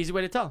 people. Here's the easy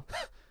way to tell.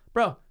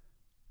 Bro.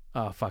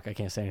 Oh, fuck. I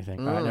can't say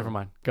anything. All right, never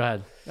mind. Go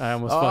ahead. I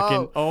almost Oh.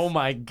 fucking. Oh,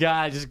 my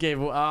God. I just gave.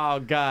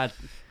 Oh, God.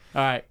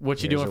 All right.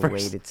 What you There's doing a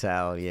first? way to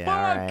tell. Yeah. Fuck.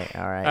 All right.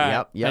 All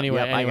right. Yep.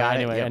 Anyway, I got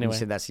it. anyway. You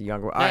said that's the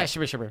younger one. All Yeah, right.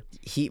 sure.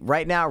 He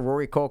right now,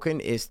 Rory Culkin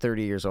is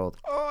 30 years old.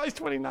 Oh, he's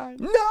 29.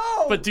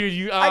 No. But dude,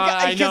 you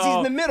I because he's know.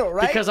 in the middle,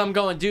 right? Because I'm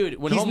going, dude.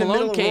 When He's Home in the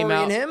Alone middle of came Rory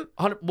out, and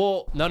him?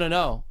 Well,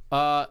 no.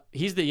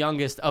 He's the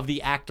youngest of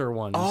the actor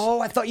ones. Oh,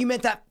 I thought you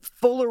meant that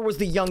Fuller was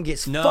the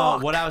youngest. no,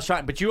 Fuck. what I was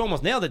trying, but you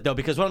almost nailed it though.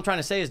 Because what I'm trying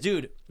to say is,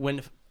 dude,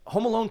 when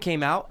Home Alone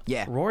came out,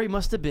 Yeah. Rory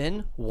must have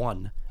been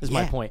 1. Is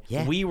my point.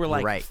 Yeah. We were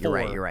like You're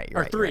 4. right.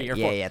 Or 3 or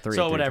 4. Yeah, 3.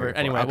 So 3, whatever. 3, 4.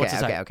 Anyway, okay, what's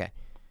his height? Okay.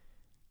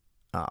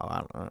 Oh,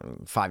 I don't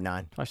know.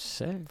 5'9". I should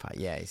say.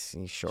 Yeah, he's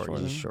short. Shorter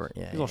He's than- short.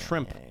 Yeah, he's a little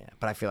shrimp. Yeah.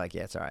 But I feel like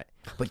it's all right.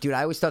 But dude,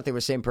 I always thought they were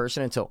the same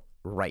person until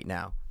right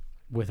now.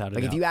 Without a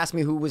Like doubt. if you ask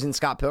me who was in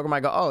Scott Pilgrim,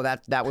 I go, oh,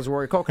 that was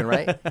Rory Culkin,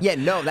 right? Yeah,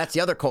 no, that's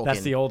the other Culkin.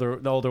 That's the older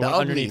one ugly-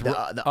 underneath.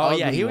 the Oh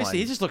yeah, ugly one.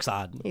 he just looks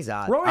odd. He's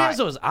odd. Rory All has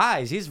right. those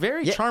eyes. He's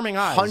very charming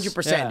eyes.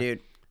 100%, Yeah.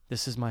 dude.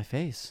 This is my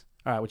face.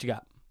 All right, what you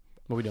got?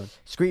 What we doing?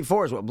 Scream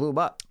 4 is what blew him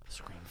up.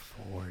 Scream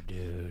 4,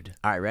 dude.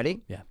 All right,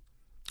 ready? Yeah,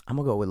 I'm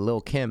gonna go with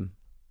Lil Kim.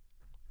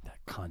 that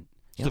cunt.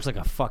 She looks like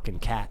a fucking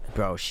cat.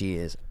 Bro, she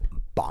is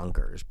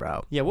bonkers,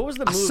 bro. Yeah, what was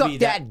the I movie sucked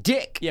that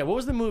dick. Yeah, what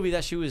was the movie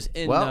that she was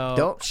in? Well,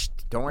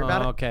 don't worry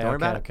about it. okay, Don't worry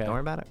okay, about okay. it. Don't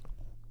worry about it.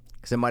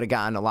 Because it might have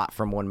gotten a lot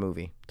from one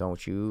movie.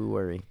 Don't you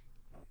worry.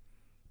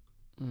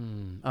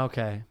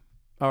 Okay.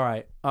 All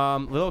right.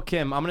 Lil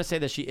Kim, I'm gonna say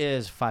that she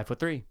is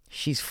 5'3".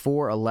 She's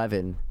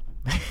 4'11".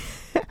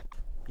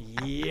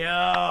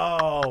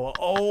 Yo!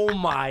 Oh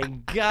my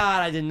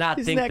God! I did not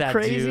Isn't think that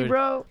crazy, dude.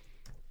 bro?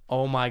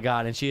 Oh my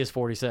God! And she is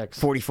 46.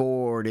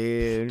 44,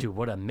 dude. Dude,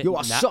 what a Yo,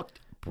 I sucked.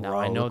 Now Bro,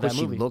 I know look that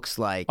what movie. she looks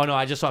like. Oh no,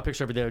 I just saw a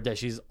picture of her the other day.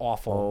 She's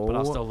awful, but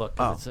I'll Oh. still look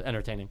because it's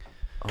entertaining.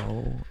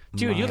 Oh,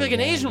 Dude, you look my like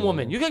an Asian God.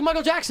 woman. You look like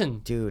Michael Jackson.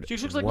 Dude, she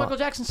looks like what? Michael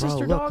Jackson's Bro,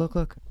 sister, look, dog.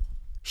 Look.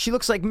 She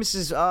looks like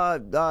Mrs.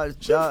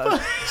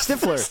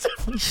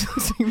 Stifler. She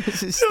looks like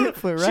Mrs.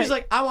 Stifler, right? She's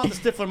like, I want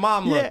the Stifler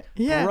mom look.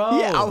 Yeah.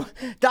 Bro.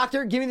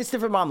 Doctor, give me the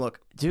Stifler mom look.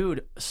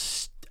 Dude,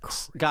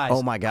 guys.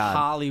 Oh, my God.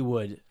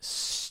 Hollywood,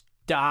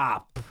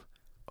 stop.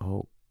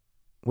 Oh,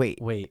 wait.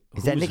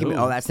 Is that who's Nicki? who?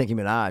 Oh, that's Nicki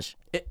Minaj.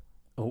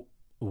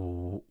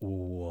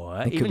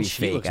 What? It could Even be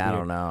she fake. looks I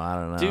weird.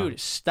 don't know. Dude,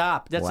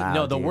 stop. That's Wow,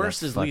 no. The dude,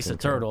 worst that's is Lisa fucking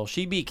cool. Turtle.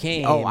 She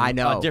became Oh, I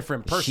know. a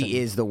different person. She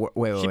is the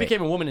wait. She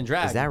became a woman in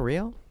drag. Is that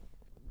real?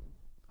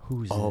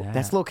 Who's Oh, that?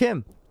 that's Lil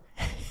Kim.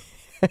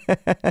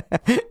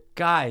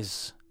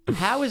 Guys,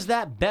 how is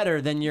that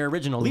better than your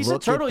original? Lisa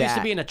Look at Turtle used to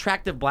that. be an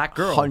attractive black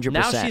girl. 100%.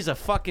 Now she's a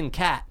fucking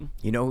cat.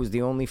 You know who's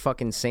the only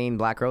fucking sane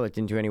black girl that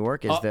didn't do any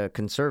work is the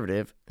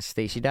conservative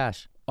Stacey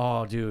Dash.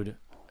 Oh, dude.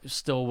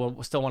 Still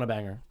want to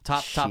bang her.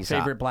 Top She's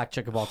favorite hot. black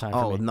chick of all time.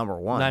 Oh, for me. number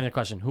one. Not even a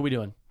question. Who we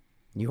doing?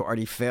 You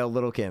already failed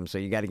Little Kim, so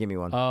you got to give me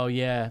one. Oh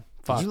yeah.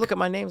 Fuck. Did you look at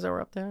my names that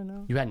were up there?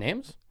 No. You had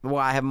names? Well,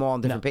 I have them all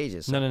on different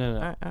pages. No. All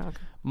right, okay.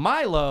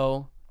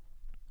 Milo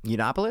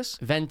Yiannopoulos?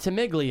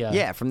 Ventimiglia.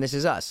 Yeah, from This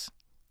Is Us.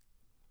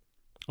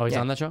 Oh, he's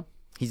Yeah. on that show?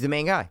 He's the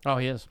main guy. Oh,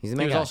 he is. He's the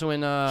main he was guy. also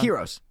in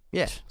Heroes.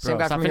 Yeah, same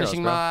guy stop from Heroes,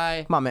 finishing bro.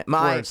 my Come on, man.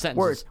 My words, sentences.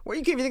 words. Well,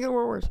 you can't even think of the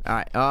words. All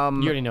right. You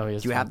already know who he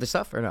is. Do you have the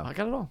stuff or no? I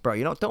got it all. Bro,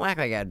 you don't act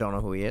like I don't know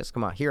who he is.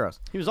 Come on, Heroes.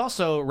 He was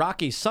also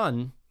Rocky's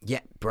son.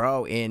 Yeah,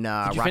 bro, in you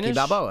Rocky finish?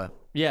 Balboa.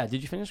 Yeah,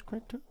 did you finish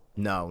correct too?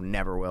 No,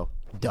 never will.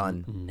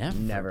 Done.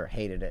 Never?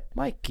 hated it.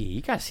 Mikey,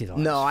 you gotta see the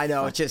last No, I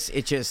know. fight.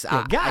 It just. You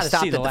I gotta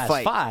stopped see at the the last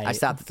fight. fight. I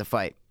stopped at the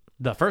fight.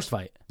 The first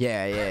fight.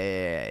 Yeah.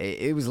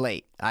 It was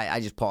late.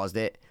 I just paused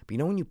it. But you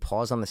know when you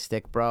pause on the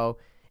stick, bro,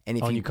 and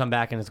if Oh, and you come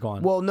back and it's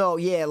gone. well, no,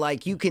 yeah,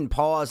 like you can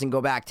pause and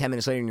go back 10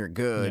 minutes later and you're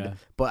good. Yeah.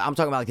 But I'm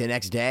talking about like the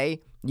next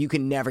day, you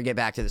can never get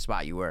back to the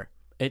spot you were.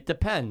 It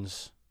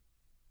depends.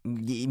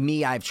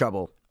 Me, I have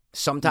trouble.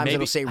 Sometimes Maybe,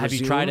 it'll say resume. have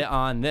you tried it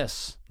on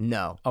this?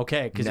 No.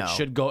 Okay, because No. it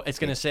should go. It's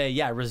gonna say,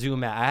 yeah,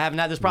 resume at. I haven't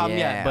had this problem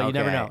yet, but you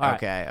never know. All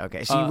right.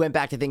 Okay. So you went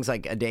back to things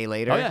like a day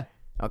later? Oh yeah.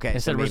 Okay.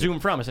 Instead of maybe- resume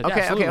from, I said, yeah,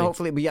 Okay, absolutely.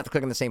 hopefully, but you have to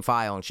click on the same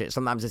file and shit.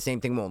 Sometimes the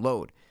same thing won't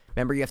load.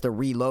 Remember, you have to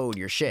reload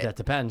your shit. That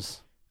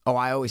depends. Oh,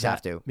 I always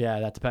have to. Yeah,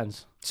 that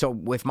depends. So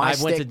if my I went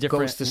to stick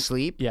different- goes to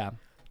sleep Yeah.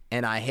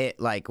 and I hit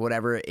like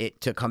whatever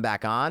it to come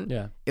back on,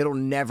 Yeah.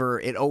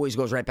 it always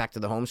goes right back to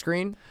the home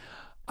screen.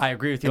 I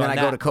agree with you And then on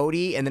I that. go to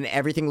Cody and then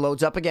everything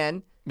loads up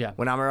again. Yeah.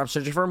 When I'm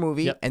searching for a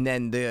movie Yep. and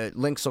then the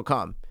links will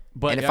come.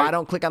 But and if I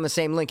don't click on the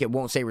same link, it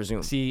won't say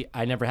resume. See,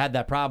 I never had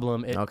that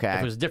problem. Okay.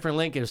 If it was a different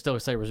link, it would still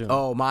say resume.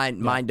 Oh,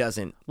 mine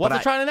doesn't. We'll have But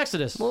to try an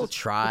Exodus. We'll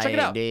try check it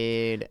out.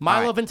 dude.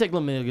 Milo All right.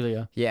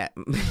 Ventimiglia. Yeah,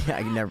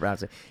 I can never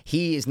pronounce it.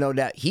 He is no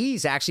doubt.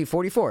 He's actually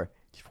 44.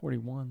 He's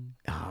 41.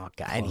 Oh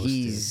god, and Close,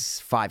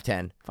 he's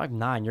 5'10".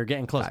 5'9". You're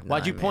getting close. 5'9",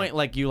 Why'd you point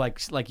like you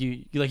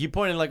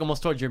pointed like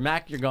almost towards your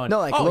Mac? You're going. No,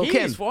 like oh, Lil' he's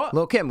Kim. what?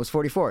 Lil' Kim was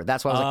 44.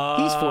 That's why I was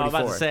like, he's 44. I'm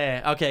about to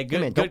say. Okay, good,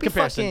 Hey, man, good don't be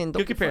comparison. fucking- don't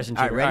Good be comparison.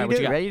 fucking- All right, Cheater. ready, what you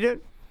dude? got? Ready,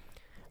 dude?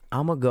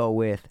 I'm gonna go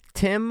with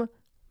Tim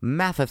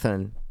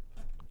Matheson.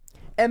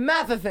 And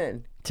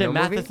Matheson. Tim You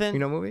know movie? Matheson? You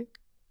know movie?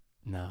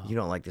 No. You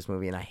don't like this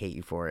movie, and I hate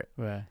you for it.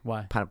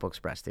 Why? Pineapple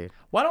Express, dude.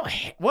 Why don't?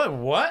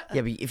 What?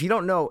 Yeah, but if you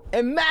don't know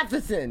and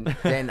Matheson,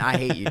 then I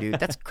hate you, dude.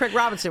 That's Craig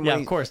Robinson. Yeah,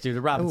 when of course, dude.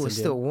 The Robinson. Oh, it's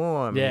dude. still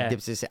warm. Yeah. He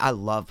dips his, I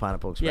love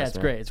Pineapple Express. Yeah, it's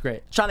man. great. It's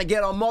great. Trying to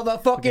get on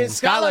motherfucking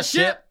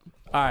scholarship.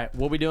 All right,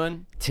 what we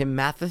doing? Tim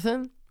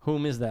Matheson.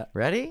 Whom is that?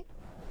 Ready?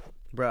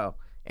 Bro.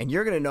 And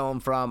you're going to know him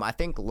from, I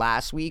think,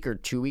 last week or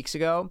 2 weeks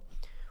ago.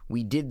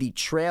 We did the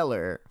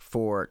trailer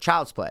for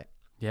Child's Play.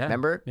 Yeah.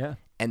 Remember? Yeah.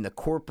 And the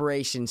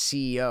corporation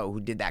CEO who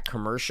did that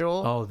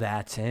commercial. Oh,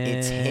 that's him.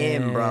 It's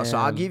him, bro. So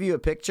I'll give you a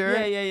picture.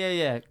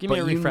 Yeah. Give But me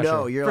a refresher. you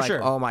know, you're For like,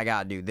 sure. oh my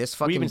God, dude, this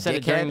fucking We even said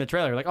it dickhead. during the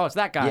trailer. Like, oh, it's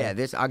that guy.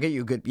 Yeah, I'll get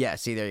you a good,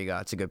 see, there you go.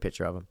 It's a good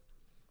picture of him.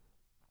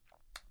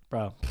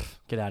 Bro,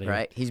 get out of here.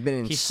 Right? He's been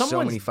in He's so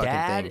someone's many fucking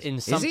dad things. in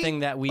Is he? something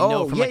that we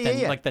know from like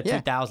the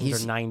 2000s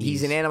He's, or 90s.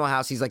 He's in Animal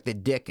House. He's like the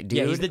dick dude.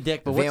 Yeah, he's the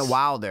dick, but Van what's-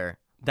 Wilder.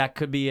 That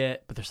could be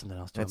it, but there's something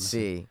else to Let's him.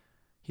 see.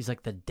 He's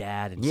like the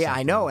dad. In Yeah, something.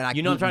 I know. And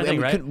you know what I'm trying to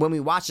think, right? When we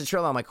watched the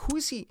trailer, I'm like, who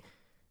is he?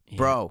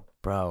 Bro.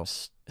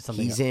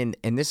 Something He's in,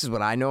 and this is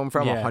what I know him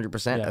from, Yeah,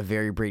 100%, yeah. a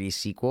Very Brady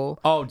sequel.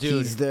 Oh, dude.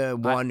 He's the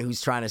one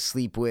who's trying to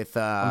sleep with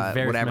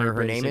very whatever familiar her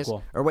Brady name sequel.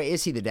 is. Or wait,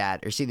 is he the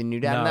dad? Or is he the new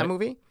dad in No, that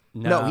movie?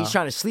 no. he's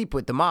trying to sleep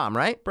with the mom,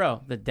 right?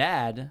 Bro, the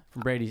dad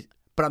from Brady's.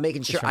 But I'm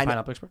making sure, from I know,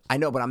 Pineapple Express? I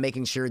know, but I'm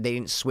making sure they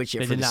didn't switch it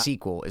They for did the not.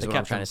 sequel, is They what I'm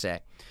kept trying him. to say.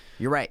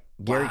 You're right.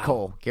 Gary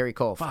Cole.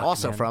 Fuck,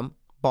 also man. from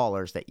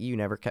Ballers that you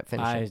never kept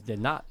finishing. I did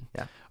not.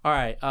 Yeah. All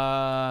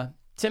right.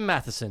 Tim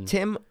Matheson.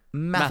 Tim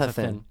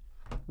Matheson.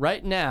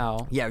 Right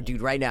now, Yeah,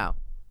 dude, right now.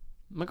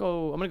 I'm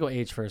gonna go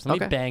age first. Let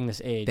me Okay. bang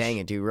this age. Bang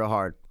it, dude, real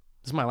hard.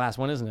 This is my last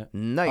one, isn't it?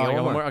 No, you I got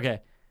got one more.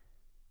 Okay.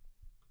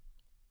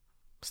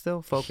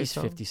 Still focused He's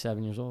on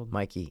 57 years old.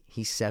 Mikey.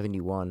 He's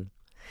 71.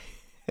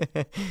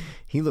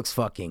 He looks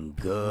fucking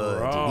good.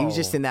 Dude. He was Bro.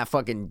 just in that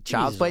fucking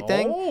Child's He's Play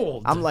thing.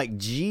 old. I'm like,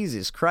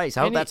 Jesus Christ.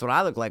 I hope And he- that's what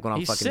I look like when I'm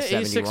He's, fucking 71.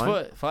 he's 6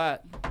 foot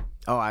flat.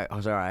 Oh, I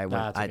was sorry. I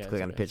Nah, it's had okay, to click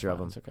it's on a okay, picture it's of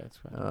fine, him. It's okay. It's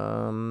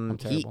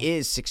fine. He terrible.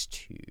 is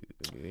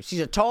 6'2". He's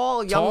a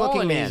tall, Tall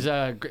young-looking and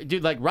man. he's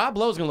dude. Like Rob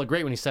Lowe's gonna look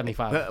great when he's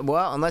 75.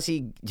 Well, unless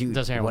he, dude.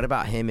 Does heroin. What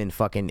about him in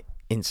fucking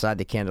Inside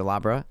the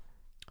Candelabra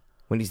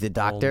when he's the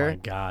doctor? Oh my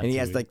God, and he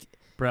has dude. like.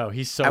 Bro,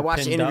 he's so. I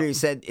watched the pinned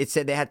interview. up. It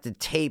said they had to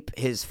tape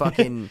his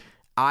fucking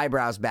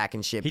eyebrows back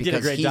and shit He did a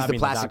because great he's job the being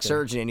the plastic doctor.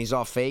 surgeon and he's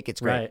all fake. It's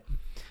great. Right.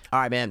 All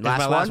right, man. This is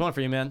Last my last one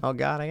for you, man. Oh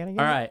God, I gotta get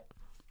All it. right.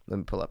 Let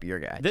me pull up your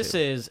guy. This too.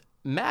 is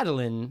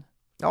Madeline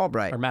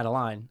Albright. or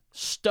Madeline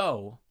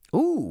Stowe.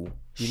 Ooh, You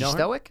she's know her?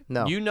 stoic?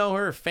 No. You know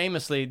her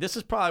famously. This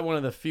is probably one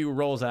of the few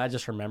roles that I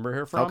just remember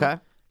her from. Okay.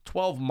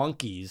 12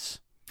 Monkeys.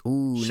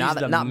 Ooh, She's not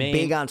the main-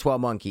 big on 12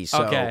 Monkeys.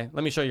 So, Okay,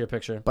 let me show you a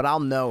picture. but I'll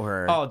know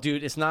her. Oh,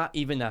 dude, it's not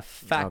even a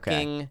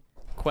fucking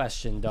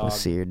question, dog. Let's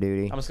see your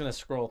duty. I'm just gonna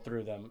scroll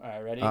through them. All right,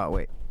 ready? Oh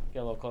wait. Get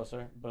a little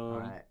closer. Boom. All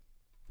right.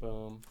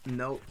 Boom.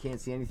 Nope, can't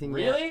see anything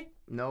yet. Really?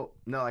 Nope.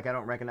 No, like I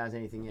don't recognize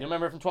anything You yet. don't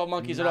remember her from 12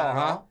 Monkeys Not at all,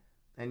 huh?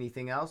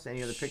 Anything else?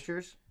 Any other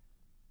pictures?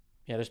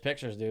 Yeah, there's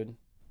pictures, dude.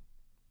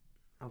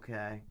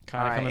 Okay.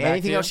 Kinda All right. coming back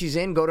Anything to else you? she's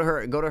in? Go to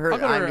her. Go to her. I'll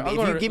go to her. IMDb. I'll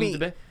go If to you give me,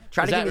 IMDb.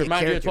 try Does to that give me a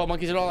remind you of character. 12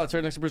 Monkeys at all? That's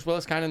her next to Bruce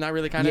Willis. Kind of, not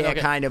really. Kind of. Yeah, okay.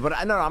 kind of. But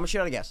no, I'm gonna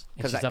shoot out a guess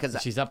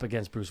And she's up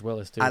against Bruce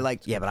Willis too. I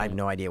like. Yeah, but I have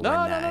no idea when No,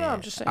 that. no, no, is.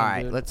 I'm just saying, All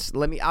right, dude.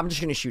 let me. I'm just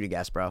gonna shoot a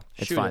guess, bro.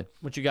 It's Shoot fine. it.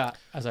 What you got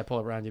as I pull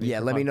up around you? Yeah,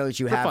 let me know that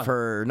you For have fun.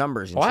 her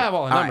numbers. And Oh, I shit. have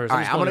all her right, numbers. All I'm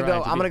right, just I'm going gonna to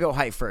go. her I'm IMDb. gonna go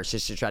height first,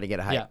 just to try to get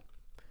a height. Yeah.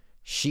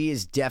 She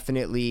is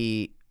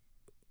definitely.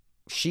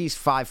 She's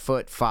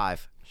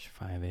 5'5". She's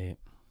 5'8",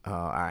 Oh,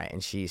 all right,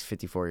 and she's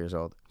 54 years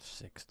old.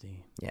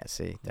 60. Yeah,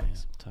 see, Yeah,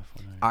 thanks. tough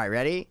one. All right,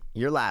 ready?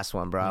 Your last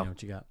one, bro. Yeah,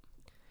 what you got?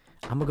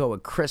 I'm gonna go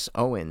with Chris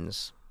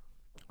Owens.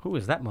 Who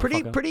is that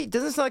motherfucker? Pretty.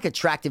 Doesn't sound like a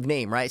attractive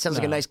name, right? It sounds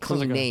like a No, nice, sounds clean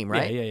like a- name, yeah,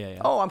 right?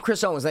 yeah. Oh, I'm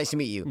Chris Owens. Nice to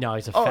meet you. No,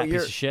 he's a Oh, fat piece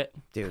you're- of shit.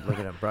 Dude, look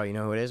at him, bro. You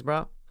know who it is,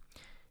 bro?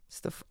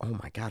 It's the. Oh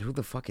my God, who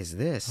the fuck is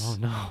this? Oh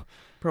no.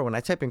 Bro, when I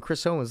type in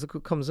Chris Owens, look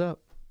who comes up.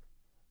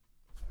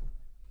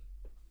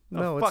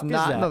 No, fuck it's is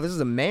not. that? No, this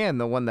is a man,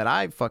 the one that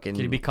I fucking.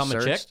 Did he become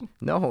a searched. chick?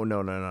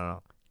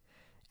 No.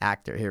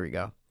 Actor. Here we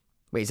go.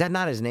 Wait, is that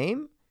not his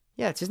name?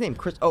 Yeah, it's his name.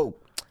 Chris. Oh,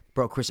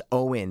 bro, Chris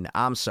Owen.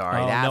 I'm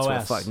sorry. Oh, That's no what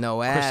S. fuck. No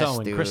Chris S,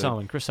 Owen, dude.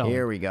 Chris Owen.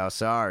 Here we go.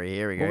 Sorry.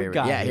 Here we go. What we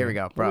got Yeah, here we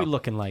go, What bro. are we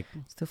looking like?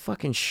 It's the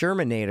fucking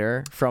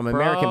Shermanator from Bro,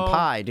 American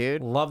Pie,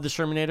 dude. Of Love the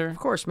Shermanator.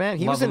 course, man.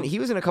 He Love was in. him. He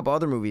was in a couple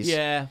other movies.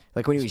 Yeah.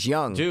 Like when he was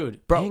young,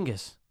 Dude, Bro,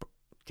 Angus.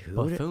 dude.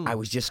 Buffoon. I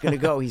was just gonna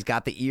go. He's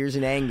got the ears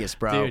in Angus,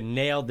 bro. Dude,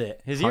 nailed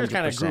it. His ears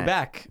kind of grew 100%.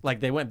 back. Like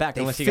they went back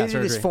They unless he got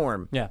fitted surgery. his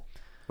form. Yeah.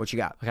 What you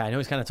got? Okay, I know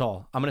he's kind of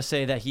tall. I'm gonna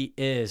say that he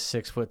is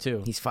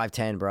 6'2". He's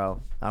 5'10", bro.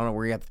 I don't know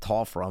where you got the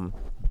tall from.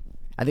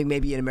 I think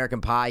maybe in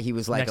American Pie he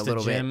was like Next a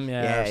little to Jim, bit.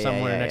 yeah, or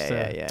somewhere next to.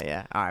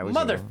 Yeah. All right, what's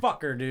your name?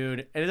 Motherfucker,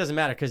 dude. And it doesn't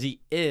matter because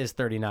he is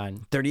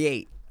 39.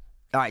 38.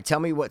 All right, tell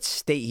me what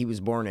state he was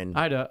born in.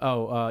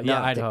 Idaho.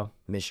 Idaho.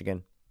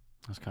 Michigan.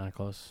 That's kind of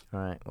close. All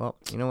right. Well,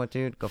 you know what,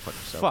 dude? Go fuck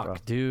yourself, Fuck, bro.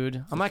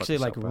 dude. I'm actually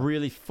yourself, like bro.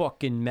 really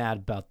fucking mad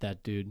about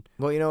that, dude.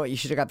 Well, you know what? You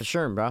should have got the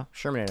Sherm, bro.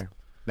 Shermanator.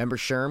 Remember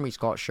Sherm? We used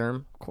to call it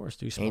Sherm. Of course,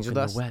 dude. Angel Smoking the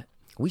dust. wet.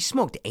 We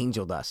smoked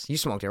angel dust. You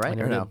smoked it, right? I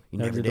never Or no? did. You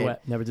Never did the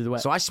wet. Never did the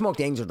wet. So I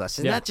smoked angel dust.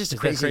 Isn't that just Is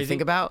that crazy to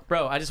think about?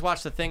 Bro, I just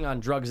watched the thing on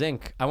Drugs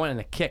Inc. I went in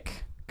a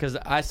kick because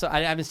I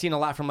haven't seen a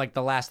lot from like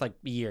the last like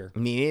year.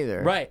 Me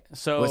neither. Right.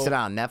 So What's it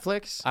on?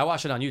 Netflix? I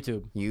watched it on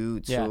YouTube.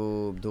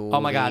 YouTube. Dude.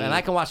 Oh my god, and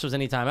I can watch those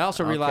anytime. I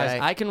also realized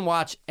Okay. I can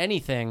watch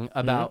anything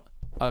about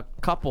a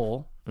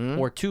couple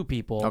or two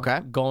people Okay.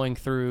 going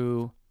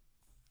through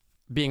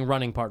being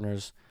running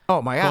partners.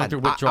 Oh my Going god. through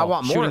withdrawal. I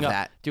want more shooting of up.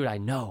 that. Dude, I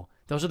know.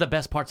 Those are the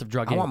best parts of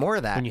Drug Inc. I want more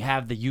of that. When you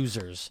have the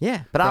users.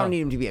 Yeah, but I Bro. don't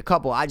need them to be a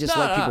couple. I just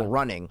like people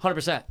running.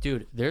 100%.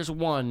 Dude, there's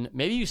one.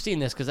 Maybe you've seen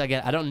this because,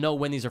 again, I don't know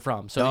when these are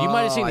from. So you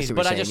might have Oh, seen I these, see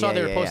what but I you're just saying. saw they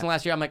Yeah, were yeah, posting yeah.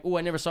 last year. I'm like, oh,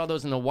 I never saw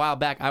those in a while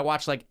back. I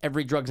watched like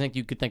every Drugs Inc.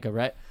 you could think of,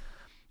 right?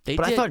 They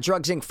But did. I thought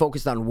Drugs Inc.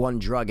 focused on one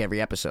drug every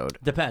episode.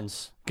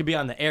 Depends. Could be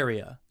on the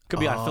area. Could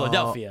be on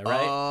Philadelphia,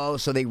 right? Oh,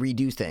 so they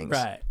redo things.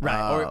 Right,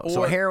 right.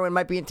 So Or- heroin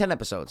might be in 10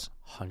 episodes.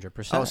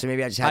 100%. Oh, so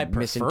maybe I just had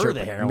prefer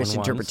the heroin ones.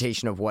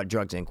 misinterpretation of what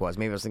Drugs Inc. was.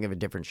 Maybe I was thinking of a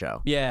different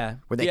show. Yeah.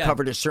 Where they yeah.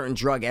 covered a certain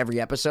drug every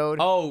episode.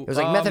 Oh, it was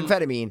like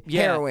methamphetamine,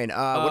 yeah. heroin,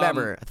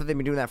 whatever. I thought they'd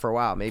been doing that for a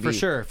while. Maybe For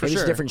sure, for maybe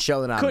sure. It's a different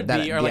show than I'm. Could that,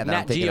 be, or yeah, like that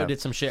I'm Nat thinking Geo of.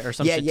 did some shit or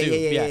some Yeah, shit yeah,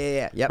 too.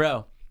 yeah. Yep.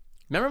 Bro,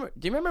 do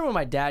you remember when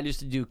my dad used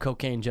to do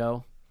Cocaine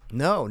Joe?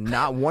 No,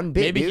 not one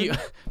bit. Maybe dude.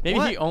 he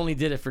What? only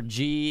did it for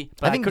G.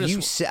 But I think could've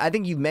I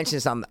think you mentioned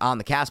this on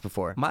the cast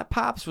before. My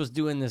pops was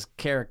doing this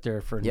character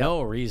for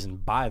no reason,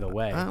 by the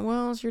way,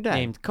 Well, it's your dad.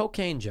 named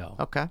Cocaine Joe.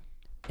 Okay.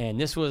 And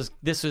this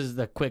is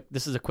a quick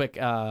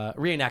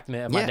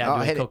reenactment of my dad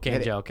doing hit Cocaine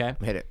it. Joe. Okay,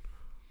 Hit it.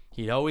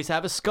 he'd always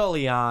have a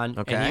Scully on,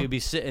 Okay. and he would be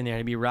sitting there and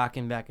he'd be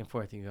rocking back and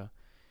forth. He'd go,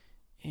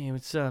 "Hey,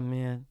 what's up,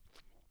 man?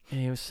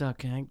 Hey, what's up?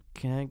 Can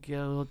I get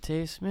a little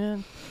taste,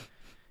 man?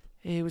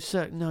 Hey, what's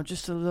up? No,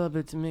 just a little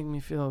bit to make me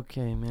feel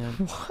okay, man.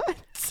 What?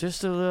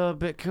 Just a little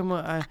bit. Come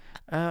on,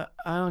 I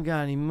don't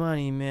got any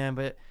money, man,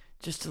 but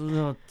just a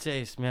little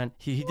taste, man."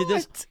 He did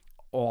this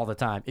all the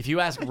time. If you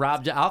ask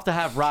Rob, I'll have to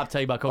have Rob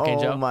tell you about Cocaine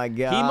Oh Joe. my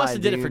God, he must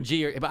have did it for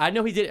dude. G, but I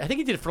know he did. I think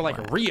he did it for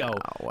like Rio.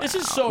 This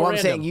is so Well, random.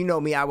 I'm saying, you know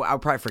me, I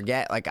would probably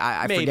forget. Like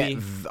I Maybe.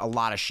 forget a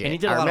lot of shit. And he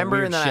did a I lot of remember,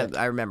 weird and then shit.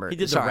 I remember. He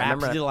did the Sorry, I raps,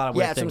 remember he did a lot of Yeah,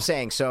 weird that's what I'm things.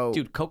 saying. So,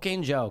 Dude,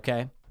 Cocaine Joe.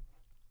 Okay.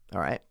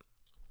 all right.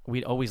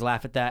 We'd always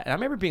laugh at that, and I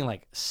remember being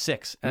like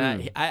 6,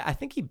 and I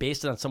think he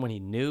based it on someone he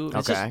knew.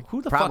 It's Okay. just,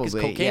 who the probably. fuck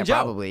is Cocaine yeah, Joe?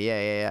 Probably.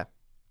 Yeah.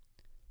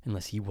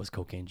 Unless he was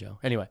Cocaine Joe.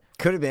 Anyway,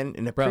 Could have been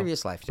in a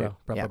previous life, too.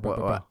 bro.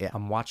 Yeah.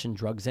 I'm watching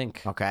Drugs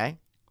Inc. Okay.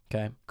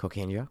 Okay,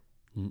 Cocaine Joe?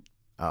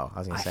 Oh, I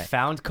was going I to say.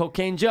 found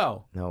Cocaine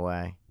Joe, No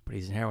way. but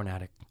he's a heroin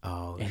addict.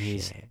 Oh, And shit.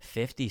 he's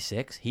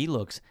 56. He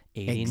looks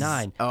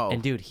 89. Oh.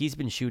 And dude, he's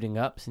been shooting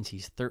up since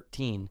he's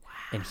 13.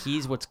 And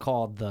he's what's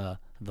called the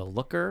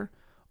looker,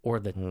 or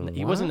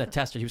he wasn't the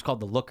tester. He was called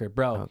the looker,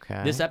 bro.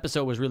 Okay. This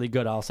episode was really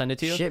good. I'll send it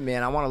to you. Shit,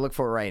 man. I want to look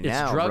for it right It's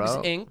now, Drugs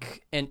bro. Inc.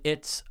 And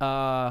it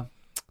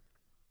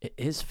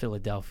is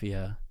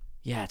Philadelphia.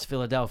 Yeah, it's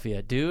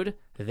Philadelphia, dude.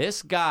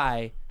 This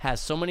guy has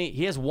so many.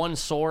 He has one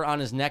sore on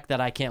his neck that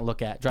I can't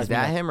look at. Drives Is me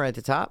that nuts. him right at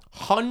the top?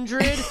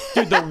 100,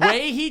 dude. The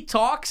way he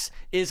talks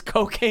is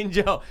Cocaine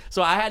Joe.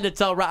 So I had to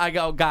tell. I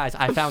go, guys,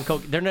 I found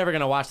coke. They're never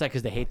gonna watch that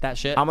because they hate that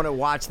shit. I'm going to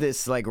watch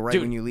this like right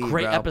Dude, when you leave,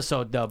 great bro.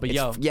 episode though. But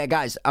yo, Yeah,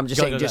 guys, I'm just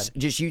Go, saying, go,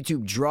 just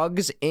YouTube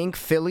Drugs Inc.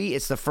 Philly.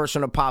 It's the first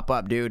one to pop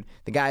up, dude.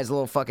 The guy's a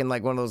little fucking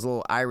like one of those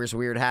little Irish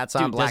weird hats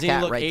on, Dude, black doesn't he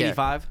hat look right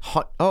 85?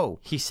 there. Oh,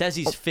 he says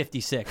he's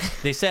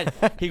 56. They said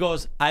he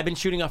goes, "I've been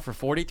shooting up for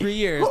 43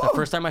 years. The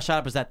first time I shot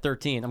up was at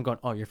 13." I'm going,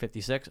 "Oh, you're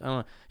 56." I don't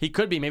know. He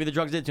could be. Maybe the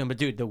drugs did it to him. But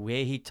dude, the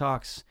way he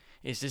talks.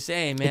 It's the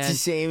same, man. It's the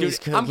same dude, as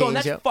I'm going, Cocaine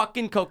that's Joe.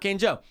 fucking Cocaine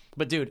Joe.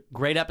 But dude,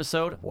 great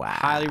episode. wow.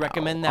 Highly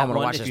recommend that I'm gonna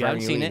one watch if this you right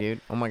haven't when seen leave, it.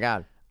 dude. Oh my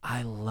god,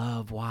 I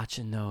love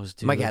watching those,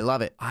 dude. Mikey, I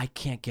love it. I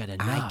can't get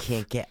enough. I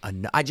can't get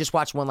enough. I just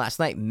watched one last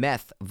night.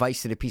 Meth.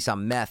 Vice did a piece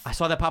on meth. I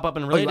saw that pop up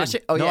in Oh, Related. you watched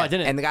it? Oh, no, yeah. I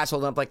didn't. And the guy's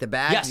holding up like the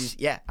bag. Yes.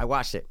 Yeah, I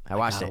watched it. I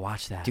watched gotta it.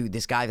 watch that. Dude,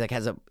 this guy like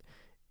has a.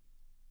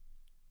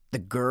 The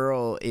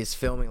girl is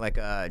filming like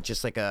a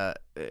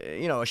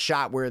a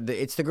shot where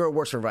it's the girl who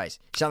works for Vice.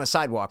 She's on the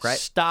sidewalk, right?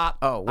 Stop.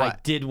 Oh, what? I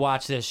did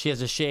watch this. She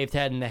has a shaved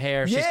head and the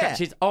hair. Yeah.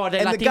 Are they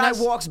and Latinas? the guy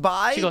walks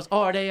by. She goes,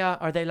 "Oh, are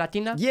they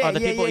Latina? Yeah, are the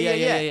people?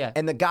 Yeah.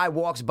 And the guy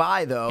walks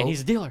by though, And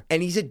he's a dealer.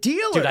 And he's a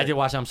dealer. Dude, I did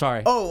watch it. I'm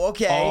sorry. Oh,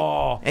 okay.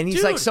 Oh, and he's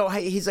dude.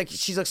 like,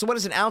 she's like, so what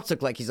does an ounce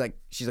look like? She's like,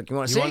 you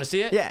want to see? You wanna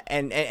see it? Yeah.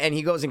 And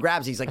he goes and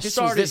grabs it. He's like, I this was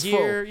started this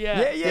here. full.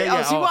 Yeah.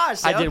 Oh, so you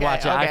watched it. I did Okay, watch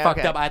it. I okay, fucked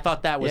okay. up. I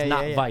thought that was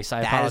not Vice.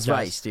 I That apologize. is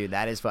Vice, dude.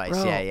 That is Vice.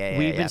 Bro, Yeah.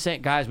 We've been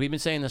saying, guys, we've been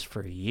saying this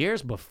for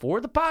years before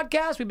the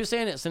podcast. We've been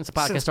saying it since the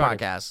podcast Since started.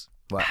 podcast.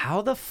 What?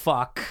 How the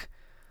fuck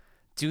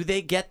do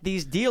they get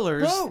these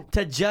dealers Bro,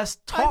 to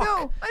just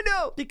talk? I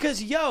know.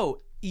 Because,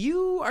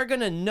 you are going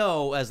to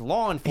know as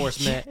law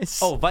enforcement, Yes.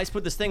 oh, Vice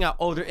put this thing out.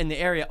 Oh, they're in the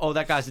area. Oh,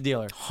 that guy's the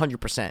dealer.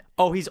 100%.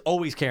 Oh, he's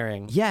always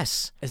carrying.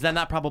 Yes. Is that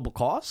not probable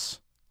cause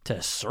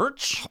to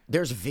search?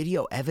 There's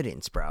video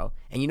evidence, bro.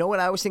 And you know what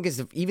I always think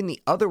is even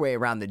the other way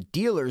around, the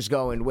dealers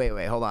going,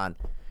 wait, hold on.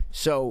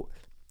 So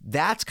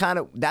that's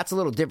a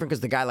little different because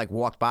the guy like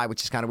walked by,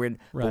 which is kind of weird.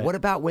 Right. But what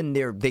about when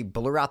they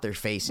blur out their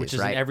faces, Which is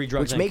in right? every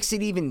Drugs Which Inc. makes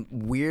it even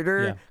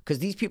weirder Yeah. because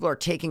these people are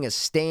taking a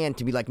stand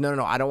to be like,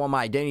 no, I don't want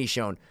my identity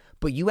shown.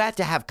 But you have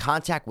to have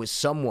contact with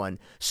someone,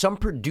 some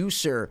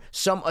producer,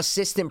 some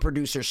assistant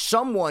producer,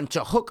 someone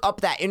to hook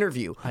up that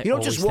interview. I You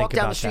don't just always walk think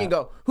down the about street and that.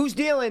 go, who's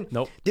dealing?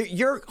 Nope.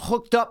 You're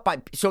hooked up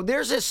by. So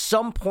there's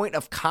some point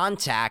of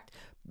contact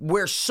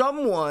where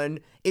someone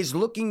is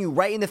looking you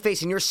right in the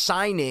face and you're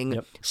signing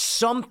Yep.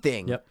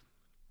 something. Yep.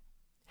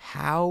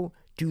 How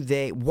do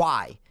they?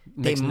 Why?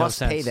 Makes they no must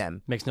pay sense.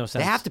 them. Makes no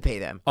sense. They have to pay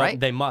them, Oh, right?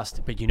 they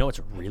must. But you know what's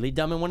really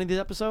dumb in one of these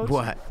episodes?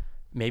 What?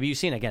 Maybe you've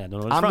seen it again. I don't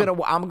know what it's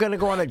from. I'm gonna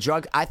go on a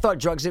drug. I thought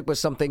Drugs Inc. was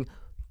something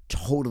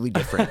totally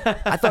different.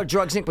 I thought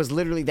Drugs Inc. was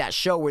literally that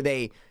show where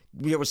there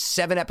was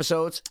 7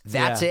 episodes.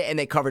 That's Yeah. it, and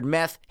they covered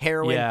meth,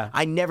 heroin. Yeah.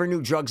 I never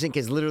knew Drugs Inc.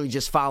 is literally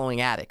just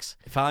following addicts.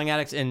 Filing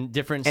addicts in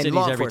different And cities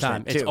law every time.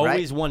 enforcement, It's too,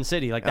 always right? one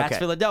city. Like, that's Okay.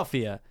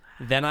 Philadelphia.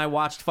 Then I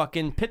watched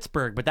fucking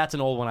Pittsburgh, but that's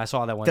an old one. I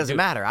saw that one. Doesn't Dude,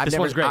 matter. I've this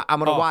never- one's great. I'm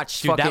gonna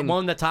watch Dude, that fucking-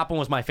 one, the top one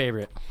was my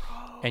favorite.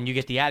 And you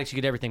get the addicts,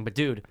 you get everything. But,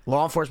 dude,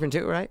 Law enforcement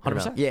too, right? Or no?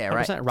 100%. Yeah,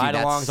 right. 100%. Dude,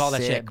 Ride-alongs, that's all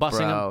that sick, shit.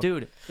 Busting bro. them.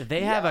 Dude,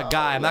 they have a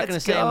guy. I'm not going to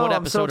let's say in what go.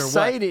 I'm so episode or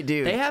excited, what.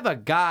 dude. They have a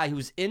guy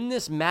who's in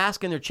this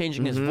mask and they're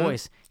changing his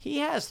voice. He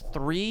has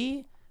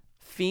 3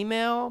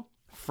 female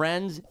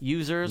friends,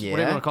 users, whatever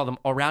you Yeah. want to call them,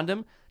 around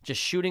him, just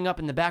shooting up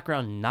in the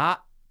background,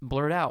 not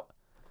blurred out.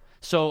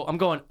 So I'm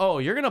going, oh,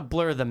 you're going to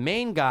blur the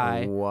main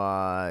guy.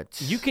 What?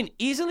 You can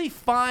easily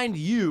find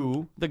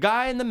you, the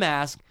guy in the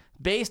mask,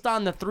 based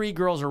on the 3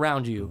 girls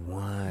around you.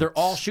 What? They're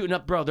all shooting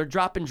up, bro. They're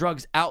dropping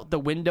drugs out the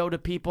window to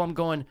people. I'm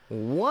going,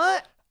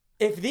 What?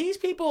 if these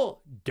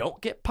people don't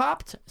get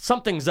popped,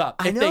 something's up.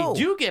 I If know. they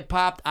do get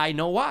popped, I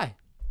know why.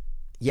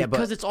 Yeah,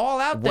 Because but it's all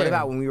out there. what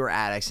about when we were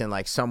addicts and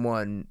like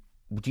someone?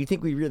 Do you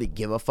think we really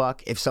give a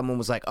fuck if someone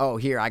was like, "Oh,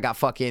 here I got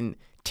fucking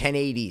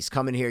 1080s.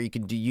 Come in here. You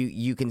can do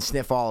you can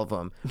sniff all of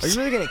them." Are you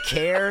really gonna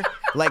care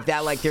like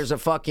that? Like there's a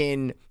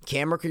fucking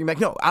camera crew. You're like,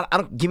 no, I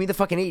don't. Give me the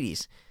fucking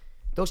 80s.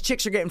 Those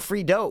chicks are getting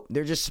free dope.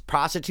 They're just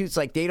prostitutes.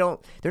 Like they're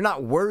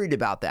not worried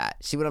about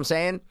that. See what I'm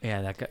saying?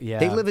 Yeah, that guy, yeah.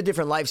 They live a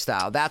different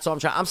lifestyle. That's all I'm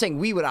trying. I'm saying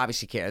we would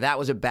obviously care. That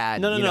was a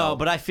bad. No, you know,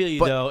 but I feel you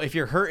but- though. If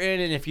you're hurting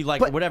and if you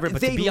like But whatever,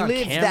 but they to be on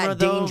live camera that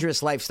though,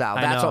 dangerous lifestyle.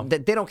 I That's know. all. They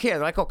don't care.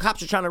 They're like, "Oh,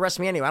 cops are trying to arrest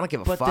me anyway. I don't give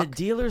a But fuck." the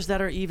dealers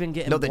that are even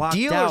getting No, the blocked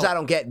dealers out, I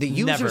don't get. The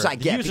users never. I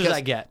get. The users because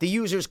I get. The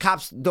users,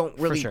 cops don't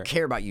really sure.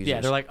 care about users.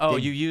 Yeah, they're like, oh,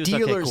 The you used,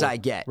 okay, dealers cool. I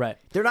get. Right.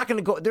 They're not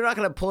gonna go. They're not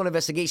gonna pull an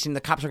investigation.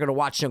 The cops are gonna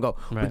watch and go,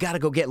 "We Right. got to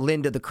go get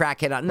Linda, the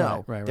crackhead." Out.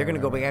 No, Right, they're gonna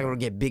right, go. right, We got to go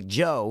get Big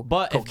Joe,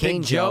 But if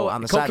Cocaine Big Joe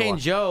on the Cocaine sidewalk.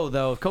 Joe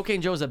though, if Cocaine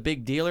Joe's a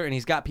big dealer and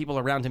he's got people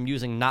around him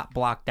using not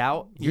blocked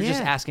out, you're just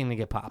Yeah. asking to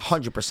get popped.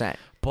 100%.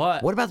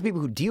 But What about the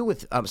people who deal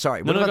with? What no,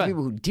 about go the ahead.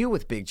 people who deal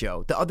with Big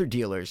Joe? The other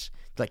dealers,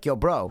 like, yo,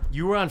 bro.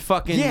 you were on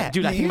fucking Yeah,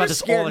 dude. I think you about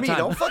just this all scared the me. time.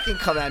 Don't fucking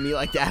come at me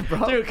like that,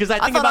 bro. Dude, because I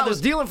think thought about I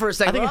was this. dealing for a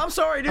second. I think, I'm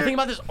sorry, dude. I think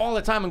about this all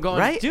the time. I'm going,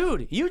 Right?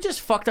 dude, you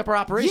just fucked up our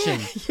operation.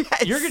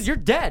 Yes. You're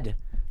dead.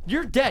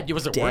 You're dead.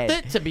 Was it worth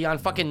Dead. it to be on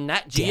fucking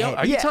Nat Geo? Dead.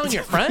 Are you Yeah. telling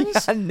your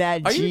friends? On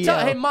Nat Are you Geo.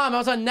 Hey, Mom, I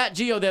was on Nat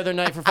Geo the other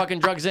night for fucking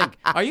Drugs Inc.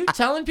 Are you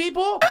telling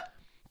people?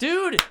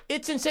 Dude,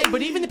 it's insane.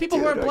 But even the people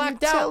who Dude, are are you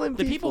blacked out, telling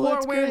the people who people? are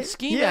That's wearing great.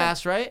 ski Yeah.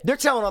 masks, right? They're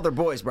telling other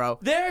boys, bro.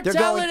 They're going,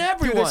 telling Dude,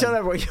 everyone. they're telling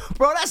everyone.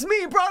 Bro, that's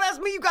me. Bro, that's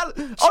me. You got.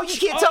 Oh, you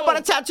can't tell by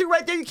the tattoo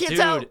right there. You can't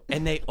tell. Dude,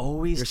 and they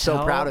always You're so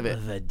tell proud of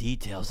it. the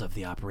details of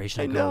the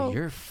operation. I go, know.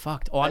 you're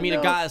fucked. Oh, I mean, a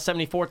know. guy at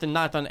 74th and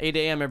 9th on 8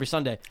 a.m. every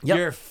Sunday. Yep.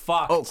 You're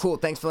fucked. Oh, cool.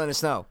 Thanks for letting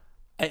us know.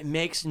 It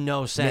makes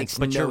no sense. Makes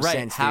but no you're right.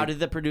 sense, How dude. did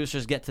the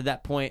producers get to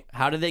that point?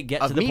 How did they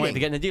get Of to the point meeting. to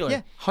getting a dealer?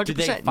 Yeah, 100%. Did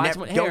they find Never-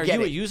 someone? Hey, don't are get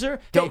you it. a user?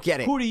 Don't Hey,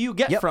 get it. Who do you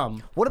get Yep.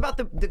 from? What about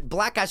the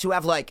black guys who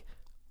have like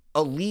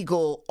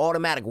illegal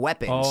automatic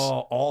weapons?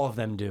 Oh, all of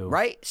them do.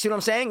 Right? See what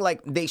I'm saying?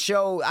 Like they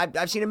show.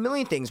 I've seen a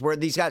million things where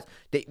these guys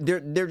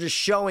they're just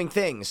showing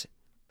things,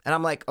 and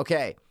I'm like,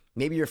 okay,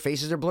 maybe your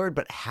faces are blurred,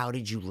 but how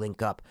did you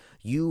link up?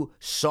 You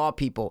saw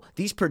people.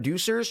 These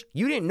producers,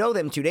 you didn't know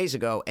them 2 days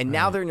ago, and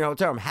now they're in your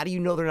hotel room. How do you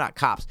know they're not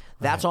cops?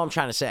 That's all I'm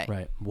trying to say.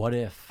 Right. What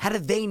if? How do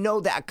they know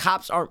that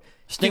cops aren't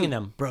Stinging Dude,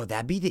 them. bro?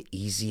 That'd be the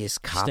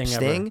easiest cop Sting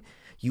sting. ever.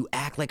 You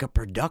act like a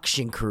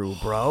production crew,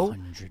 bro.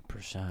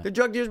 100%. The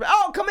drug dealers,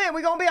 oh, come in.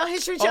 We're going to be on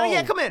History Channel.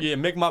 Yeah, come in. Yeah,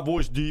 make my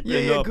voice deep Yeah,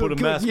 and yeah, put a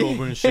good, mask yeah.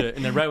 over and shit.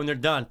 And then right when they're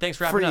done, thanks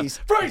for wrapping Freeze.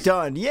 up. Freeze.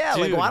 Done. Yeah,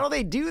 Dude. like, why don't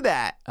they do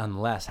that?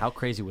 Unless, how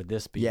crazy would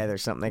this be? Yeah,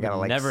 there's something they got to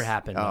like. Never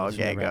happen. Oh, This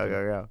would okay. never Go, happen.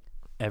 go, go.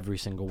 Every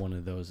single one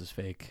of those is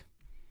fake.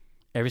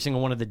 Every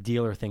single one of the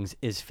dealer things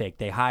is fake.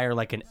 They hire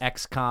like an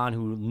ex-con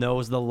who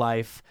knows the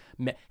life.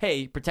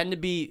 Hey, pretend to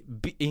be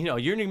you're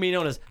going to be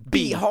known as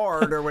Be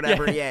hard or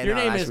whatever. Yeah, your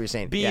no, name that's is what you're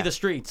saying. Be Yeah. the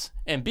Streets.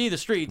 And Be the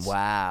Streets.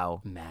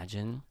 Wow.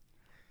 Imagine.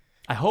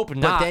 I hope But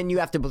not. then you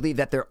have to believe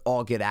that they're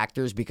all good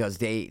actors because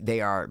they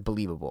are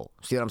believable.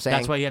 See what I'm saying?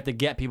 That's why you have to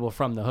get people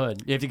from the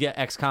hood. You have to get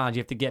ex-cons. You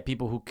have to get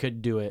people who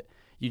could do it.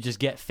 You just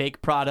get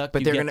fake product. But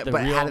you they're get gonna. the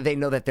But real, how do they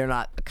know that they're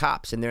not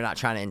cops and they're not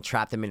trying to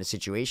entrap them in a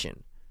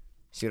situation?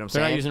 See what I'm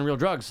They're saying? not using real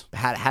drugs.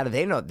 How do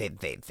they know? They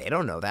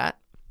don't know that.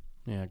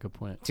 Yeah, good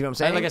point. See what I'm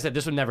saying? Like I said,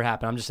 this would never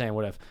happen. I'm just saying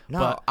what if. No,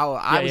 but, I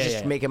was yeah, just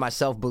yeah. making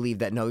myself believe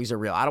that no, these are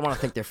real. I don't want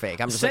to think they're fake.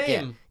 I'm just Same. like,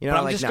 yeah, you know, but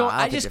I'm like just no, going, I, don't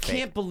I think just they're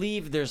can't fake.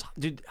 believe there's,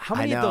 dude. How I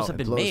many of know, those have it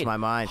been blows made? my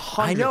mind.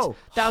 Hundreds, I know.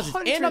 thousands,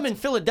 and I'm Hundreds. in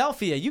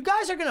Philadelphia. You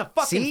guys are gonna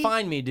fucking See?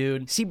 find me,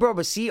 dude. See, bro,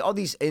 but see all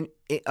these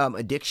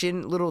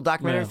addiction little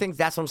documentary Yeah. things.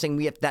 That's what I'm saying.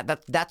 We have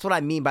that's what I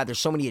mean by there's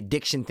so many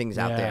addiction things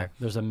out Yeah, there.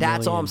 there's a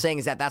That's all I'm million. saying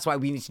is that's why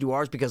we need to do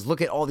ours because look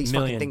at all these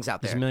fucking things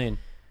out There's there. a million.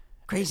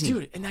 Crazy,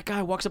 Dude, and that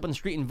guy walks up on the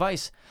street in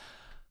Vice.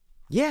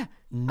 Yeah,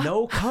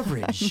 No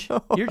coverage.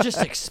 You're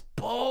just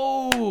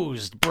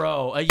exposed,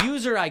 bro. A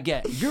user, I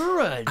get. You're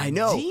a I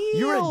know. dealer.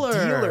 You're a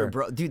dealer,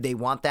 bro. Dude, they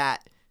want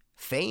that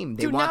fame.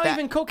 They Dude, want now that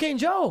even Cocaine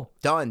Joe.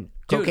 done.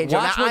 Dude, Cocaine Joe.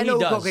 watch Now, what I know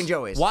he who does. Cocaine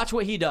Joe is. Watch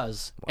what he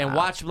does, and Wow.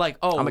 watch like,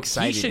 oh, I'm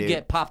excited, he should dude.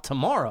 get popped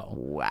tomorrow.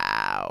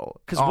 Wow.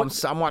 'Cause Oh,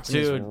 what- I'm watching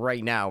this dude.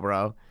 right now,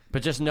 bro.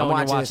 But just I'm know when you're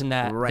watching this watching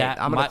that, right- that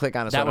I'm gonna my- click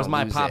on it so that I was don't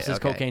my lose pops' it.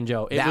 Okay. Cocaine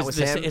Joe. That was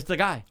him? It's the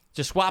guy.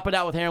 Just swap it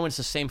out with heroin. It's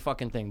the same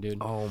fucking thing, dude.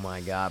 Oh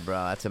my god, bro,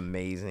 that's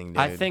amazing,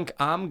 dude. I think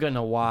I'm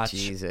gonna watch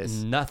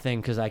Jesus.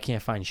 nothing because I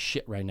can't find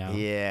shit right now.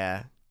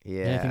 Yeah.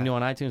 Anything new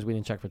on iTunes? We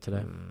didn't check for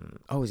today.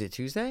 Oh, is it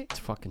Tuesday? It's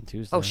fucking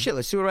Tuesday. Oh shit,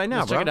 let's do it right now,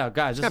 Let's bro. check it out,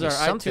 guys. This There's is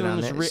gotta our be something on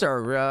iTunes there. This is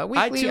our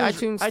weekly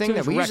iTunes thing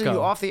that we usually do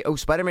Reco. off the. Oh,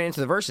 Spider-Man Into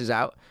the Verse is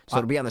out, so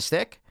it'll be on the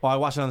stick. Well, I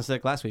watched it on the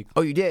stick last week.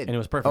 Oh, you did, And it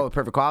was perfect. Oh,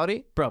 perfect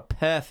quality. Bro,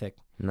 perfect.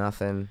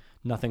 Nothing.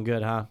 Nothing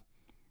good, huh?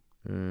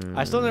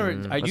 I still never.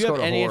 Do let's you go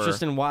have to any horror.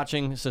 interest in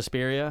watching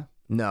Suspiria?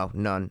 No,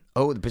 none.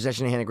 Oh, The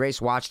Possession of Hannah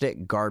Grace. Watched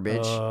it.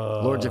 Garbage.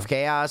 Lords of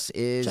Chaos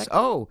is. Check.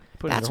 Oh,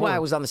 Put it in that's the why horror. I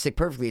was on the stick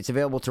perfectly. It's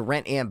available to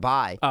rent and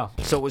buy. Oh.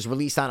 So it was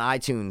released on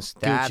iTunes.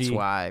 That's Gucci.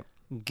 why.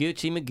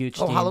 Gucci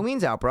Magucci. Oh,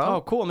 Halloween's out, bro.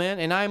 Oh, cool, man.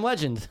 And I Am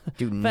Legend.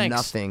 Dude, Thanks.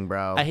 nothing,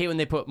 bro. I hate when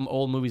they put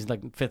old movies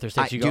like fifth or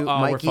sixth. You go, dude, oh,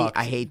 Mikey, we're fucked.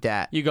 I hate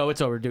that. You go,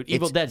 it's over, dude.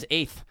 Evil Dead's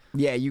 8th.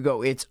 Yeah, you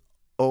go. It's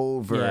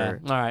over.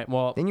 Yeah. All right.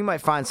 Well, Then you might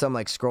find some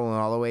like scrolling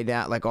all the way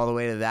down, like all the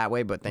way to that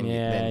way, but then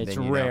yeah, then it's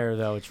you know. rare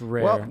though. It's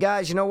rare. Well,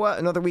 guys, you know what?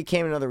 Another week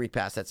came, another week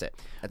passed. That's it.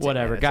 That's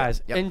Whatever, it, man. That's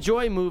guys. it. Yep.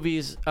 Enjoy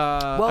movies.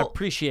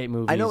 Appreciate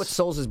movies. I know it's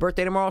Souls'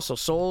 birthday tomorrow, so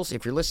Souls,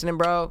 if you're listening,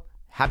 bro,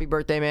 happy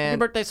birthday, man. Happy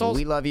birthday, Souls.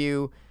 We love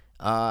you.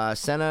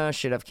 Senna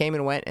should have came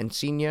and went and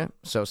seen you.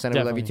 So Senna, we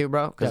love you Definitely. too,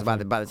 bro. Because by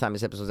Definitely. the time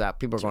this episode's out,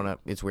 people are going to.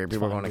 It's weird.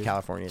 People are going to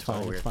California. It's a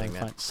whole weird thing,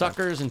 man.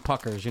 Suckers and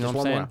puckers. You know Just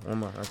what I'm saying? one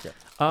more. Okay.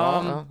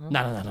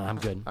 No. I'm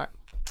good. All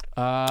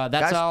right.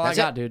 That's Guys, all that's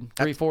I got, it. dude.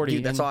 340.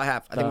 Dude, that's and all I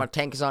have. I think my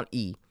tank is on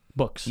E.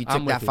 books. You I'm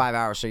took with that you. 5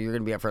 hours, so you're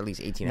going to be up for at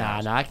least 18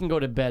 hours. Nah. I can go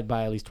to bed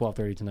by at least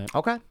 12:30 tonight.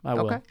 Okay. I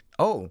will. Okay.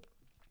 Oh,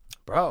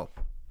 bro.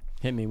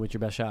 Hit me with your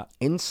best shot.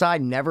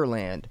 Inside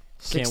Neverland.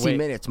 60 wait.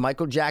 minutes.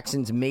 Michael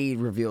Jackson's maid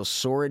reveals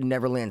sordid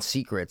Neverland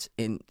secrets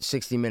in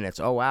 60 minutes.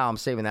 Oh, wow. I'm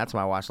saving that to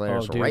my watch later.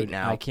 Oh, so dude, right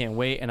now. I can't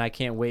wait, and I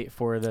can't wait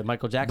for the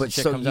Michael Jackson But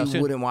shit so comes out you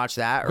soon. wouldn't watch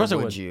that, Of course or I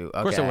would would. you?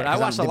 Of course I Okay, would. I 'cause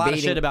watched I'm a lot of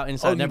debating- shit about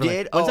Inside Oh, Neverland.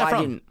 you did? When's Oh, that I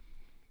from?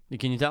 didn't.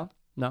 Can you tell?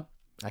 No.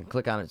 I can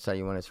click on it to tell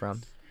you when it's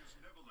from.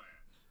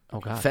 Oh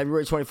god.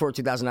 February 24,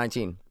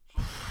 2019.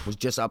 Was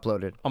just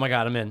uploaded. Oh my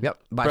god, I'm in. Yep.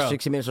 By Bro,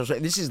 60 minutes or so.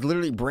 This is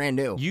literally brand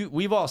new.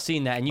 We've all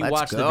seen that, and you Let's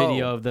watched the go.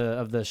 video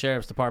of the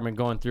sheriff's department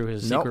going through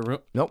his secret room.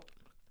 Nope.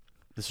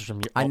 This is from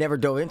your. I never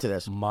dove into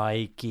this.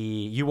 Mikey,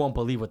 you won't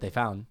believe what they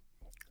found.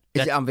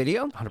 Is it on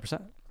video?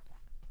 100%. Oh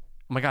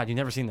my god, you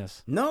never seen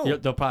this? No.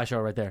 They'll probably show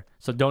it right there.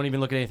 So don't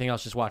even look at anything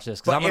else. Just watch this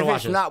because But I'm gonna if watch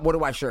it's this. not, what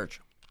do I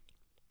search?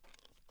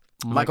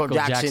 Michael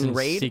Jackson Jackson's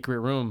raid? secret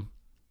room.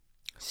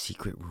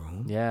 Secret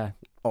room? Yeah,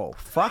 Oh,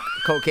 fuck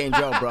Cocaine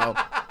Joe, bro.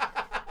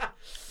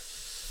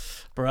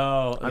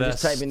 bro. I'm the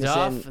just typing this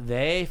stuff in.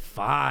 they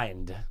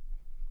find.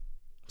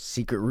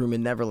 Secret room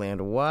in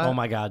Neverland. What? Oh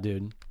my god,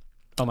 dude.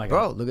 Oh my god.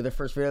 Bro, look at the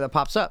first video that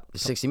pops up. The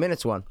 60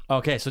 Minutes one.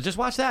 Okay, so just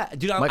watch that,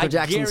 dude. Michael I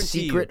Jackson's guarantee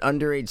Secret you.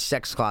 Underage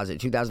Sex Closet,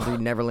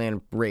 2003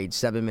 Neverland Raid,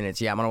 7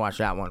 minutes. Yeah, I'm going to watch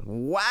that one.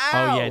 Wow.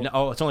 Oh yeah.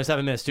 No, it's only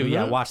 7 minutes too.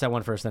 Yeah, watch that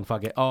one first, then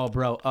fuck it. Oh,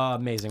 bro,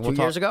 amazing. We'll 2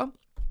 talk, years ago?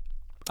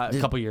 A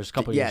couple years.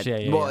 Yeah.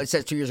 Yeah. Well, it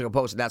says 2 years ago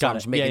posted. That's why Got I'm it.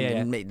 just making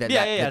yeah. that.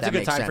 Yeah. that It's a good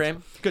makes time sense.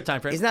 frame. Good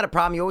time frame. Isn't that a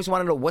problem? You always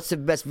want to know what's the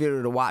best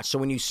video to watch. So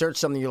when you search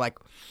something, you're like,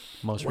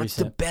 Most what's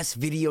the recent. best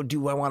video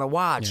do I want to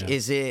watch? Yeah.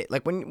 Is it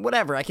like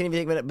whatever? I can't even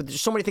think of it. But there's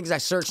so many things I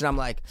search and I'm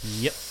like,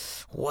 Yep.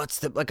 what's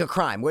the, like a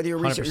crime? Whether you're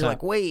researching, 100%. you're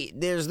like, wait,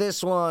 there's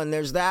this one,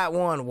 there's that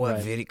one. What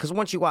Right. video? Because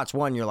once you watch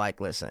one, you're like,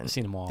 listen. I've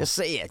seen them all. Just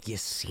say it. You've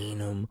seen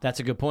them. That's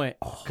a good point.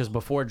 Because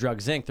before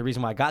Drugs Inc., the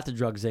reason why I got to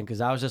Drugs Inc. is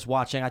I was just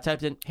watching. I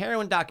typed in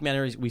heroin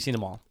documentaries. We've seen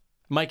them all.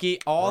 Mikey,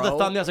 all Bro.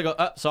 the thumbnails. I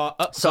go,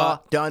 saw,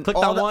 Done. Clicked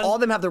all on the, one. All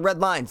of them have the red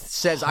lines.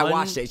 Says I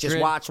watched it. It's just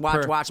watch. I'm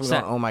going,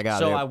 100%. oh my god.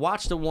 So dude. I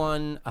watched the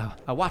one.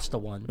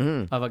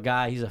 Of a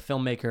guy. He's a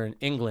filmmaker in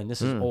England.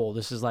 This is old.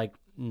 This is like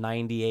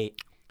 98.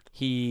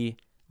 He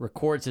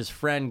records his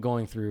friend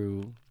going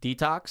through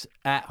detox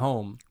at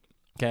home.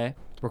 Okay,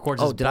 records.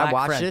 Oh, his did black I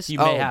watch friend. this? You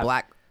may have.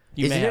 Black.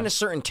 You Is may it in have. a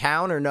certain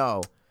town or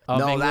no? of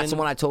No, England? that's the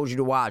one I told you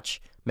to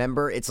watch.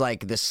 Remember, it's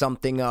like the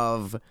something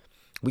of.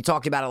 We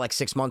talked about it like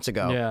 6 months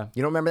ago. Yeah.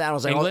 You don't remember that?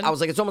 England? I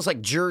was like, it's almost like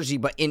Jersey,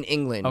 but in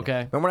England. Okay.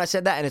 Remember when I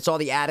said that? And it's all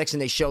the addicts,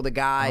 and they show the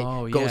guy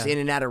goes yeah. in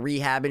and out of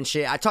rehab and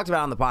shit. I talked about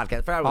it on the podcast.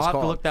 I forgot what it was I'll have to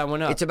called. look that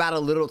one up. It's about a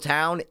little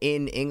town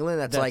in England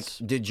that's like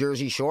the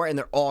Jersey Shore, and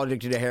they're all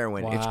addicted to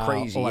heroin. It's Wow.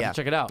 crazy. Oh, I have yeah, to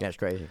check it out. Yeah, it's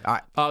crazy. All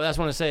right. Oh, that's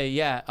what I want to say.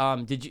 Yeah.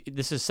 Did you?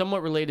 This is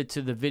somewhat related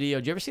to the video.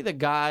 Did you ever see the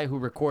guy who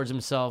records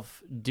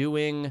himself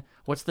doing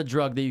what's the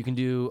drug that you can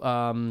do?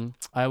 I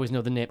always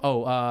know the name.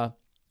 Oh,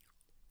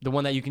 the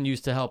one that you can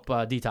use to help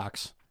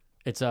detox.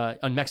 It's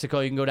in Mexico.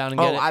 You can go down and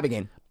get it.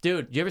 Ibogaine.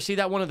 Dude, you ever see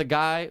that one of the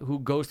guy who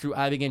goes through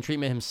Ibogaine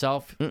treatment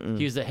himself?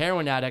 He's a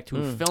heroin addict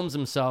who films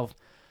himself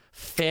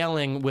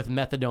failing with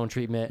methadone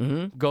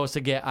treatment, goes to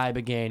get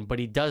Ibogaine, but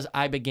he does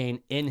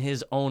Ibogaine in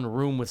his own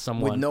room with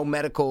someone. With no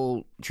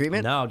medical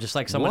treatment? No, just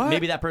like someone. What?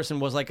 Maybe that person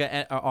was like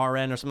a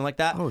RN or something like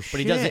that. Oh, But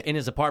he does shit. it in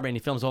his apartment and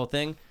he films the whole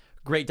thing.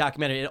 Great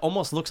documentary. It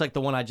almost looks like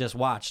the one I just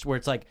watched, where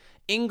it's like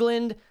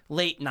England,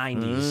 late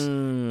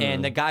 90s.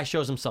 And the guy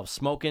shows himself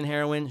smoking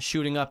heroin,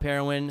 shooting up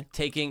heroin,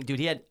 dude,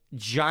 he had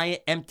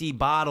giant empty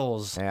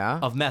bottles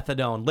of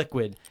methadone,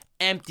 liquid.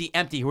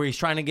 Empty, where he's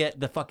trying to get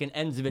the fucking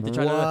ends of it to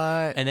try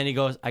to. And then he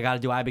goes, I got to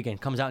do Ibogaine.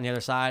 Comes out on the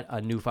other side, a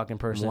new fucking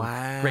person.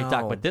 Wow. Great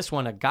doc. But this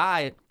one,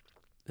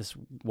 this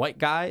white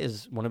guy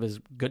is one of his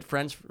good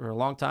friends for a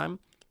long time,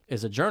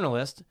 is a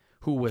journalist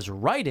who was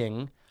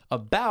writing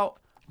about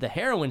the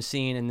heroin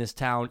scene in this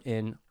town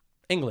in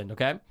England,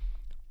 okay?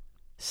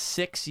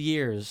 6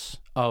 years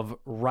of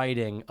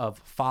writing, of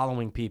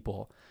following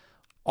people.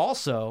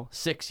 Also,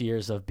 6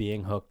 years of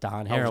being hooked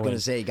on heroin. I was going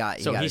to say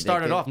he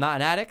started addicted. off not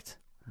an addict,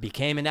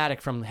 became an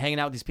addict from hanging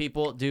out with these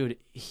people. Dude,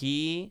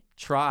 he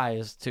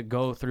tries to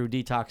go through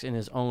detox in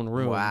his own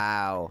room.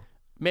 Wow.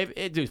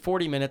 Maybe, dude,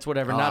 40 minutes,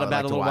 whatever. Oh, not a I'd bad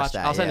like to little watch.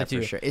 that. I'll send Yeah, it to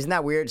for you. Sure. Isn't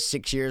that weird?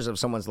 6 years of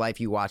someone's life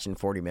you watch in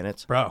 40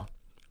 minutes? Bro.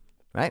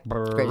 Right?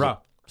 It's crazy. Bro.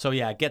 So,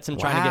 yeah, gets him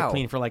trying to get Wow.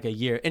 clean for like a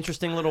year.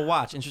 Interesting little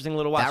watch.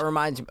 That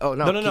reminds me. Oh,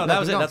 no. No, that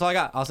was it. That's all I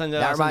got. I'll send it.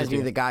 That reminds me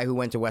of the guy who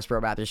went to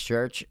Westboro Baptist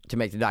Church to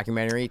make the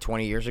documentary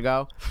 20 years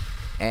ago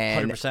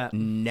and 100%.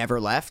 never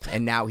left.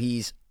 And now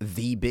he's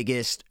the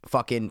biggest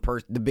fucking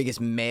the biggest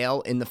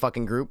male in the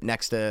fucking group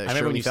next to I remember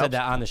Shirley when you Phelps. said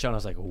that on the show, and I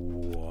was like,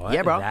 what?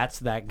 Yeah, bro. That's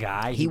that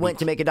guy? He went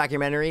to make a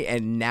documentary,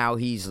 and now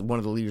he's one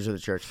of the leaders of the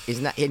church.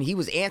 Isn't that? And he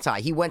was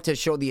anti. He went to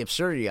show the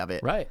absurdity of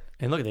it. Right.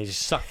 And look, they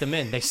just sucked him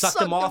in. They sucked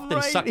Sucked him off, him then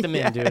right- sucked him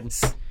in, dude.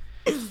 yes.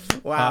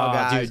 Wow,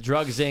 guys. Dude,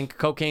 Drugs Inc.,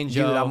 Cocaine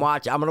Joe. Dude,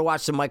 I'm gonna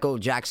watch the Michael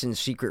Jackson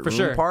Secret For Room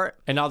sure. part.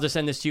 And I'll just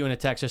send this to you in a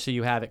text just so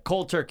you have it.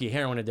 Cold turkey,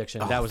 heroin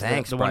addiction. That was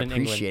Thanks, the bro. one I in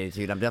England. appreciate it,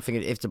 dude. I'm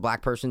definitely if it's a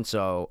black person,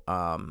 so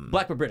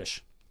Black but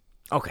British.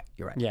 okay,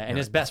 you're right. Yeah, and You're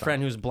his right. best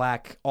friend who's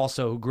black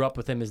also, who grew up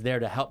with him, is there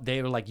to help.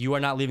 They were like, you are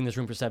not leaving this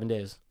room for 7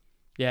 days.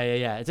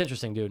 Yeah. It's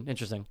interesting, dude.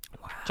 Interesting.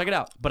 Wow. Check it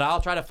out. But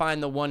I'll try to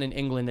find the one in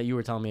England that you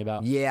were telling me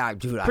about. Yeah,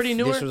 dude. Pretty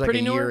newer? This was like Pretty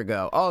a year newer?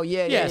 ago. Oh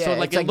yeah. So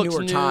like it's like it looks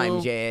newer new.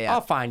 times. Yeah. I'll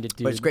find it,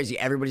 dude. But it's crazy.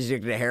 Everybody's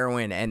addicted to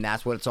heroin, and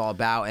that's what it's all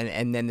about.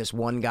 And then this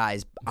one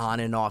guy's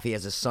on and off. He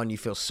has a son. You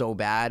feel so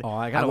bad. Oh,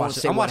 I gotta won't watch it.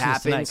 say I'm what watching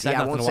this tonight, happens. 'cause I have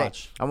Yeah, I nothing won't to say.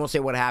 watch. I won't say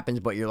what happens,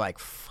 but you're like,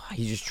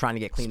 he's just trying to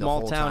get clean Small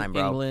the whole town time,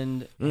 bro.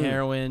 England,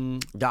 heroin,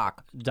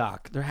 Doc.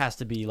 There has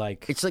to be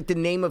like. It's like the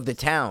name of the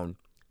town.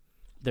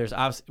 There's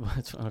obviously.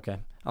 Okay.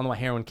 I don't know why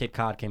Heroin Kid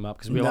Cod came up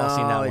because we've all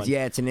seen that one.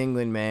 Yeah, it's in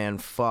England, man.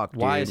 Fuck,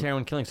 Why dude. is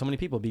heroin killing so many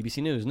people?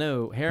 BBC News.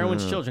 No.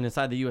 Heroin's children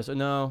inside the U.S.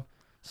 No.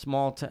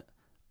 Small town.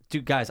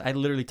 Dude, guys, I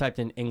literally typed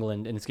in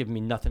England and it's giving me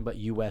nothing but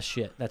U.S.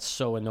 shit. That's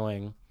so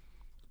annoying.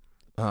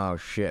 Oh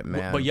shit,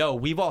 man. But yo,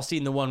 we've all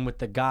seen the one with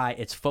the guy.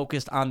 It's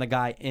focused on the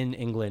guy in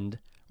England,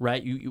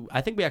 right?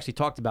 I think we actually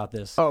talked about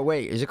this. Oh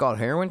wait, is it called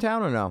Heroin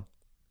Town or no?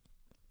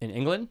 In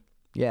England?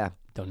 Yeah.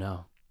 Don't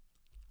know.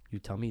 You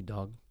tell me,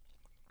 dog.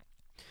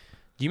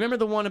 Do you remember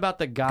the one about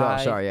the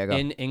guy Go.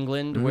 in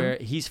England where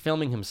he's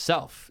filming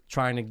himself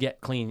trying to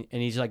get clean,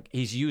 and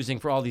he's using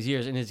for all these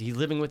years, and he's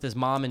living with his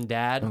mom and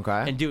dad.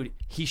 Okay. And dude,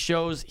 he's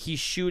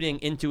shooting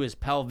into his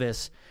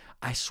pelvis.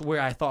 I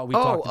swear, I thought we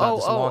talked about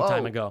this a long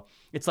time ago.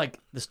 It's like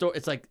the story.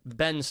 It's like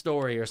Ben's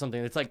story or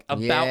something. It's like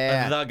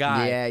about the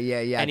guy.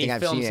 Yeah. I And think he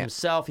I've films seen it.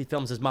 himself. He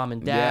films his mom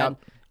and dad.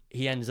 Yep.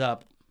 He ends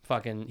up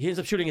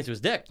shooting into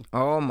his dick.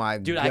 Oh my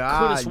Dude, god, I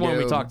could have sworn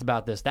we dude. talked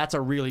about this. That's a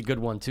really good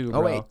one too, bro.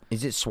 Oh wait,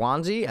 is it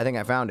Swansea? I think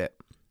I found it.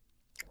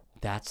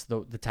 That's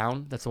the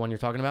town? That's the one you're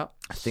talking about?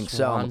 I think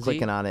so. I'm Swansea?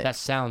 clicking on it. That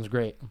sounds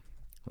great.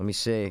 Let me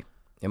see.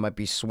 It might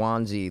be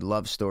Swansea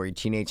love story,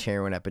 teenage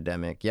heroin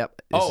epidemic.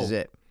 Yep, this is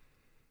it.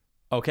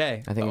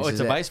 Okay. I think this it's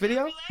is a it. Vice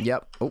video?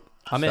 Yep. Oh,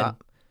 I'm in.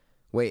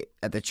 Wait,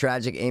 at the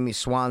tragic Amy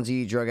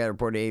Swansea drug addict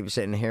reported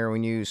babysitting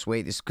heroin use.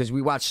 Wait, this because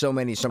we watched so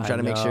many, so I'm trying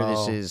to make sure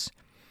this know. is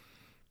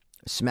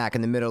smack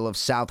in the middle of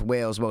South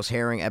Wales' most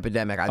heroin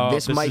epidemic.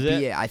 This This might is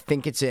be it? it. I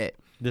think it's it.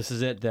 This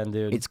is it then,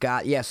 dude. It's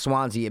got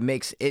Swansea. It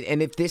makes it,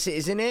 and if this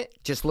isn't it,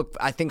 just look.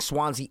 I think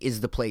Swansea is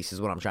the place. Is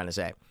what I'm trying to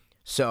say.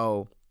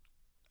 So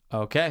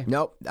okay.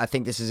 nope. I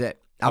think this is it.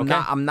 I'm Okay.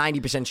 not. I'm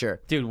 90%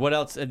 sure. Dude, what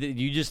else?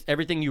 You just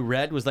everything you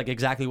read was like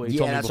exactly what you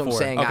told me that's before. what I'm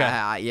saying. Okay.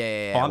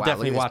 Yeah. Oh, I'm Wow,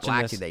 definitely look at watching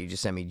black this. dude that you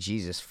just sent me.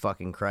 Jesus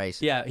fucking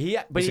Christ. Yeah,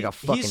 but He's like a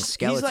fucking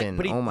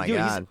skeleton. Oh my dude,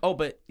 God.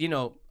 But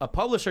a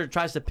publisher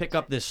tries to pick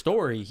up this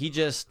story.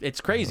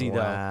 It's crazy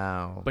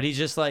Wow. though. But he's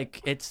just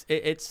like it's a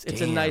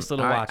Damn. nice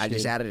little All right, watch. I just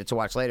dude. added it to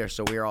watch later,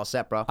 so we're all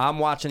set, bro. I'm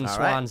watching All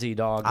right. Swansea,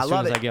 dog. I As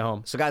love soon as it. I get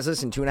home. So guys,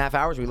 listen, 2.5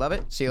 hours. We love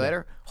it. See you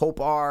later. Hope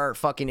our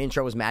fucking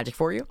intro was magic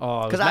for you. Oh, it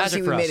was because obviously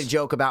magic we for made us. a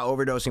joke about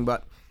overdosing,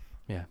 but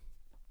Yeah.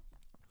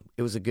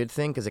 it was a good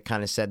thing because it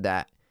kind of said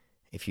that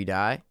if you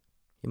die,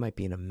 you might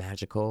be in a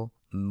magical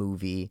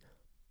movie.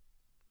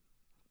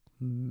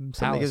 Something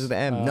Palace. begins with the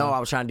M. No, I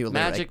was trying to do a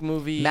Magic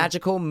movie.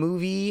 magical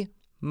movie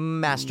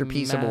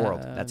masterpiece of a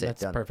world. That's it.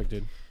 That's Done. perfect,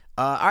 dude.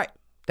 All right.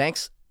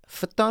 Thanks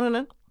for tuning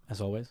in.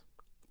 As always.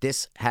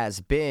 This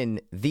has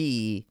been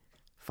the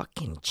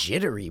fucking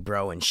jittery,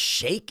 bro, and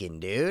shaking,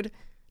 dude.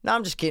 No,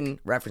 I'm just kidding.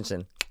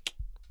 Referencing.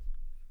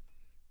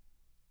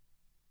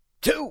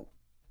 2.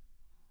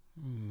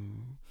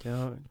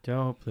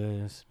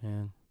 Dopeless,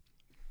 man.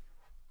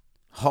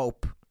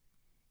 Hope.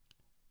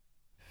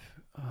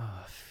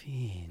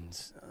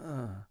 Fiends.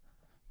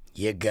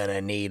 You're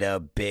gonna need a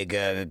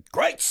bigger.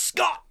 Great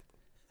Scott!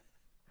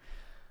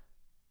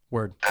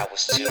 Word. I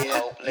was too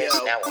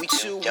hopeless, now I'm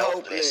too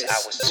dopeless. I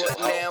was too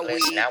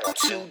hopeless, now I'm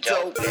too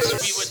dopeless.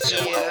 We were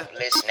too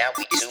hopeless, now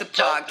we too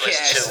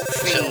dopeless.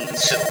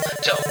 Too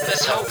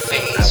dopeless, hope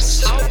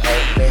fiends. I was too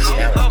hopeless,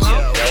 now I'm too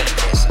dopeless.